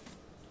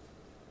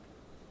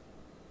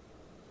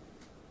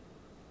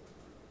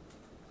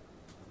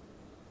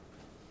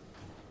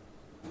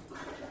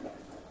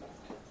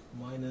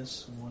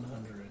 Minus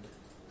 100.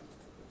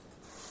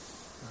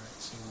 Alright,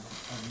 so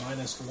I'm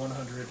minus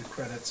 100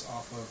 credits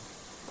off of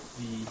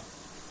the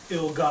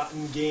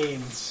ill-gotten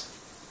gains.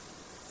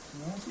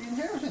 That's the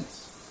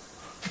inheritance.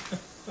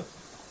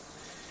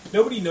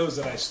 Nobody knows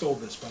that I stole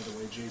this, by the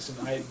way, Jason.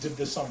 I did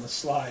this on the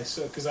sly,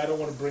 so because I don't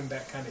want to bring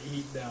that kind of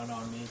heat down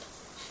on me.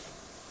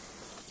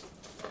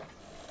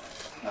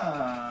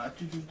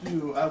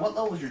 What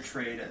level was your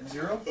trade at?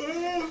 0?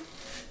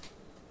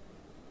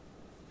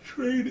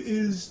 Trade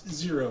is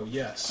 0,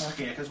 yes.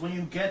 Okay, because when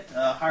you get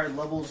higher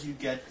levels, you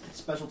get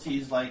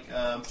specialties like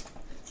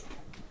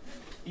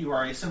you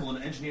are a civil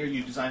engineer,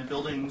 you design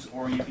buildings,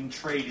 or you can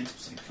trade in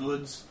specific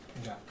goods.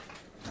 Okay.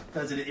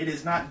 Because it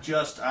is not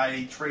just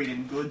I trade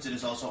in goods, it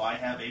is also I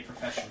have a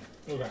profession.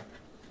 Okay.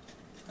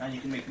 And you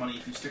can make money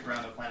if you stick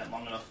around the planet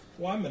long enough.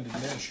 Well, I'm an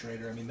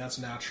administrator. I mean, that's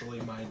naturally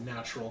my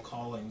natural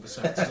calling,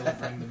 besides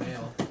delivering the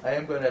mail. I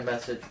am going to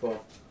message both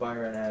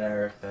Byron and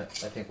Eric that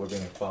I think we're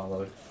being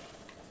followed.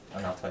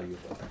 And I'll tell you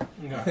about that.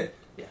 Okay.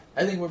 Yeah,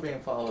 I think we're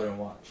being followed and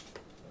watched.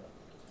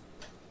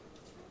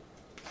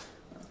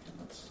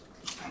 Let's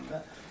do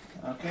that.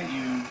 Okay,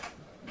 you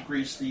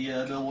grease the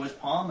bellboy's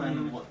palm,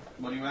 and what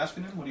are you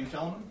asking him? What are you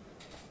telling him?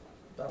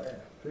 Oh yeah,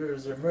 there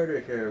was a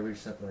murder here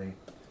recently.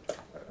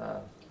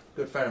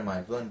 Good friend of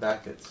mine, Glenn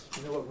Backett's.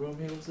 You know what room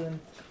he was in?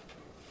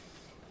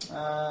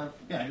 Yeah,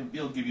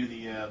 he'll give you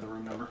the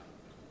room number.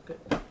 Good.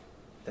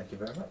 Thank you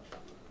very much.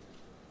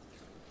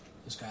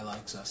 This guy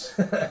likes us.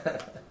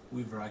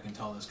 Weaver, I can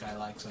tell this guy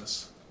likes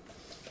us.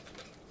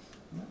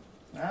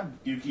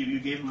 You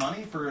gave him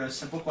money for a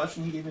simple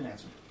question. He gave you an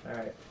answer. All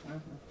right.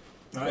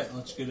 All right,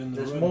 let's get in the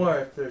There's room. more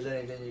if there's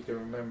anything you can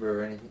remember,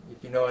 or anything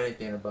if you know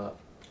anything about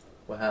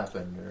what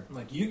happened. Or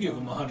Like, you give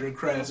him 100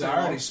 credits. I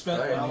already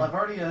spent Right. Well, money. I've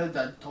already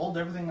told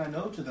everything I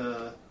know to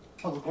the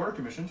Public Order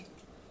Commission.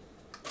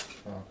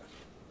 well,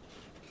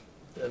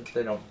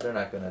 they're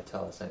not going to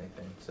tell us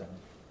anything. So,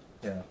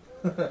 yeah.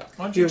 Why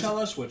don't you tell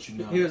us what you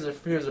know? He was a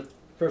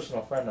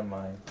personal friend of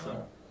mine. So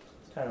Oh.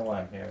 that's kind of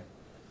why I'm here.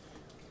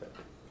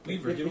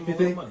 Weaver, give him If a you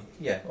little think, money.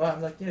 yeah. Well,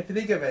 I'm like, if you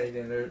think of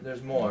anything,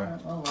 there's more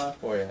Well,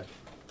 for you.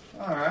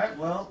 all right.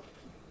 Well,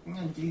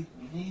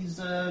 he's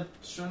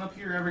showing up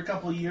here every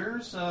couple of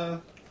years.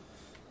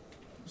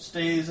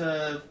 Stays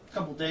a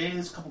couple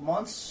days, couple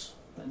months,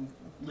 and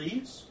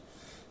leaves.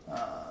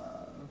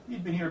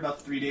 He'd been here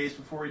about 3 days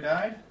before he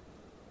died.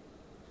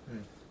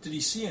 Did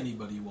he see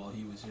anybody while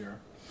he was here?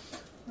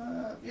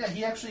 Yeah,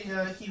 he actually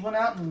he went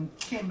out and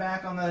came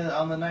back on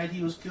the night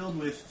he was killed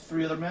with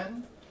 3 other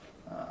men.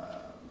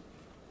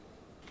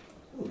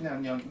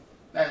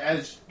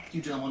 As you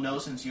gentlemen know,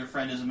 since your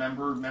friend is a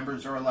member,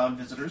 members are allowed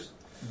visitors.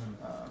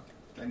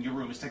 And your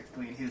room is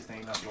technically in his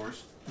name, not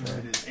yours.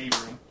 It is a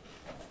room.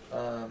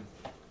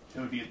 It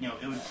would be,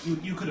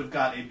 you could have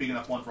got a big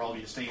enough one for all of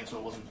you to stay in, so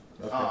it wasn't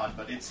odd.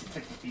 But it's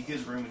technically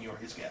his room, and you're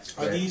his guest.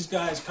 Are these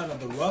guys kind of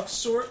the rough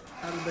sort?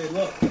 How do they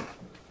look?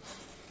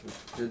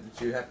 Did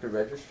you have to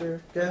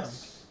register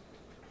guests?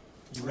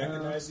 You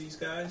recognize these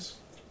guys?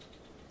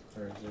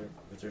 Or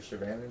is there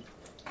surveillance?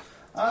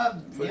 You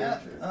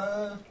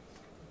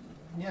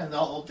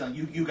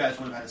guys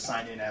would have had to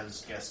sign in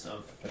as guests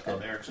of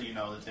Eric, so you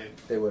know that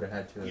They would have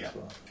had to Yeah. as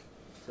well.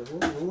 So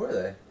who were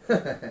they?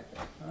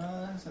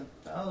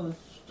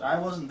 I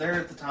wasn't there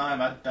at the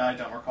time. I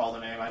don't recall the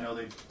name. I know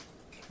the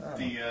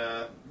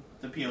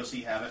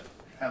POC have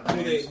the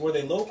names. Were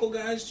they local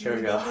guys? Do you There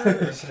we go.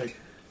 remember? It's like,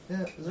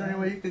 yeah, is there any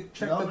way you could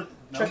check No, the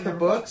never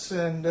books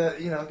and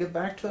get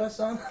back to us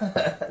on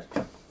that?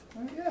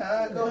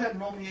 Yeah, go ahead and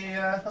roll me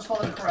a. Let's call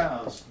it a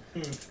carouse.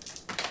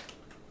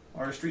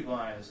 Or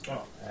Streetwise?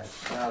 Oh,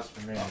 That's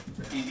for me.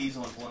 He's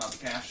the one pulling out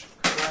the cash.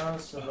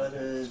 So that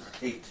is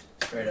 8.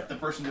 Straight up. The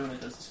person doing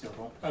it does the skill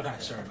roll. okay.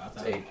 Sorry about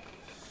It's that. 8.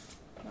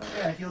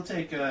 Yeah, he'll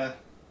take another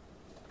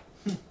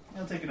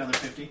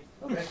 50.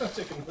 Okay. I'll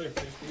take another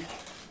 50.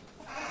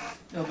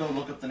 He'll go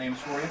look up the names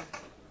for you.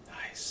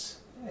 Nice.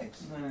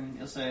 Thanks. And then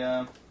he'll say,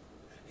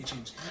 Hey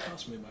James, can you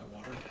toss me my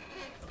water?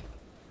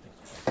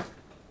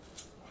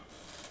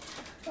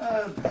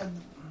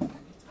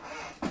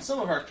 some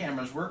of our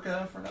cameras work.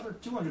 For another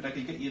 200, I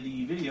could get you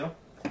the video.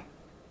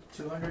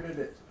 200 it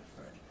is,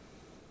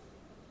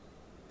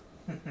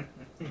 my friend.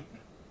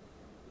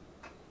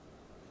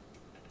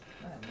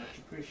 I much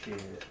appreciate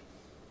it.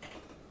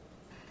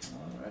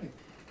 Alrighty.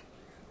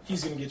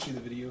 He's gonna get you the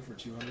video for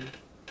 200.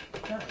 I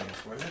think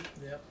it's worth it.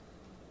 Yep.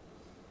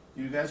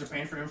 You guys are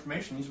paying for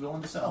information he's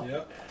willing to sell.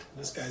 Yep.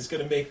 This guy's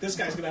gonna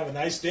have a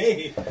nice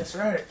day. That's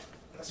right.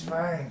 That's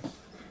fine.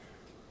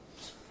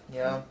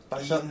 Yeah,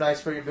 buy something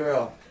nice for your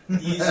girl.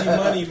 Easy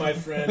money, my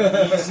friend.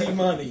 Easy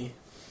money.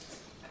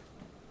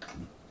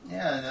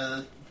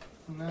 Yeah,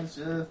 that's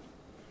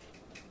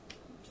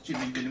she'd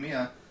be good to me.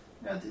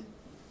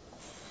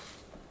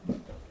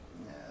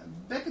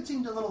 Beckett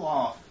seemed a little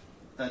off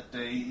that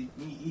day.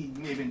 He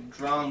may have been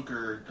drunk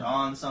or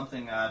on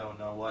something. I don't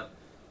know what.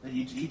 But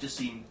he just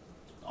seemed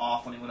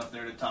off when he went up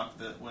there to talk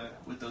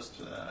with those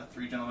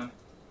 3 gentlemen.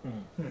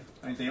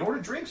 I mean, they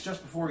ordered drinks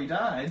just before he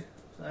died.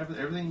 So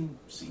everything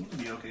seemed to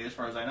be okay as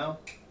far as I know.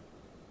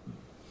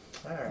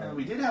 Alright.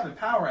 We did have a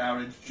power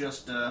outage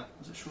just was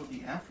it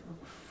shortly after or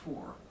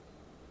before?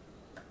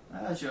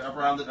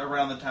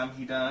 Around the time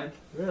he died.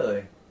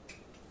 Really?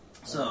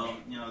 So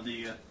you know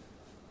the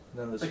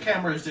None of the this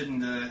cameras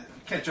didn't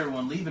catch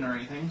everyone leaving or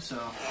anything. So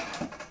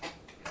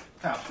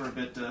cops were a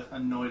bit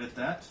annoyed at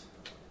that.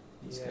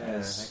 Yeah, guys. I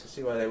can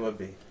see why they would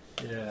be.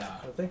 Yeah.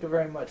 Well, thank you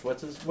very much.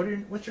 What's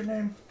your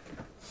name?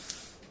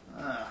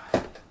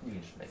 You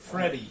can just make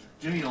Freddie.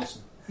 Jimmy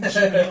Olsen.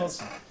 Jimmy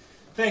Olsen.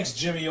 Thanks,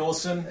 Jimmy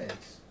Olsen.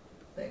 Thanks.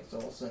 Thanks,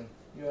 Olsen.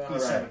 You're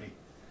He's alright. 70.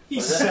 He's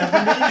Was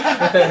 70.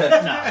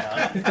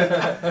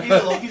 No.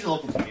 He's a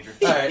local teenager.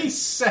 Alright. He's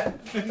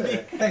 70.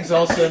 Thanks,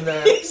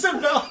 Olsen. He's a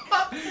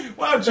bellhop.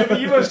 Wow,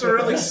 Jimmy, you must have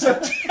really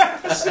sucked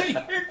ass at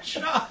your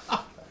job.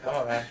 Come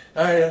on, man.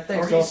 Alright, Or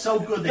thanks, he's Olsen. so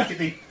good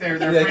they're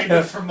afraid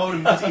to promote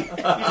him because he's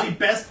the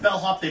best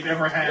bellhop they've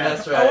ever had.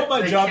 That's I right. want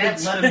my They job can't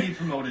to let him be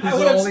promoted. He's I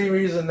the wanna- only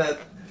reason that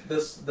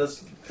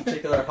this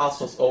particular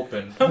hostel's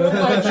open. I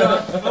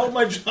want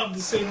my job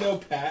to say no,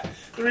 Pat.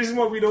 The reason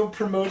why we don't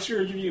promote you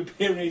or give you a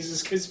pay raise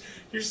is because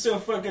you're so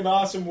fucking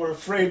awesome. We're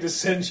afraid to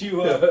send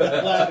you up the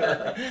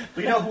ladder.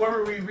 But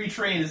whoever we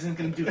retrain isn't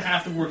going to do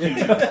half the work you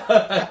do.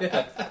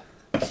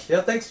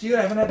 Yeah, thanks to you,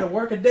 I haven't had to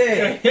work a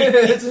day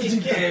since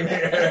you came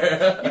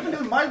here. You've been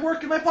doing my work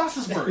and my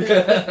boss's work.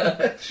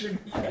 Jimmy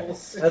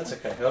Olsen. That's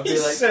okay. I'll be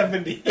He's like,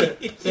 70.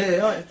 hey,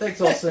 all right,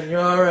 thanks, Olsen. You're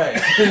all right.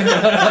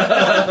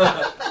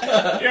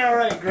 You're all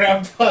right,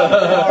 Grandpa.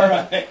 You're all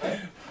right.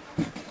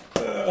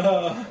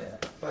 Yeah.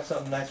 Buy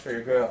something nice for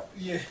your girl.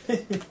 Yeah.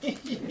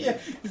 Yeah.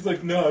 He's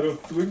like, no, I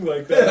don't swing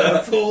like that,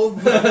 asshole.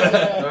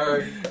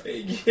 Or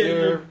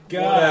Your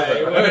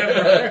guy,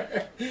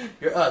 whatever.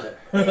 your other.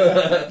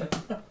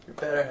 Your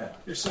better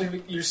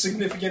half. Your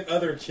significant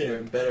other Your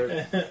kid.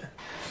 better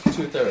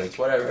 2/3,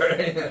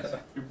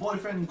 whatever. Your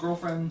boyfriend,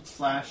 girlfriend, /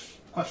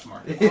 question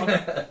mark.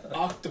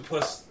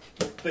 Octopus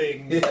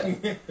thing.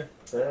 Yeah.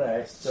 Very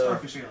nice. So,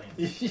 Starfish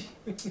alien.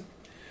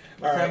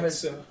 All time right, is-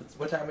 so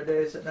what time of day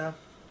is it now?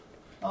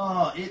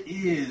 It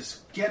is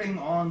getting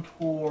on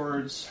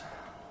towards.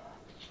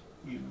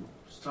 You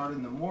start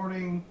in the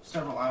morning,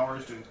 several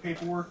hours doing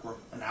paperwork, or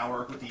an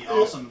hour with the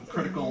awesome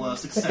critical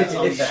success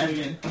on the Yeah.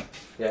 engine.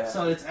 Yeah.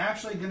 So it's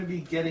actually going to be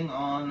getting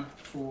on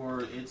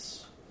for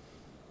its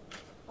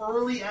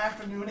early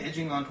afternoon,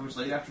 edging on towards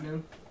late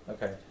afternoon.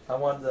 Okay. I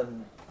want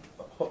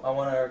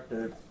her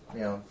to,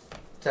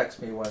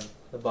 text me when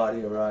the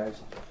body arrives,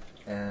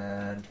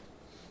 and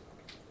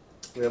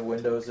we have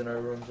windows in our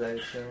rooms, I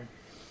assume.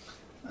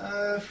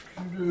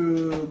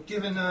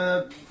 Given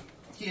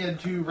he had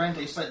to rent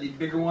a slightly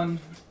bigger one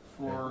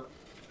for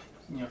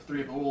 3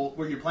 people.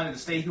 Were you planning to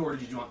stay here, or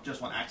did you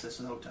just want access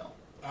to the hotel?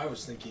 I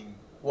was thinking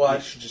Well,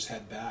 we should just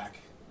head back.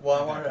 Well, I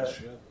Head want back to. the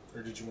ship.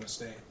 Or did you want to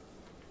stay?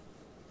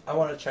 I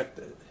want to check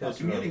his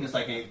Commuting room. is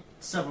like a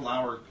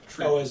several-hour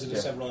trip. Oh, is it a Yeah.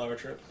 several-hour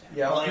trip?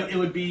 Yeah. Well, it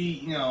would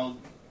be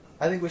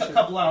I think we a should.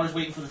 couple hours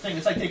waiting for the thing.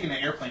 It's like taking an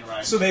airplane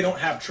ride. So they don't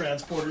have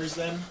transporters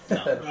then?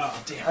 No.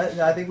 Oh, damn.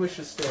 I think we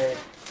should stay.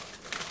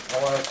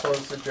 I want to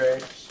close the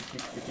drapes.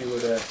 If you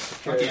would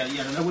secure, Okay,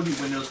 yeah, there would be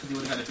windows because you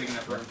would have had a big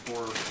enough room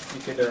for.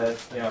 you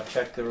could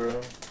check the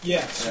room,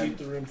 Yeah, sweep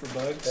the room for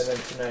bugs. and then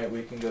tonight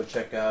we can go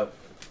check out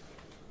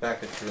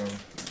Beckett's room.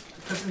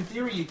 Because in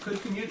theory you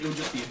could commute, it would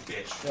just be a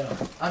bitch.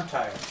 Yeah. I'm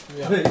tired.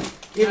 Yeah.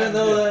 Even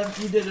though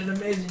you did an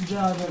amazing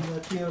job on the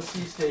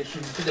POC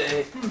station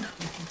today,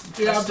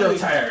 Yeah, I'm still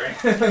pretty- tiring.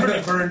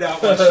 Pretty burned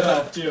out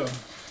myself, too.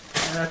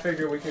 And I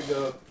figure we could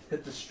go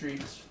hit the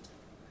streets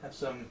have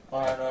some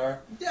R&R.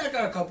 Yeah, I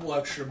got a couple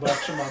extra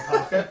bucks in my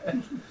pocket.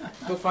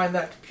 Go find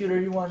that computer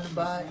you wanted to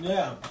buy.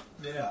 Yeah.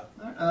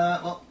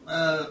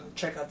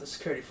 Check out the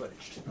security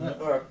footage.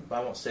 Or I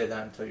won't say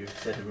that until you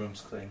say the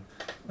room's clean.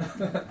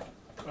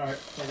 Alright,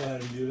 I'll go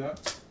ahead and do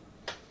that.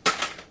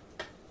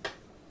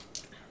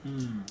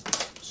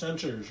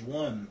 Sensors,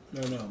 1.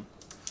 No.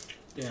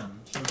 Damn,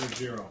 sensor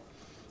 0.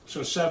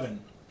 So 7.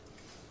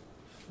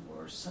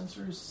 For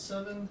sensors,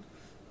 7.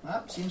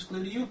 Seems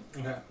clear to you.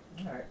 Okay.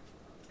 Alright.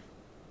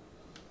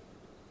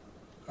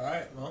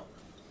 Alright, well.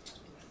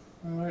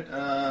 Alright,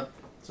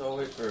 So I'll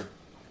wait for...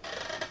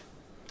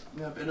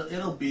 Yep,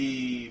 it'll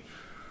be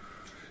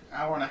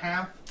hour and a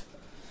half.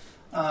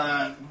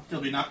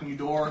 He'll be knocking your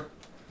door.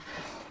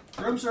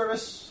 Room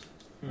service.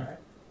 Alright.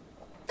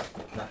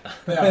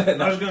 Yeah,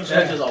 I was going to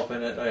Yeah, say. just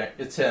open it. Okay.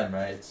 It's him,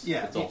 right? It's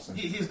Olsen.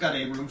 He's got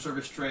a room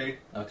service tray.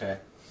 Okay.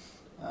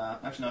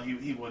 Actually, no,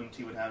 he wouldn't.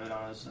 He would have it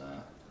on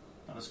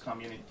his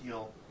community.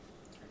 He'll.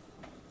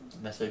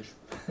 Message.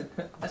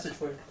 Message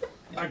for you.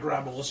 I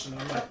grab Olsen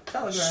and I'm like,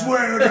 Telegram.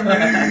 swear to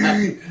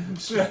me!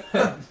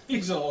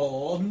 He's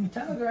old.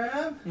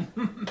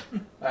 Telegram.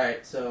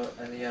 Alright, so,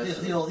 and he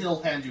has...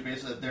 He'll hand you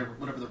basically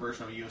whatever the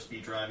version of a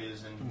USB drive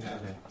is, and Okay.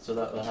 Okay. So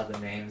that will have the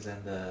names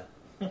and the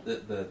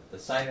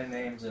sign-in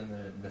names and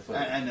the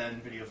footage. and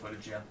then video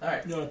footage. Yeah.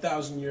 Alright. You know,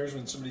 1,000 years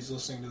when somebody's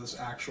listening to this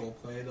actual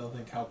play, they'll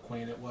think how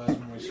quaint it was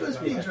when we started.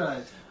 USB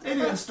drive. They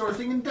didn't store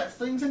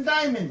things in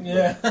diamond.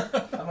 Yeah.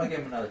 I'm gonna give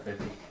him another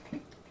 50.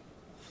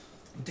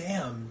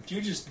 Damn,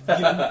 you're just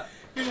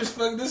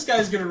fucking. This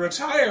guy's gonna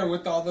retire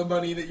with all the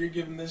money that you're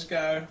giving this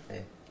guy.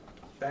 Hey.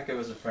 Back it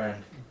was a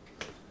friend.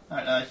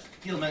 Alright,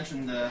 Gil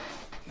mentioned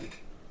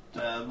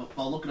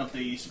while looking up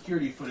the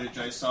security footage,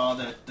 I saw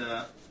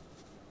that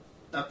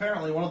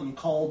apparently one of them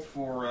called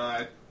for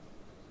a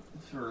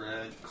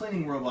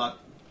cleaning robot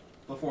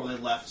before they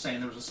left, saying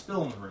there was a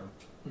spill in the room.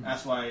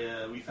 That's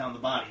why we found the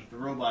body. The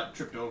robot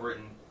tripped over it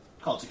and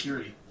called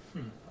security.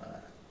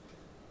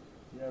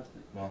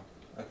 Well,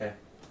 okay.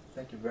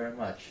 Thank you very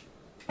much.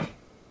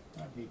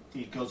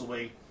 He goes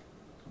away,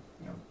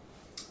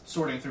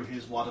 sorting through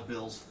his wad of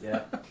bills.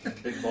 Yeah.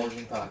 Big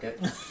bulging pocket.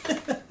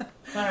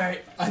 All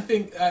right, I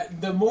think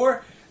the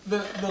more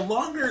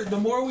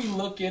we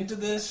look into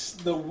this,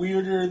 the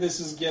weirder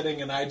this is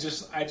getting, and I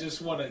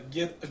just want to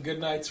get a good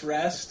night's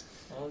rest,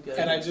 Okay.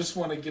 and I just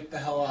want to get the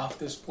hell off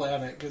this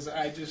planet because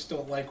I just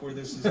don't like where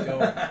this is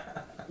going.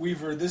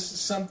 Weaver,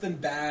 something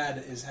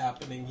bad is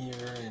happening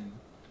here, and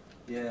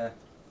Yeah.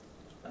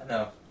 I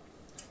know.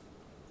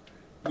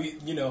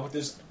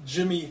 this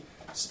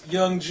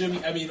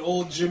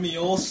old Jimmy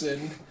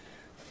Olsen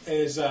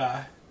is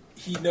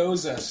he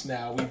knows us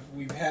now.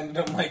 We've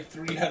handed him like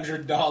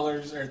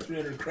 $300 or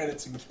 300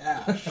 credits in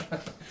cash.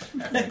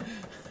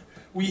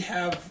 We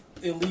have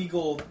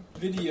illegal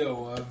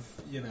video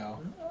of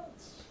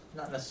It's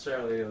not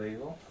necessarily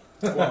illegal.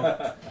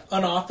 well,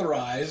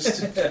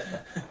 unauthorized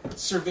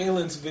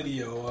surveillance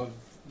video of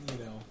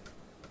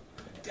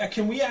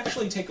Can we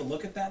actually take a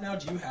look at that now?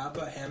 Do you have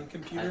a hand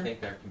computer? I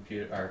think our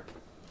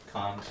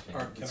comms can.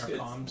 Our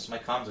comms? My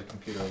comms are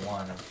computer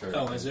 1, I'm sure.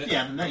 Oh, is it?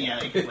 Yeah,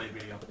 you can play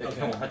video. They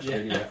Okay. can watch Yeah.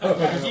 video.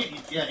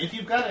 If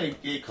you've got a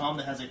comm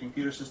that has a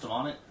computer system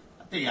on it,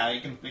 they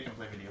can play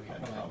video. Yeah,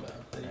 no problem.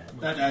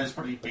 That is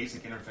pretty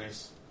basic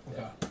interface.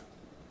 Okay.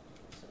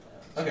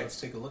 Okay. Let's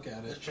take a look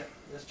at it.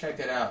 Let's check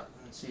it out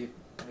and see if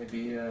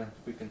maybe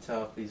we can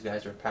tell if these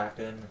guys are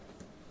packing,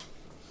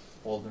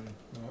 holding.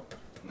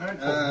 Alright,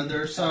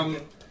 there's some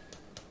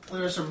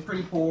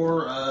pretty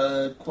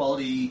poor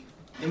quality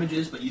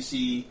images, but you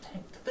see.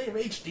 They have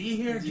HD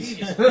here?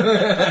 Jeez.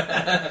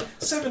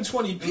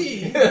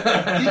 720p. You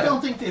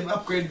don't think they've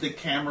upgraded the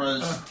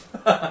cameras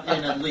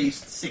in at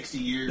least 60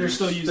 years? They're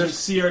still using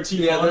CRT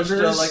Yeah, they're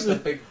monitors. still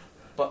like the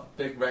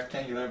big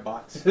rectangular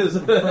boxes.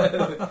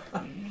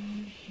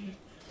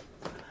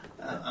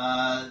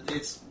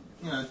 It's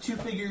two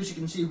figures you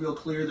can see real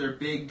clear. They're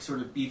big,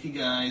 sort of beefy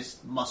guys,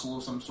 muscle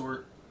of some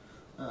sort.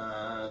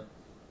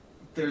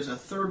 There's a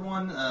third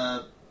one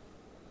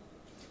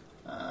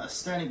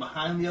standing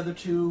behind the other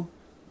two,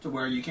 to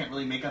where you can't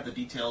really make out the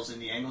details in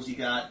the angles he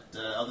got,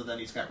 other than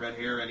he's got red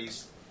hair and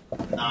he's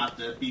not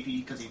beefy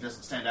because he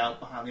doesn't stand out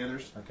behind the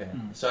others. Okay,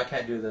 so I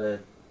can't do the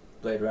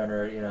Blade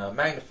Runner,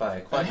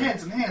 magnify,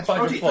 Enhance,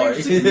 quadrant rotate 4.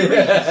 360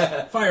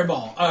 degrees.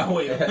 Fireball. Oh,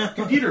 wait.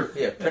 Computer.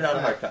 Yeah, print out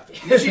a hard copy.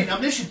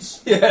 Omniscience.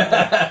 Print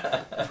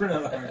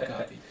out a hard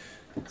copy.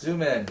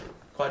 Zoom in,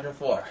 quadrant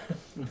 4.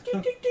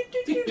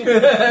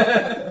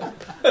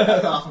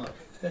 That's awesome.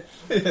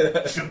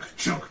 Chunk,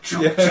 chunk,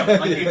 chunk, chunk.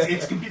 Like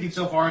it's computing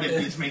so hard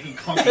it's making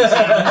clunky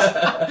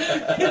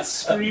sounds. It's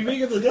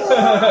screaming. It's like,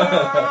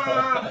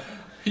 ah!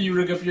 You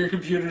rig up your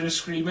computer to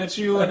scream at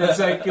you, and it's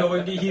like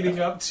heating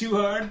up too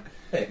hard.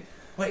 Hey,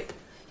 wait,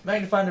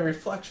 magnifying the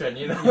reflection,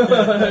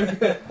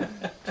 22.4.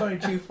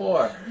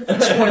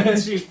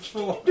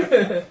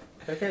 22.4.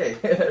 Okay,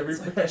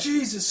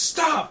 Jesus,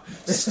 stop!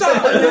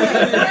 Stop!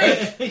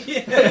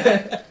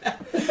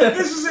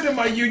 This isn't in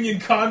my union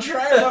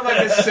contract. I'm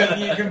like a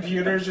sentient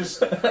computer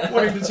just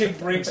wanting to take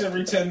breaks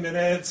every 10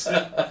 minutes.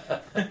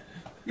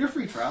 You're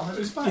free trial. Prowl has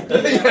expired.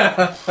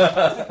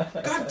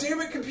 God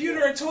damn it,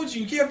 computer! I told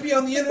you can't be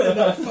on the internet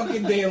all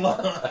fucking day long.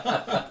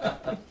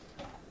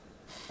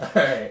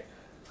 Alright.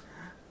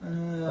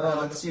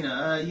 Let's see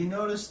now. You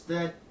notice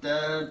that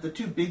the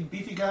two big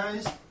beefy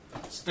guys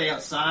stay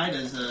outside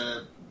as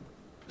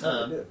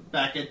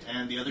Beckett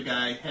and the other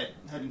guy head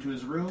into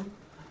his room.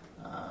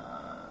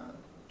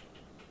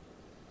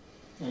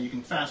 You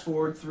can fast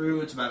forward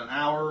through. It's about an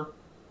hour.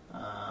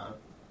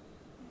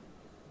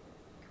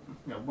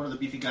 One of the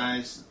beefy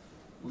guys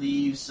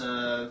leaves,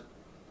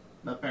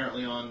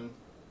 apparently on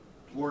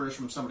orders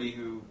from somebody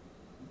who.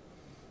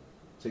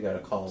 So you got a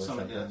call or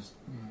Somebody something. does.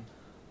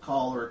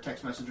 Call or a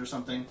text message or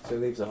something. So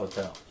he leaves the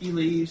hotel. He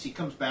leaves. He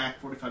comes back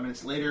 45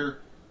 minutes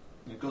later.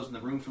 Goes in the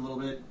room for a little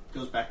bit.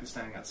 Goes back to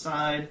standing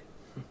outside.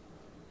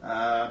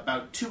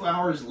 About 2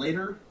 hours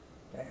later.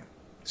 Damn.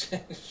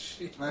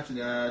 Actually,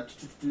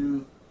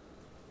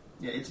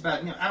 it's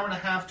about hour and a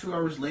half, 2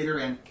 hours later,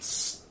 and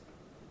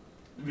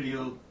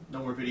video. No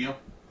more video.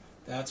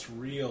 That's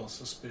real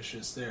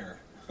suspicious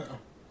there.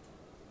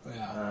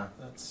 Yeah,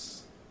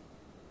 that's.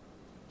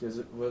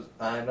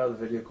 I know the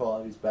video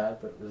quality's bad,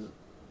 but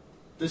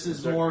This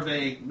is more of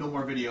a no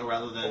more video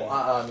rather than.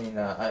 Well,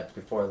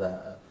 before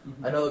that,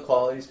 I know the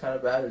quality's kind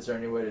of bad. Is there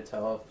any way to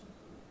tell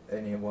if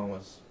anyone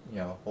was,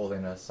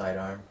 holding a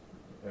sidearm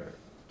or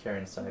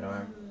carrying a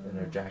sidearm in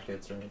their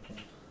jackets or anything?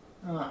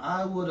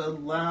 I would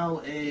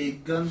allow a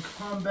gun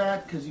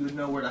combat because you would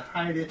know where to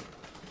hide it.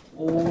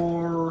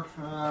 Or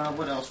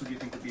what else would you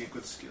think would be a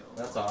good skill?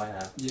 That's all I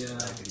have. Yeah.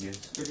 I could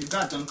use. If you've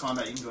got gun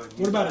combat, you can go ahead and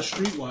What use about it. a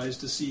streetwise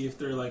to see if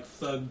they're like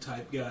thug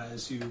type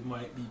guys who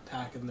might be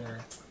packing their.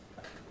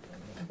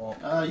 Well,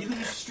 You can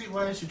use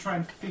Streetwise to try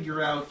and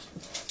figure out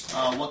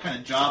what kind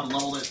of job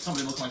level that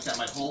somebody looking like that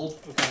might hold.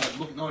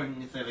 Okay. Knowing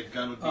if they have a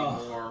gun would be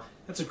Oh. more.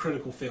 That's a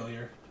critical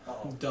failure.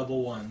 oh,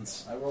 Double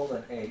ones. I rolled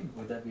an 8.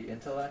 Would that be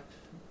intellect?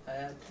 I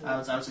had to?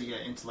 I would say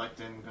intellect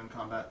and gun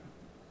combat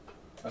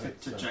Okay,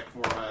 to so, check for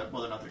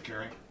whether or not they're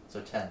carrying.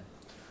 So 10,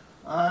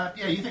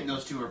 You think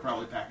those two are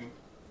probably packing.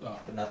 Oh.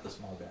 but not the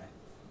small guy.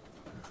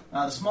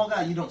 The small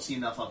guy you don't see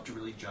enough of to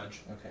really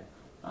judge. Okay.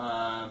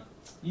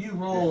 You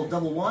roll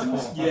double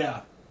ones.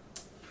 Yeah.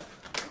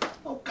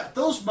 Oh god,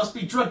 those must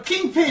be drug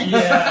kingpins.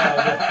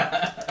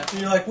 Yeah.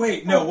 And you're like,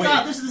 wait, no, oh wait.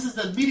 god, this is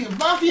the meeting of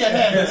mafia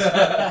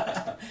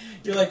heads.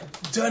 You're like,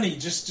 Dunny,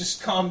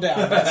 just calm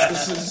down.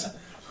 This is.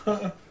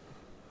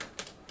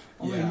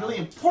 Only Yeah. really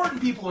important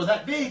people are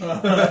that big. It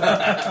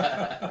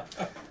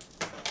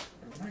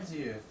reminds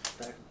you of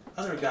that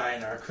other guy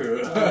in our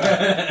crew.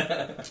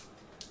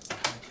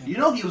 You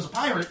know he was a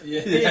pirate.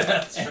 Yeah,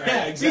 that's right.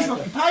 Yeah, These exactly.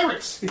 must be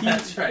pirates.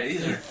 That's right.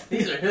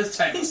 These are his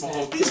type of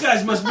folk. These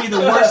guys must be the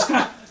worst.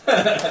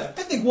 I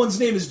think one's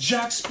name is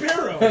Jack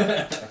Sparrow.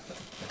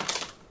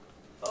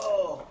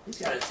 Oh, he's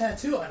got a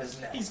tattoo on his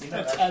neck. He's You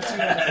got know a that's tattoo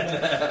bad. on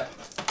his neck.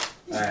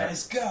 He's a All right.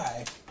 nice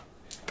guy.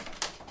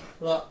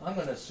 Well, I'm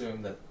going to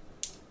assume that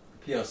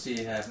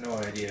PLC have no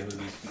idea who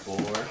these people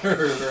were,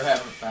 or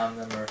haven't found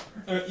them, or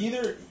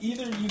Either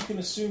you can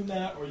assume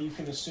that, or you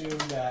can assume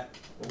that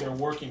they're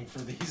working for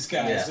these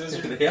guys. yeah, Those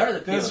are, they are the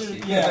those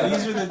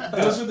PLC.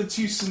 those are the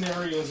two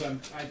scenarios I'm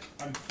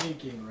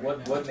thinking right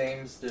now. What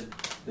names did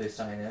they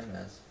sign in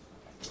as,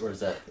 or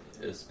is that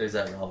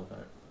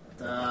relevant?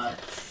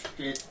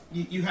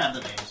 You have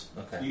the names.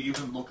 Okay. You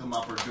can look them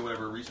up or do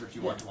whatever research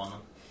you want to on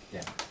them.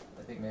 Yeah,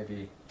 I think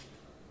maybe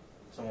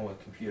someone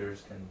with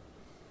computers can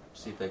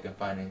see if they can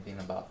find anything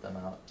about them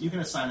out. You can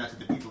assign that to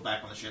the people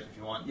back on the ship if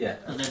you want. Yeah.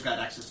 Because they've got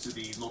access to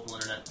the local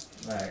internet.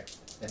 Alright.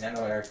 And I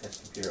know Eric has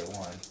computer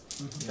 1.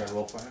 Can I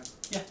roll for him?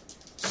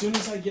 As soon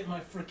as I get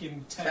my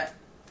freaking tech.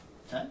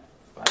 10?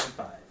 5 and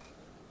 5.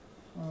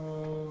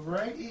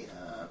 Alrighty.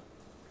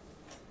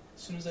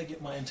 As soon as I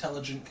get my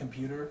intelligent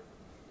computer,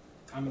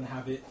 I'm gonna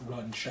have it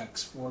run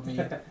checks for me.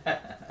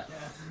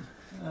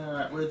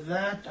 Alright, with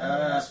that,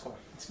 It's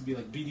gonna be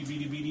like beady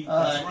beady beady.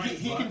 That's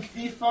right, Buck.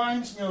 he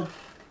finds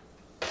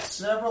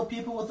several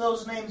people with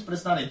those names, but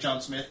it's not a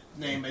John Smith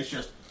name. It's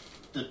just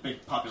the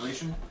big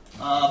population.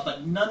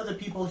 But none of the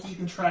people he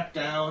can track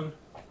down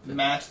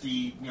match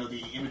the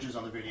the images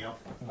on the video.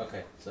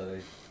 Okay, so they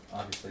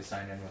obviously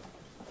signed in with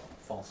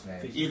false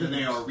names. Either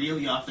they are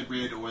really off the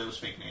grid or those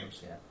fake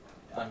names. Yeah.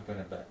 I'm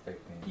gonna bet fake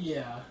names.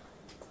 Yeah.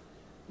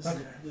 Okay.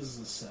 This is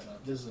a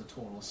setup. This is a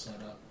total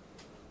setup.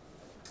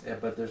 Yeah,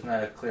 but there's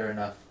not a clear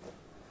enough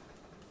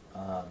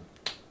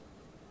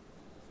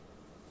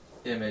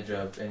image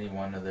of any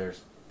one of their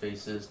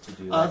faces to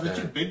do like The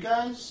two big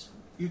guys,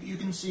 you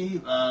can see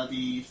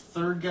the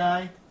third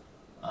guy.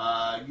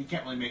 You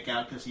can't really make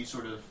out because he's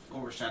sort of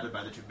overshadowed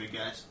by the two big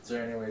guys. Is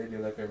there any way to do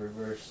like a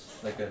reverse,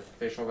 like a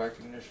facial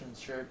recognition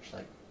search,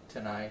 like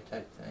TinEye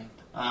type thing?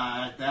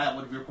 That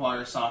would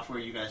require software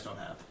you guys don't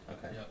have.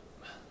 Okay. Yep.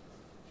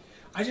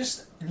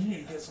 You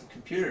need to get some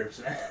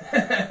computers.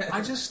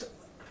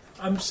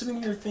 I'm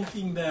sitting here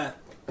thinking that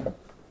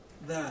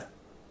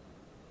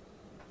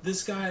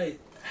this guy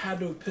had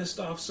to have pissed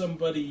off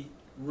somebody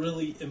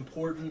really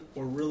important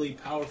or really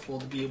powerful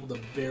to be able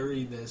to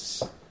bury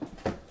this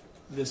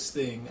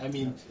thing. I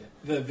mean,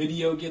 the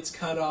video gets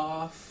cut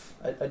off.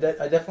 I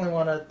definitely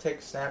want to take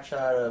a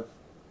snapshot of,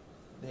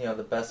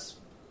 the best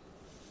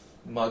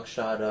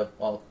mugshot of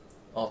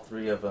all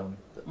three of them,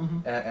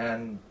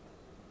 Mhm.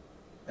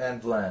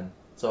 and Vlen,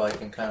 so I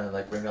can kind of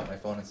like bring up my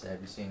phone and say,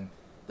 "Have you seen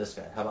this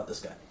guy? How about this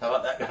guy? How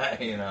about that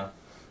guy?"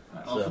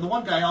 Well, So- for the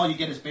one guy, all you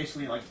get is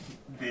basically like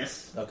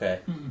this.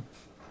 Okay.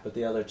 But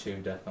the other two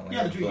definitely.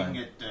 Yeah, the have two you can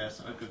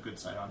Vlen. get a good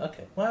sight on.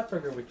 Okay. Well, I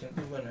figure it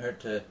wouldn't hurt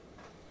to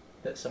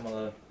hit some of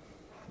the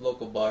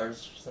local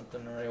bars or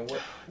something, or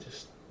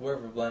just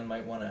wherever Vlen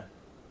might want to.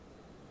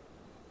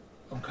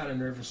 I'm kind of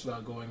nervous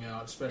about going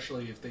out,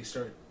 especially if they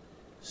start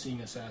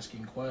seeing us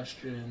asking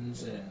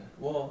questions. Yeah. And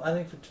Well, I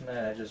think for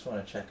tonight, I just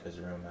want to check his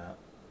room out.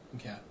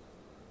 okay,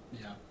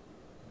 yeah,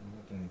 And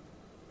we can.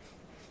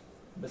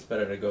 It's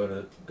better to go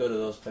to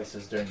those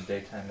places during the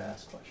daytime to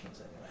ask questions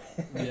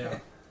anyway. yeah.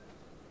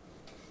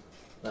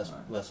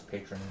 less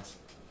patrons.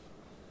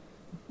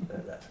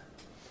 But,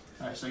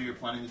 All right, so you're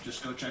planning to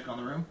just go check on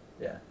the room.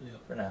 yeah. Yeah.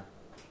 For now.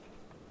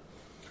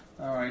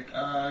 All right,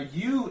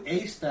 you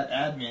aced that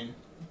admin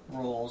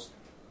rolls,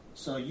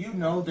 so you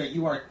know that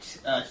you are.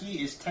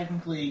 He is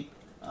technically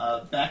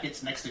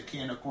Beckett's next of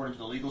kin according to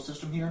the legal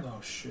system here,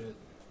 Oh shit.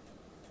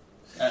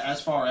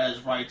 as far as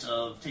rights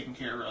of taking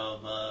care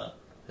of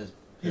his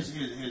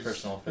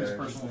personal his affairs.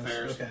 personal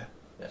affairs. Okay.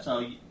 Yeah.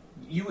 So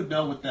you would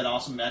know with that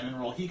awesome admin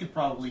role, he could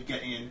probably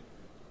get in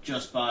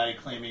just by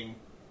claiming,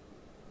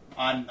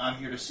 "I'm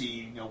here to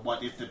see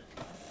what if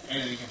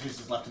anything of his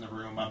is left in the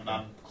room.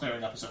 I'm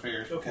clearing up his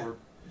affairs Okay. before."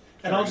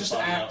 And I'll carrying just his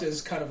body act out.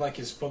 as kind of like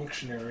his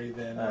functionary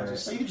then. I'll Alright.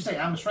 just, So you can just say,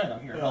 "I'm his friend.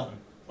 I'm here Yeah. helping."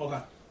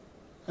 okay.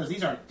 Because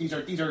these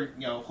are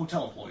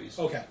hotel employees.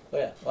 Okay. But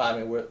yeah. Well, I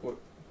mean, we're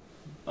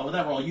But with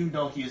that role,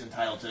 he is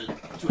entitled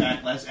to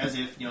act as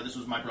if this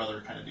was my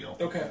brother kind of deal.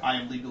 Okay. I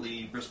am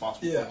legally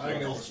responsible. Yeah, for I all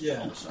know, this,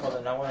 yeah. all this stuff. well.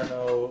 Then I want to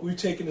know. We've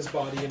taken his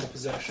body into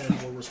possession.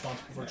 We're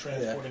responsible for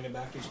transporting it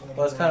back to his home.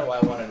 Well, that's kind of why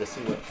I wanted to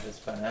see what his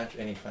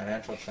any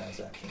financial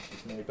transactions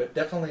he's made. But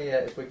definitely,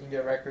 if we can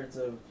get records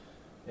of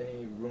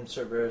any room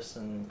service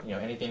and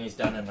anything he's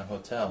done in a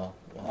hotel.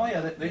 Well, Oh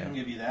yeah, they can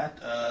give you that.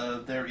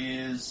 There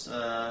is,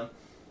 there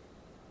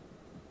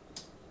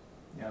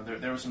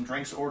were some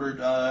drinks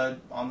ordered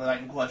on the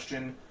night in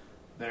question.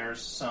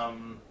 There's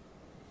some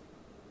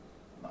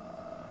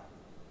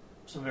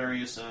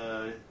various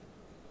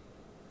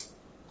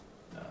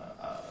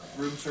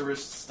room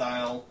service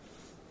style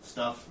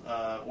stuff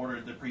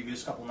ordered the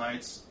previous couple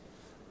nights.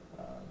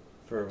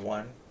 For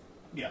one.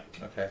 Yeah.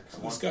 Okay.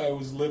 This guy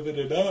was living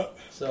it up.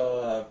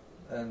 So,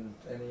 and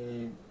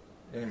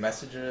any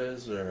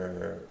messages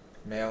or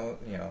mail,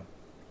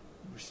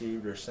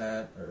 received or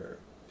sent or.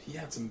 He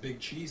had some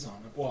big cheese on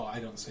it. Well, I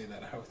don't say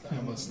that.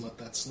 I must let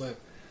that slip.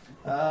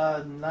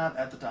 Not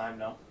at the time,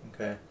 no.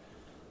 Okay.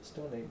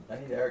 I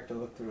need Eric to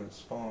look through his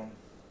phone.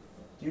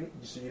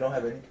 So you don't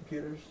have any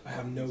computers? I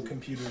have no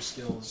computer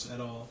skills at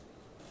all.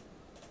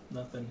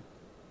 Nothing.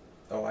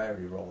 Oh, I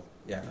already rolled.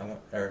 Yeah,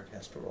 Eric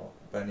has to roll,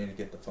 but I need to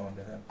get the phone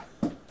to him.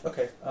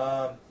 Okay.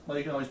 Well,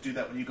 you can always do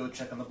that when you go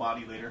check on the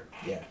body later.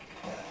 Yeah.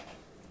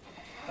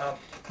 The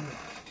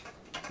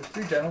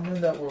three gentlemen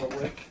that were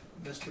with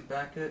Mr.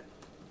 Beckett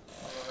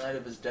on the night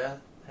of his death,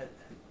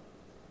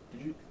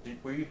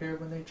 were you here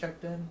when they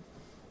checked in?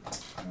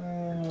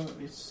 Let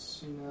me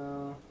see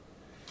now.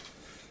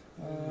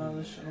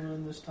 This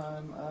gentleman this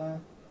time.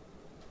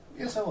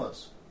 Yes, I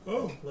was.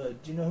 Oh. Do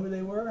you know who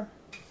they were?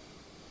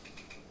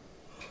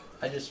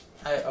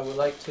 I would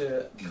like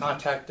to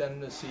contact them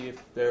to see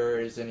if there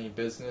is any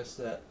business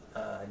that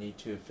I need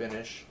to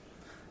finish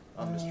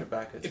on Mr.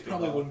 Beckett's It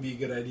probably behalf. wouldn't be a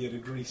good idea to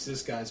grease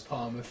this guy's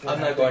palm if we're I'm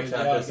not having going a to.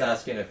 I'm dog just out.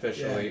 asking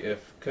officially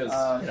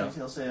because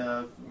He'll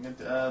say,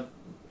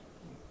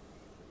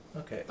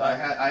 Okay.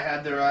 I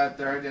had their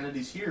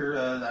identities here.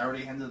 I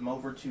already handed them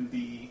over to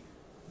the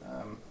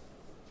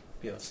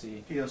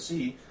PLC.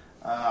 POC.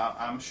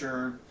 I'm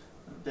sure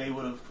they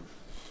would have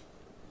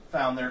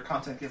found their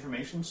contact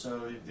information.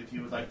 So if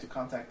you would like to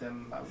contact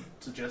them, I would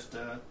suggest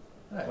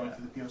going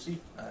through the POC.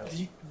 Do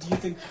you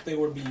think that they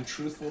were being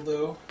truthful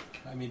though?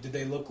 I mean, did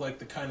they look like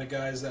the kind of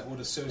guys that would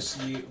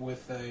associate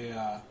with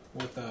a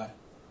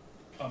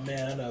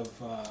man of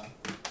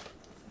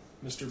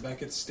Mr.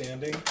 Beckett's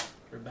standing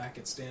or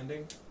Beckett's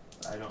standing?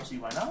 I don't see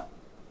why not.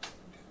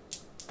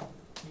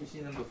 You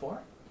seen them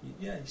before?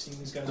 Yeah, you seen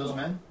these guys? Those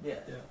men? Yeah.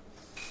 Yeah.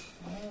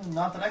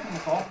 Not that I can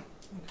recall.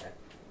 Okay.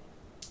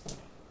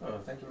 Oh,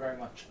 thank you very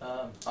much.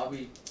 I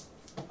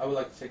would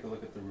like to take a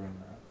look at the room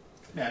now.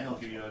 Yeah, he'll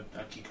give you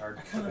a key card.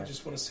 I kind of Okay.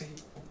 just want to say,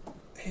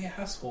 hey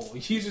asshole,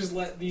 you just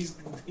let these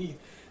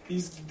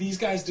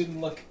guys didn't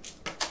look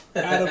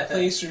out of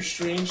place or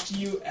strange to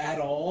you at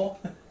all.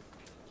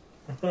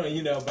 But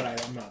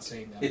I'm not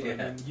saying that. But Yeah. I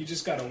mean, you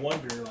just gotta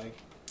wonder, like,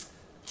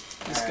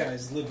 this All right.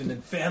 guy's living in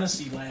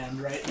fantasy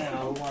land right I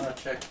now. want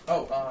to check.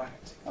 Oh,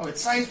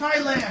 it's sci-fi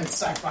land. It's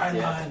sci-fi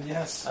Yeah. land,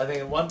 yes. I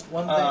think one thing.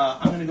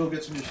 I'm gonna go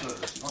get some new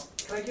sodas. You want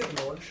Can I get an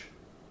orange?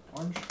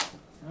 orange?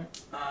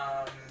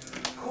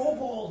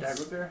 Kobolds! Did I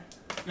root beer?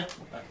 Yeah.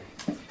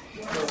 Okay.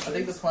 So I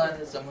think the plan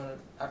is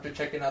after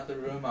checking out the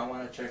room, I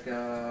want to check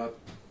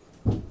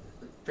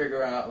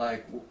figure out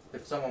like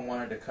if someone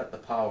wanted to cut the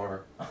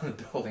power on the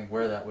building,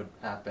 where that would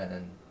happen,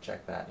 and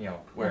check that. You know,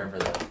 wherever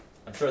the.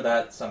 I'm sure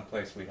that's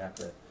someplace we'd have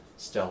to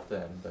stealth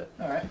in, but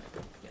All right.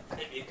 yeah,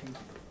 maybe you can.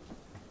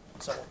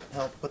 Someone can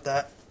help with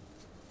that.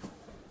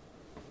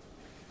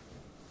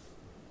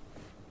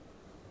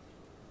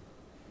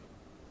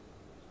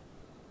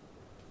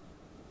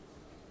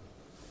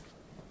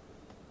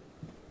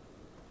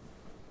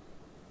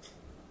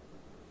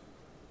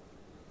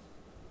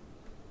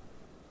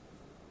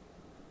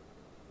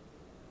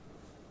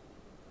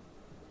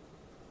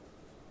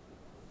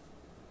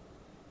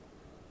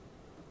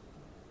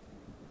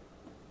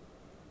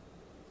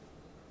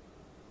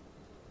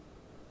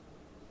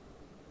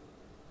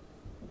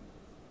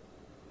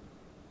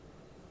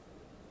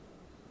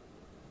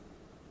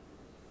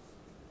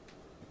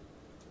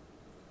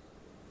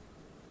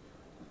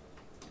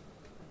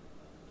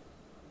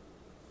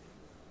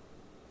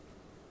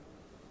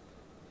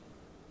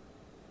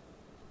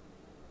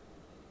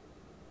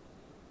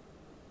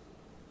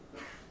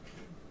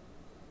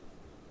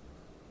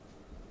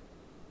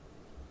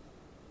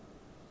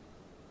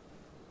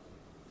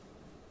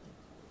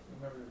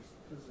 Remember,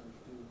 prisoners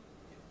do.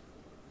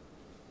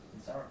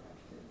 Sour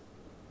Patch Kids.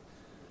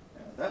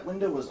 Yeah, that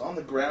window was on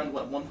the ground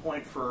at one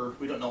point for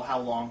we don't know how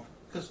long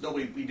because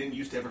we didn't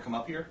used to ever come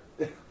up here.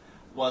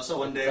 Well, so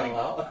one day Fell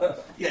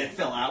out. yeah, it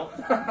fell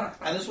out,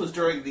 and this was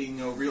during the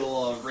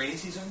real rainy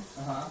season.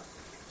 Uh-huh.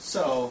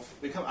 So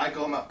I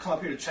come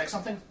up here to check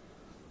something.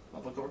 I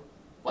look over.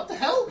 What the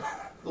hell?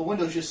 The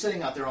window's just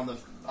sitting out there on the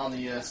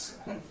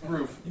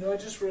roof. You know, I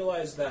just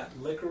realized that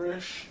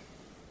licorice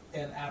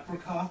and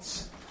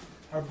apricots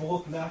are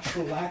both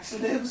natural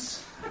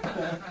laxatives.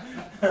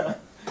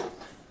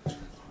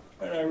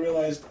 And I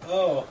realized,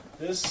 oh,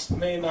 this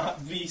may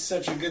not be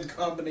such a good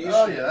combination.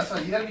 Oh yeah, that's why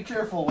you gotta be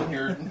careful when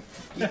you're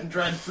eating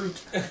dried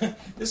fruit.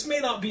 This may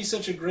not be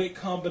such a great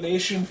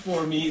combination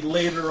for me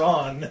later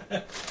on.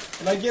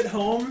 When I get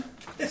home,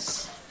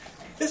 this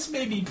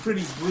may be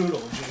pretty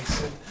brutal,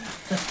 Jason.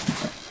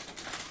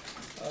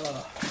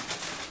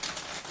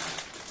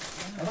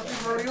 I thought they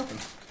were already open.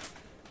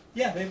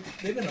 Yeah, they've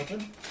been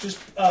open. Just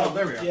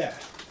there we are. Yeah.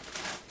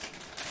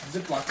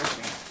 Ziploc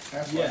opening.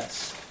 That's why.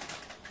 Yes.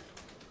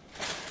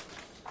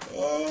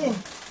 Oh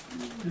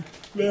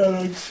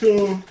man,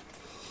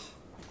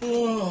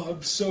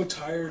 I'm so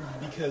tired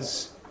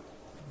because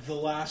the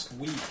last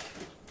week,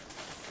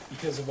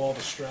 because of all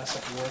the stress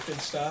at work and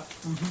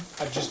stuff,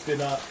 I've just been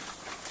up.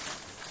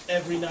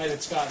 Every night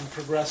it's gotten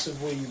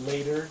progressively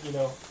later. You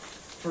know,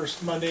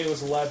 first Monday it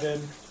was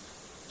 11,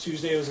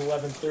 Tuesday it was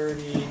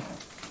 11:30,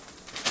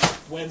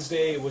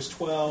 Wednesday it was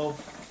 12.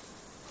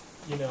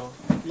 You know,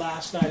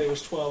 last night it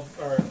was 12,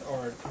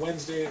 or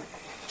Wednesday,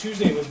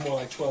 Tuesday it was more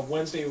like 12.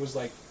 Wednesday it was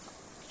like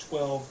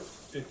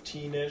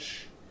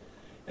 12:15ish,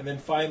 and then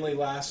finally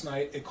last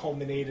night it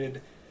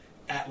culminated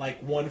at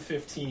like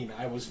 1:15.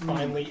 I was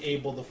finally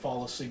able to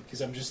fall asleep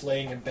because I'm just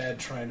laying in bed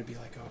trying to be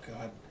like, oh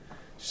god,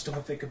 just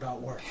don't think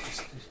about work.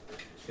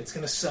 It's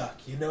gonna suck.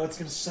 You know it's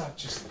gonna suck.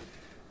 Just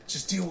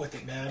deal with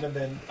it, man. And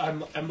then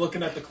I'm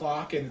looking at the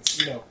clock and it's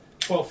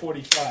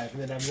 12:45,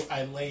 and then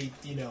I'm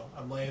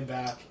laying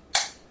back.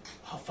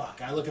 Oh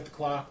fuck! I look at the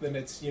clock, then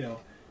it's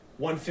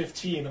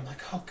 1:15. I'm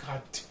like, oh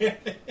god damn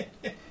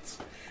it!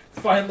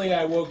 Finally,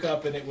 I woke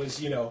up and it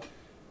was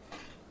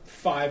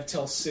 5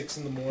 till 6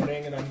 in the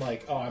morning, and I'm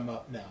like, oh, I'm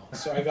up now.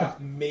 So I got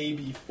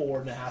maybe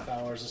 4.5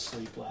 hours of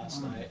sleep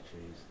last night.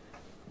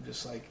 I'm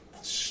just like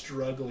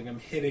struggling. I'm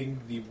hitting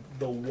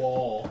the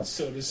wall,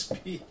 so to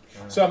speak.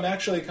 So I'm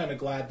actually kind of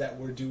glad that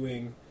we're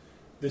doing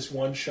this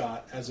one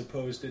shot as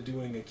opposed to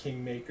doing a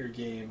Kingmaker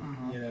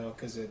game.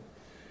 Because I'm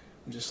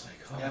just like,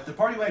 oh. Yeah, if the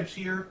party wipe's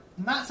here,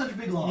 not such a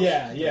big loss.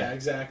 Yeah,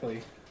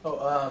 exactly.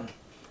 Oh,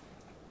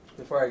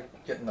 before I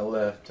get in the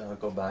lift, I'll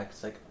go back.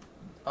 It's like,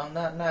 on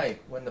that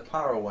night when the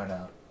power went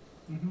out,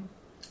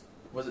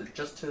 was it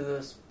just to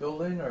this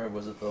building, or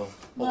was it the whole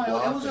block? It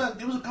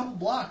was a couple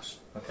blocks.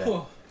 Okay,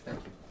 Oh. thank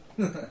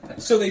you.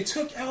 So they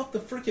took out the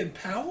freaking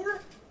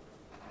power?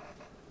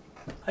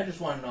 I just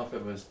want to know if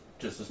it was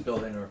just this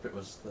building or if it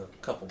was the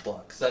couple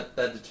blocks. That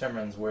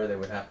determines where they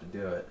would have to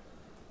do it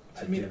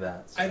to do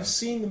that. So. I've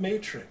seen The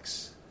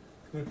Matrix.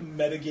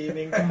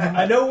 Metagaming.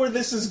 I know where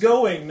this is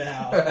going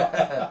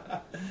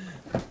now.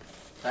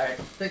 Alright,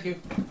 thank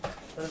you.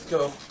 Let's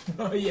go.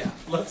 Oh yeah,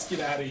 let's get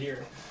out of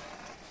here.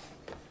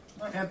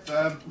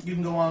 You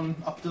can go on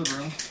up to the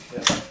room.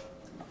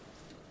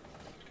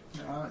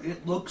 Yeah.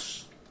 It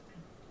looks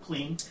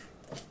clean.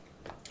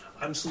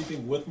 I'm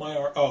sleeping with my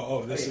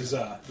this is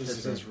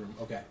his room.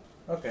 Okay.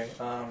 Okay,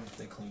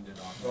 They cleaned it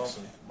off. well,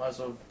 might as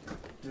well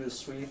do a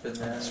sweep and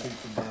then... Sweep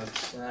the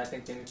bugs. And I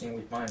think anything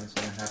we find is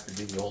going to have to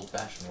be the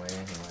old-fashioned way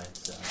anyway,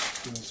 so...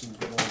 Doing some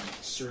good old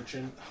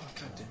searching. Oh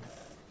god damn it.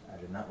 I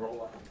did not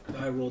roll up.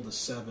 I rolled a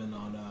 7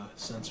 on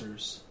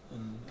sensors,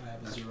 and I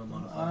have a 0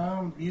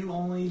 modifier. You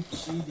only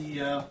see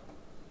the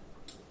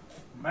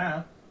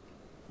map.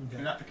 Okay.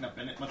 You're not picking up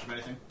much of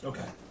anything.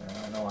 Okay.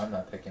 No, I'm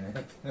not picking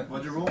anything.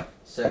 What'd you roll?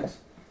 6.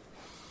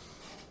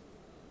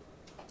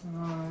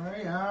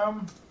 Alright,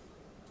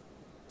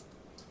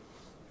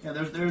 Yeah,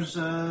 there's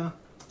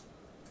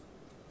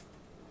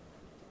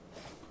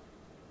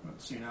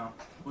let's see now.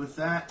 With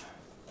that,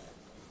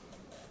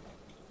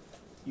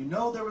 you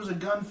know there was a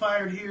gun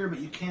fired here, but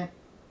you can't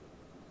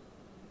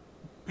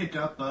pick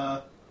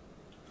up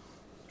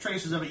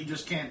traces of it. You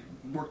just can't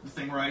work the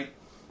thing right.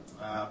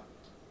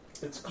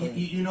 It's clean.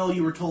 You know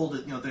you were told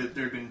that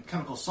there had been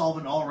chemical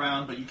solvent all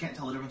around, but you can't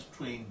tell the difference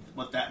between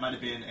what that might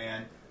have been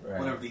and Right.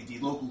 whatever the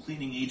local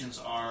cleaning agents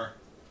are.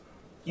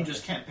 You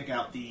just can't pick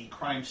out the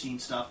crime scene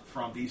stuff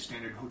from the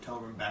standard hotel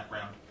room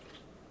background.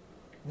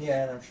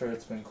 Yeah, and I'm sure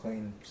it's been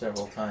cleaned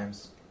several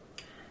times.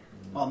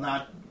 Well,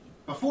 not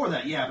before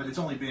that, yeah, but it's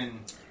only been.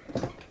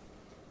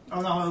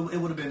 Oh no, it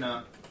would have been.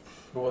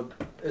 Well,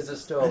 is it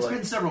still It's like?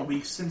 been several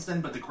weeks since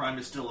then, but the crime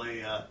is still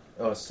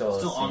Oh, it's still a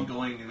scene.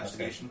 ongoing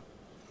investigation.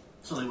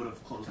 So they would have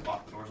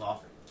locked the doors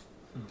off.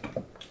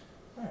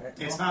 All right.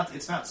 It's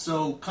not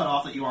so cut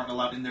off that you aren't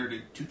allowed in there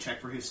to check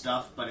for his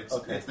stuff, but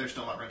Okay. they're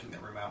still not renting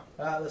that room out.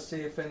 Let's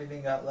see if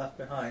anything got left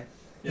behind.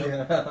 Yep.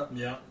 Yeah. Yeah.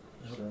 Yep.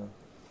 So,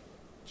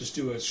 Just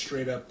do a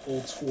straight up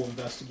old school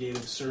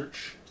investigative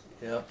search.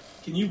 yep.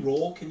 Can you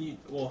roll?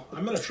 Well,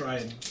 I'm gonna try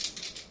and.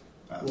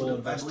 Roll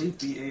Would, I believe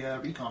be a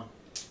recon.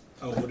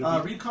 Oh, would it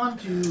be? Recon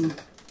to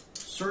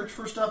search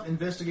for stuff,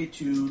 investigate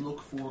to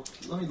look for.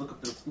 Let me look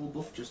up the rule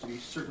book just to be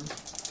certain.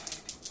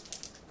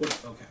 Okay.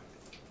 Okay.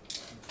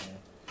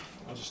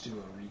 I'll just do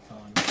a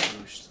recon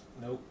first.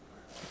 Nope.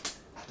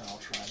 Then I'll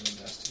try and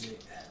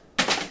investigate.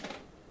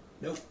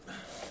 Nope.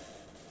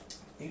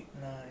 8,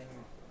 9.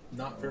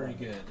 Not very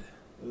good.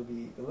 It'll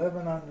be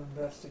 11 on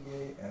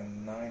investigate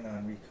and 9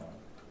 on recon.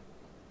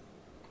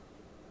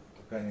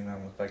 Depending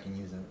on if I can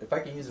use it. If I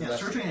can use Yeah,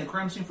 investigate, searching a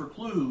crime scene for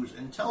clues,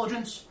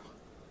 intelligence,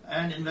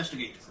 and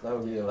investigate. so that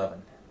would be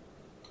 11.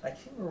 I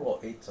can't roll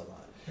 8s a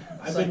lot.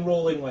 I've been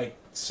rolling like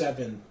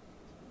 7.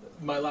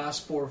 My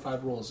last 4 or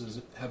 5 rolls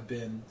have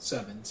been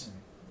 7s.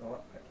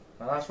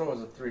 My last roll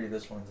was a 3.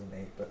 This one's an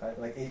 8. But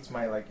 8's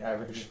my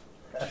average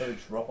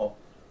roll.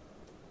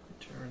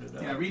 Turn it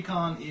up. Yeah,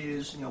 recon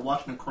is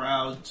watching a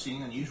crowd,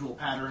 seeing unusual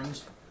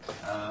patterns,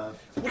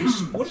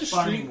 What is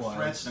spotting streetwise?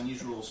 threats and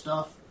unusual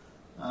stuff.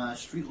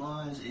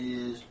 Streetwise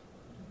is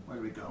where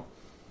do we go?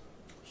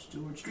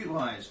 Steward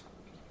Streetwise.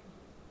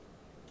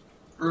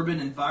 Urban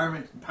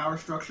environment and power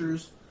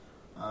structures.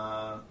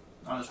 On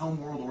his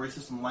home world or a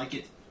system like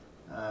it,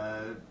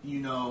 you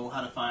know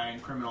how to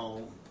find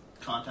criminal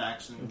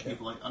contacts and Okay.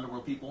 people like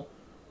underworld people.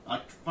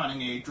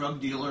 Finding a drug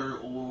dealer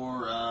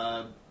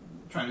or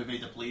trying to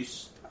evade the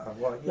police.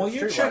 While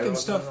you're checking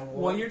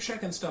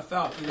stuff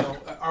out,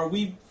 are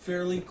we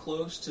fairly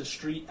close to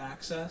street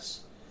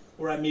access?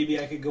 Where maybe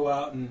I could go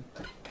out and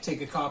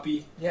take a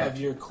copy of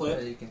your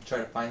clip You can try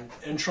to find.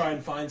 and try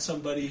and find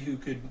somebody who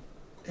could,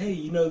 hey,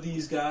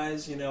 these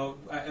guys,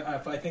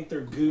 if I think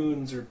they're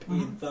goons or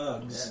paid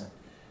thugs, Yeah.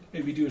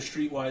 maybe do a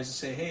streetwise and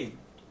say, hey,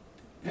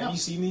 Yeah. have you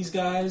seen these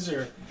guys?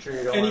 Or I'm sure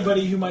you don't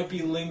anybody who might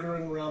be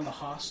lingering around the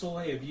hostel,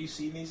 hey, have you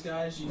seen these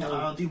guys?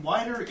 The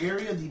wider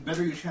area, the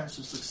better your chance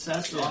of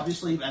success, Yeah.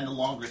 obviously, and the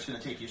longer it's going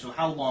to take you. So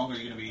how long are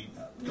you going to be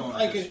going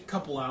like at a this?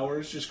 couple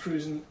hours, just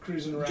cruising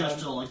around. Just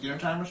till like dinner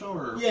time or so?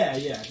 Or? yeah,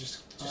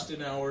 just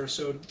an hour or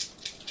so.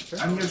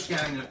 I mean, you're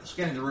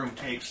scanning the room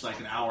takes like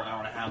an hour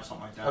and a half,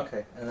 something like that.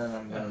 Okay, and then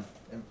I'm gonna.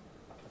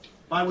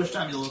 By which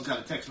time you'll have got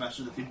a text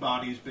message that the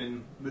body's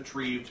been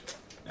retrieved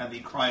and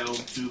the cryo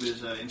tube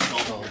is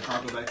installed in your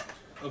cargo bay.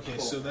 Okay,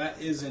 Cool. so that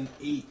is an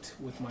 8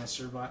 with my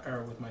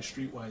with my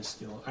streetwise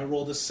skill. I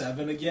rolled a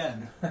 7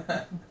 again.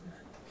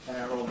 And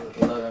I rolled an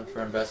 11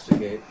 for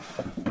investigate.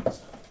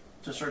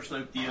 To search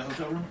the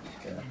hotel room?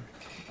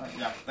 Yeah.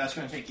 Yeah, that's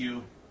going to take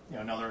you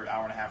another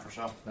hour and a half or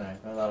so.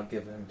 Alright, well, that'll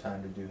give him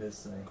time to do his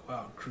thing. Go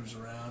out and cruise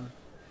around.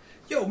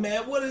 Yo,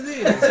 man, what it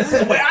is? This is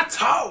the way I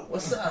talk.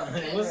 What's up?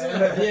 What's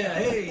up? Yeah,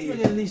 Look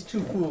hey. at these two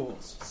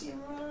fools.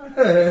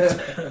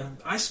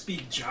 I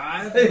speak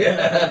jive.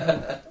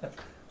 Yeah.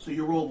 So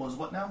your roll was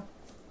what now?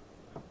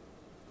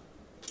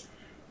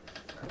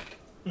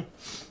 8?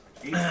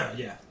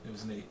 Yeah, it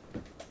was an 8.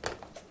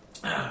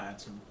 I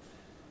had some.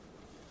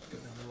 Got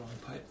another wrong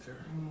pipe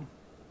there.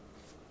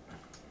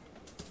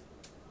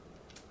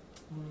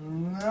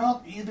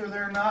 No, either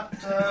they're not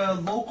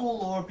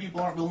local or people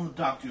aren't willing to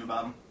talk to you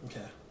about them.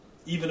 Okay.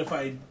 Even if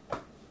I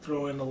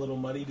throw in a little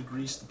money to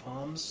grease the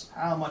palms.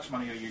 How much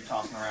money are you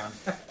tossing around?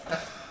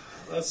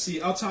 Let's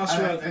see. I'll toss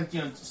around.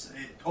 It's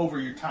over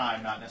your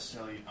time, not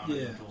necessarily on Yeah.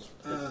 individuals.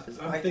 His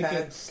I'm iPad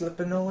thinking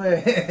slipping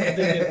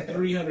away.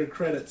 300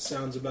 credits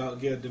sounds about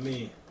good to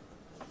me.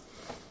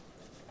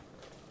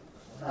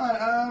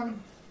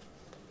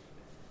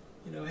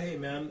 Hey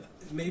man,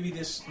 maybe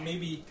this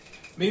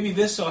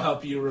will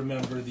help you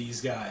remember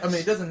these guys. I mean,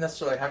 it doesn't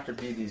necessarily have to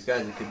be these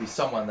guys. It could be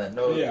someone that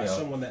knows,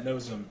 someone that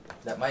knows them.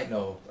 that might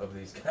know of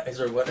these guys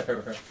or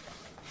whatever.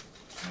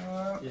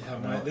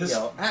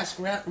 Ask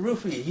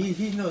Rufy.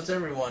 He knows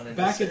everyone. In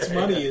Beckett's this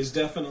area. money is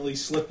definitely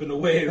slipping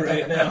away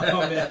right now,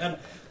 man.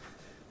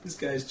 This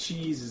guy's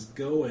cheese is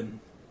going.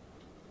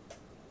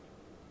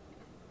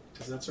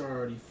 Because that's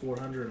already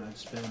 400 I've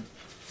spent.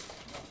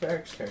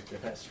 Eric's character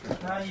has street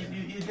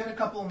You did a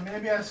couple.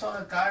 Maybe I saw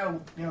that guy,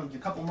 a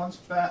couple months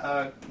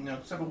back,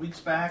 several weeks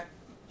back,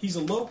 He's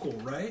a local,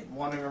 right?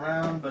 wandering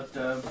around, but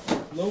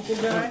Local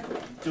guy.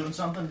 doing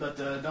something, but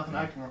nothing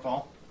I can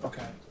recall.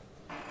 Okay.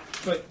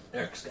 But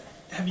Eric's guy.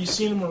 have you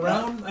seen him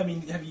around? I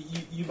mean, have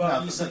you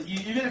bought? No, but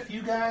you get a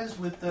few guys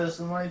with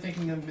some money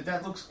thinking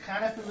that looks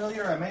kind of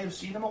familiar. I may have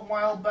seen him a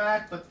while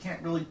back, but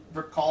can't really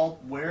recall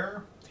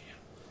where.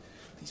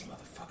 These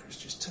motherfuckers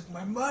just took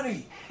my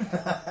money.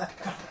 God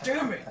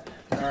damn it!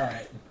 All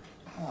right.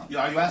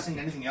 Are you asking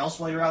anything else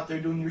while you're out there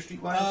doing your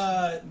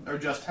streetwise? Or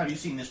just have you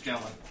seen this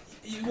gentleman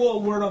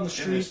Well, word on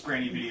the in this street.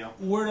 grainy video?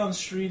 Word on the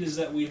street is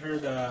that we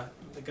heard the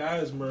guy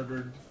was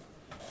murdered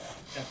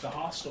at the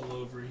hostel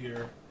over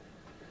here.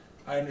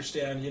 I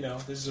understand,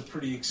 this is a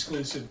pretty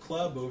exclusive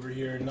club over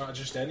here, and not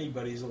just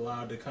anybody's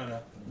allowed to kind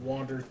of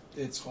wander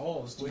its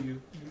halls. Do you?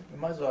 We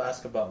might as well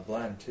ask about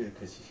Glenn too,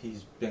 because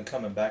he's been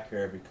coming back here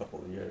every couple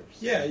of years.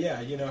 Yeah.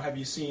 Have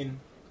you seen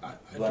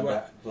Glenn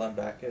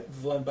Backett.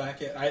 Glenn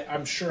Backett?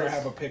 I'm sure I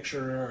have a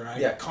picture, or I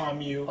Yeah. can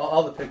calm you.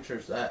 All the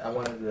pictures. I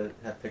wanted to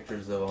have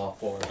pictures of all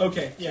four.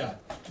 Okay, yeah.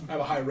 I have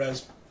a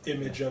high-res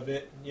image of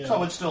it.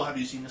 So it's still, have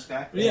you seen this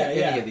guy? Yeah,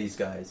 Any of these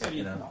guys,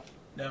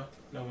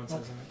 No one says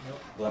anything. Nope.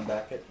 Glenn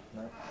Backett.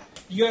 No.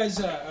 You guys,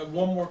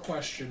 one more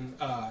question.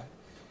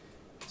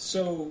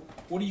 So,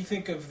 what do you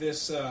think of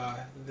this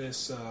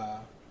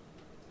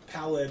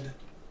Pallid?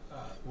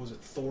 Was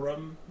it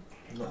Thorum?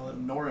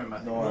 Norim, I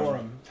think.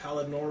 Norum.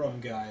 Pallid Norum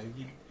guy.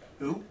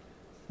 Who?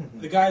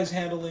 The guy's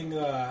handling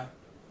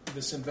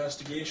this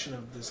investigation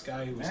of this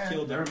guy who was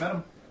killed. Never met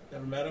him.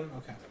 Never met him?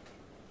 Okay.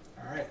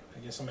 All right. I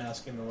guess I'm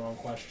asking the wrong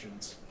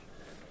questions.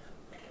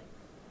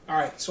 All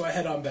right. So I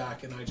head on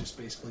back, and I just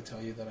basically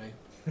tell you that I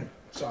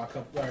saw a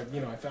couple. Or,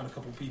 I found a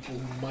couple people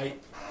who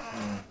might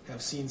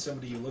have seen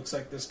somebody who looks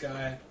like this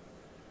guy.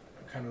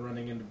 I'm kind of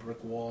running into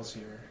brick walls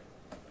here.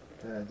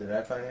 Did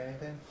I find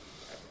anything?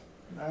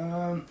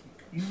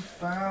 You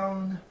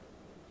found.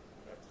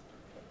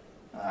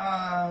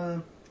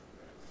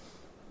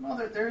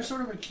 There's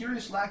sort of a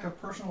curious lack of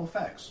personal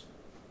effects.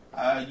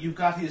 You've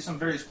got some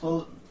various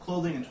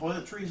clothing and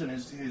toiletries and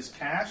his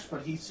cash,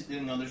 but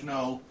there's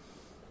no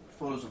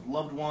photos of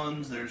loved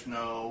ones. There's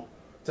no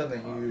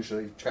Something he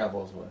usually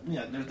travels with.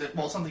 Yeah,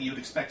 something you would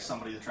expect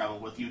somebody to travel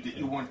with.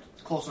 You weren't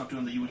close enough to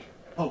him that you would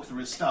poke through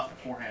his stuff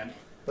beforehand.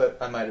 But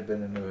I might have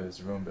been into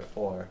his room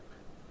before.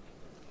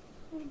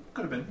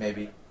 Could have been.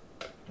 Maybe.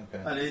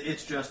 Okay. But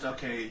it's just,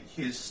 okay,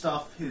 his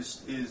stuff,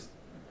 his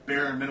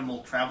bare and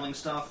minimal traveling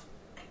stuff,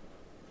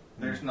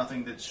 there's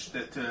nothing that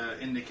to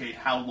indicate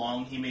how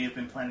long he may have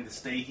been planning to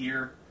stay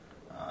here.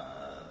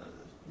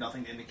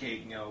 Nothing to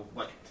indicate,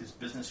 what his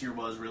business here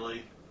was,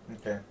 really.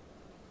 Okay.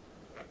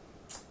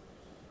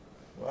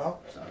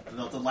 Well.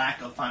 So the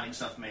lack of finding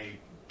stuff may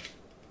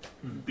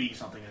be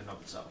something in and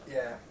of itself.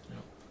 Yeah.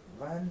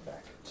 Glenn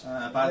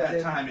Backett. By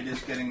that time, it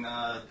is getting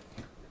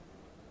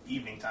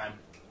evening time.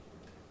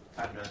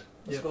 Time to...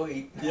 Let's go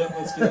eat. Yep,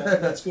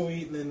 let's go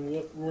eat, and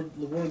then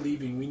we're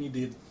leaving.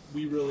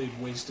 We really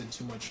have wasted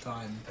too much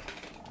time.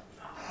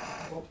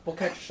 We'll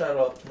catch a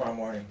shuttle up tomorrow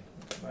morning.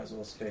 Might as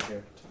well stay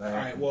here tonight. All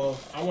right. Well,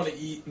 I want to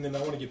eat, and then I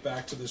want to get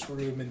back to this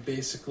room, and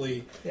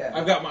basically, Yeah.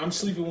 I'm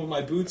sleeping with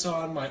my boots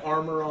on, my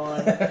armor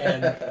on,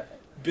 and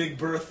Big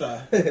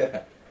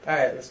Bertha. All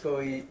right, let's go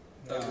eat.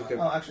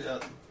 actually,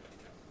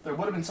 there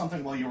would have been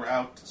something while you were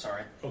out.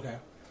 Sorry. Okay.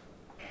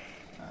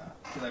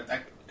 Because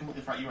I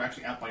completely forgot you were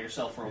actually out by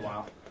yourself for a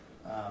while.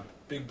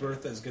 Big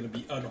Bertha is going to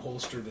be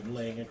unholstered and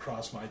laying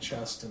across my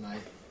chest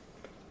tonight.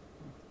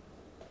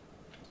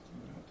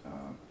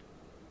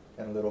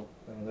 And little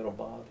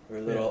Bob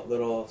or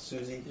little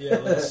Susie. Yeah,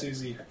 little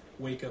Susie.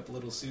 Wake up,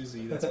 little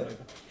Susie. That's what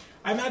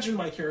I imagine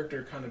my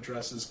character kind of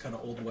dresses kind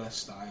of Old West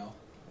style.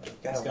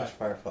 Gotta watch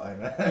Firefly,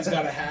 man. He's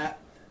got a hat.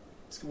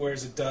 He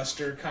wears a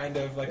duster, kind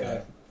of like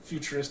a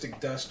futuristic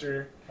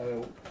duster. I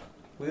mean,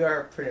 we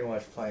are pretty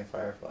much playing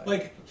Firefly.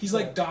 Like he's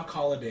like Doc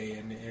Holliday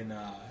in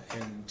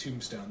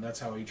Tombstone. That's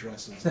how he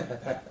dresses.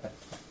 Like that.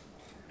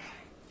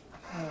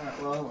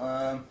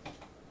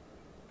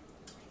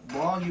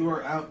 While you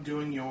were out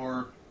doing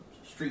your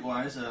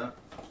streetwise,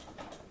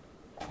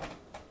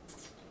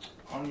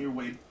 on your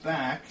way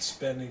back,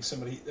 Spending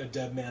a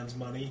dead man's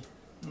money.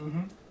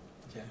 mm-hmm.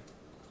 Okay.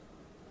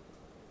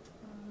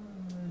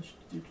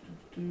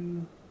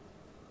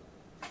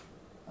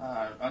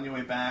 On your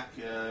way back,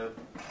 you're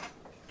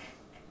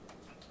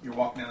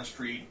walking down the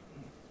street.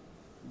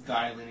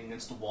 Guy leaning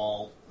against the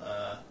wall,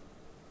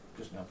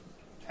 just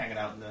hanging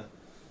out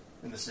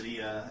in the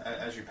city.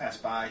 As you pass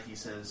by, he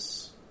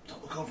says,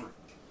 "Don't look over.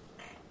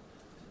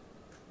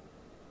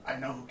 I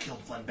know who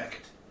killed Glenn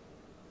Backett.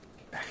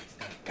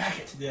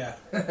 Backett. Yeah.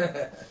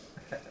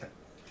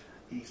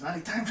 He's not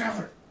a time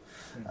traveler.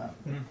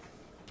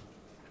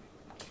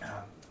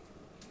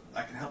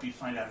 I can help you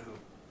find out who.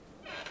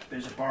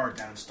 There's a bar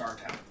down in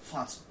Startown,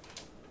 Flotsam.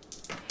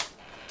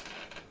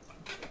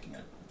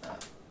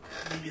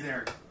 Meet me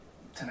there at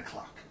 10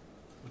 o'clock.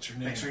 What's your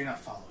name? Make sure you're not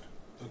followed."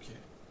 Okay.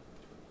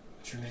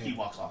 What's your name? He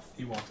walks off.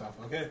 He walked off.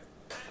 Okay.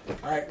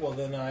 All right. Well,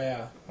 then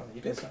I.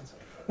 You did sound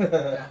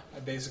Yeah, I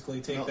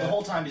basically take The that.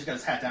 whole time he's got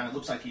his hat down, it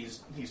looks like he's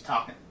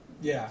talking.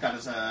 Yeah. Got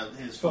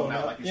his phone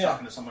out up, like he's yeah.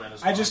 talking to someone in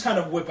his I phone. just kind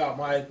of whip out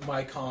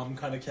my comm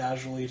kind of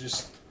casually,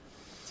 just,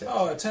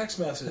 oh, a text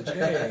message,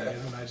 hey,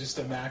 and I just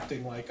am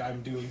acting like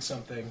I'm doing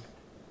something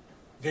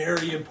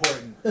very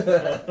important. I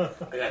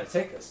gotta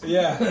take this.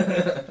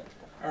 Yeah.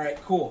 All right,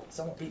 cool.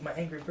 Someone beat my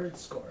Angry Birds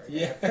score.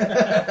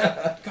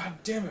 Yeah. God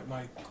damn it,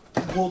 my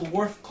World of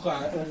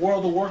Warcraft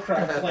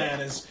clan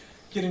is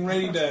getting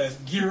ready to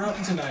gear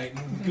up tonight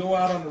and go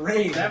out on a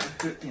raid.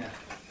 Yeah.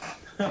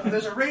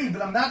 There's a raid,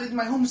 but I'm not in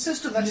my home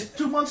system. That's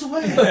 2 months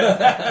away.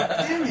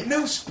 Damn it!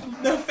 No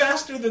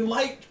faster than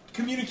light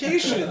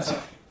communications.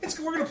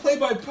 We're gonna play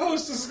by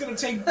post. This is gonna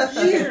take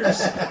years.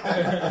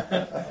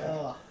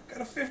 Got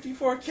a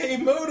 54K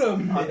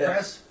modem.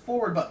 Press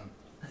forward button.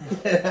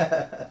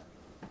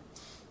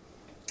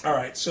 All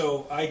right,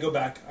 so I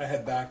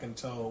head back and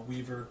tell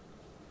Weaver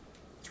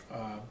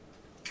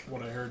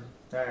what I heard.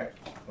 Alright,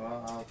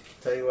 well, I'll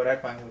tell you what I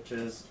find, which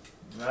is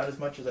not as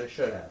much as I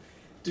should have.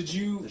 Did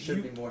you? There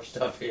should be more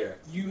stuff here.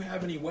 You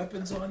have any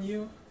weapons on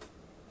you?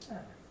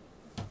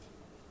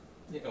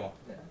 Yeah,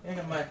 I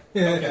got my.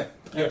 Okay.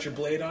 You got your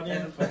blade on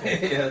you?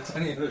 Okay. Yeah, that's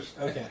on the other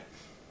side. Okay.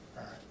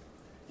 All right.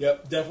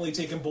 Yep, definitely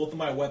taking both of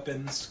my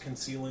weapons,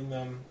 concealing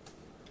them.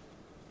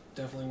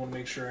 Definitely want to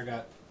make sure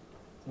I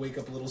wake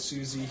up little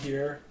Susie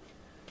here.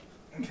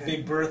 Okay.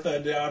 Big Bertha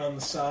down on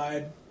the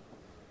side.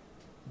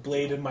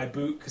 Blade in my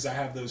boot because I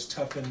have those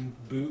toughened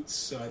boots,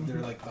 so they're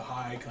like the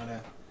high kind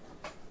of,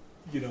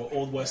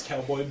 Old West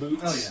cowboy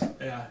boots. Oh,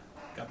 yeah. Yeah.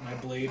 Got my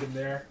blade in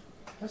there.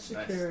 How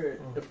secure?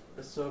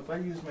 So if I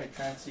use my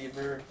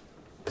transceiver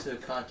to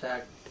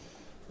contact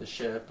the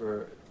ship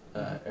or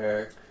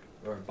Eric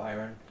or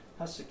Byron,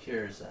 how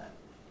secure is that?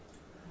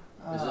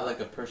 Is it like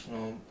a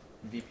personal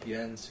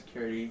VPN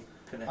security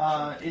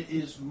connection? It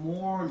is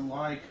more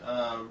like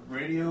a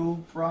radio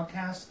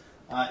broadcast.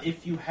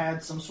 If you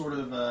had some sort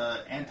of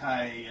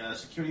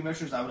anti-security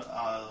measures, I would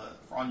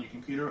on your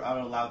computer, I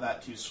would allow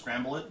that to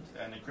scramble it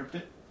and encrypt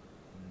it.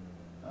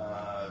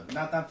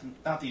 Not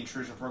the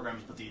intrusion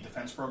programs, but the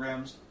defense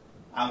programs.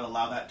 I would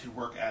allow that to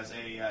work as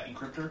a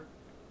encryptor,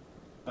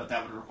 but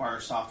that would require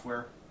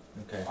software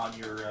on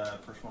your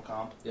personal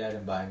comm. Yeah, I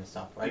didn't buy any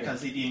software.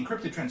 Because the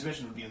encrypted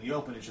transmission would be in the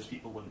open. It's just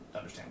people wouldn't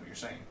understand what you're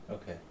saying.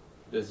 Okay.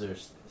 Is there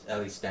at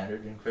least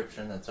standard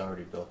encryption that's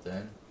already built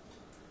in?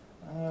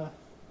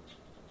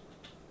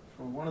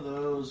 For one of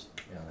those,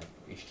 Like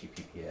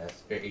HTTPS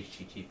or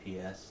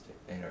HTTPS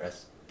thing or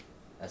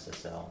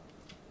SSL.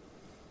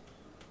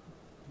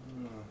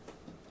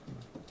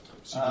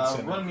 So you can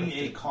send run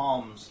me a encrypted.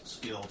 comms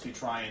skill to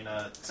try and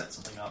set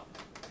something up.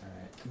 All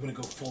right. I'm gonna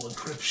go full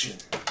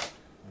encryption.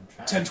 I'm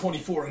trying.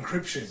 1024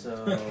 encryption.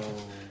 So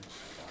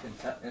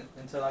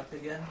intellect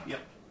again. Yep.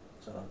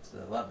 So it's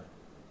 11.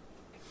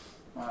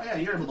 Yeah,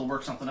 you're able to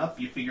work something up.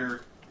 You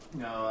figure,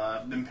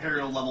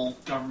 imperial level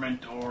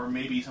government or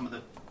maybe some of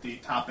the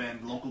top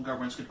end local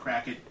governments could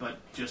crack it, but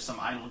just some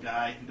idle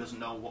guy who doesn't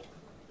know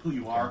who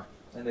you are.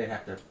 And they'd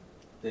have to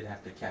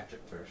catch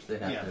it first.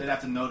 They'd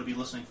have to know to be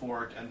listening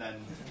for it, and then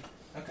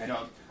Okay.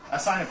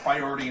 assign a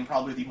priority in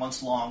probably the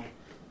months long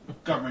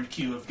government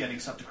queue of getting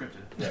stuff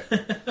decrypted.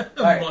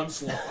 All right.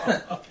 Months long.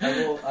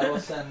 I will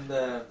send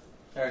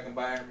Eric and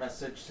Byron a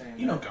message saying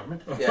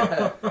Government.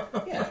 Yeah.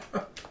 Yeah.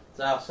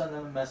 So I'll send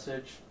them a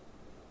message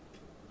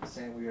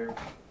saying we are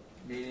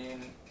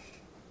meeting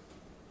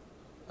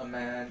a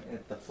man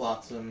at the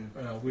Flotsam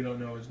We don't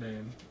know his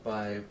name.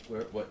 by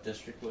what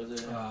district was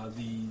it?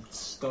 The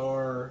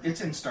Star.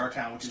 It's in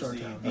Startown, which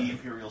Startown. is the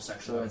imperial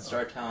section. So in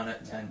Startown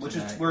at 10 which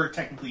tonight. is where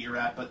technically you're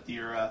at, but the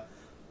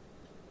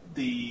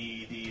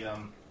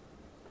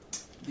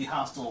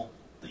hostel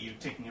that you're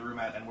taking your room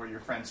at and where your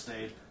friend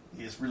stayed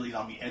is really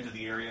on the edge of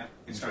the area.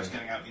 It starts Okay.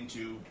 getting out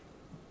into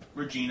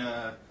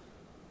Regina,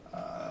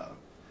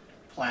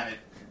 Planet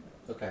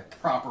Okay.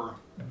 proper,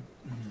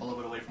 a little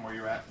bit away from where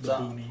you're at. The So,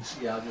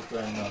 boonies. yeah, I'll just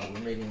let him know. We're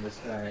meeting this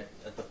guy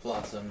at the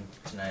Flotsam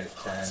tonight at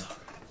 10.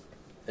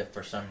 If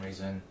for some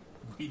reason...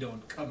 We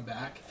don't come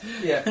back.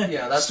 Yeah,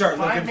 that's... Start If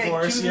I looking make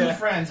for us, two new yeah.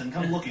 friends and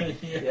come looking.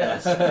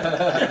 Yes.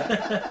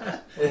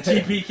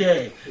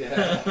 TPK.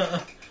 Yeah.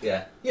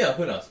 Yeah,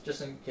 who knows?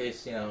 Just in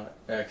case,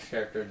 Eric's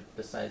character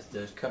decides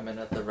to come in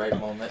at the right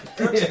moment.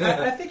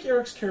 I think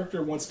Eric's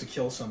character wants to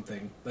kill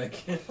something.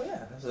 Like, Yeah,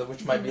 so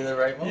which might be the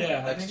right moment.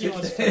 yeah, I Next think he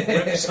wants to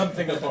Tuesday. rip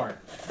something apart.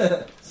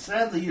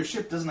 Sadly, your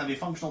ship doesn't have a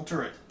functional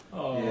turret,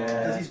 Oh, Yeah.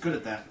 because he's good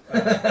at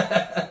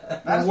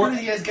that. Not as good as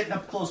he is getting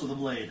up close with a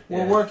blade. We're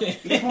Yeah. working.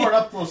 He's more an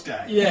up-close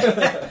guy.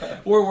 Yeah,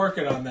 we're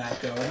working on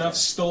that though. Enough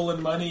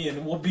stolen money,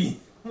 and we'll be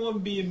in Well,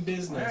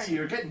 business.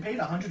 you're getting paid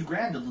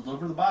 $100,000 to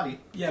deliver the body.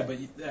 Yeah, but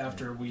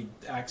after we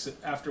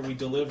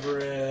deliver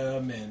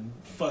him and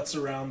futz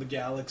around the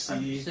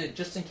galaxy.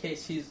 Just in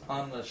case he's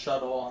on the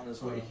shuttle on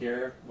his way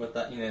here, with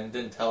that, and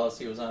didn't tell us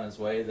he was on his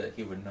way, that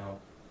he would know.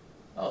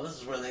 Oh, this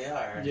is where they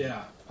are. and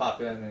Yeah. Pop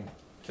in and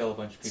kill a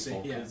bunch of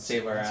people. Yeah.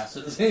 Save our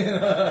asses.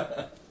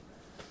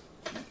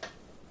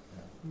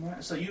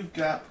 So you've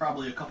got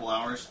probably a couple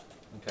hours,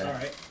 Okay. All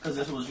right. because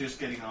this was just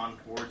getting on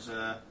towards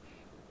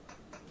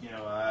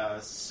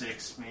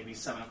 6, maybe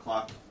 7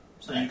 o'clock.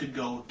 So you could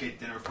go get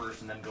dinner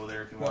first and then go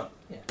there if you want.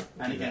 Yeah.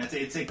 And again,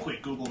 it's a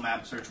quick Google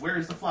map search. Where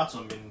is the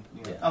Flotsam?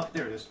 And oh,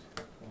 there it is.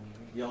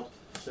 Yelp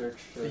search.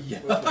 For,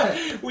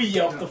 We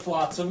yelp the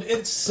flotsam.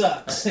 It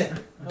sucks.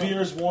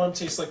 Beer's warm,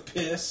 tastes like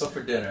piss. So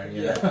for dinner,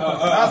 Yeah.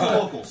 Not the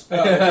locals.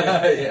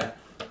 yeah.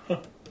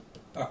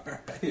 Alright.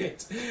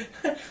 It's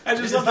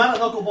not a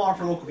local bar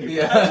for local people.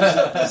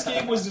 This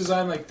game was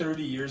designed like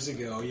 30 years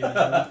ago,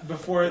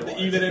 before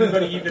even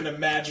anybody even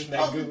imagined that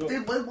Oh, Google.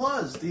 it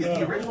was.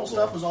 The original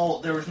stuff was all,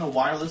 there was no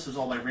wireless, it was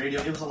all by radio.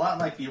 It was a lot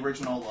like the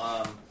original,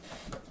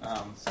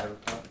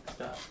 Cyberpunk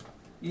stuff.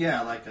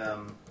 like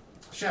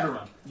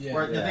Shadowrun. Yeah.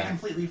 where Yeah. they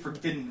completely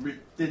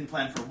didn't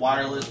plan for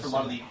wireless for a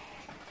lot of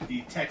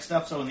the tech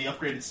stuff, so in the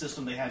upgraded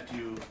system they had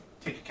to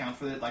take account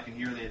for it. Like in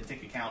here, they had to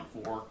take account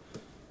for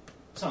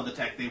some of the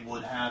tech they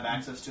would have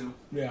access to.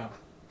 Yeah.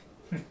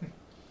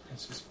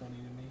 That's just funny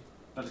to me.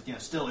 But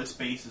still its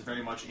base is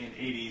very much in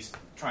 80s,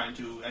 trying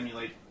to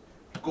emulate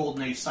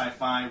golden age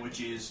sci-fi,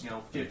 which is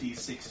 50s,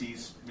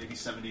 60s, maybe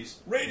 70s.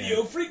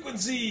 Radio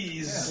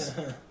frequencies!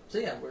 So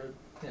yeah, we're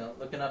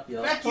looking up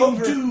Yelp. Vacuum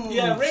tubes!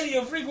 Yeah,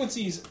 radio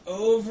frequencies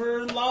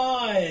over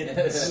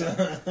lines!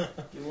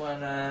 You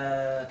want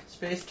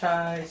space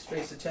Thai,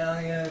 space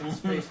Italian,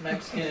 space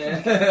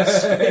Mexican,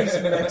 Space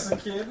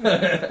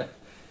Mexican.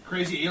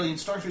 Crazy alien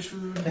starfish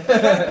food.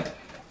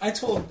 I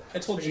told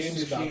Space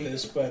James sushi. about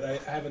this, but I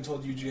haven't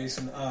told you,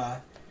 Jason. I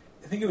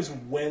think it was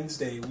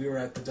Wednesday. We were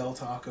at the Del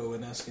Taco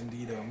in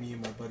Escondido. Me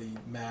and my buddy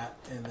Matt,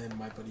 and then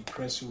my buddy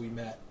Chris, who we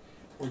met,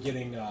 were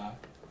getting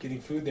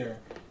food there.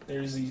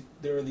 There were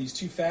these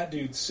two fat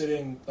dudes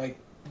sitting like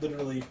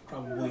literally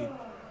probably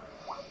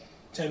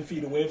 10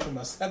 feet away from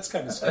us. That's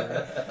kind of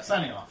scary.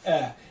 Signing off.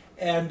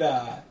 And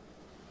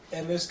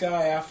this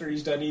guy, after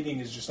he's done eating,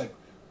 is just like.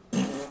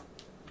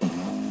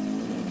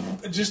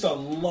 Just a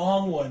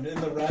long one in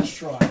the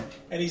restaurant,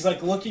 and he's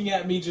like looking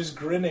at me, just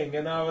grinning,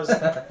 and I was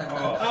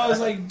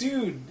like,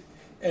 dude,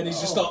 and he's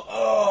just all,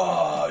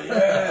 oh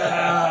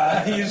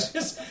yeah, he's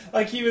just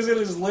like he was in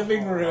his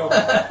living room,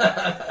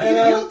 and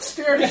You don't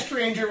stare at a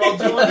stranger while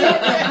doing it in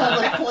a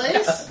public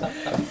place.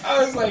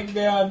 I was like,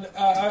 man,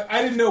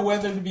 I didn't know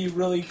whether to be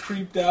really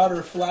creeped out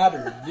or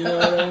flattered, you know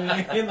what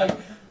I mean? Like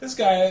this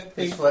guy He's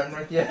thinks flirting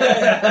with you.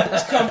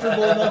 is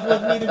comfortable enough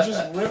with me to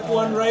just rip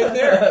one right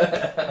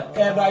there.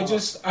 And I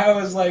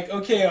was like,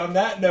 okay, on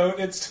that note,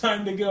 it's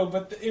time to go.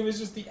 But it was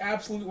just the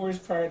absolute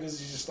worst part is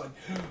he's just like,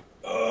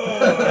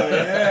 oh,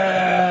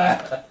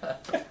 yeah.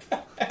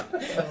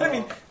 I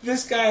mean,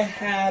 this guy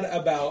had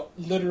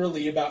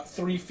literally about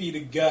 3 feet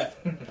of gut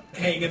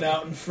hanging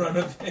out in front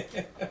of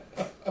him.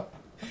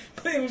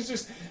 It was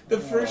just,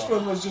 the first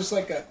one was just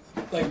like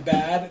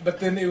bad, but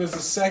then it was the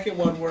second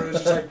one where it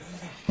was just like,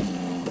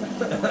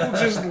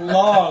 just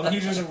long.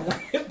 He just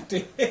ripped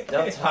it.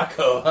 Del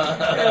Taco.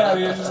 Yeah,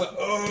 he was just like,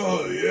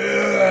 oh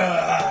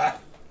yeah.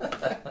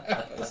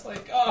 I was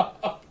like,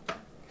 oh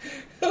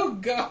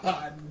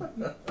God,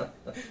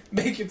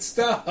 make it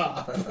stop.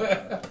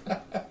 I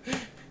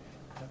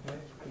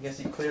guess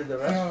he cleared the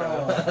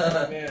restaurant.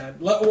 Oh man,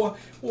 what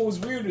was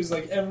weird is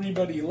like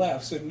everybody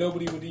left, so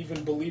nobody would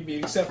even believe me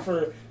except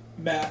for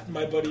Matt,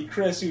 my buddy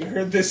Chris, who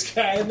heard this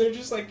guy, and they're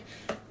just like,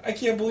 I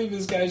can't believe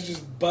this guy's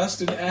just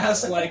busting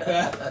ass like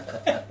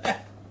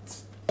that.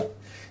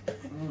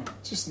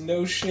 Just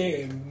no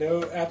shame.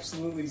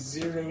 Absolutely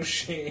zero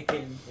shame.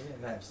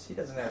 He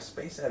doesn't have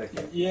space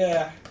etiquette.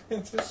 Yeah.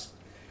 It's just,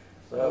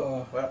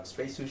 So, well,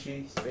 space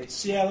sushi,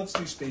 space. yeah, let's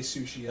do space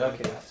sushi. I like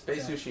Okay, that.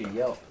 space Yeah. sushi,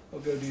 Yelp.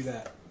 We'll go do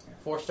that.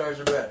 4 stars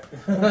or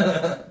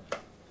better.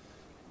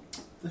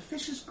 The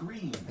fish is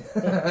green.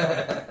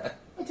 It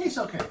tastes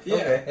okay. Yeah.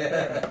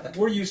 Okay.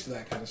 We're used to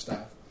that kind of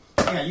stuff.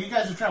 Yeah, you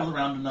guys have traveled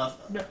around enough.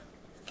 Yeah.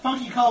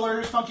 Funky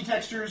colors, funky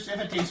textures. If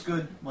it tastes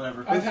good,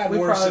 whatever. I've had we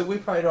worse.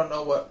 probably don't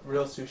know what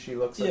real sushi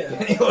looks like Yeah.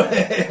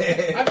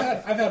 anyway.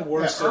 I've had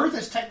worse. Yeah, Earth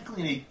is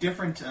technically in a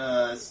different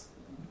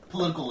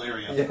political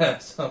area. Yeah,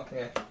 so,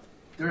 yeah.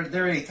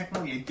 They're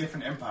technically a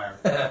different empire.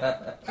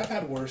 I've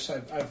had worse.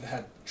 I've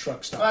had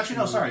truck stops. Well, actually,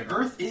 no, sorry.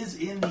 Earth is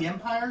in the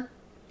empire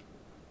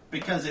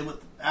because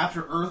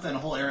after Earth and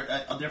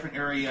a different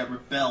area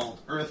rebelled,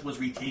 Earth was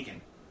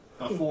retaken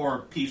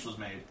before peace was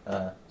made.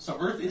 So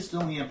Earth is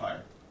still in the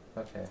empire.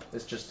 Okay,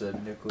 it's just a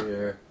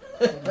nuclear.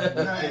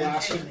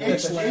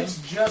 It's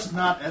just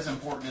not as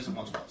important as it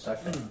once was.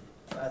 Okay,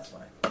 that's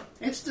fine.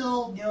 It's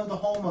still, the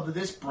home of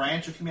this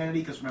branch of humanity.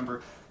 Because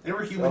remember, there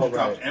were humans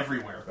dropped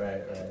everywhere.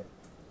 Right.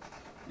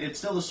 It's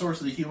still the source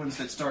of the humans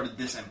that started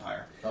this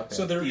empire. Okay.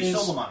 So there The is.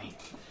 Solomani.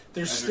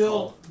 There's as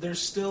still they're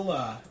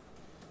called.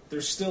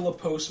 there's still a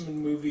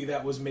Postman movie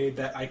that was made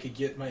that I could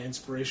get my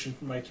inspiration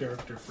from my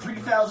character from.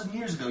 3,000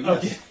 years ago,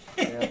 yes.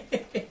 Okay.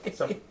 Yeah.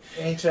 Some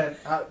ancient,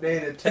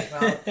 outdated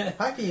technology.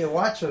 How can you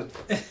watch it?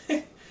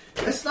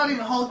 It's not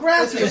even It's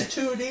holographic. just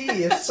 2D.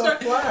 It's so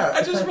flat.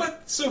 I just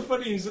what's so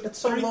funny is It's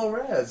so low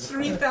res.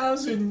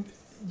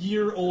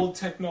 3,000-year-old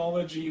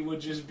technology would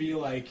just be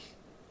like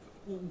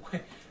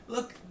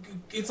look,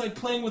 it's like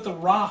playing with a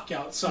rock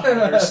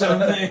outside or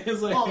something.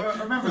 It's like, Well,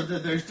 remember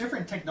that there's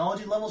different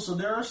technology levels. So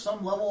there are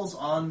some levels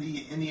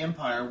in the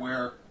Empire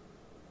where,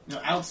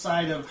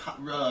 outside of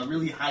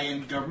really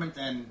high-end government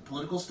and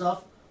political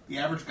stuff, the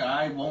average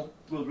guy will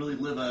really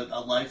live a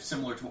life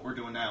similar to what we're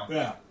doing now.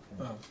 yeah.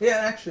 Yeah,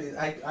 actually,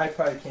 I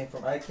probably came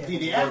from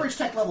The average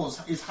tech level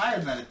is higher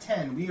than that at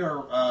 10. We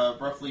are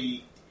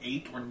roughly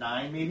 8 or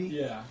 9, maybe.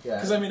 Yeah, Yeah.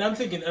 because I mean, I'm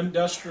thinking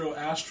industrial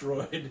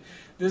asteroid.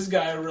 This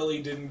guy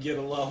really didn't get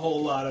a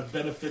whole lot of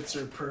benefits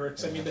or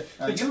perks. I mean,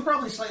 You're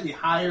probably slightly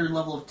higher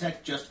level of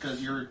tech just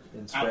because you're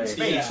In out in space.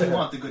 space. Yeah. You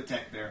want the good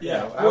tech there.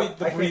 yeah, Yeah, wait,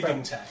 the I came breathing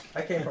from- tech,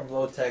 I came from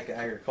low tech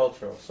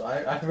agricultural, so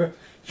I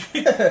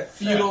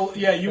feudal.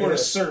 Yeah, you were a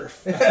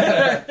serf. well,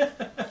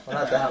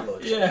 not that low.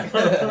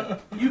 Yeah,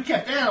 You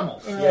kept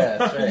animals. Yeah,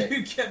 that's right.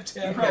 you kept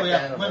You having, probably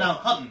kept went out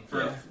hunting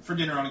Yeah. for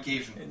dinner on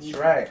occasion. and you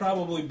That's right.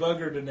 probably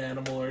buggered an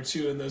animal or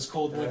two in those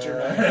cold winter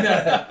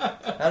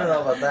nights. I don't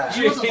know about that.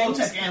 She was a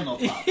low-tech animal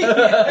pop.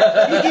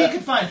 You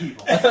could find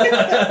people.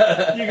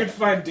 You could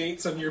find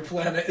dates on your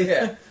planet.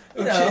 Yeah,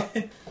 you know,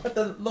 Okay. at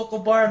the local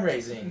barn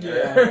raising.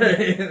 Yeah.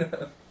 You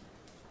know.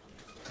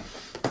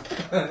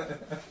 All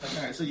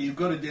right, so you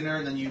go to dinner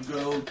and then you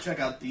go check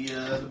out the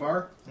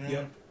bar.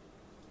 Yep.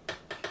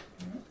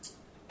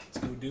 Let's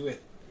go do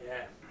it.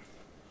 Yeah.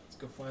 Let's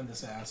go find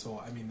this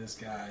asshole. I mean, this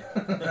guy.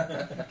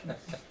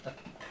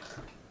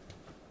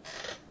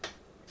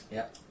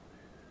 Yep.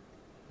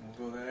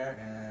 We'll go there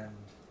and.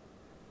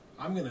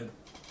 I'm gonna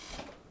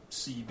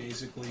see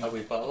basically. Are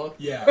we follow?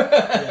 Yeah.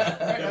 Yeah.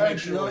 All right, Gotta make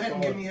sure go we're ahead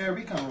and give followed. me a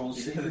recon roll.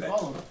 See if we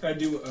follow. I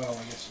do. Oh, I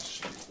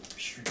guess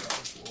it's street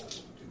roll.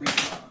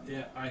 Recon.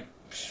 Yeah.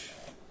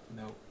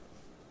 Nope.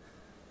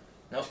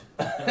 Nope.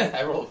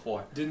 I rolled a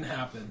 4. Didn't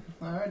happen.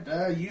 All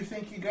right, you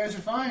think you guys are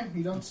fine.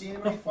 You don't see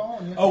anybody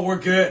following you. Oh, we're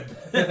good.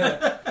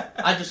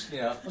 I just,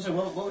 So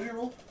what was your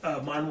roll?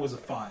 Mine was a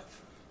 5.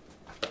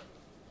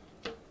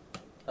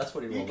 that's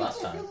what he You rolled get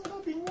last the time. feeling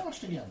about being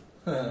watched again.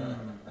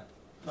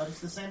 But it's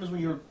the same as when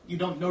you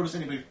don't notice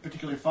anybody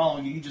particularly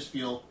following you. You just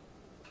feel,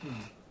 man,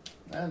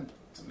 am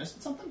I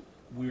missing something?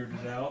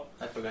 Weirded out.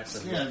 I forgot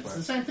to Yeah, look it's for the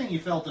it. same thing you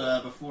felt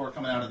before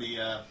coming out of the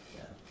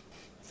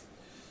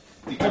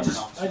I government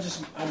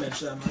office. I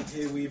mentioned that. I'm like,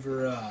 hey,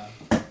 Weaver, I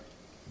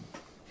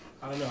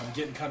don't know. I'm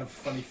getting kind of a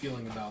funny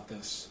feeling about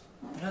this.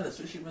 Yeah, the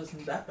sushi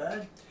wasn't that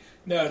bad.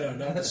 No,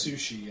 not the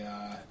sushi.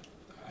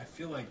 I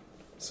feel like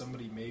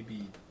somebody may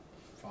be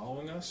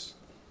following us.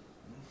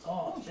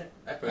 Oh, shit.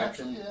 I forgot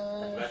Actually,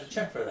 to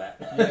check for that.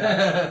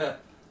 Yeah.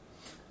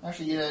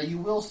 Actually, you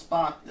will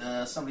spot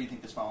somebody you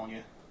think is following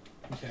you.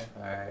 Okay.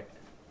 Alright.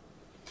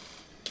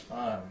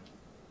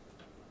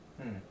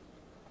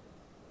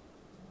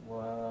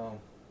 Well,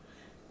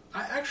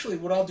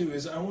 What I'll do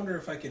is I wonder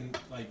if I can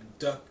like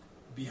duck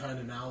behind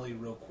an alley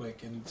real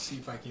quick and see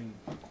if I can.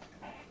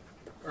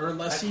 Or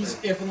unless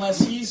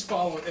he's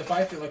followed, if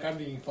I feel like I'm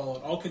being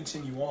followed, I'll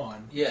continue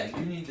on. yeah,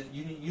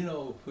 you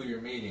know who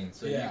you're meeting,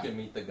 so Yeah. you can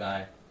meet the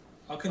guy.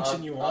 I'll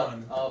continue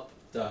on. I'll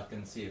duck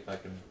and see if I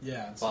can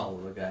Yeah. and follow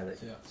the guy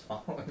that's Yeah.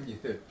 following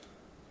you.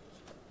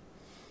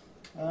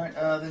 All right,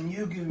 then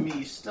you give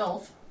me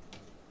stealth.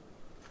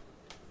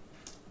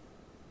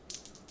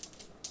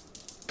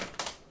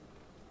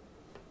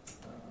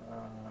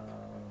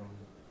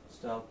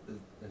 Stealth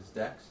is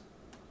Dex.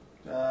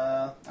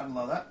 I'd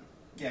allow that.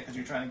 Yeah, because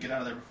you're trying to get out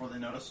of there before they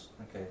notice.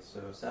 Okay,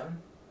 so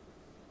 7.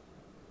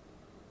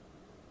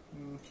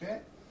 Okay.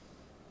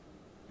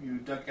 You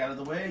duck out of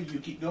the way. You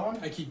keep going.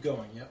 I keep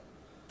going. Yep.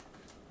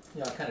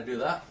 Yeah, I'll kind of do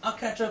that. I'll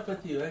catch up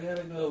with you. I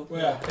gotta go. Well,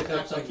 yeah. pick It up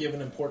looks some. like you have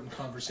an important I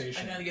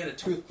conversation. gotta get a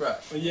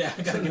toothbrush. Well, yeah.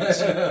 I gotta get a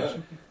toothbrush.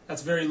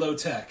 That's very low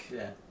tech.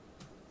 Yeah.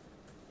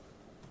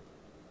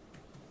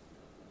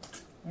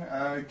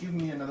 Give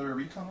me another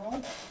recon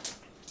roll.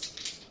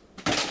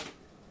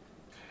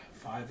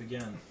 5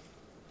 again.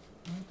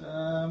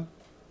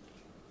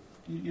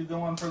 You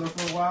go on further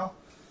for a while.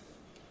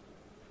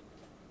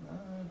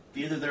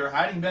 Either they're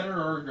hiding better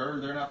or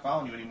they're not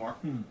following you anymore.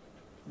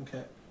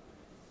 Okay.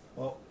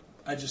 Well,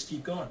 I just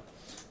keep going.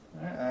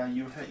 All right,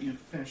 you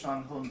finished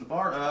on holding the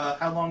bar.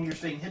 How long you're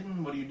staying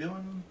hidden? What are you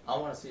doing? I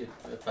want to see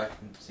if I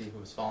can see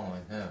who's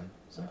following him.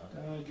 So.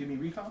 Give me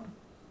recon.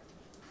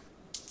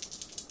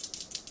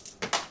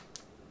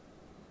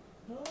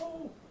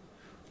 No.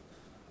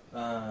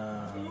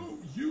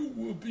 You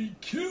will be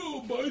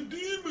killed by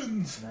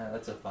demons. Nah,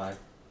 that's a 5.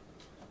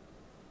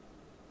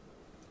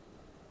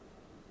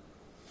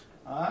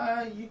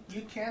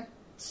 You can't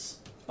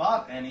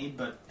spot any,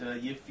 but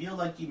you feel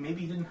like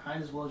maybe you didn't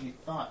hide as well as you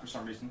thought for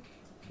some reason.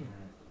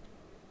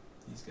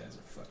 These guys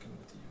are fucking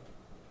with you.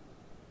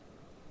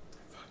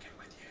 They're fucking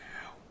with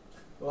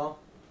you. Well,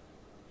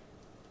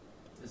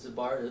 is the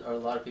bar? Are a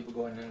lot of people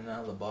going in and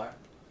out of the bar?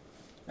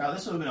 Now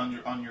this would have been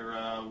on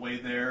your way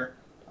there.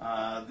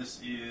 This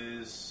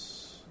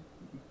is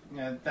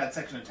that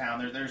section of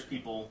town. There's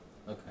people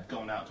Okay.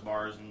 going out to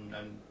bars and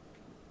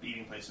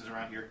eating places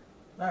around here.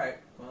 All right.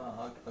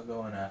 Well, I'll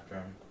go in after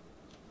him.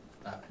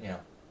 I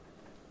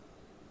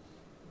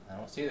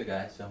don't see the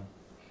guy, so.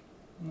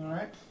 All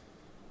right.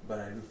 but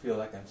I do feel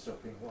like I'm still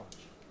being watched.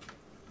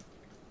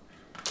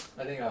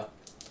 I think I'll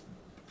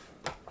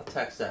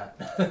text that.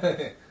 I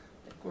think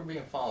we're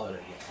being followed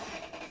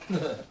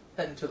again.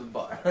 Heading to the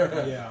bar.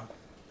 Yeah.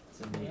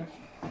 To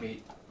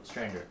meet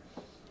stranger.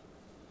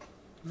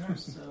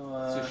 So,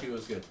 Sushi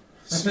was good.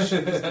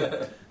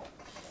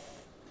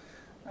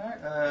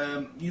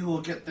 Alright, you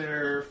will get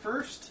there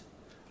first.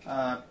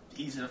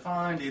 Easy to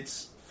find.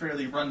 It's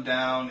fairly run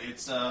down.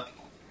 It's sort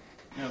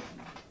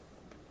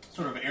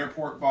of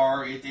airport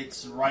bar.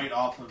 It's right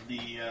off of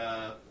the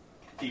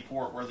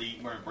port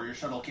where your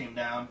shuttle came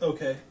down.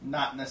 Okay.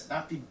 Not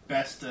the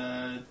best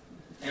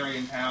area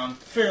in town.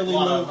 Fairly a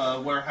lot low.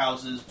 of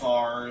warehouses,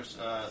 bars,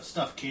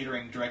 stuff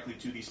catering directly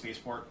to the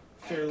spaceport.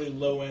 Fairly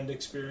low end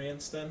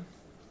experience then.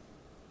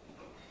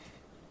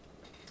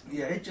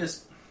 Yeah, it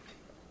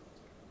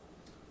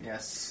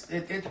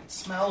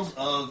smells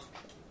of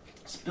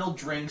spilled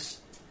drinks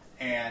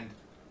and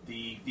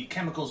the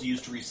chemicals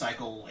used to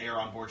recycle air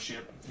on board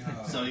ship.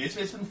 Oh. So it's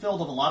been filled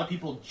with a lot of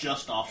people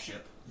just off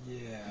ship.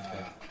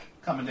 Yeah.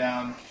 Coming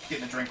down,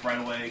 getting a drink right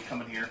away,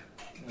 coming here.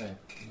 Okay.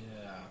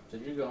 Yeah. So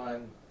you go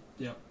in.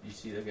 Yep. You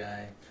see the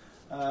guy.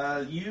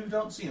 You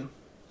don't see him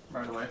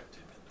right away.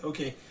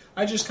 Okay.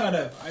 I just kind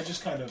of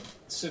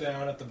sit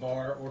down at the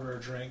bar, order a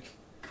drink,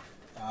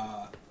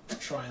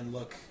 try and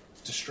look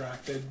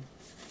distracted.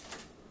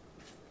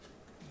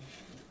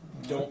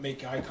 Don't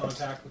make eye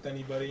contact with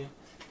anybody.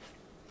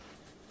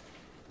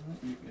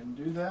 You can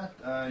do that.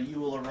 You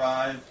will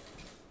arrive,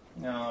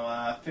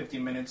 50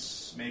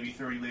 minutes, maybe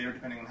 30 later,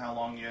 depending on how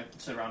long you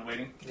sit around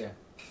waiting. Yeah.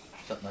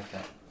 Something like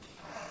that.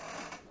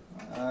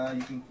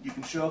 You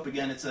can show up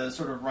again. It's a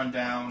sort of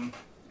rundown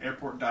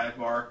airport dive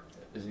bar.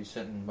 Is he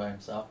sitting by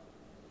himself?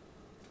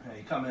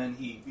 You come in.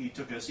 He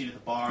took a seat at the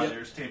bar. Yep.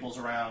 There's tables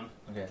around.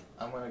 Okay.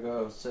 I'm gonna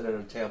go sit at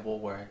a table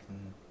where I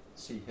can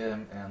see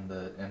him and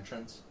the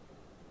entrance.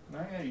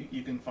 Yeah,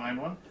 you can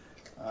find one.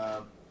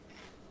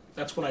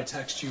 That's when I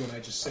text you and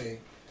I just say,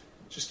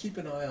 just keep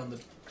an eye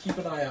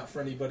out for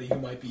anybody who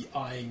might be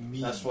eyeing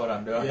me. That's what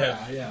I'm doing.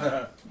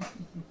 Yeah.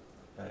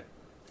 Right.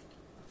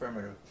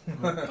 Affirmative.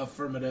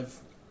 Affirmative.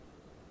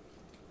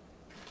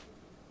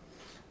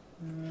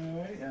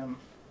 Alright.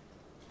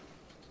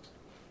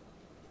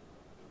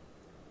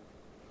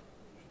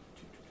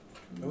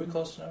 Are we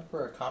close enough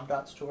for our comm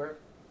dots to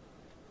work?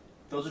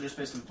 Those are just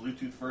basically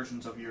Bluetooth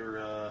versions of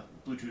your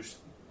Bluetooth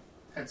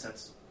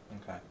headsets.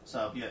 Okay.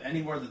 So yeah,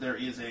 anywhere that there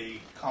is a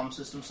comm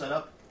system set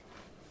up,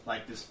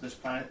 like this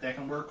planet, that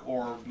can work,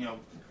 or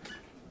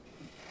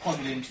plug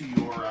it into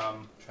your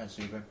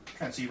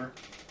transceiver.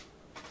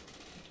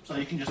 So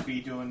you can just be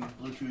doing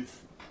Bluetooth,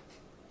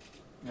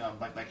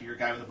 like your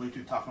guy with the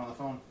Bluetooth talking on the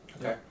phone.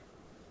 Okay.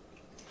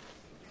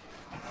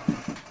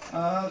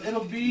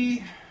 It'll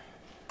be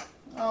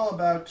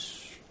about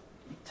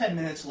 10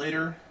 minutes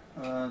later.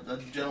 A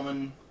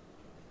gentleman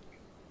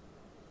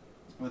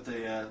with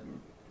a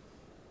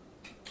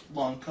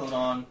long coat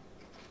on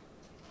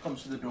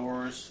comes to the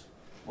doors,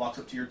 walks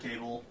up to your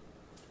table,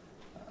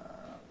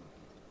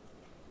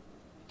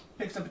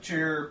 picks up a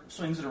chair,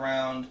 swings it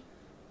around,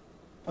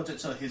 puts it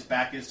so his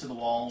back is to the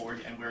wall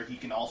where he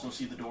can also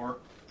see the door.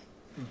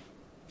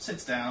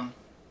 Sits down.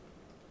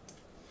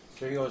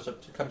 So he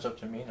comes up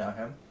to me, not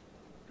him?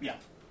 Yeah.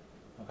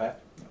 Okay.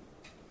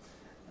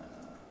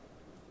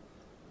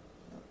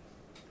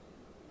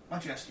 Why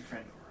don't you ask your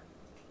friend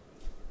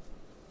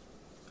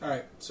over?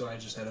 Alright, so I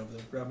just head over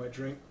there, grab my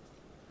drink,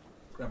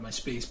 grab my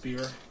space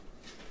beer.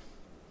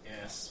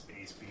 Yes,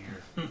 space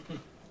beer.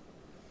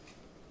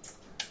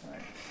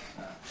 Alright.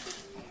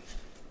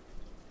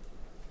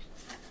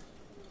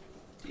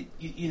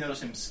 You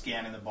notice him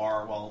scanning the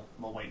bar while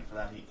waiting for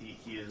that.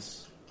 He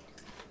is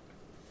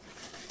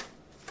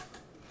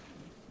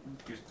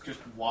just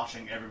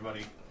watching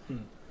everybody.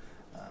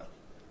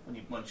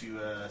 Once you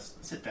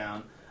sit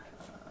down,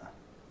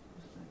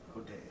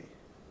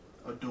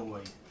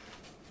 Odoy.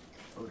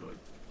 Odoy.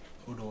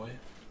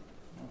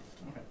 Oh,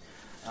 okay.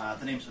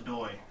 The name's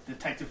Odoy,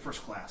 Detective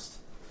First Class.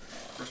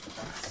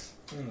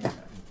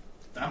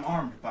 I'm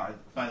armed, by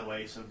the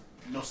way, so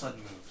no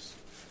sudden moves.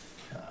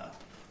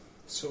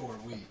 So are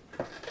we.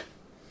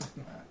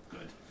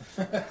 Good.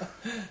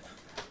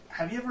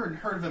 Have you ever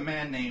heard of a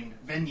man named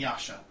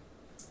Venyasha?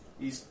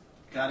 He's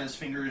got his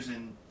fingers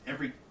in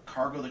every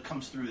cargo that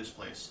comes through this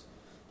place.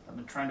 I've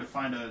been trying to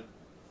find a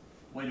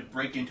way to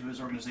break into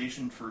his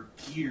organization for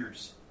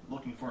years,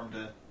 looking for him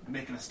to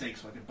make a mistake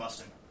so I could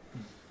bust him.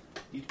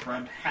 He's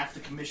bribed half the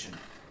commission.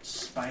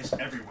 Spies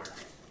everywhere.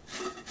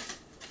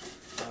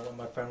 When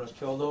my friend was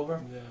killed over?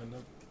 Yeah, no.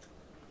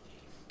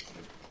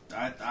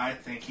 I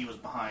think he was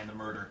behind the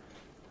murder.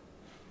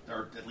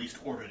 Or at least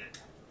ordered it.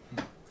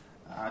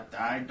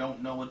 I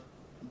don't know what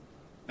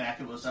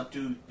Beckett was up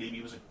to. Maybe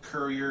he was a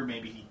courier.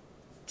 Maybe he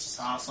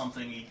saw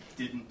something he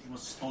didn't. He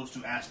wasn't supposed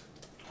to ask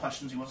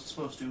questions he wasn't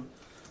supposed to.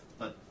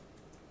 But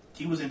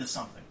he was into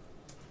something.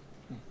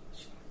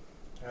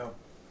 Yeah.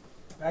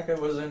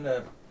 Beckett was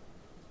into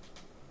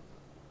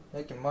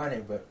making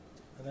money, but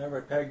I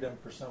never pegged him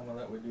for someone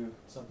that would do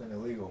something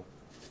illegal.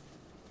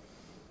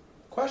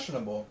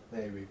 Questionable,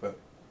 maybe, but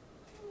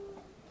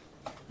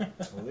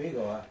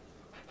Illegal.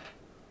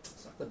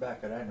 It's not the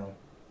back that I know.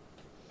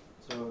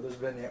 So this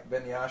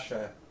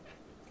Vinyasha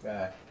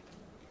guy.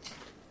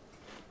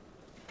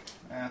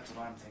 That's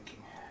what I'm thinking.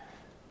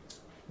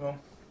 Well,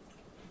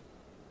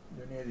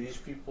 do any of these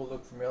people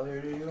look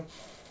familiar to you?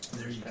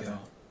 There you Kinda go.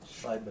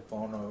 Slide the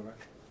phone over.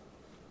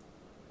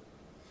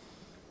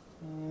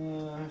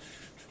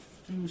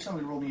 Do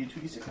somebody roll me a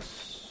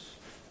 2d6.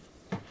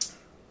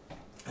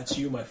 That's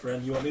you, my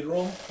friend. You want me to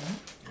roll?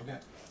 Okay.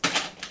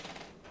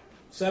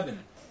 7.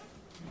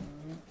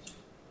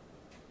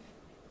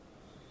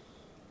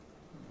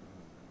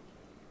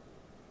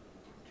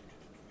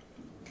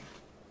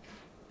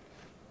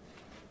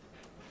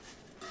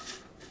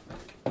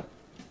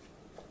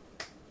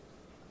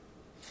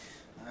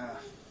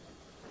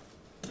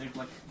 They're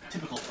like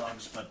typical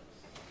thugs, but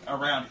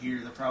around here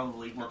they're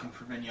probably working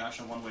for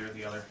Vinyasha one way or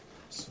the other.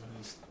 So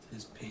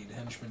his paid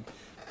henchman.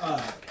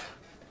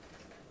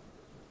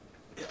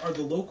 Are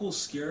the locals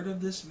scared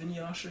of this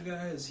Vinyasha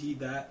guy? Is he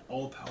that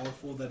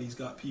all-powerful that he's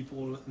got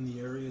people in the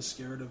area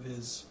scared of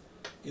his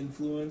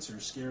influence, or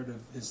scared of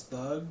his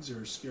thugs,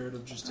 or scared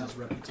of just his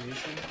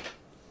reputation?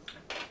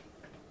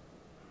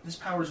 His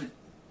powers are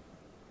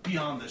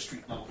beyond the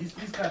street level. He's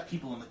got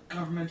people in the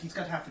government. He's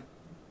got half the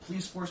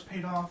police force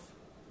paid off.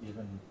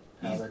 Even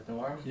Howard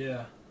Norm?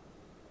 Yeah.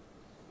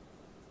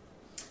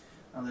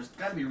 Now, there's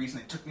got to be a reason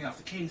they took me off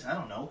the case. I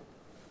don't know.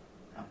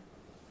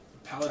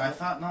 Paladin, I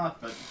thought not,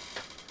 but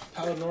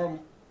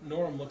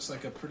Norm looks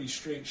like a pretty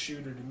straight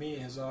shooter to me.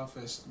 His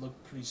office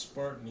looked pretty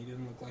Spartan. He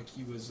didn't look like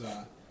he was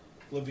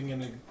living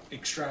in an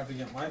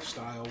extravagant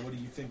lifestyle. What do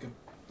you think of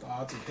the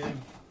odds of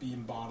him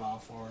being bought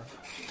off for?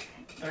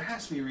 there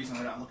has to be a reason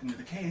they're not looking into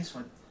the case.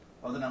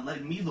 Or they're not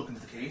letting me look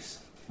into the case.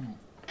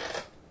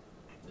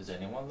 Is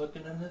anyone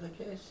looking into the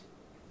case?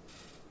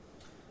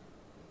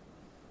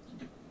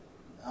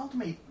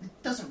 Ultimately,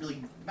 it doesn't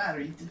really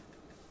matter.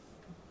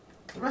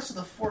 The rest of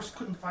the force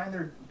couldn't find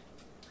their...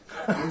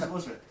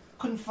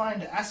 couldn't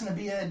find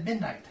Asanabia at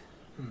midnight.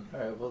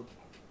 Alright, well,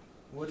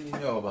 what do you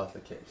know about the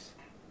case?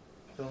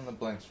 Fill in the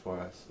blanks for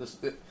us.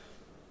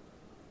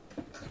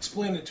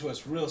 Explain it to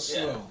us real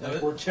slow, Yeah.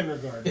 like we're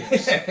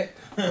kindergartners.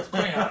 Let's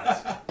bring on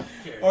it.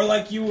 Or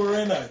like you were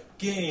in a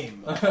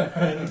game.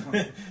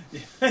 And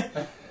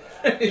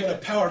you had a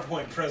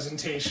PowerPoint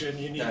presentation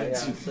you needed Yeah,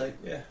 to... it's like,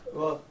 Yeah.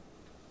 well,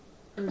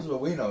 here's what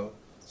we know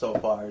so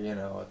far,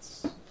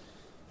 it's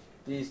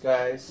these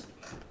guys,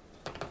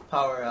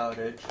 power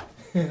outage,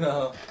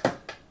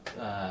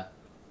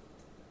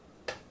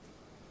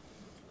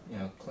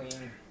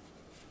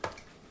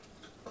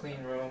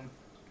 Clean room.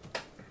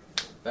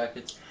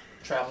 Beckett's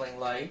traveling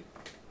light.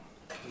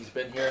 He's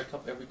been here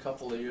every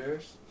couple of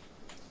years.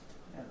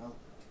 Yeah, well,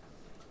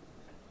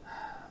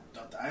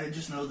 I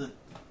just know that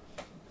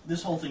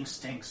this whole thing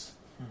stinks.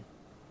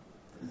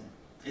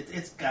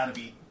 It's got to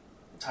be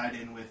tied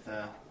in with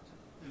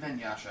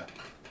Vinyasha.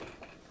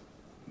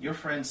 Your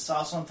friend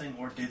saw something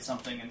or did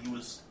something, and he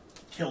was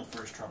killed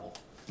for his trouble.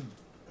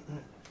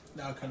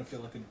 Now I kind of feel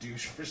like a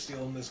douche for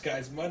stealing this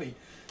guy's money,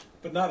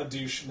 but not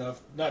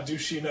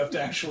douchey enough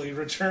to actually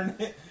return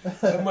it.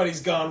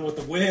 Somebody's gone with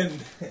the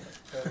wind.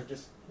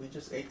 we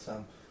just ate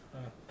some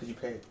because you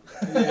paid.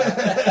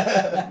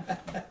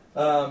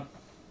 Yeah.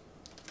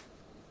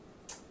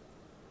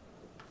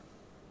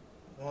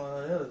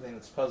 Well, the other thing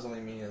that's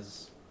puzzling me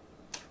is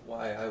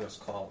why I was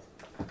called.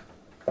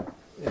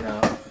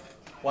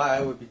 Why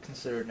I would be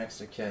considered next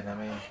of kin. I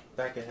mean,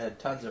 Beckett had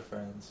tons of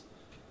friends.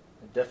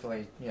 And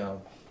definitely,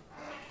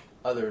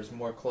 others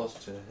more close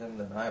to him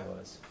than I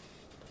was.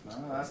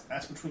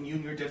 That's between you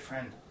and your dead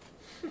friend.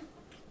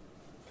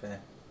 Okay.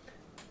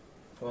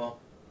 Well,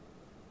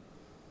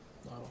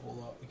 Not a whole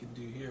lot we can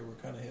do here.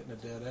 We're kind of hitting a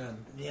dead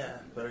end. yeah,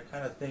 but I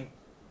kind of think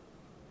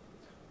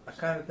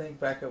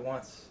Beckett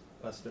wants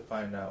us to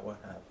find out what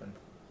happened.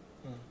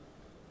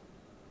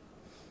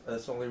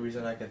 That's the only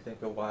reason I can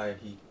think of why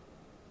he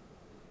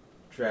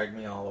dragged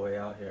me all the way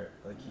out here.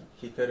 Like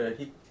he could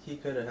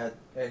have had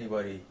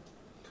anybody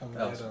Come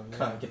else get him.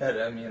 come get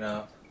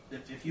him.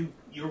 If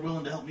you're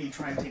willing to help me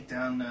try and take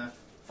down,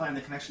 find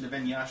the connection to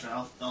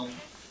Vinyasha,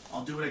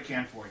 I'll do what I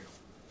can for you.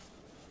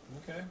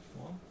 Okay.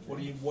 Well,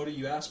 what are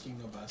you asking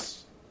of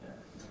us? Yeah.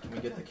 Can we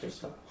get the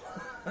case up?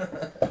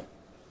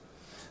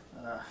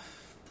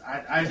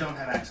 I don't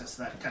have access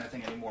to that kind of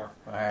thing anymore.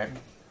 All right.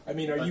 I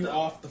mean, are But you the-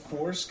 off the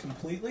force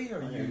completely? Or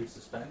Are you? you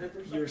suspended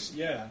or something? You're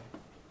yeah.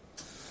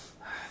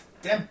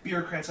 Damn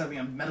bureaucrats have me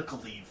on medical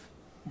leave.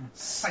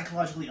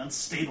 Psychologically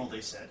unstable,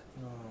 they said.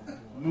 Oh,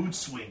 Mood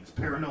swings,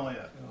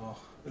 paranoia. oh,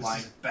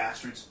 Lying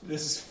bastards.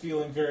 this is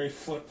feeling very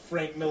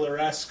Frank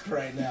Miller-esque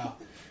right now.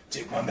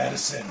 Take my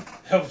medicine.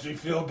 Helps me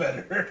feel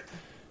better.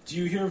 Do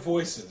you hear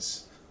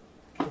voices?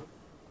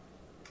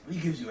 He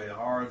gives you a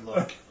hard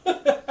look.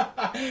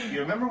 You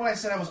remember when I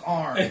said I was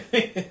armed?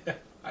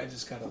 I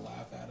just kind of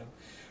laugh at him.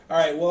 All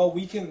right. Well,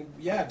 we can.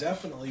 Yeah,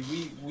 definitely.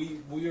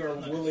 We are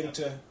willing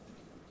to.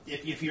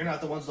 If you're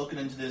not the ones looking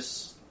into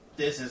this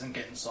isn't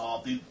getting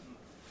solved.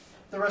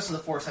 The rest of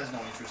the force has no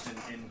interest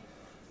in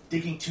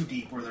digging too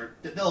deep where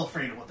they'll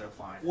afraid of what they'll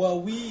find.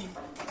 Well,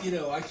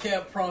 I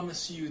can't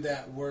promise you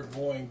that we're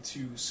going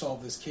to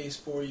solve this case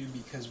for you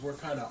because we're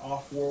kind of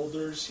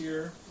off-worlders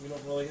here. We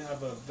don't really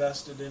have a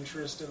vested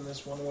interest in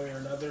this one way or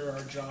another.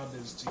 Our job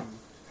is to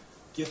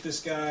get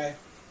this guy,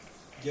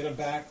 get him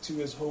back to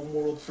his home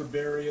world for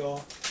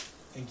burial,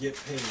 and get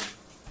paid.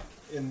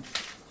 And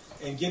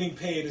getting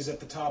paid is at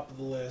the top of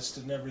the list,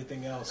 and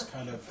everything else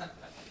kind of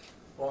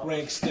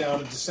ranks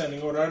down in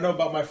descending order. I don't know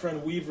about my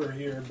friend Weaver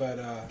here,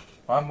 but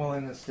I'm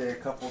willing to stay a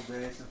couple of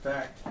days. In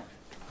fact, I'm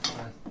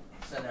gonna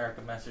send Eric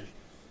a message.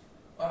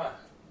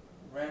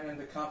 Ran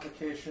into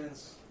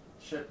complications.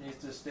 Ship needs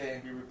to stay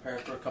and be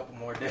repaired for a couple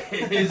more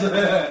days.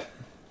 Yeah,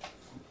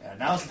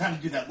 now's the time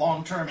to do that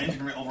long-term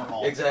engine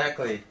overhaul.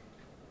 Exactly.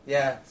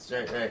 Yeah, that's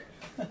right.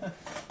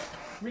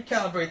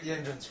 Recalibrate the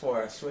engines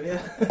for us, will you?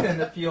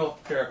 And the fuel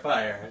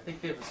purifier. I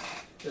think it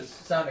was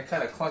sounding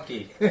kind of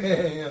clunky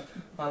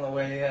on the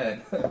way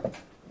in.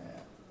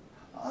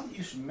 Yeah.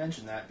 You should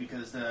mention that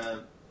because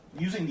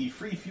using the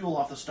free fuel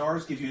off the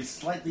stars gives you a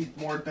slightly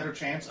better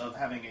chance of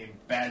having a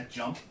bad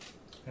jump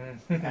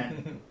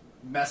and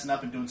messing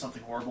up and doing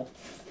something horrible.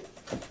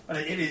 But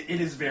it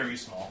is very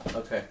small.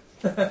 Okay.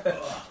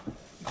 Because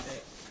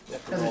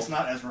it's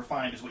not as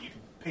refined as what you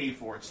can pay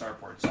for at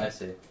starports. I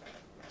see.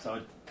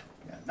 So,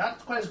 not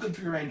quite as good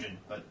for your engine,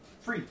 but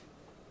free.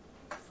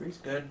 Free's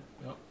good.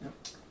 Yep.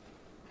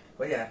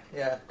 But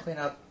yeah, clean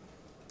out.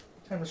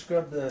 Time to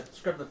scrub the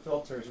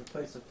filters,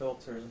 replace the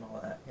filters and all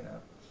that.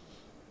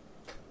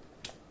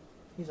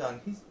 He's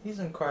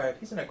in a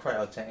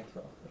cryo tank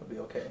though. It'll be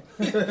okay.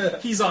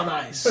 he's on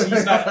ice.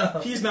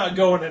 He's not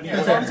going anywhere.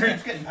 As long as he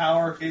keeps getting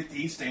power,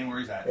 he's staying where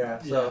he's at.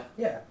 Yeah. So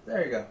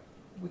there you go.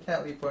 We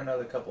can't leave for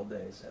another couple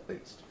days at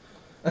least.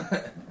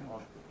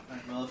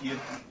 Well, if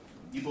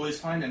you boys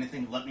find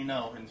anything, let me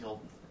know, and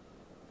he'll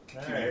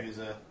give you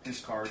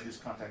his card, his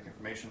contact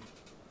information.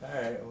 All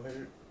right. Well,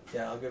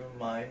 I'll give him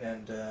mine.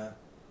 And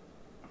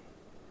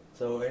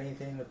so,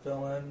 anything to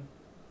fill in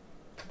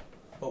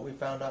what we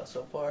found out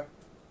so far?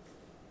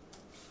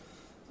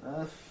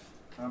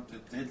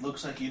 It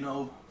looks like you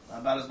know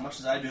about as much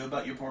as I do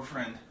about your poor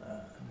friend.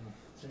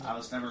 I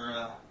was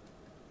never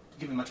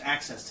given much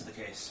access to the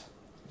case.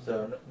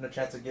 So, no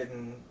chance of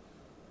getting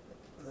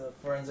the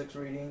forensics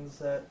readings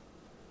that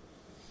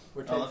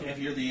we're taking? Well, if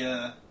you're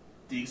the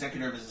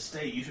executor of his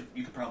estate, you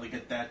could probably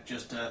get that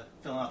just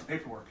filling out the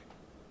paperwork.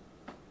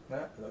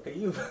 Look at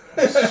you.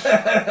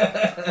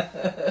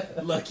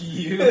 Lucky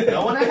you.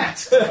 No one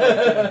asked.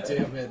 God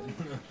damn it.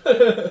 I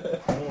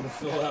don't want to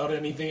fill out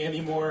anything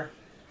anymore.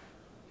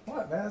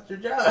 What, man? That's your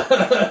job.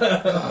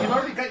 You've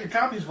already got your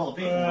copies full of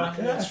paperwork.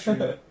 That's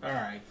true. All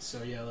right, so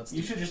let's.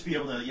 You should just be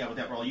able to, with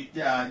that roll. You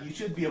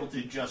should be able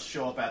to just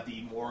show up at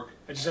the morgue.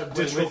 I just have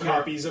digital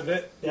copies of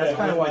it. That's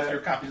kind of with why your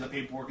copies of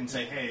the paperwork and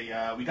say, hey,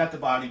 we got the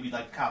body. We'd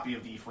like a copy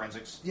of the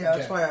forensics. Yeah,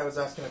 that's Okay. why I was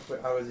asking if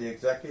I was the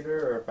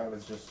executor or if I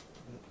was just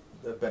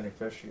the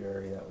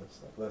beneficiary that was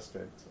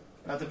listed. So.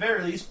 At the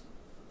very least,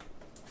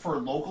 for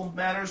local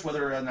matters,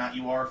 whether or not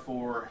you are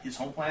for his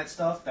home planet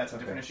stuff, that's a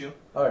different issue.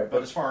 All right,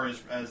 But as far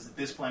as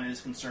this planet is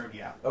concerned,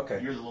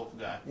 okay. you're the local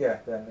guy. Yeah,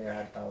 then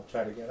I'll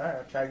try to get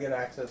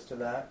access to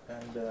that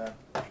and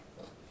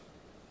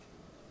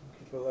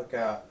keep a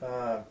lookout.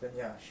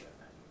 Vinyasha.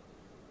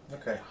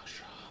 Okay.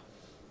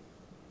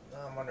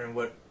 Now I'm wondering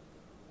what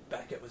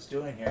Beckett was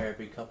doing here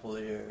every couple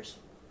of years.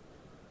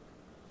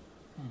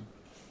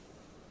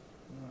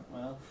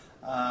 Well,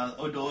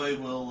 Odoy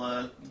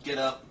will get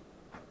up,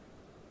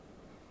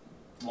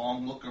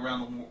 long look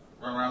around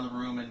the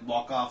room, and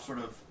walk off, sort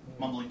of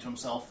mumbling to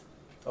himself.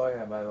 Oh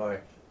yeah, by the way,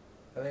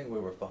 I think we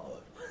were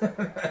followed.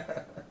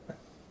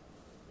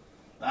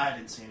 I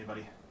didn't see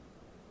anybody.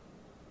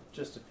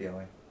 Just a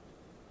feeling.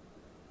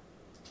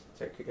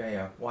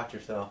 Watch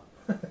yourself.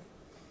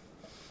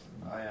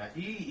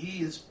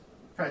 He is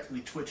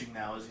practically twitching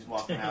now as he's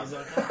walking out. He's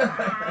like,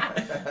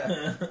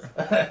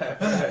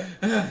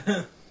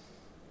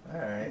 All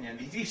right. And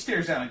he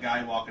stares down a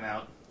guy walking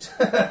out.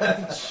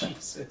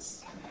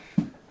 Jesus.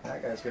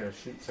 That guy's gonna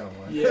shoot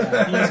someone.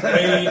 Yeah, he's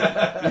way.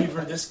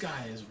 Weaver, this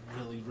guy is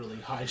really, really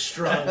high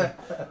strung.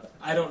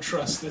 I don't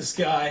trust this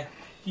guy.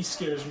 He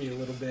scares me a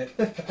little bit.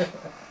 Yeah.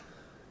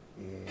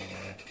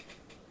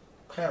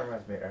 Kind of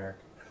reminds me of Eric.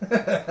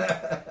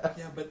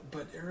 Yeah, but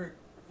Eric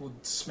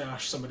would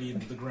smash somebody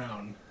into the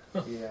ground.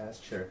 Yeah, that's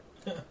true.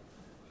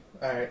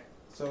 Alright,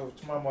 so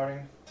tomorrow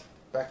morning,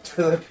 back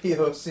to the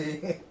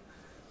POC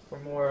for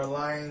more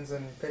lines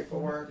and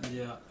paperwork.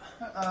 Yeah.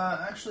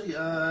 Actually,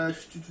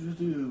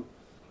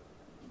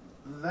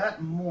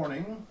 that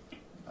morning,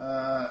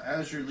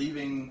 as you're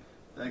leaving,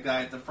 the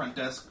guy at the front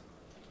desk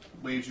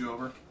waves you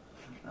over.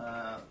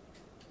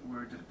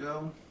 Where did it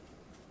go?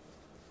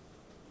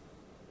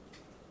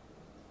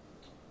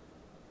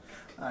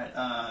 Alright,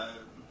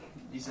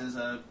 he says,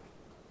 a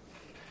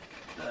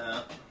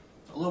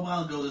little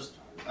while ago, there's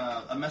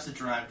a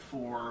message arrived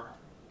for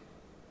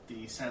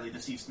the sadly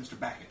deceased Mr.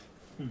 Beckett.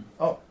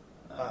 Oh,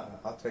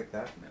 I'll take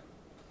that.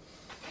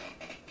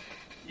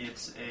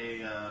 It's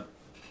a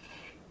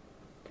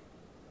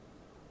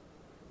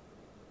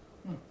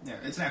Yeah,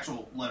 it's an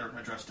actual letter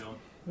addressed to him.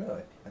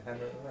 Really? A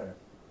handwritten letter.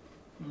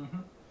 Mm-hmm.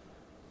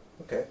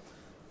 Okay.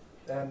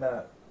 And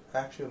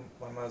actually,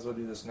 I might as well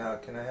do this now.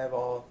 Can I have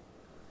all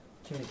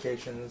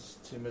communications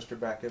to Mr.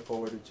 Brackett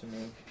forwarded to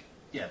me?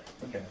 Yeah,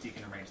 Okay. you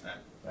can arrange that.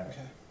 All right.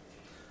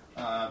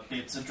 Okay.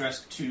 It's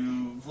addressed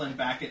to Glenn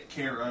Backett,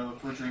 care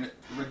of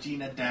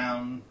Regina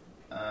Down,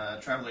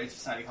 Traveler Aid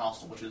Society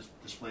Hostel, which is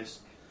this place.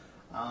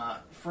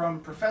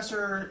 From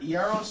Professor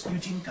Iaros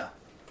Ujinka,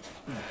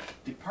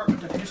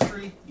 Department of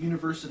History,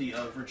 University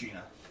of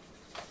Regina.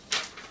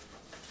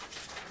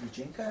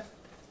 Ujinka?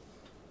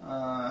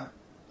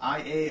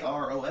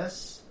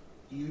 IAROS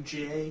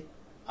UJINKA.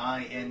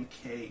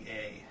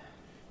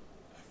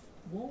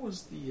 What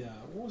was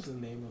the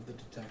name of the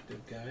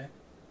detective guy?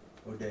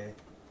 O'Day.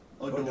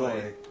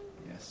 Odoy.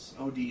 Yes,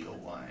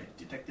 ODOY.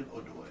 Detective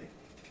Odoy.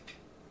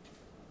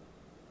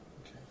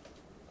 Okay.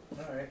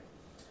 All right.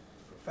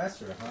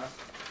 Professor, huh?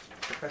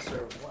 Professor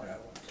what?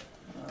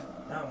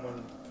 Now I'm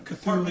wondering.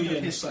 Department of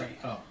Cthulhu History. Insight.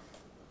 Oh,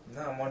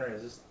 Now I'm wondering,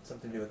 is this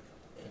something to do with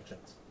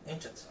ancients?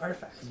 Ancients,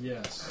 artifacts.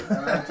 yes.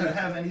 Do you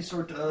have any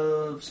sort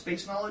of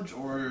space knowledge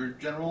or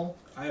general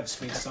I have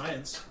space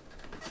science.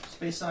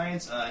 space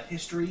science,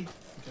 history,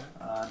 Okay.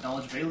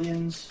 knowledge of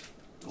aliens,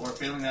 or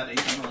failing that, a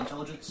general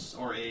intelligence,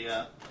 or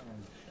a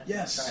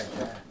Yes. Tried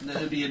that.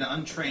 that would be an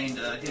untrained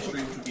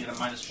history, which would be at a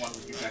 -1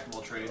 with your jack of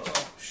all trades.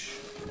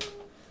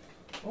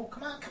 Oh,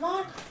 come on, come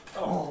on!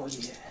 Oh,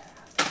 yeah.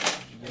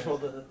 I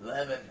rolled an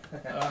 11.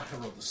 I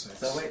rolled a 6.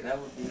 So wait, that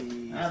would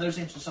be... There's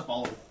ancient stuff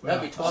all over.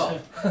 That'd be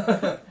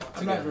 12.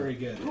 I'm not very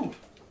good. Ooh.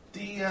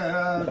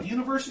 The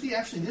university,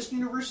 actually, this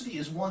university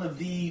is one of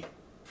the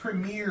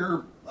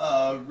premier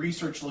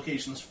research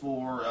locations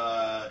for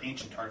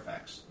ancient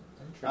artifacts.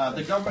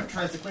 The government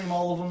tries to claim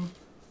all of them,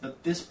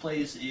 but this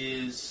place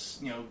is,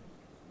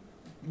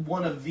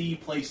 one of the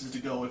places to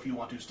go if you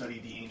want to study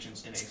the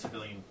ancients in a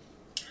civilian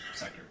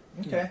sector.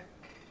 Okay.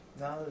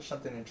 Now there's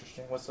something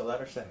interesting. What's the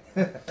letter say?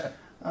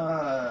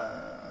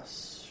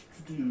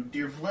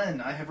 Dear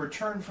Vlen, I have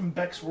returned from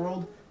Beck's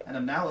world and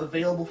am now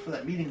available for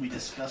that meeting we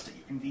discussed at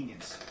your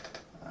convenience.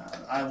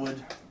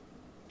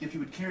 If you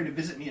would care to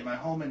visit me at my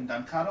home in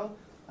Dankado,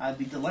 I'd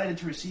be delighted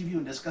to receive you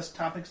and discuss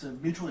topics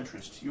of mutual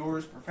interest.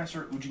 Yours,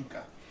 Professor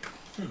Ujinka.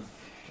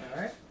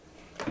 Alright.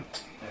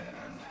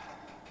 And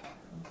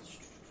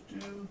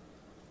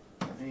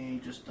let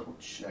me just double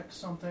check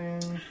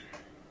something.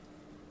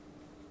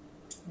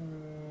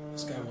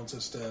 This guy wants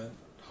us to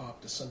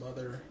hop to some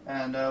other.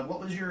 And what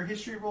was your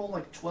history roll?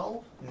 Like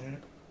 12? Mm-hmm.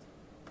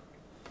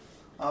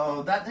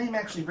 Oh, that name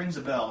actually rings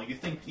a bell. You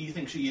think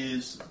she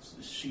is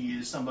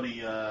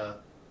somebody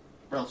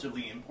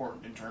relatively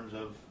important in terms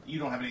of, you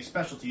don't have any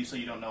specialties, so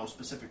you don't know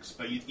specifics,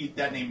 but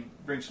that name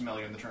rings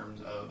familiar in the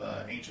terms of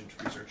ancient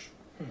research.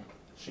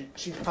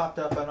 She popped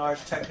up on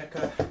Ars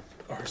Technica.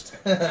 Ars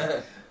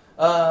Tech.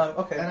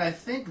 Okay. And I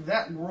think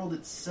that world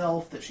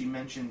itself that she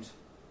mentioned,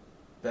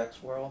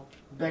 Beck's World.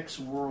 Beck's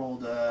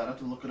World, I have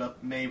to look it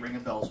up, may ring a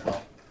bell as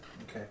well.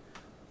 Okay.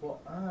 Well,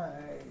 I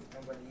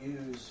am going to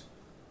use...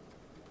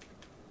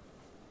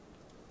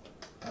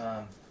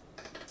 I'm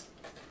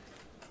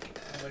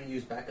going to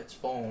use Beckett's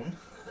phone.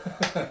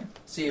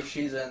 See if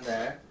she's in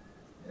there.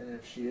 And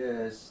if she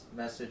is,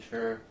 message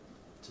her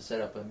to set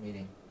up a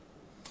meeting.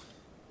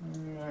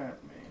 Alright,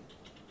 man.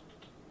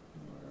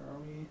 Where are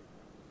we?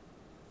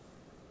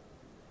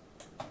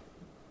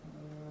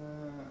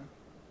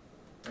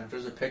 And if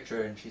there's a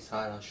picture and she's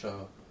hot, I'll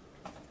show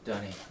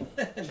Dunny.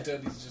 And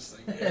Dudley's just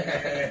like,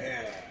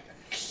 yeah.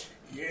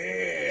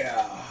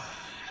 Yeah.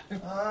 His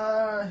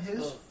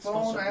Well,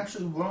 phone sponsor-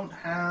 actually won't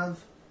have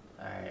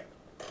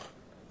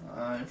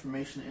Alright.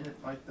 information in it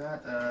like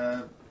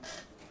that.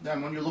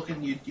 Then when you're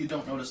looking, you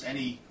don't notice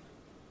any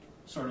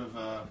sort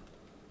of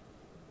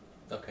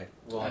Okay.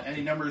 Well,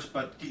 any numbers,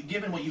 but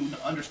given what you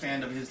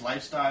understand of his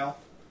lifestyle,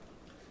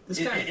 This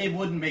guy. it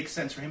wouldn't make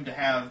sense for him to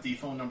have the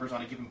phone numbers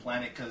on a given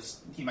planet because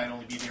he might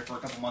only be there for a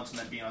couple months and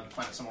then be on the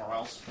planet somewhere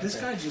else. This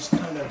guy just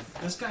kind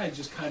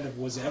of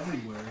was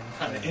everywhere and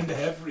kind of into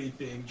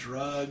everything: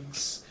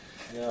 drugs,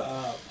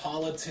 yeah.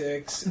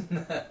 politics,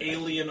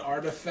 alien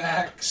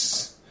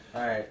artifacts,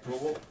 Alright.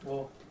 Well,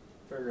 we'll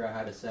figure out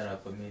how to set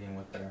up a meeting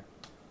with her.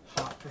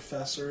 hot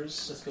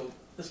professors.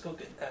 Let's go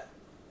get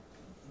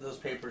those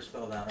papers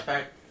filled out. In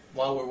fact,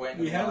 while we're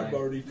waiting, We in had line, them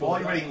already. While filled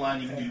you're waiting in out.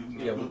 line, you can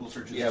do Yeah, Google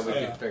searches. Yeah, we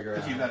Yeah. can figure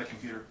Because out you've how got a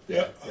computer.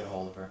 Yep. to get a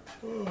hold of her.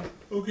 Oh,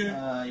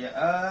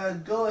 okay.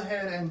 Go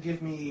ahead and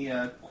give me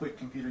quick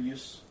computer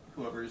use.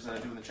 Whoever's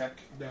doing the check.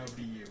 That would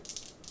be you.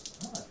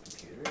 Oh, that's a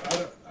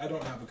computer. I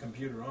don't have a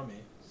computer on me.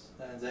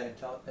 Is that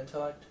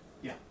intellect?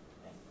 Yeah.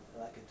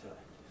 I like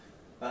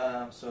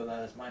intellect. So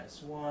that is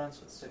 -1, so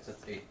it's 6,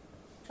 that's 8.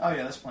 Oh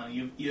yeah, that's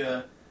plenty.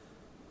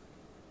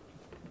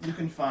 You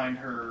can find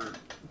her,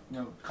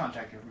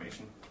 contact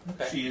information.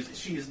 Okay.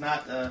 She is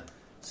not a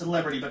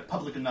celebrity, but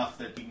public enough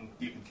that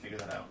you can figure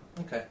that out.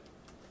 Okay.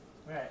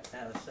 Alright,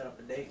 now let's set up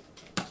a date.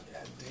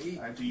 Yeah,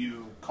 date. Do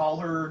you call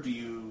her? Are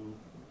you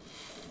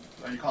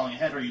calling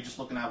ahead, or are you just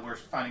looking out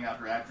finding out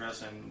her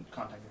address and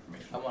contact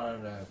information? I want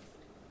him to...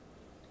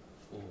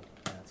 Ooh,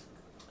 that's...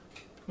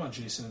 Come on,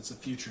 Jason, it's the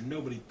future.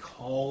 Nobody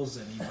calls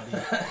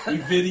anybody. We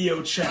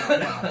video chat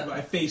now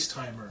by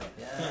FaceTimer.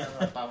 Yeah, I don't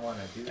know if I want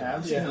to do Yeah, that.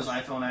 I've seen those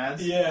iPhone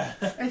ads. Yeah.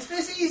 It's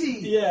this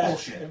easy. Yeah.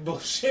 Bullshit.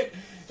 Bullshit.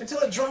 Until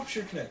it drops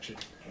your connection.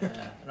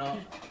 Yeah, no,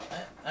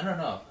 I don't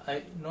know.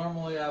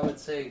 Normally I would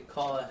say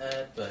call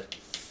ahead, but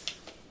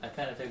I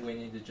kind of think we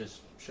need to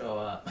just show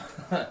up.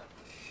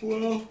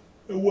 Well,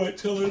 and what?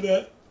 Tell her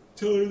that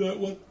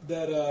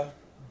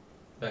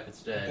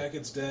Beckett's dead.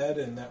 Beckett's dead,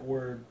 and that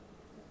we're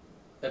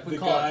If we the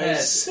call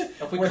guys. ahead,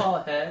 if we we're- call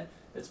ahead,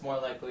 it's more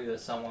likely that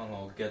someone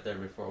will get there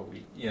before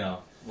we,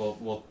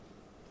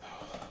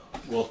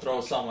 we'll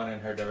throw someone in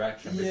her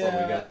direction before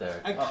Yeah. we get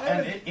there. I kind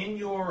And of. in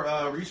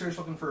your research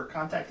looking for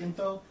contact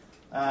info,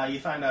 you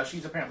find out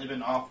she's apparently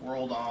been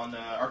off-world on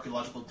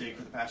archaeological dig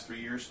for the past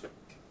 3 years.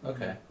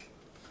 Okay.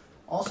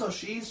 Also,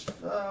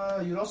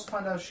 you'd also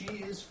find out she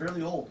is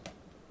fairly old.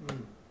 All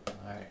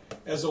right.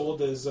 As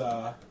old as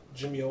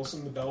Jimmy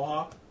Olsen, the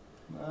bellhop.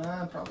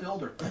 Probably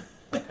older.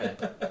 Okay.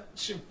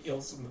 Jimmy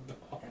Olsen, the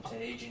bellhop. It's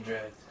an aging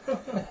drag.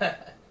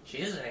 She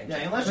is an aging. Yeah,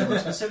 unless you look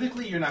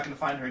specifically, you're not going to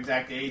find her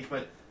exact age,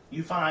 but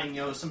you find,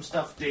 some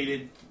stuff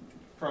dated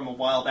from a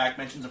while back,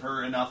 mentions of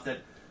her enough that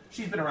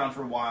she's been around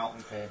for a while.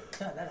 Okay.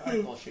 God, that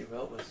article she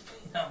wrote was,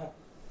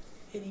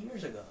 80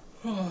 years ago.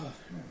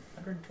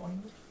 120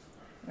 years.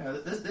 Yeah,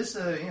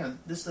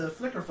 this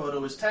Flickr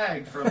photo is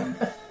tagged from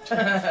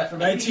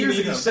 80 years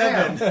ago.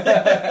 1987.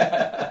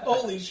 Damn.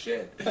 Holy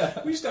shit.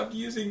 We stopped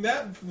using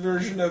that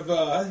version of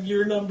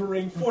year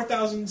numbering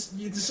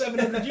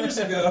 4,700 years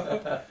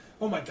ago.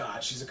 Oh my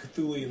god, she's a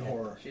Cthulhuan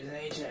horror. She's an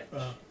agent.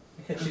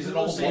 She's an Cthulhu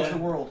old saves the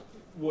world.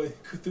 Boy,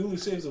 Cthulhu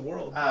saves the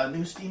world.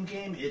 New Steam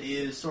game. It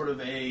is sort of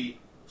a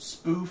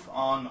spoof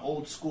on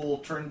old school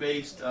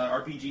turn-based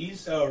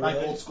RPGs, Oh, like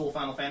really? old school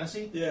Final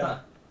Fantasy. Yeah. Huh.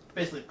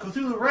 Basically,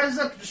 Cthulhu rises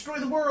up to destroy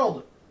the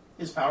world.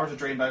 His powers are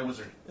drained by a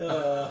wizard.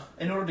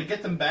 In order to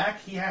get them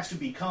back, he has to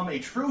become a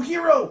true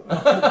hero.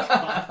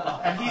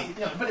 And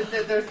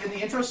there's in the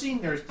intro scene,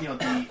 there's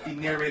the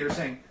narrator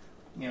saying,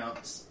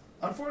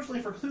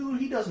 unfortunately for Cthulhu,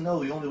 he doesn't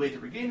know the only way to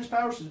regain his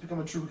powers is to become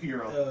a true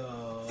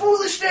hero.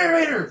 Foolish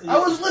narrator! I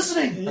was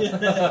listening.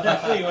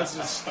 Yeah. He wants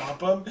to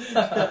stop him.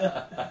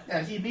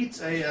 And he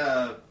meets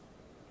a.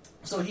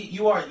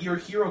 Your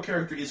hero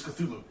character is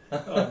Cthulhu,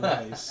 Oh,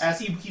 nice.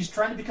 as he's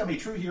trying to become a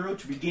true hero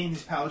to regain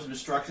his powers of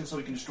destruction so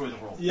he can destroy the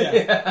world.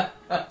 Yeah.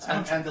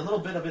 And the little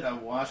bit of it I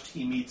watched,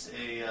 he meets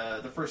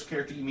the first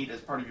character you meet as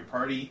part of your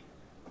party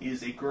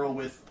is a girl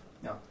with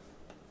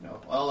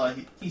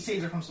he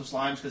saves her from some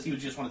slimes because he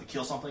just wanted to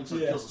kill something, so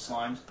he Yeah. kills the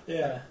slimes.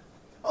 Yeah.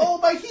 Oh,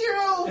 my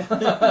hero,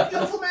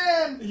 beautiful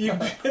man! You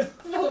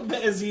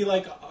is he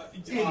like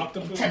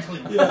octopus?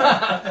 Technically.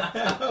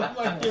 Yeah. Oh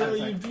my hero,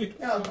 you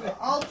beautiful.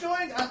 I'll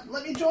join.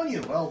 Let me join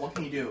you. Well, what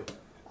can you do?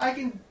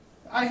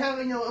 I have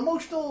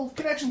emotional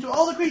connection to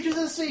all the creatures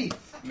of the sea.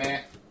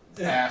 Meh.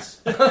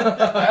 Pass.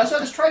 I also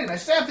have this trident I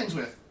stab things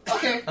with.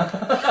 Okay.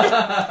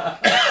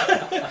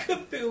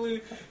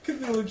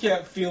 Cthulhu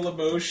can't feel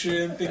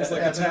emotion, things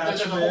like There's a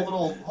attachment.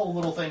 whole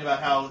little thing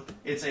about how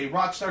it's a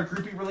rock star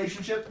groupie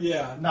relationship.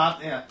 Yeah.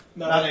 Not a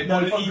Not an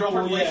boyfriend equal,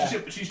 girlfriend yeah.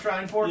 relationship that she's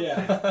trying for. Yeah.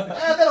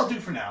 That'll do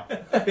for now.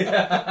 What's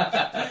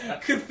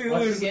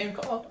Cthulhu's the game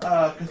called?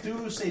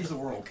 Cthulhu saves the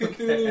world.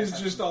 Cthulhu's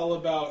just all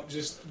about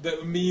just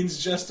the means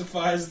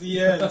justifies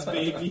the ends,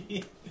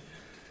 baby.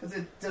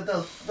 The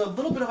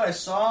little bit of I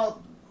saw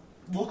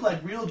looked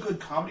like real good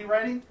comedy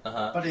writing,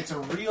 but it's a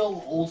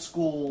real old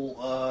school,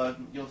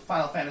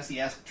 Final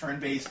Fantasy-esque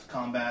turn-based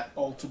combat.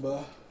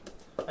 Ultima.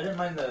 I didn't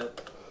mind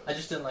I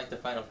just didn't like the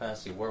Final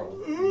Fantasy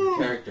world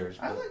characters.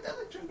 I But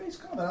like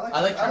turn-based combat.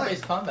 I like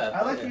turn-based combat.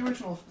 I like but the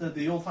original,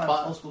 the old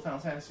school Final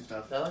Fantasy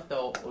stuff. I like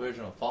the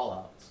original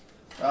Fallouts.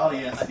 Oh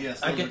yes,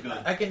 those I are can good.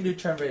 I can do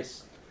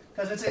turn-based.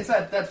 Because it's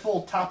that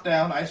full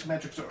top-down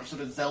isometric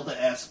sort of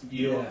Zelda-esque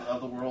view Yeah.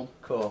 of the world.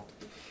 Cool.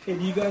 Hey,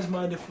 do you guys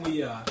mind if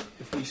we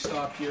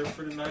stop here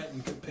for tonight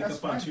and can pick That's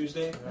up on fine.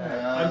 Tuesday?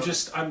 Uh,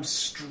 I'm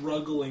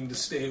struggling to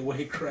stay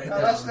awake right No,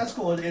 now. that's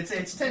cool. It's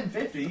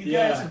 10:50. You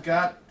Yeah. guys have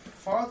got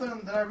farther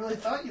than I really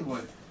thought you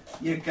would.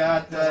 You've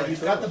got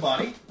the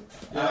body.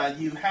 Yeah.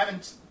 You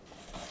haven't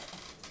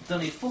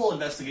done a full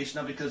investigation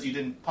of it because you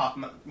didn't pop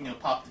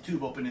the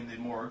tube open in the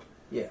morgue.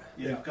 Yeah.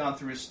 You've gone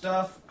through his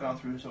stuff, gone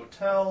through his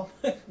hotel.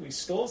 I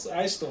stole some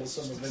of his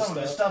Some stuff.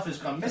 of his stuff has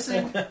gone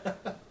missing.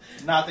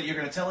 Not that you're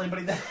going to tell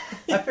anybody that.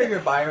 I figure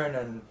Byron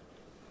and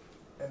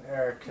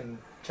Eric can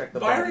check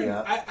the body Byron,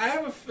 up. I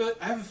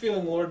have a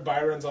feeling Lord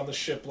Byron's on the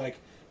ship, like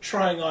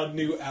trying on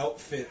new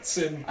outfits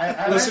and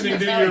I listening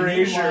to imagine your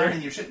it's not a new line erasure.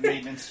 in your ship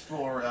maintenance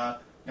for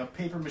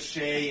paper mache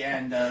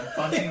and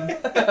bunting.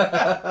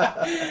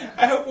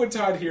 I hope when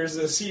Todd hears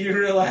this, he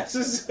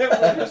realizes that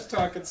we're just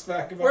talking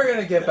smack about. We're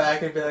gonna get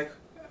back and be like,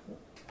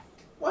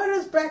 why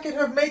does Beckett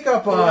have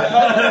makeup on? Oh my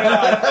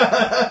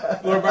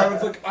God. Lord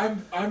Byron's like,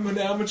 I'm an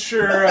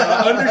amateur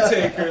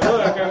undertaker.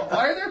 Look,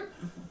 Why are there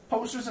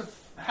posters of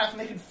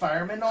half-naked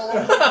firemen all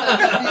over the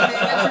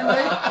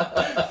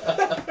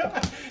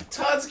entryway?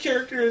 Todd's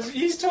character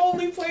he's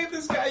totally playing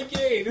this guy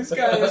gay. This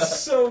guy is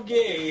so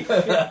gay.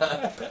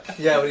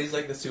 Yeah, but he's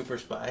like the super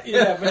spy.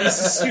 Yeah, but he's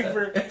a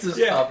super. It's his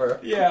yeah, cover.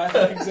 Yeah,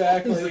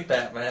 exactly. He's like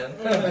Batman.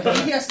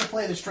 He has to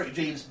play the straight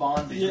James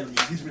Bond, but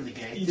he's really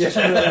gay. He's just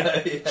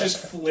really just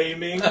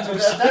flaming.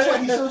 Just, That's why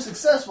he's so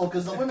successful,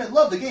 because the women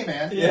love the gay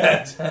man.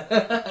 Yeah,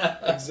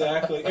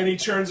 exactly. And he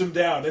turns him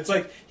down. It's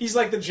like he's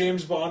like the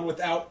James Bond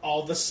without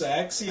all the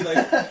sex. He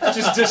like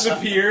just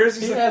disappears.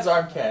 He He's like, has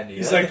arm candy.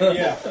 he's like,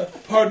 yeah.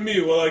 Pardon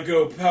me while I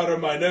go powder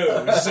my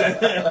nose.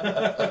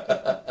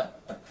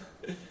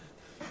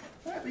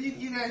 But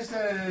you guys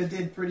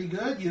did pretty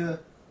good. You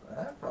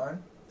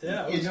Fine.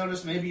 Yeah. you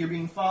noticed maybe you're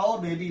being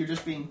followed, maybe you're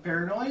just being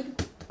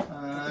paranoid.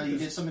 You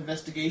did some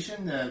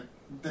investigation.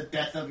 The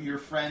death of your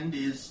friend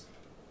is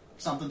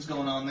something's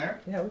going on there.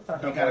 Yeah, we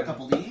found You out got a more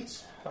couple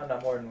leads. Found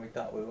out more than we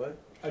thought we would.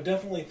 I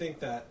definitely think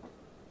that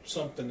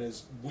something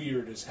is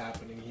weird is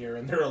happening here,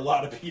 and there are a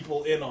lot of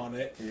people in on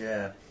it.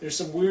 Yeah. There's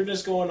some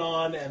weirdness going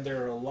on, and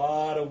there are a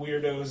lot of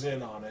weirdos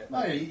in on it.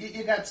 Oh yeah,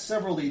 you got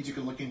several leads you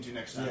can look into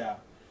next time. Yeah.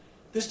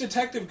 This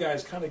detective guy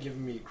is kind of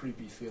giving me a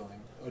creepy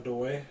feeling.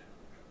 Odoy.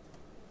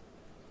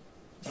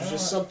 There's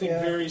just something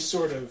yeah. very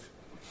sort of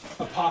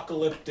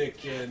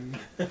apocalyptic and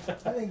I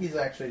think he's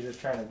actually just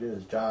trying to do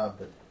his job,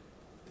 but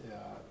yeah.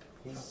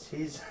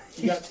 he's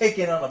got-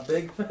 taking on a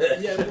big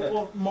fish. Yeah,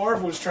 well,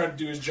 Marv was trying to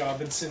do his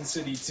job in Sin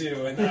City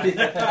too, and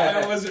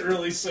I wasn't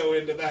really so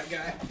into that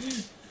guy. I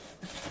must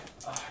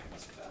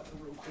get out of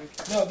there real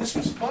quick. No, this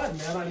was fun,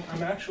 man.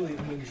 I'm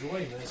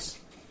enjoying this.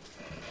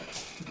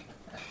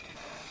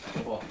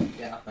 Well,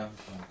 yeah, I'm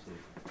fine too.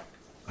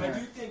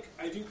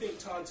 I do think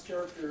Todd's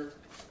character,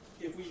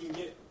 if we can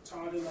get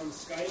Todd in on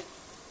Skype,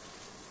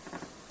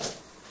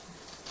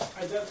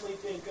 I definitely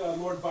think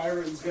Lord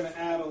Byron's going to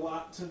add a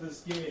lot to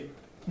this game.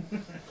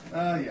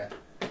 Yeah.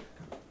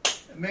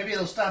 Maybe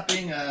it'll stop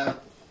being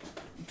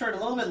turn a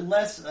little bit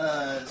less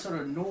sort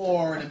of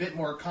noir and a bit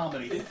more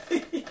comedy.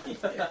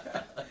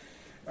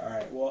 All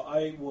right. Well,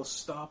 I will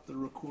stop the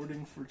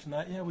recording for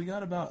tonight. Yeah, we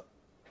got about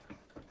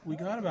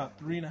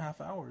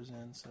 3.5 hours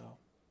in. So.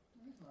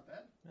 Not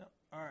bad. Yeah.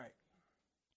 All right.